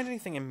don't find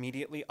anything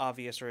immediately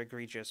obvious or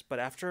egregious, but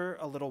after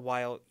a little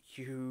while,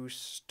 you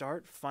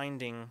start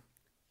finding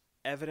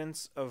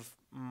evidence of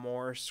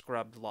more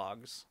scrubbed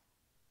logs.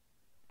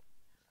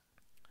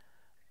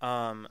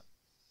 And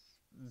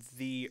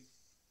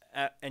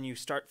you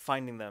start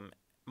finding them,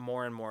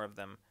 more and more of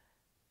them.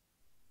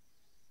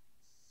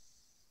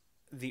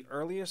 The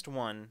earliest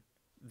one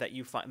that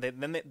you find,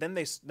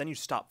 then you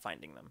stop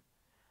finding them.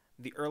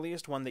 The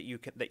earliest one that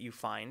you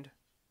find,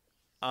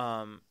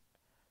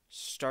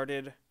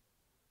 started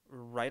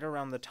right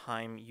around the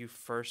time you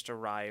first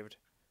arrived,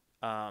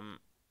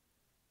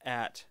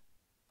 at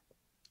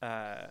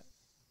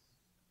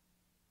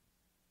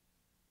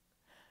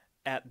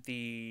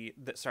the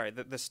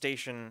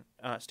station,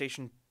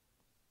 station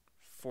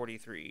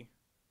 43.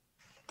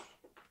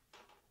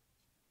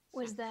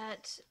 Was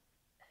that?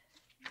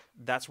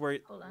 That's where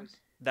Hold on.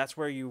 that's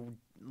where you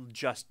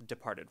just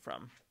departed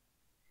from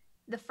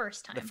The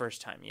first time. the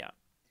first time. Yeah.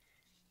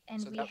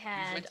 And So we we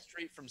had. went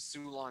straight from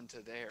Sulon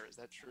to there. Is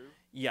that true?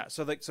 Yeah,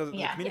 so the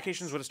Yeah.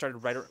 communications Yes. would have started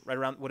right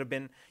around, would have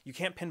been, you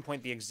can't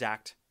pinpoint the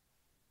exact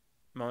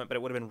moment, but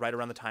it would have been right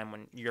around the time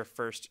when your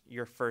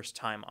first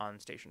time on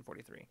Station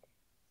 43.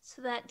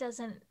 So that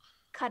doesn't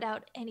cut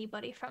out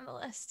anybody from the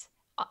list.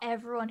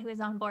 Everyone who is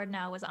on board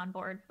now was on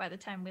board by the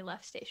time we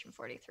left Station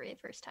 43 the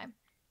first time.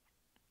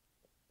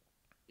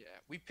 Yeah.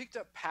 We picked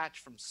up Patch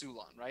from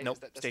Sulon, right? Nope,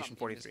 That's not Station me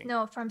 43.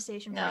 No, from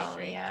Station No,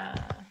 43.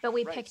 yeah. But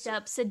we Right, picked so-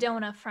 up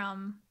Sedona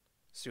from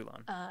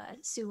Sulon.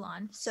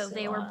 Sulon. So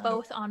they were Sulon.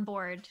 both on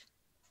board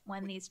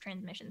when these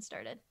transmissions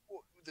started.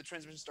 Well, the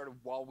transmission started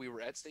while we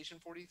were at Station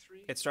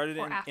 43. It started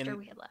Or in, after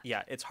we had left.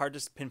 Yeah, it's hard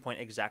to pinpoint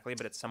exactly,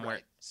 but it's somewhere.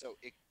 Right. So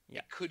Yeah.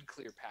 it could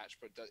clear Patch,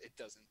 but it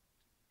doesn't.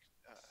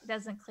 It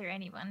doesn't clear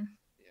anyone.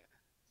 Yeah.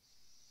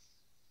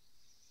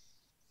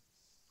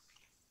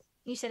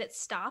 You said it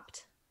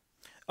stopped?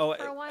 Oh,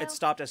 for a while? it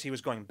stopped as he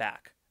was going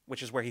back,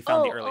 which is where he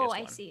found the earliest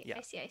I one. see. Yeah,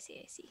 I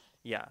see.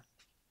 yeah.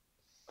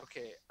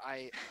 Okay.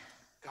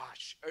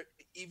 Gosh.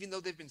 Even though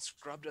they've been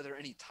scrubbed, are there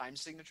any time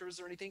signatures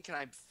or anything? Can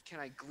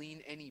I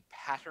glean any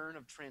pattern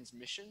of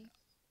transmission?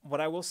 What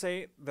I will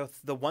say,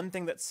 the one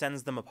thing that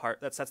sets them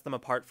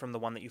apart from the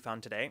one that you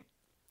found today,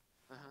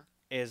 Uh-huh.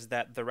 is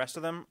that the rest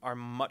of them are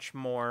much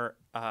more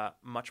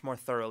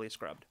thoroughly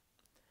scrubbed.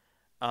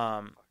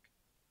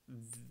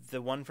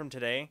 The one from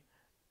today,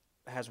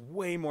 has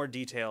way more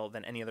detail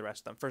than any of the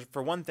rest of them.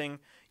 For one thing,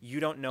 you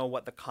don't know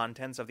what the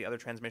contents of the other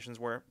transmissions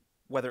were,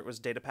 whether it was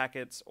data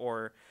packets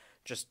or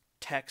just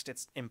text.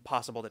 It's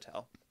impossible to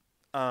tell.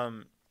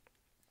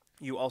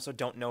 You also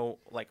don't know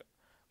like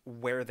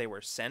where they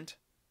were sent.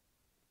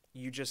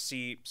 You just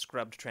see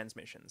scrubbed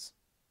transmissions.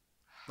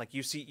 Like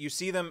you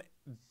see them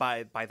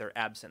by their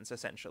absence,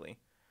 essentially.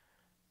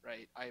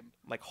 Right.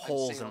 Like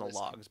holes saying in the all this-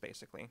 logs,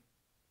 basically.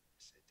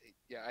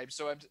 Yeah.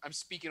 I'm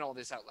speaking all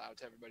this out loud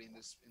to everybody in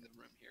the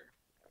room here.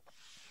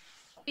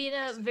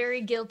 Bina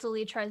very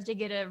guiltily tries to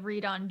get a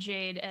read on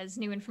Jade as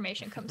new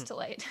information comes to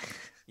light.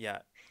 Yeah.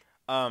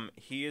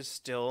 He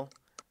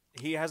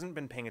hasn't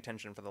been paying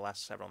attention for the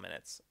last several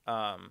minutes.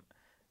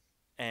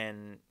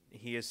 And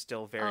he is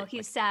still very. Oh,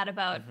 he's sad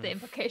about the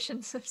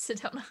implications of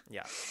Sedona.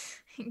 Yeah.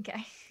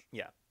 Okay.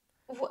 Yeah.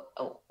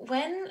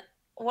 When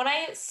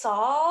I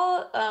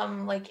saw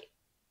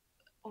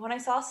when I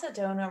saw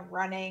Sedona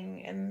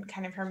running and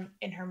kind of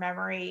in her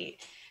memory,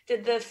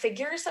 did the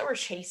figures that were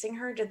chasing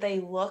her, did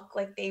they look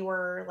like they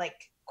were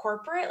like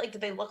corporate? Like,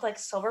 did they look like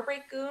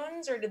Silverbright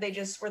goons, or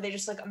were they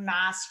just like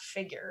masked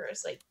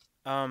figures? Like,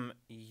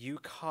 you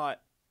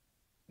caught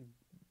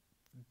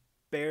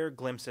bare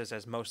glimpses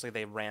as mostly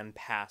they ran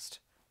past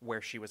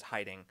where she was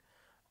hiding.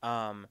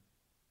 But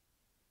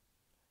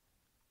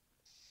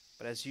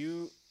as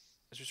you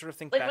sort of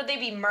think like back, would they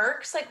be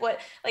mercs? Like,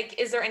 what? Like,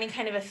 is there any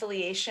kind of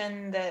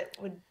affiliation that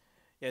would?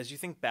 yeah, as you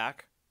think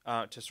back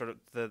to sort of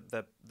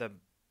the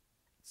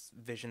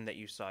vision that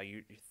you saw,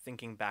 you're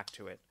thinking back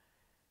to it.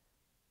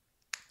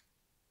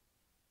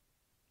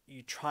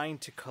 You trying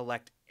to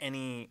collect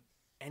any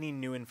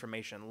new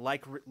information,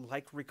 like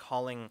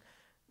recalling,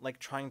 like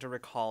trying to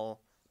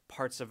recall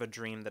parts of a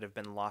dream that have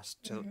been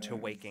lost to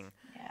waking.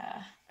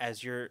 Yeah.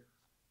 As you're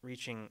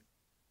reaching,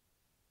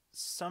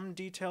 some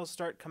details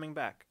start coming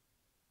back.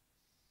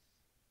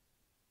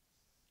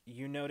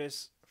 You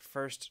notice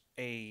first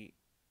a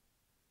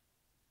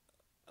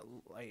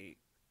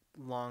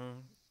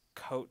long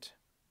coat,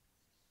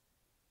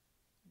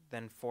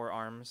 then 4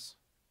 arms,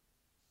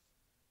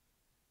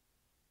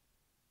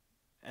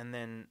 and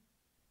then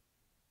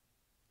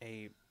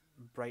a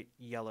bright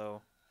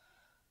yellow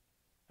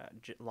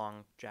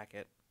long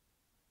jacket.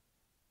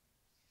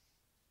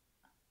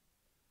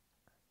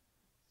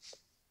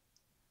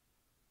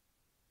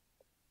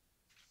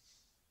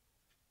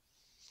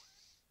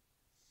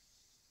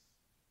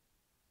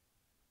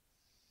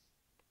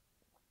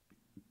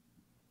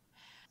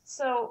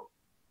 So,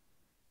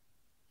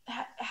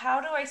 how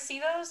do I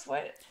see those?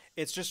 What?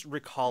 It's just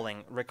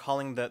recalling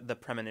the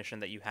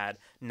premonition that you had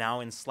now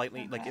in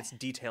slightly like it's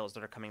details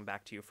that are coming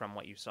back to you from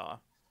what you saw.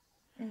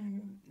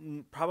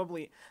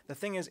 Probably the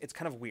thing is, it's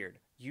kind of weird.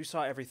 You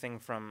saw everything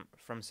from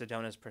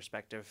Sedona's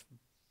perspective,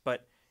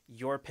 but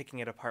you're picking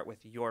it apart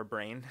with your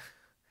brain.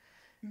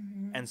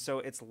 And so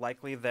it's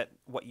likely that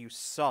what you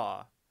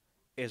saw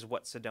is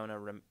what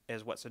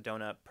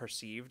Sedona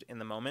perceived in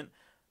the moment.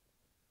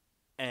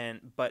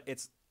 But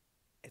it's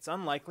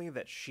unlikely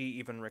that she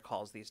even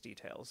recalls these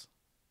details.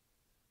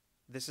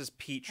 This is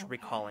Peach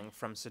recalling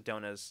from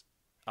Sedona's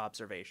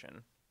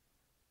observation.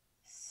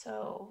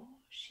 So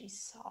she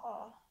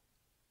saw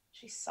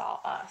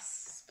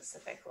us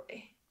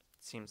specifically.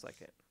 Seems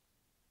like it.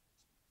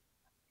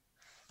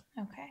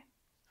 Okay.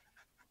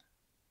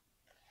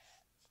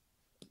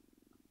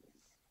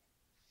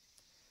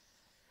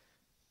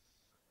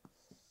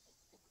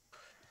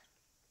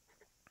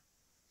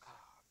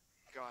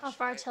 Gosh. How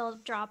far till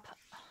drop?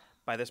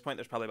 By this point,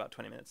 there's probably about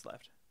 20 minutes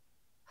left.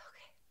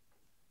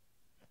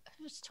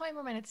 Just 20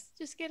 more minutes.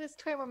 Just get us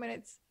 20 more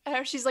minutes.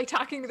 She's like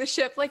talking to the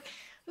ship, like,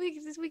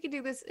 we can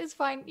do this. It's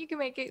fine. You can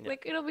make it. Yeah.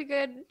 Like, it'll be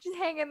good. Just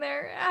hang in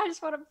there. I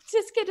just want to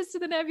just get us to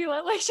the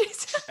nebula. Like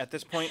she's. At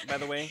this point, by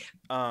the way,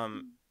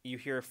 you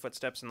hear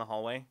footsteps in the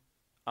hallway.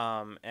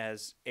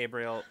 As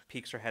Abriel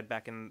peeks her head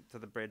back into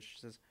the bridge, she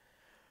says,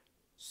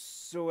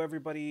 "So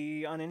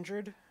everybody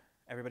uninjured?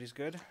 Everybody's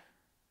good?"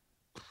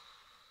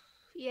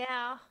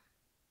 Yeah.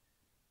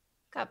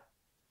 Got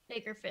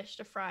bigger fish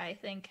to fry, I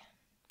think.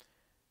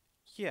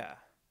 Yeah.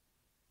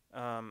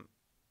 Well,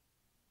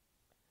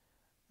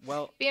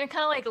 Bina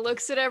kind of like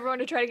looks at everyone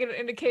to try to get an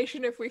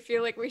indication if we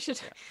feel like we should,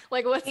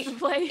 like, what's the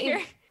play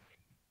here?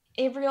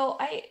 Abriel,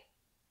 I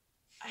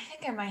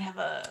think I might have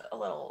a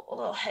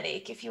little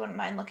headache. If you wouldn't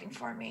mind looking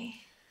for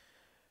me.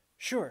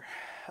 sure.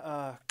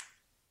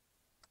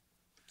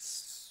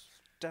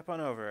 Step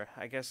on over.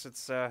 I guess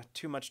it's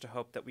too much to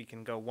hope that we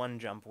can go one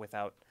jump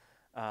without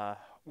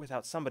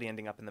somebody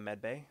ending up in the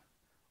med bay.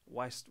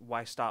 Why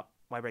stop?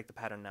 Why break the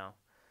pattern now?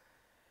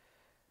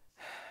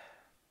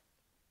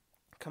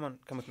 Come on,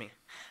 come with me.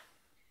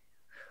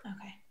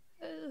 Okay.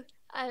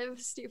 I'm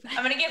stupid.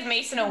 I'm gonna give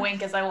Mason a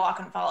wink as I walk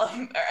and follow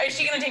him. Is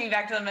she gonna take me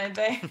back to the med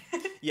bay?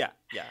 Yeah.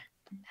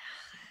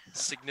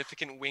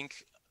 Significant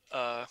wink.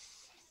 Hey,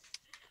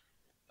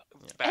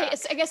 Back.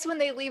 I guess when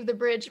they leave the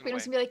bridge, In a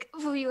Bina's way. gonna be like,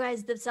 "Oh, you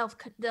guys, the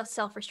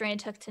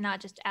self-restraint it took to not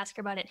just ask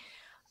her about it.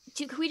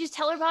 Can we just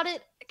tell her about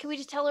it? Can we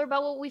just tell her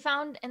about what we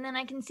found, and then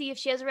I can see if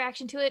she has a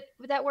reaction to it?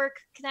 Would that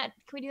work? Can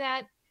we do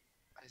that?"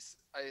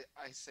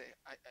 I say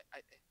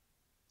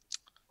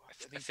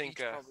I think,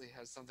 Peach probably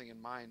has something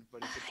in mind,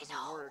 but if it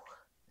doesn't work,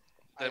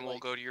 then we'll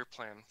go to your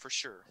plan for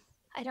sure.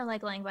 I don't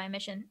like lying by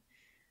mission.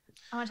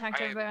 I want to talk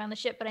to I- everybody on the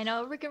ship, but I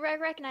know we can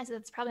recognize that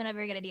it's probably not a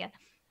very good idea.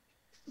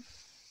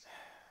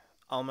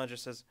 Alma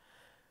just says,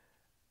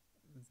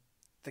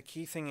 the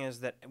key thing is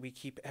that we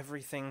keep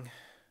everything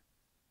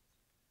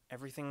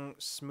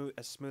smooth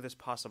as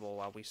possible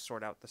while we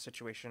sort out the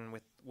situation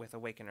with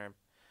Awakener.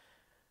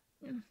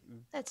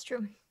 That's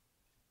true.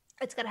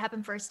 It's got to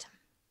happen first.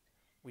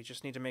 We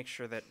just need to make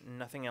sure that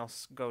nothing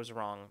else goes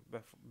wrong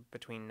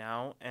between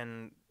now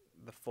and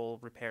the full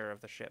repair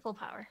of the ship. Full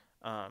power.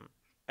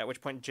 At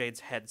which point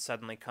Jade's head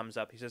suddenly comes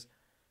up. He says,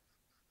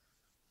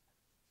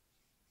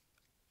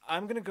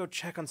 I'm going to go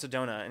check on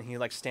Sedona. And he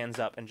like stands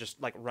up and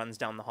just like runs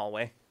down the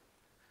hallway.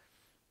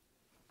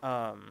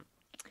 I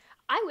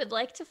would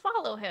like to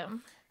follow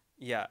him.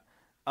 Yeah.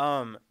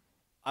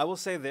 I will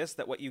say this,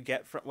 that what you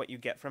get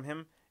from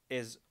him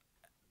is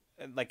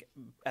like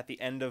at the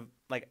end of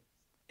like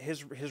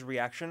his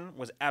reaction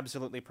was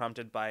absolutely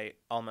prompted by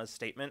Alma's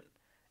statement,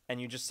 and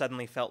you just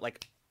suddenly felt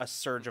like a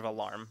surge of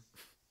alarm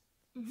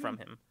from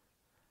him.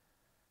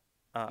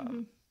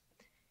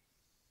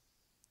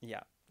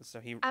 Yeah. So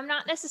I'm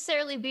not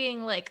necessarily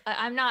being like,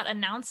 I'm not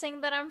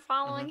announcing that I'm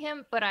following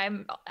him, but I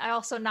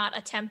also not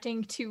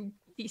attempting to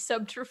be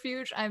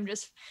subterfuge. I'm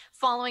just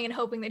following and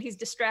hoping that he's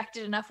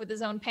distracted enough with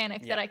his own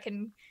panic that I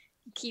can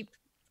keep.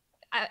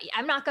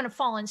 I'm not going to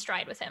fall in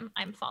stride with him.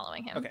 I'm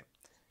following him. Okay.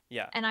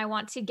 Yeah. And I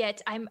want to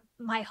get.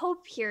 My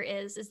hope here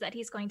is that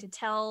he's going to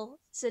tell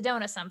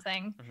Sedona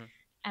something,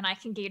 and I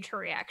can gauge her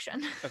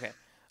reaction. Okay.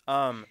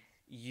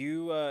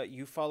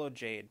 You follow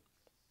Jade.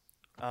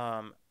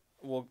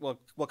 We'll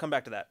come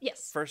back to that.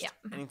 Yes. First,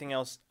 anything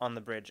else on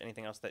the bridge?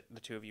 Anything else that the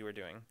two of you are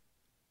doing?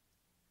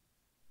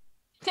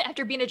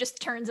 After Bina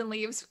just turns and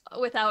leaves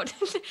without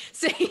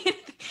saying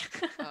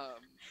anything.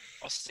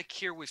 I'll stick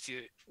here with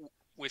you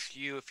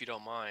if you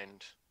don't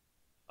mind.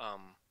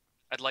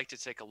 I'd like to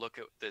take a look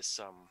at this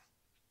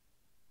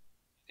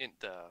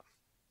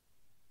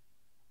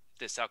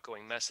this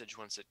outgoing message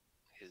once it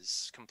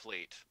is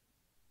complete.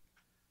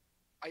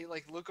 I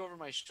like look over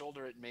my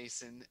shoulder at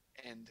Mason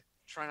and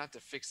try not to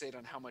fixate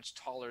on how much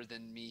taller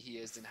than me he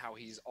is and how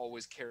he's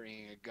always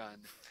carrying a gun.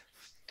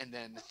 And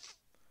then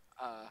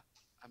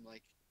I'm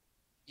like,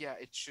 yeah,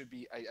 it should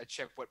be. I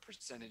check what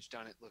percentage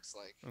done it looks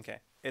like. Okay,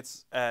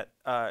 it's at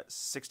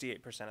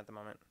 68% at the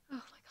moment. Oh my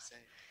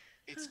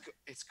god.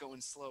 It's going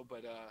slow,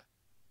 but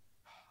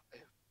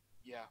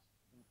yeah.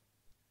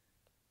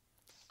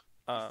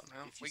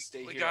 If you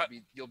stay here,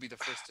 you'll be the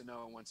first to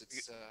know once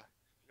it's.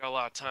 Got a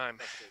lot of time.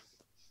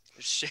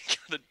 Just shake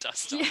the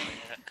dust off my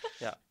head.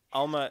 Yeah,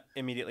 Alma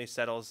immediately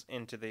settles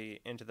into the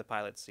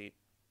pilot's seat,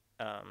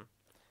 and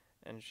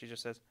she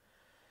just says,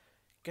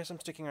 "Guess I'm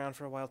sticking around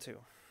for a while too."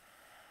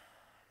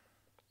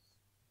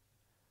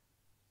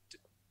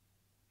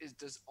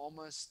 Does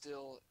Alma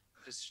still?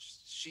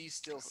 She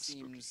still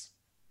seems?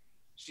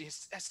 She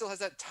still has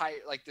that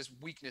like this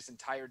weakness and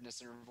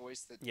tiredness in her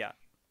voice. That yeah.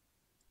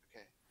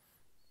 Okay.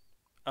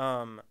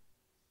 I'm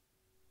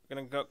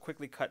gonna go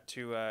quickly cut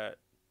to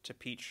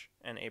Peach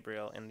and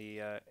Abriel in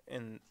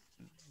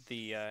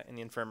the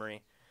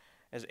infirmary,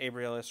 as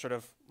Abriel is sort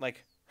of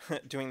like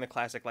doing the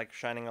classic like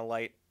shining a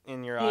light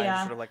in your eyes,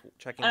 sort of like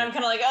checking. And I'm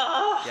kind of like,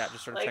 oh. Yeah,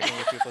 just sort of checking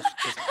your pupils.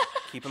 Just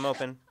keep them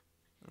open.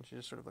 And she's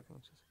just sort of looking.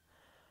 She says,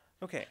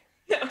 okay.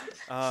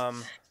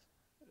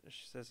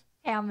 She says,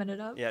 hamming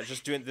it up. yeah,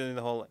 just doing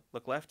the whole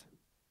look left,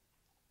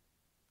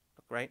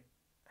 look right.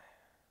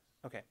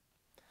 Okay.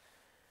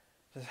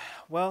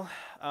 Well,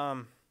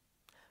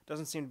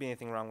 doesn't seem to be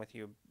anything wrong with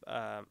you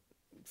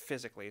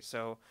physically,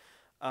 so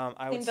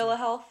I would bill of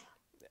health.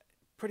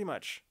 Pretty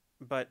much.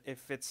 But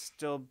if it's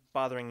still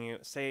bothering you,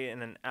 say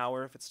in an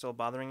hour, if it's still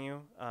bothering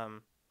you,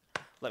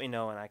 let me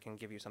know and I can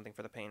give you something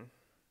for the pain.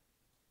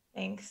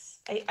 Thanks.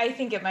 I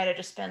think it might have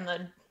just been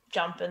the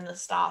jump and the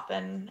stop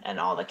and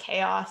all the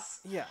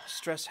chaos. Yeah,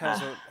 stress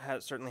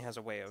certainly has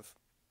a way of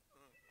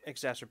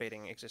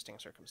exacerbating existing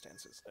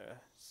circumstances,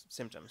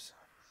 symptoms.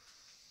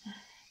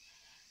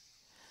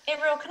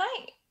 Abriel, can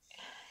I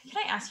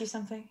ask you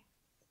something?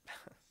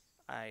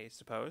 I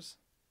suppose.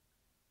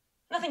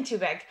 Nothing too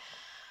big.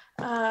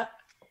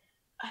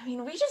 I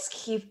mean, we just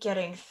keep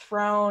getting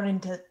thrown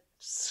into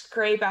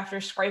scrape after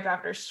scrape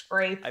after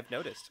scrape. I've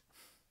noticed.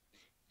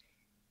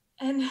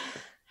 And,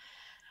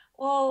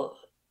 well,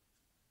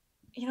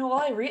 while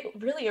I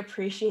really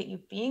appreciate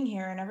you being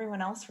here and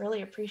everyone else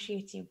really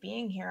appreciates you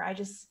being here, I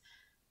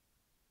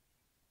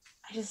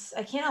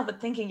can't help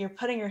but thinking you're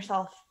putting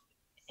yourself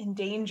in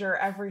danger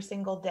every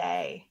single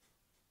day.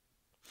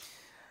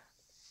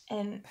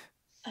 And,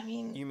 I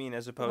mean... You mean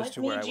as opposed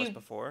to where I was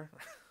before?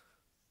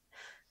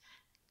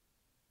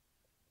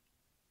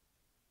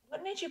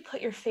 What made you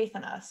put your faith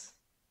in us?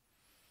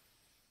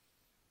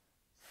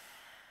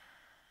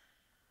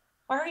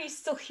 Why are you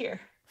still here?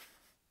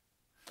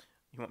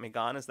 You want me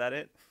gone? Is that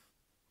it?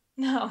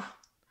 No.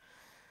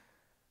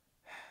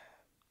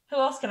 Who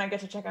else can I get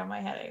to check out my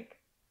headache?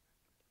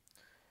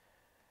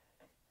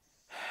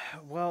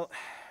 Well,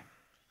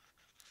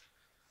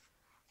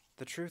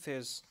 the truth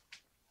is,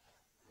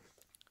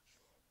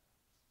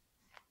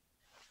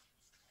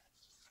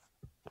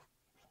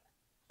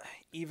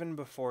 even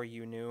before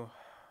you knew,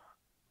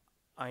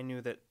 I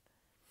knew that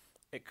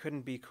it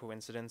couldn't be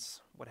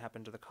coincidence what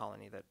happened to the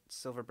colony, that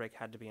Silverbreak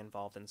had to be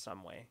involved in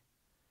some way.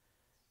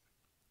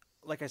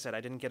 Like I said,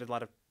 I didn't get a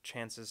lot of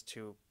chances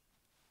to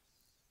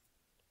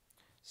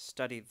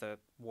study the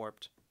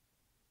warped,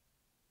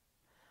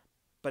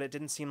 but it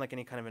didn't seem like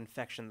any kind of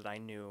infection that I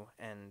knew,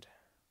 and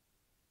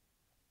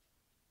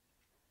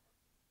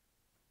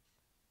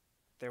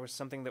there was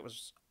something that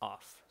was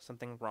off,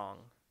 something wrong.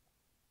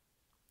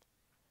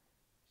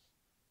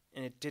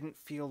 And it didn't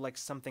feel like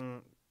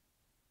something...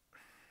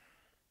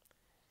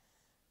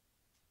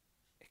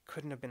 It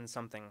couldn't have been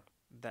something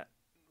that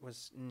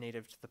was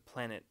native to the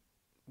planet.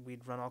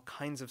 We'd run all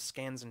kinds of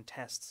scans and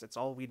tests. It's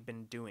all we'd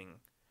been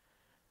doing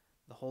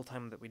the whole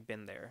time that we'd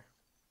been there.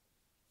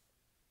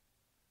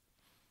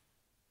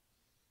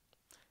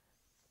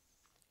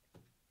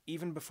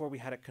 Even before we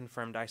had it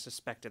confirmed, I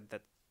suspected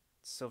that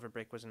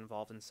Silverbreak was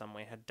involved in some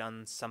way, had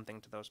done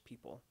something to those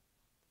people.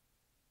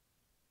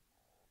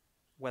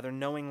 Whether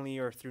knowingly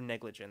or through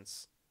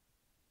negligence,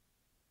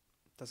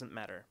 doesn't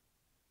matter.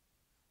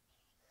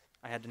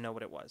 I had to know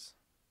what it was.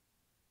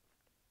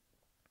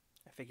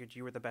 I figured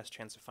you were the best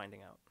chance of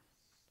finding out.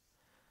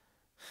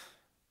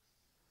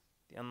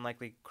 The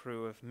unlikely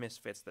crew of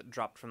misfits that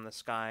dropped from the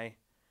sky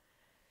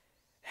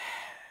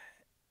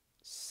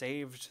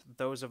saved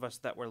those of us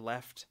that were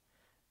left,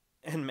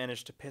 and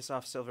managed to piss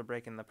off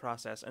Silverbreak in the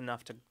process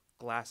enough to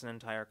glass an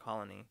entire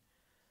colony.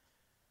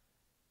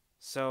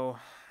 So,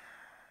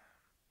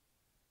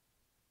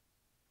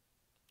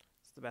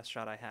 it's the best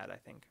shot I had, I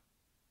think.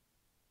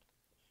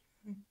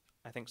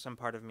 I think some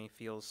part of me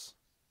feels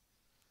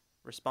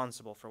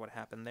responsible for what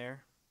happened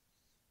there,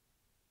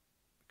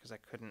 because I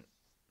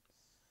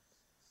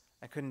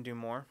couldn't do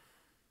more.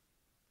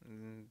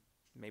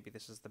 Maybe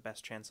this is the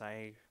best chance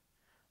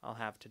I'll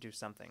have to do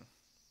something.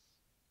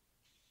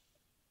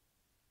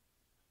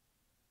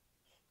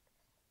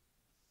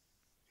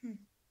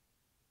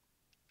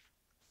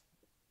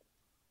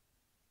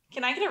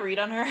 Can I get a read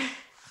on her?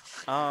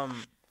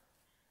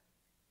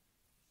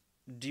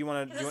 Do you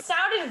want to? It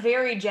sounded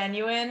very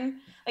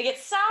genuine. Like, it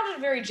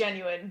sounded very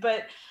genuine,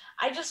 but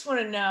I just want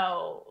to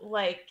know,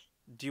 like.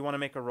 Do you want to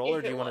make a roll,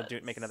 or do you want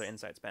to make another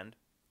insight spend?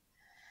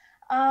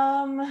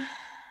 Well,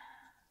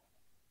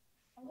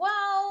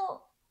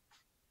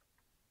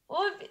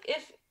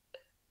 if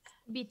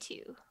Be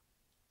two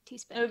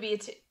spend. it would be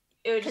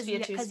it would just be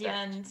a 2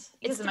 spend. It's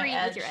because of my 3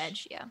 edge. with your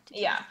edge, yeah.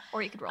 Yeah.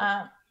 Or you could roll.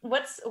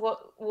 What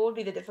would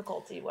be the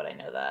difficulty? Would I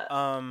know that?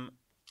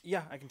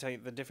 Yeah, I can tell you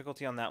the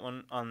difficulty on that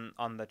one,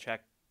 on the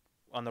check,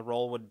 on the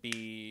roll would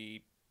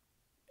be,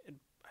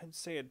 I'd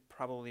say it'd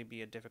probably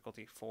be a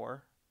difficulty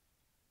 4.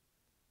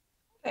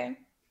 Okay.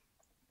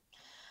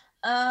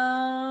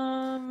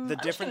 The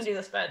difference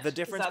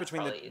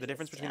between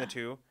the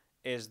two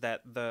is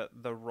that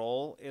the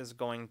roll is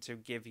going to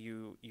give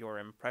you your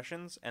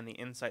impressions, and the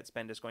insight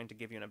spend is going to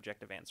give you an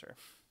objective answer.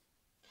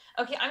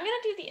 Okay, I'm gonna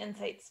do the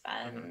insight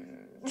spend.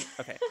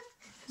 Mm-hmm. Okay.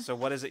 So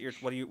what is it?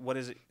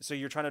 So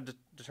you're trying to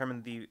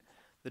determine the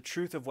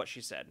truth of what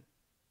she said.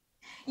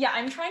 Yeah,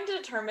 I'm trying to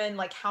determine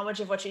like how much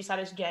of what she said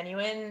is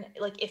genuine,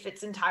 like if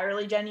it's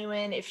entirely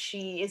genuine, if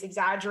she is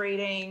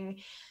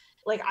exaggerating.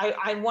 Like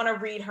I want to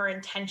read her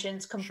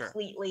intentions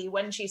completely. Sure.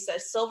 When she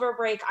says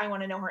Silverbreak, I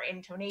want to know her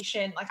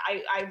intonation. Like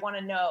I want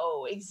to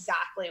know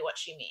exactly what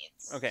she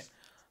means. Okay.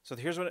 So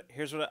here's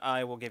what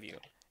I will give you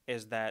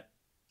is that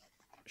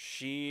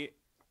she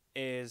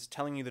is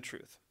telling you the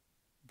truth.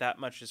 That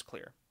much is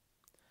clear.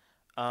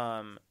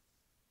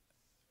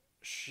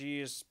 She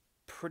is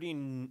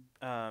pretty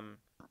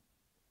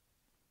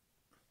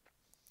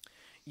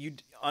you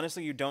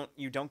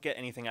don't get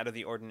anything out of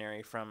the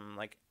ordinary from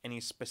like any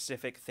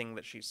specific thing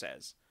that she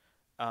says.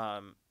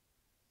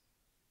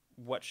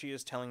 What she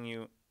is telling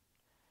you,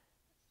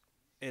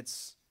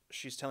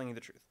 she's telling you the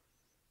truth.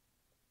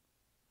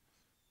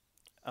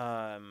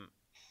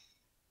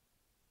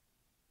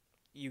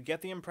 You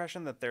get the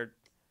impression that there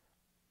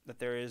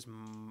is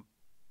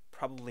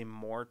probably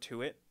more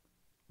to it,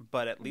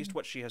 but at least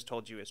what she has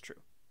told you is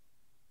true.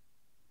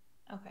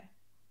 Okay.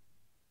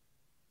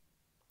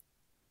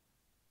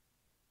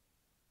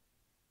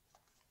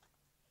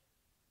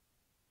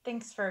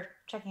 Thanks for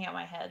checking out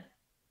my head.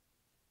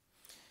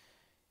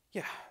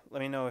 Yeah, let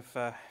me know if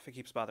it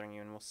keeps bothering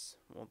you, and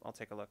I'll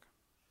take a look.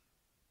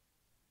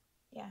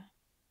 Yeah.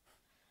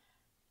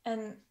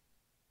 And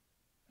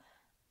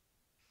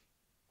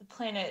the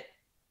planet,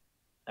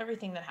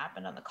 everything that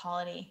happened on the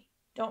colony,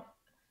 don't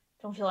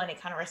feel any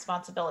kind of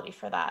responsibility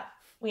for that.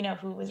 We know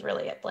who was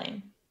really at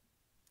blame.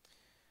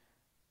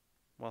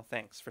 Well,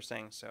 thanks for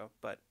saying so,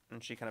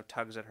 and she kind of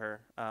tugs at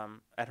her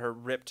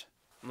ripped,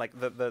 like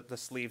the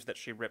sleeves that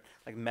she ripped,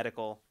 like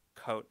medical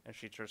coat, and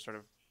she just sort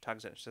of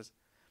tugs it. She says,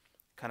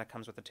 kind of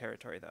comes with the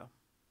territory, though.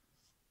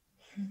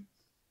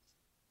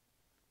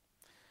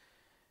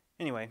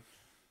 Anyway,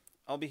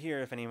 I'll be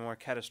here if any more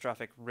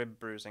catastrophic rib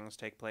bruisings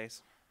take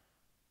place.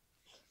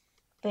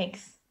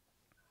 Thanks.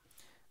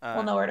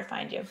 We'll know where to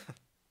find you.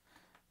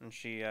 And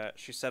she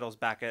settles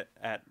back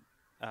at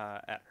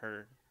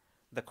her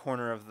the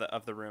corner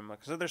of the room.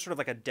 So there's sort of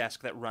like a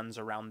desk that runs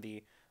around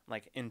the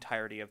like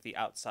entirety of the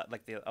outside,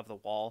 like of the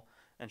wall,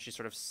 and she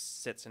sort of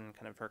sits in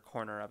kind of her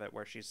corner of it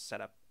where she's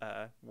set up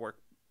a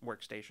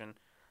workstation.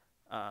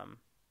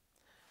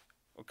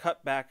 We'll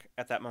cut back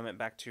at that moment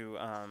back to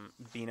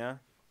Bina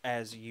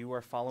as you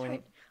are following.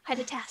 Right. I had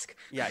a task.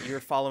 Yeah, you're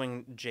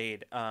following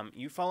Jade.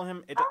 You follow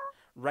him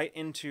right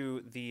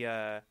into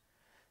the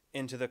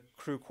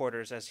crew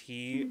quarters as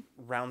he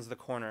rounds the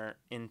corner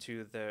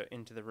into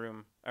the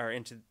room, or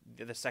into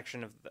the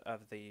section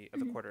of the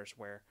quarters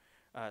where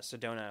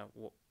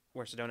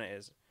Sedona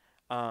is.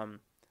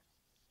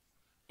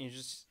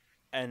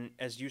 And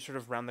as you sort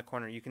of round the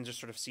corner, you can just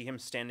sort of see him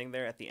standing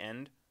there at the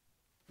end,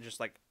 just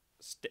like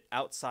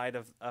outside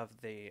of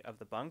the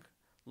bunk,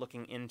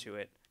 looking into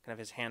it, kind of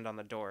his hand on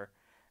the door.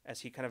 As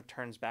he kind of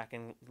turns back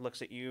and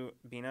looks at you,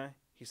 Bina,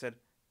 he said,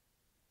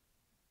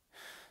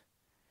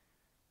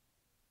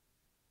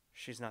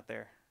 "She's not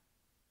there."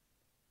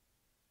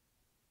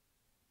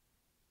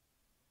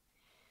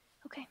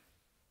 Okay.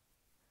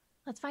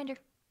 Let's find her.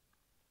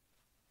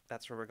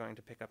 That's where we're going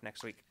to pick up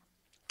next week.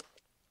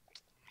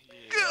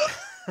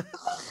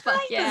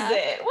 Fuck yeah. Is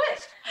it? What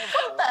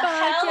the Fuck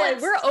hell? yeah.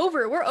 It's-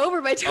 We're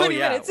over by 20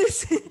 yeah.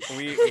 minutes.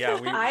 We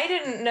I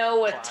didn't know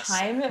what Class.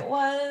 time it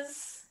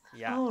was.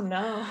 yeah. Oh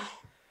no.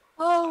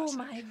 Oh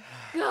my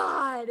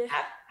god.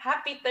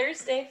 Happy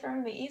Thursday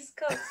from the East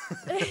Coast.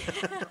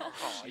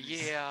 Oh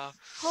yeah.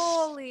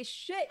 Holy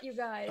shit, you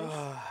guys.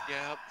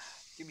 Yep.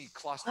 Give me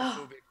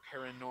claustrophobic,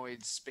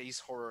 paranoid space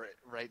horror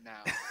right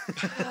now.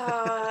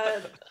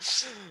 God.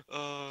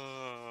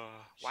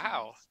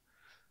 Wow.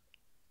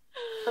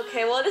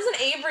 Okay, well, it isn't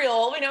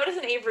Avriel. We know it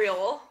isn't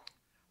Avriel.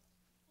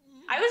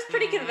 I was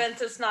pretty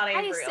convinced it's not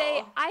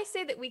Avriel. I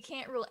say that we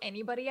can't rule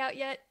anybody out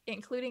yet,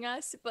 including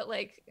us, but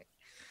like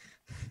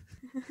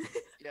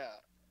Yeah.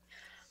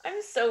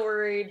 I'm so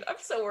worried. I'm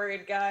so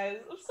worried, guys.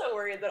 I'm so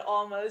worried that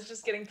Alma is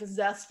just getting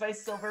possessed by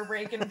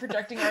Silverbreak and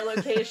projecting our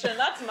location.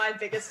 That's my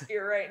biggest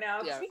fear right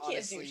now, because Yeah, we can't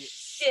honestly, do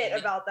shit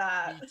about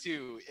that. Me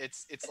too.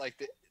 It's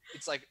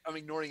like I'm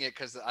ignoring it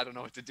because I don't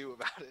know what to do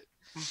about it.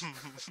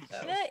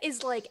 Anna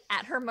is like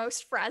at her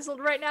most frazzled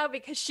right now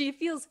because she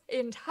feels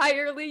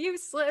entirely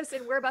useless,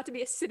 and we're about to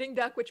be a sitting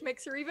duck, which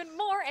makes her even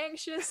more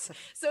anxious.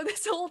 So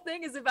this whole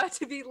thing is about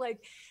to be like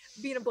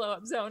being a blow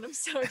up zone. I'm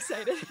so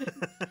excited.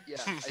 Yeah,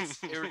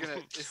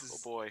 this is, Oh,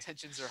 boy.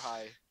 tensions are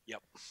high.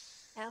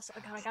 I also,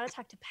 God, I gotta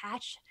talk to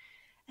Patch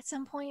at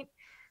some point.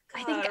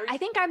 God, I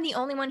think I'm the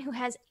only one who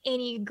has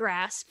any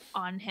grasp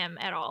on him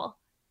at all.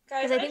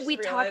 Guys, Because I think just we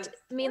realized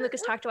talked, me and we're-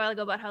 Lucas talked a while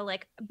ago about how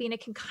like Bina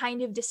can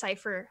kind of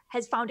decipher,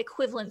 has found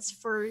equivalents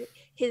for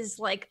his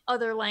like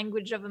other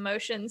language of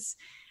emotions,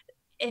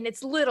 and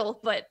it's little,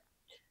 but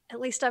at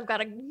least I've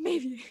got a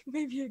maybe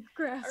a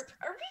grasp.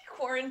 Are we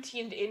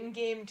quarantined in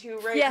game too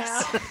right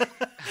Yes. now?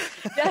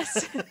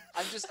 Yes.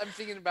 I'm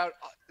thinking about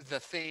The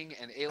Thing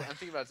and Alien. I'm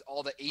thinking about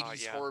all the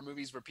 80s yeah. horror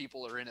movies where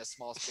people are in a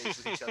small space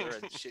with each other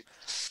and shit.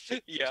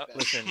 Yeah.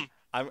 Listen,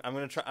 I'm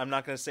gonna try. I'm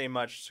not gonna say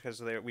much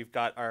because we've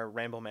got our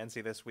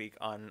Ramblemancy this week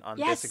on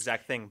Yes. this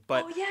exact thing.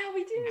 But oh yeah,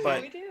 we do.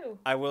 but- we do.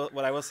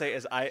 what I will say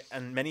is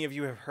and many of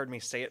you have heard me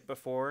say it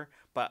before,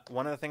 but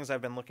one of the things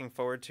I've been looking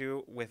forward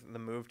to with the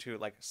move to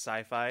like the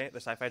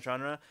sci-fi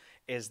genre,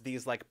 is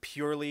these like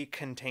purely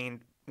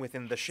contained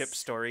within the ship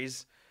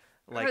stories,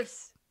 like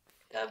Gross.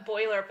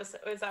 Boiler episode.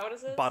 Is that what it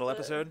is? bottle The-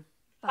 episode.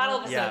 Bottle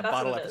episode. Yeah, that's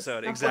bottle what it is.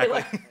 episode, Not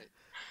exactly. boiler.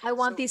 I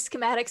want So- these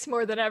schematics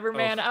more than ever,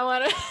 man. I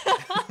want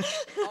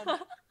to.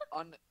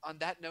 On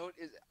that note,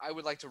 I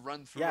would like to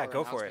run through Yeah, our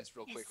go for it. announcements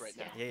real quick right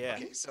now. Yeah.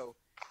 Okay, so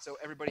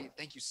everybody,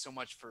 thank you so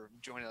much for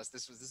joining us.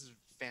 This is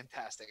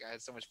fantastic. I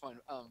had so much fun.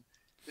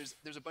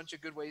 There's a bunch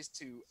of good ways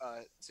to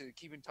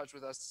keep in touch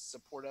with us,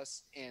 support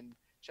us, and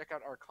check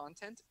out our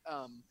content.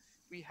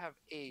 We have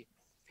a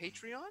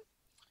Patreon.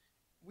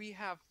 We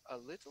have a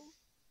little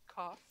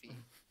coffee.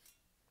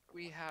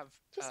 We have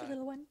Just a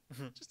little one.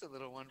 just a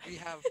little one. We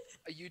have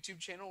a YouTube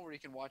channel where you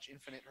can watch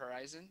Infinite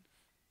Horizon,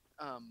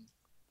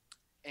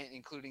 and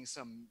including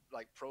some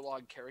like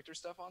prologue character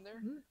stuff on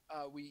there.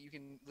 You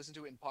can listen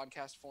to it in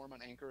podcast form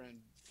on Anchor and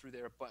through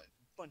there, but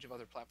bunch of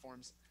other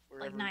platforms.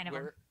 Wherever, 9 of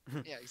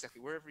 'em. Yeah,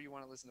 exactly. Wherever you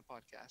want to listen to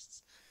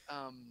podcasts.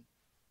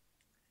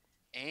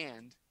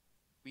 And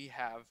we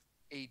have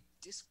a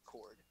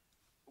Discord,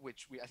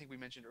 which I think we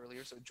mentioned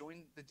earlier. So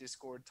join the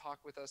Discord, talk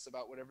with us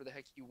about whatever the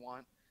heck you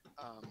want.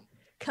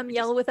 Come we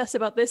yell just- with us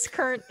about this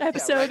current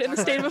episode right, in the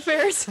talk state of about-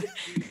 affairs.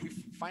 we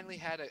finally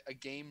had a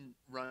game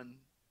run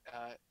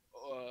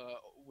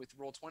with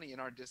Roll20 in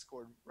our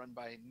Discord, run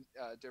by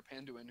Der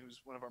Panduin,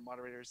 who's one of our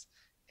moderators,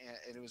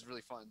 and it was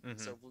really fun.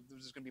 So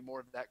there's going to be more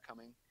of that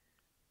coming.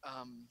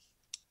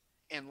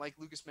 And like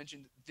Lucas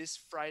mentioned, this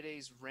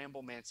Friday's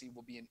Ramblemancy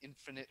will be an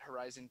Infinite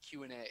Horizon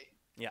Q&A.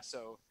 Yeah.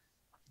 So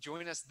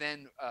join us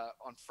then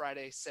on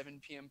Friday, 7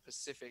 p.m.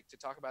 Pacific, to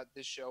talk about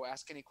this show.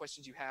 Ask any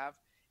questions you have.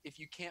 If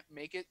you can't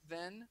make it,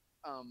 then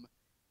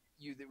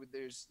you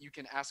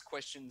can ask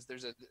questions.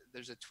 There's a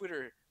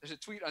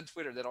tweet on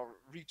Twitter that I'll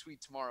retweet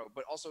tomorrow,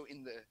 but also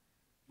in the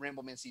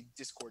Ramblemancy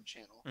Discord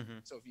channel.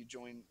 So if you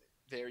join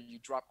there. You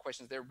drop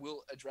questions there.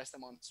 We'll address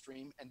them on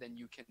stream, and then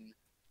you can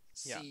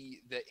Yeah.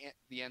 see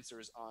the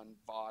answers on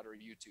VOD or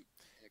YouTube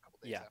in a couple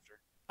days Yeah. after.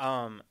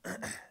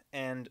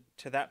 And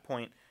to that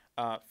point,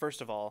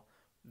 first of all,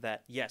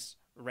 that yes,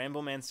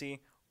 Ramblemancy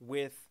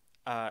with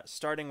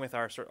starting with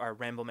our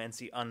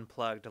Ramblemancy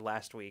Unplugged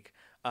last week.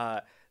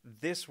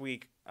 This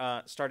week,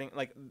 starting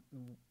like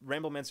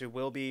Ramblemancy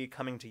will be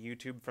coming to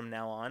YouTube from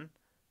now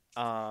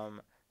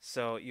on.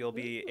 So you'll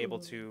be able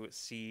to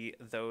see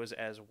those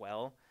as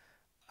well.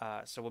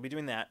 So we'll be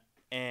doing that.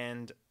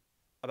 And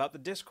about the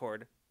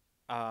Discord,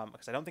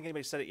 because I don't think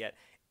anybody said it yet.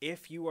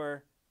 If you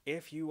are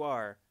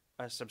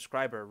a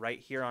subscriber right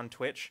here on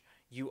Twitch,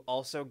 you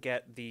also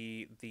get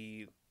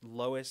the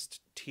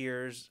lowest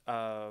tiers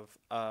of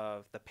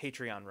the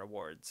Patreon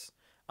rewards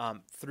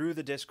through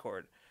the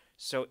Discord.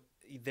 So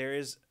there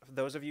is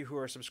those of you who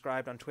are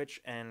subscribed on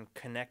Twitch and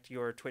connect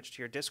your Twitch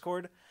to your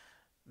Discord.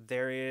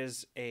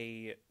 There's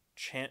a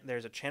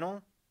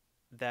channel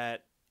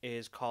that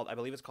is called, I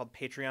believe it's called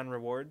Patreon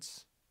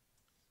Rewards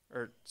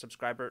or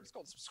subscriber. It's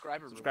called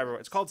subscriber.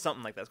 It's called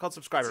something like that. It's called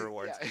Subscriber It's-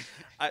 Rewards.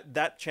 yeah.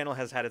 That channel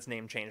has had its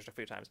name changed a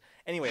few times.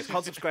 Anyway, it's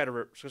called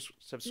Subscriber. That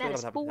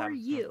is for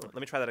you. Let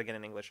me try that again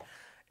in English.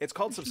 It's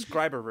called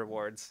Subscriber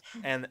Rewards,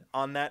 and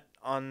on that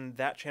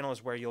channel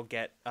is where you'll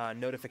get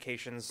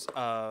notifications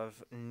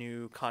of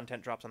new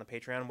content drops on the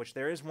Patreon. Which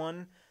there is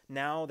one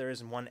now. There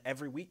is one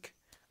every week.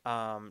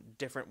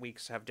 Different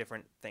weeks have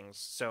different things,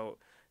 so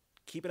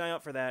keep an eye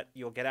out for that.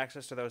 You'll get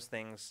access to those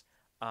things.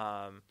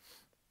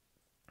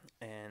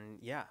 And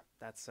yeah,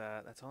 that's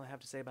all I have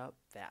to say about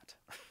that.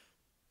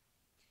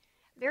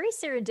 Very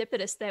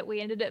serendipitous that we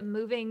ended up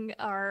moving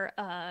our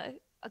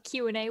a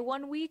Q&A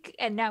one week,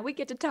 and now we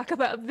get to talk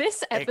about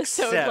this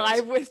episode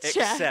live with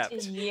chat.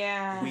 Except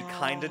Yeah. we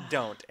kind of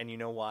don't, and you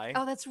know why?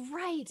 Oh, that's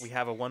right. We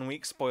have a 1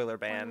 week spoiler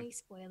ban. 1 week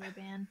spoiler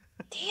ban.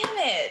 Damn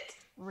it.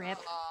 Rip.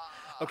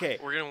 Okay,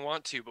 We're gonna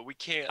want to, but we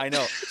can't. I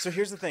know. So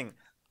here's the thing,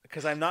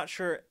 because I'm not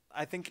sure.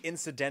 I think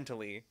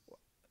incidentally,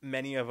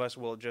 many of us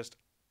will just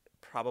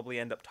probably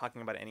end up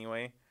talking about it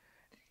anyway,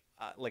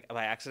 like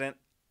by accident.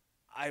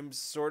 I'm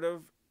sort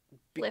of.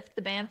 Lift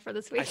the ban for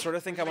this week. I sort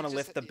of think I want to Just-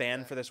 lift the ban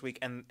yeah. for this week,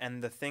 and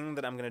the thing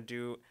that I'm gonna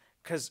do,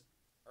 because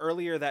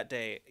earlier that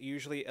day,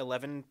 usually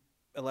 11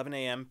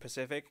 a.m.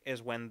 Pacific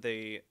is when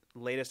the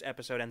latest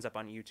episode ends up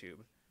on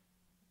YouTube.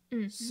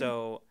 Mhm.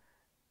 So,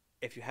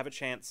 if you have a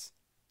chance,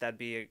 that'd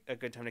be a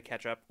good time to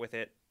catch up with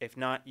it. If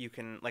not, you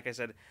can, like I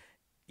said,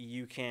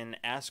 you can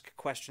ask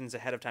questions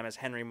ahead of time, as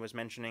Henry was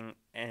mentioning,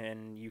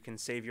 and you can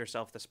save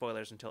yourself the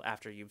spoilers until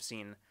after you've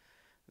seen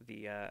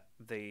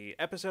the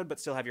episode, but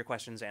still have your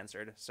questions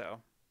answered.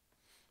 So,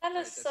 That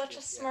Right, is that's such good,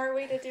 a yeah. smart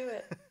way to do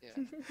it.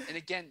 Yeah. And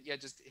again, yeah,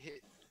 just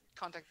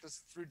contact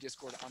us through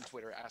Discord on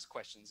Twitter, ask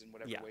questions in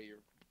whatever Yeah. way you're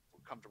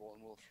comfortable,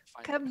 and we'll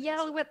find Come answers.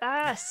 yell with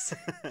us.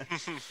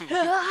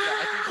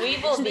 I think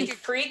We we'll will be make it-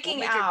 freaking we'll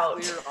make out.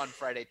 It clear on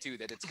Friday too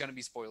that it's gonna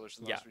be spoilers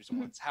for the Yeah. most recent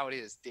ones. How it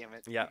is, damn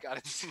it. Yeah. We got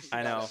it.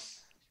 I know.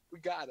 We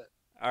got it.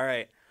 All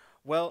right.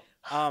 Well,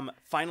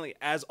 finally,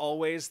 as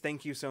always,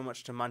 thank you so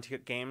much to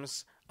Montecook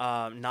Games,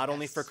 not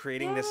only for Yes.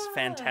 creating this Yeah.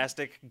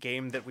 fantastic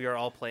game that we are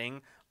all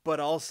playing, but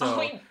also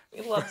Oh,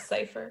 we love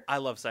Cypher. I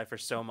love Cypher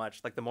so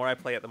much. Like the more I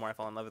play it, the more I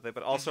fall in love with it.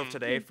 But also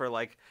today for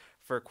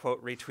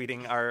quote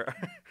retweeting our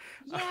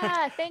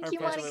Yeah, thank our you,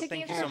 post. Montecook Thank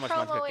Games, you so for much,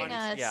 Montecook promoting Games.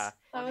 us. Yeah.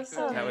 That was That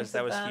so That nice was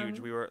of huge.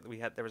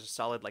 them. There was a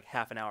solid like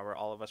half an hour where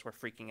all of us were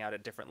freaking out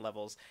at different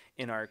levels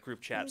in our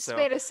group chat. This So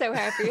made us so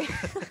happy.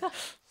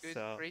 Good,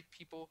 So- great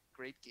people,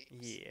 great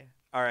games. yeah.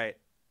 All right.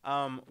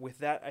 With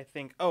that, I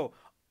think. Oh,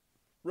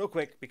 real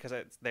quick because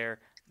it's there.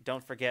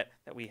 Don't forget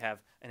that we have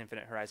an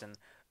Infinite Horizon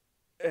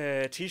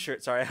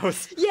T-shirt. Sorry, I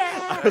was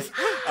Yeah.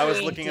 I was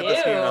We looking at the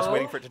screen and I was do.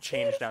 waiting for it to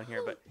change down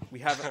here, but we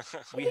have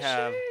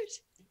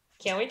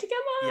Can't wait to get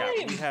mine.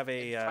 yeah we have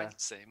a Quite the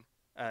same.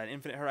 an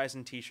Infinite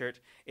Horizon T-shirt.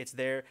 It's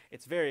there.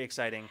 It's very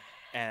exciting,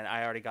 and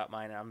I already got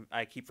mine.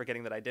 I keep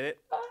forgetting that I did it,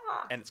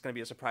 Ah. and it's going to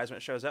be a surprise when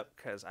it shows up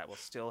because I will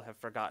still have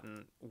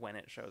forgotten when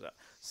it shows up.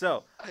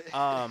 So,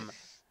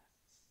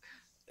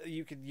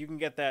 you can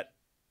get that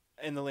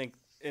in the link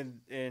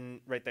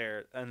in right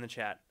there in the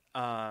chat.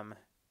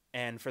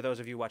 And for those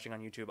of you watching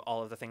on YouTube,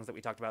 all of the things that we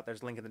talked about,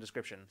 there's a link in the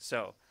description.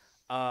 So,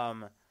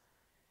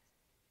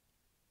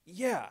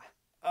 yeah.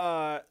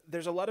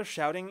 There's a lot of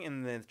shouting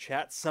in the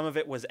chat. Some of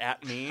it was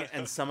at me,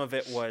 and some of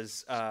it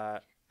was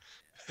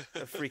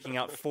freaking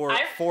out for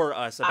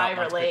us about I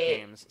Montecook relate.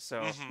 Games.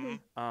 So,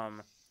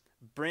 Mhm.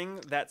 bring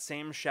that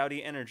same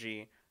shouty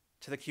energy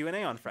to the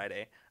Q&A on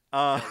Friday.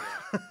 All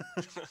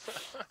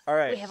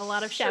right. We have a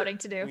lot of shouting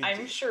to do. We-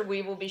 I'm sure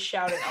we will be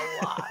shouting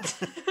a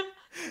lot.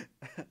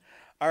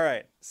 All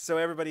right. So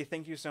everybody,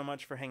 thank you so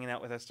much for hanging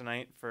out with us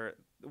tonight.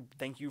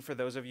 Thank you for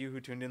those of you who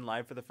tuned in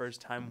live for the first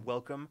time.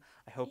 Welcome.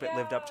 I hope it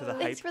lived up to the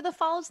Thanks hype. for the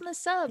follows and the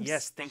subs.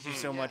 Yes, thank you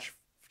so Yeah. much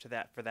for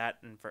that,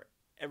 and for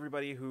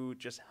everybody who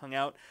just hung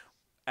out.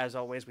 As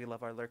always, we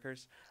love our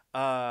lurkers.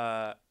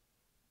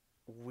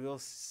 We'll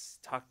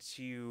talk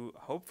to you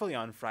hopefully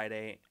on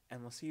Friday,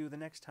 and we'll see you the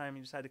next time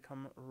you decide to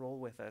come roll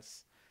with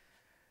us.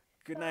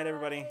 Good night,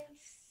 everybody.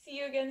 Nice. See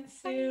you again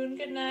soon.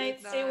 Good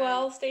night. Good Stay night.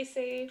 well. Stay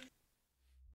safe.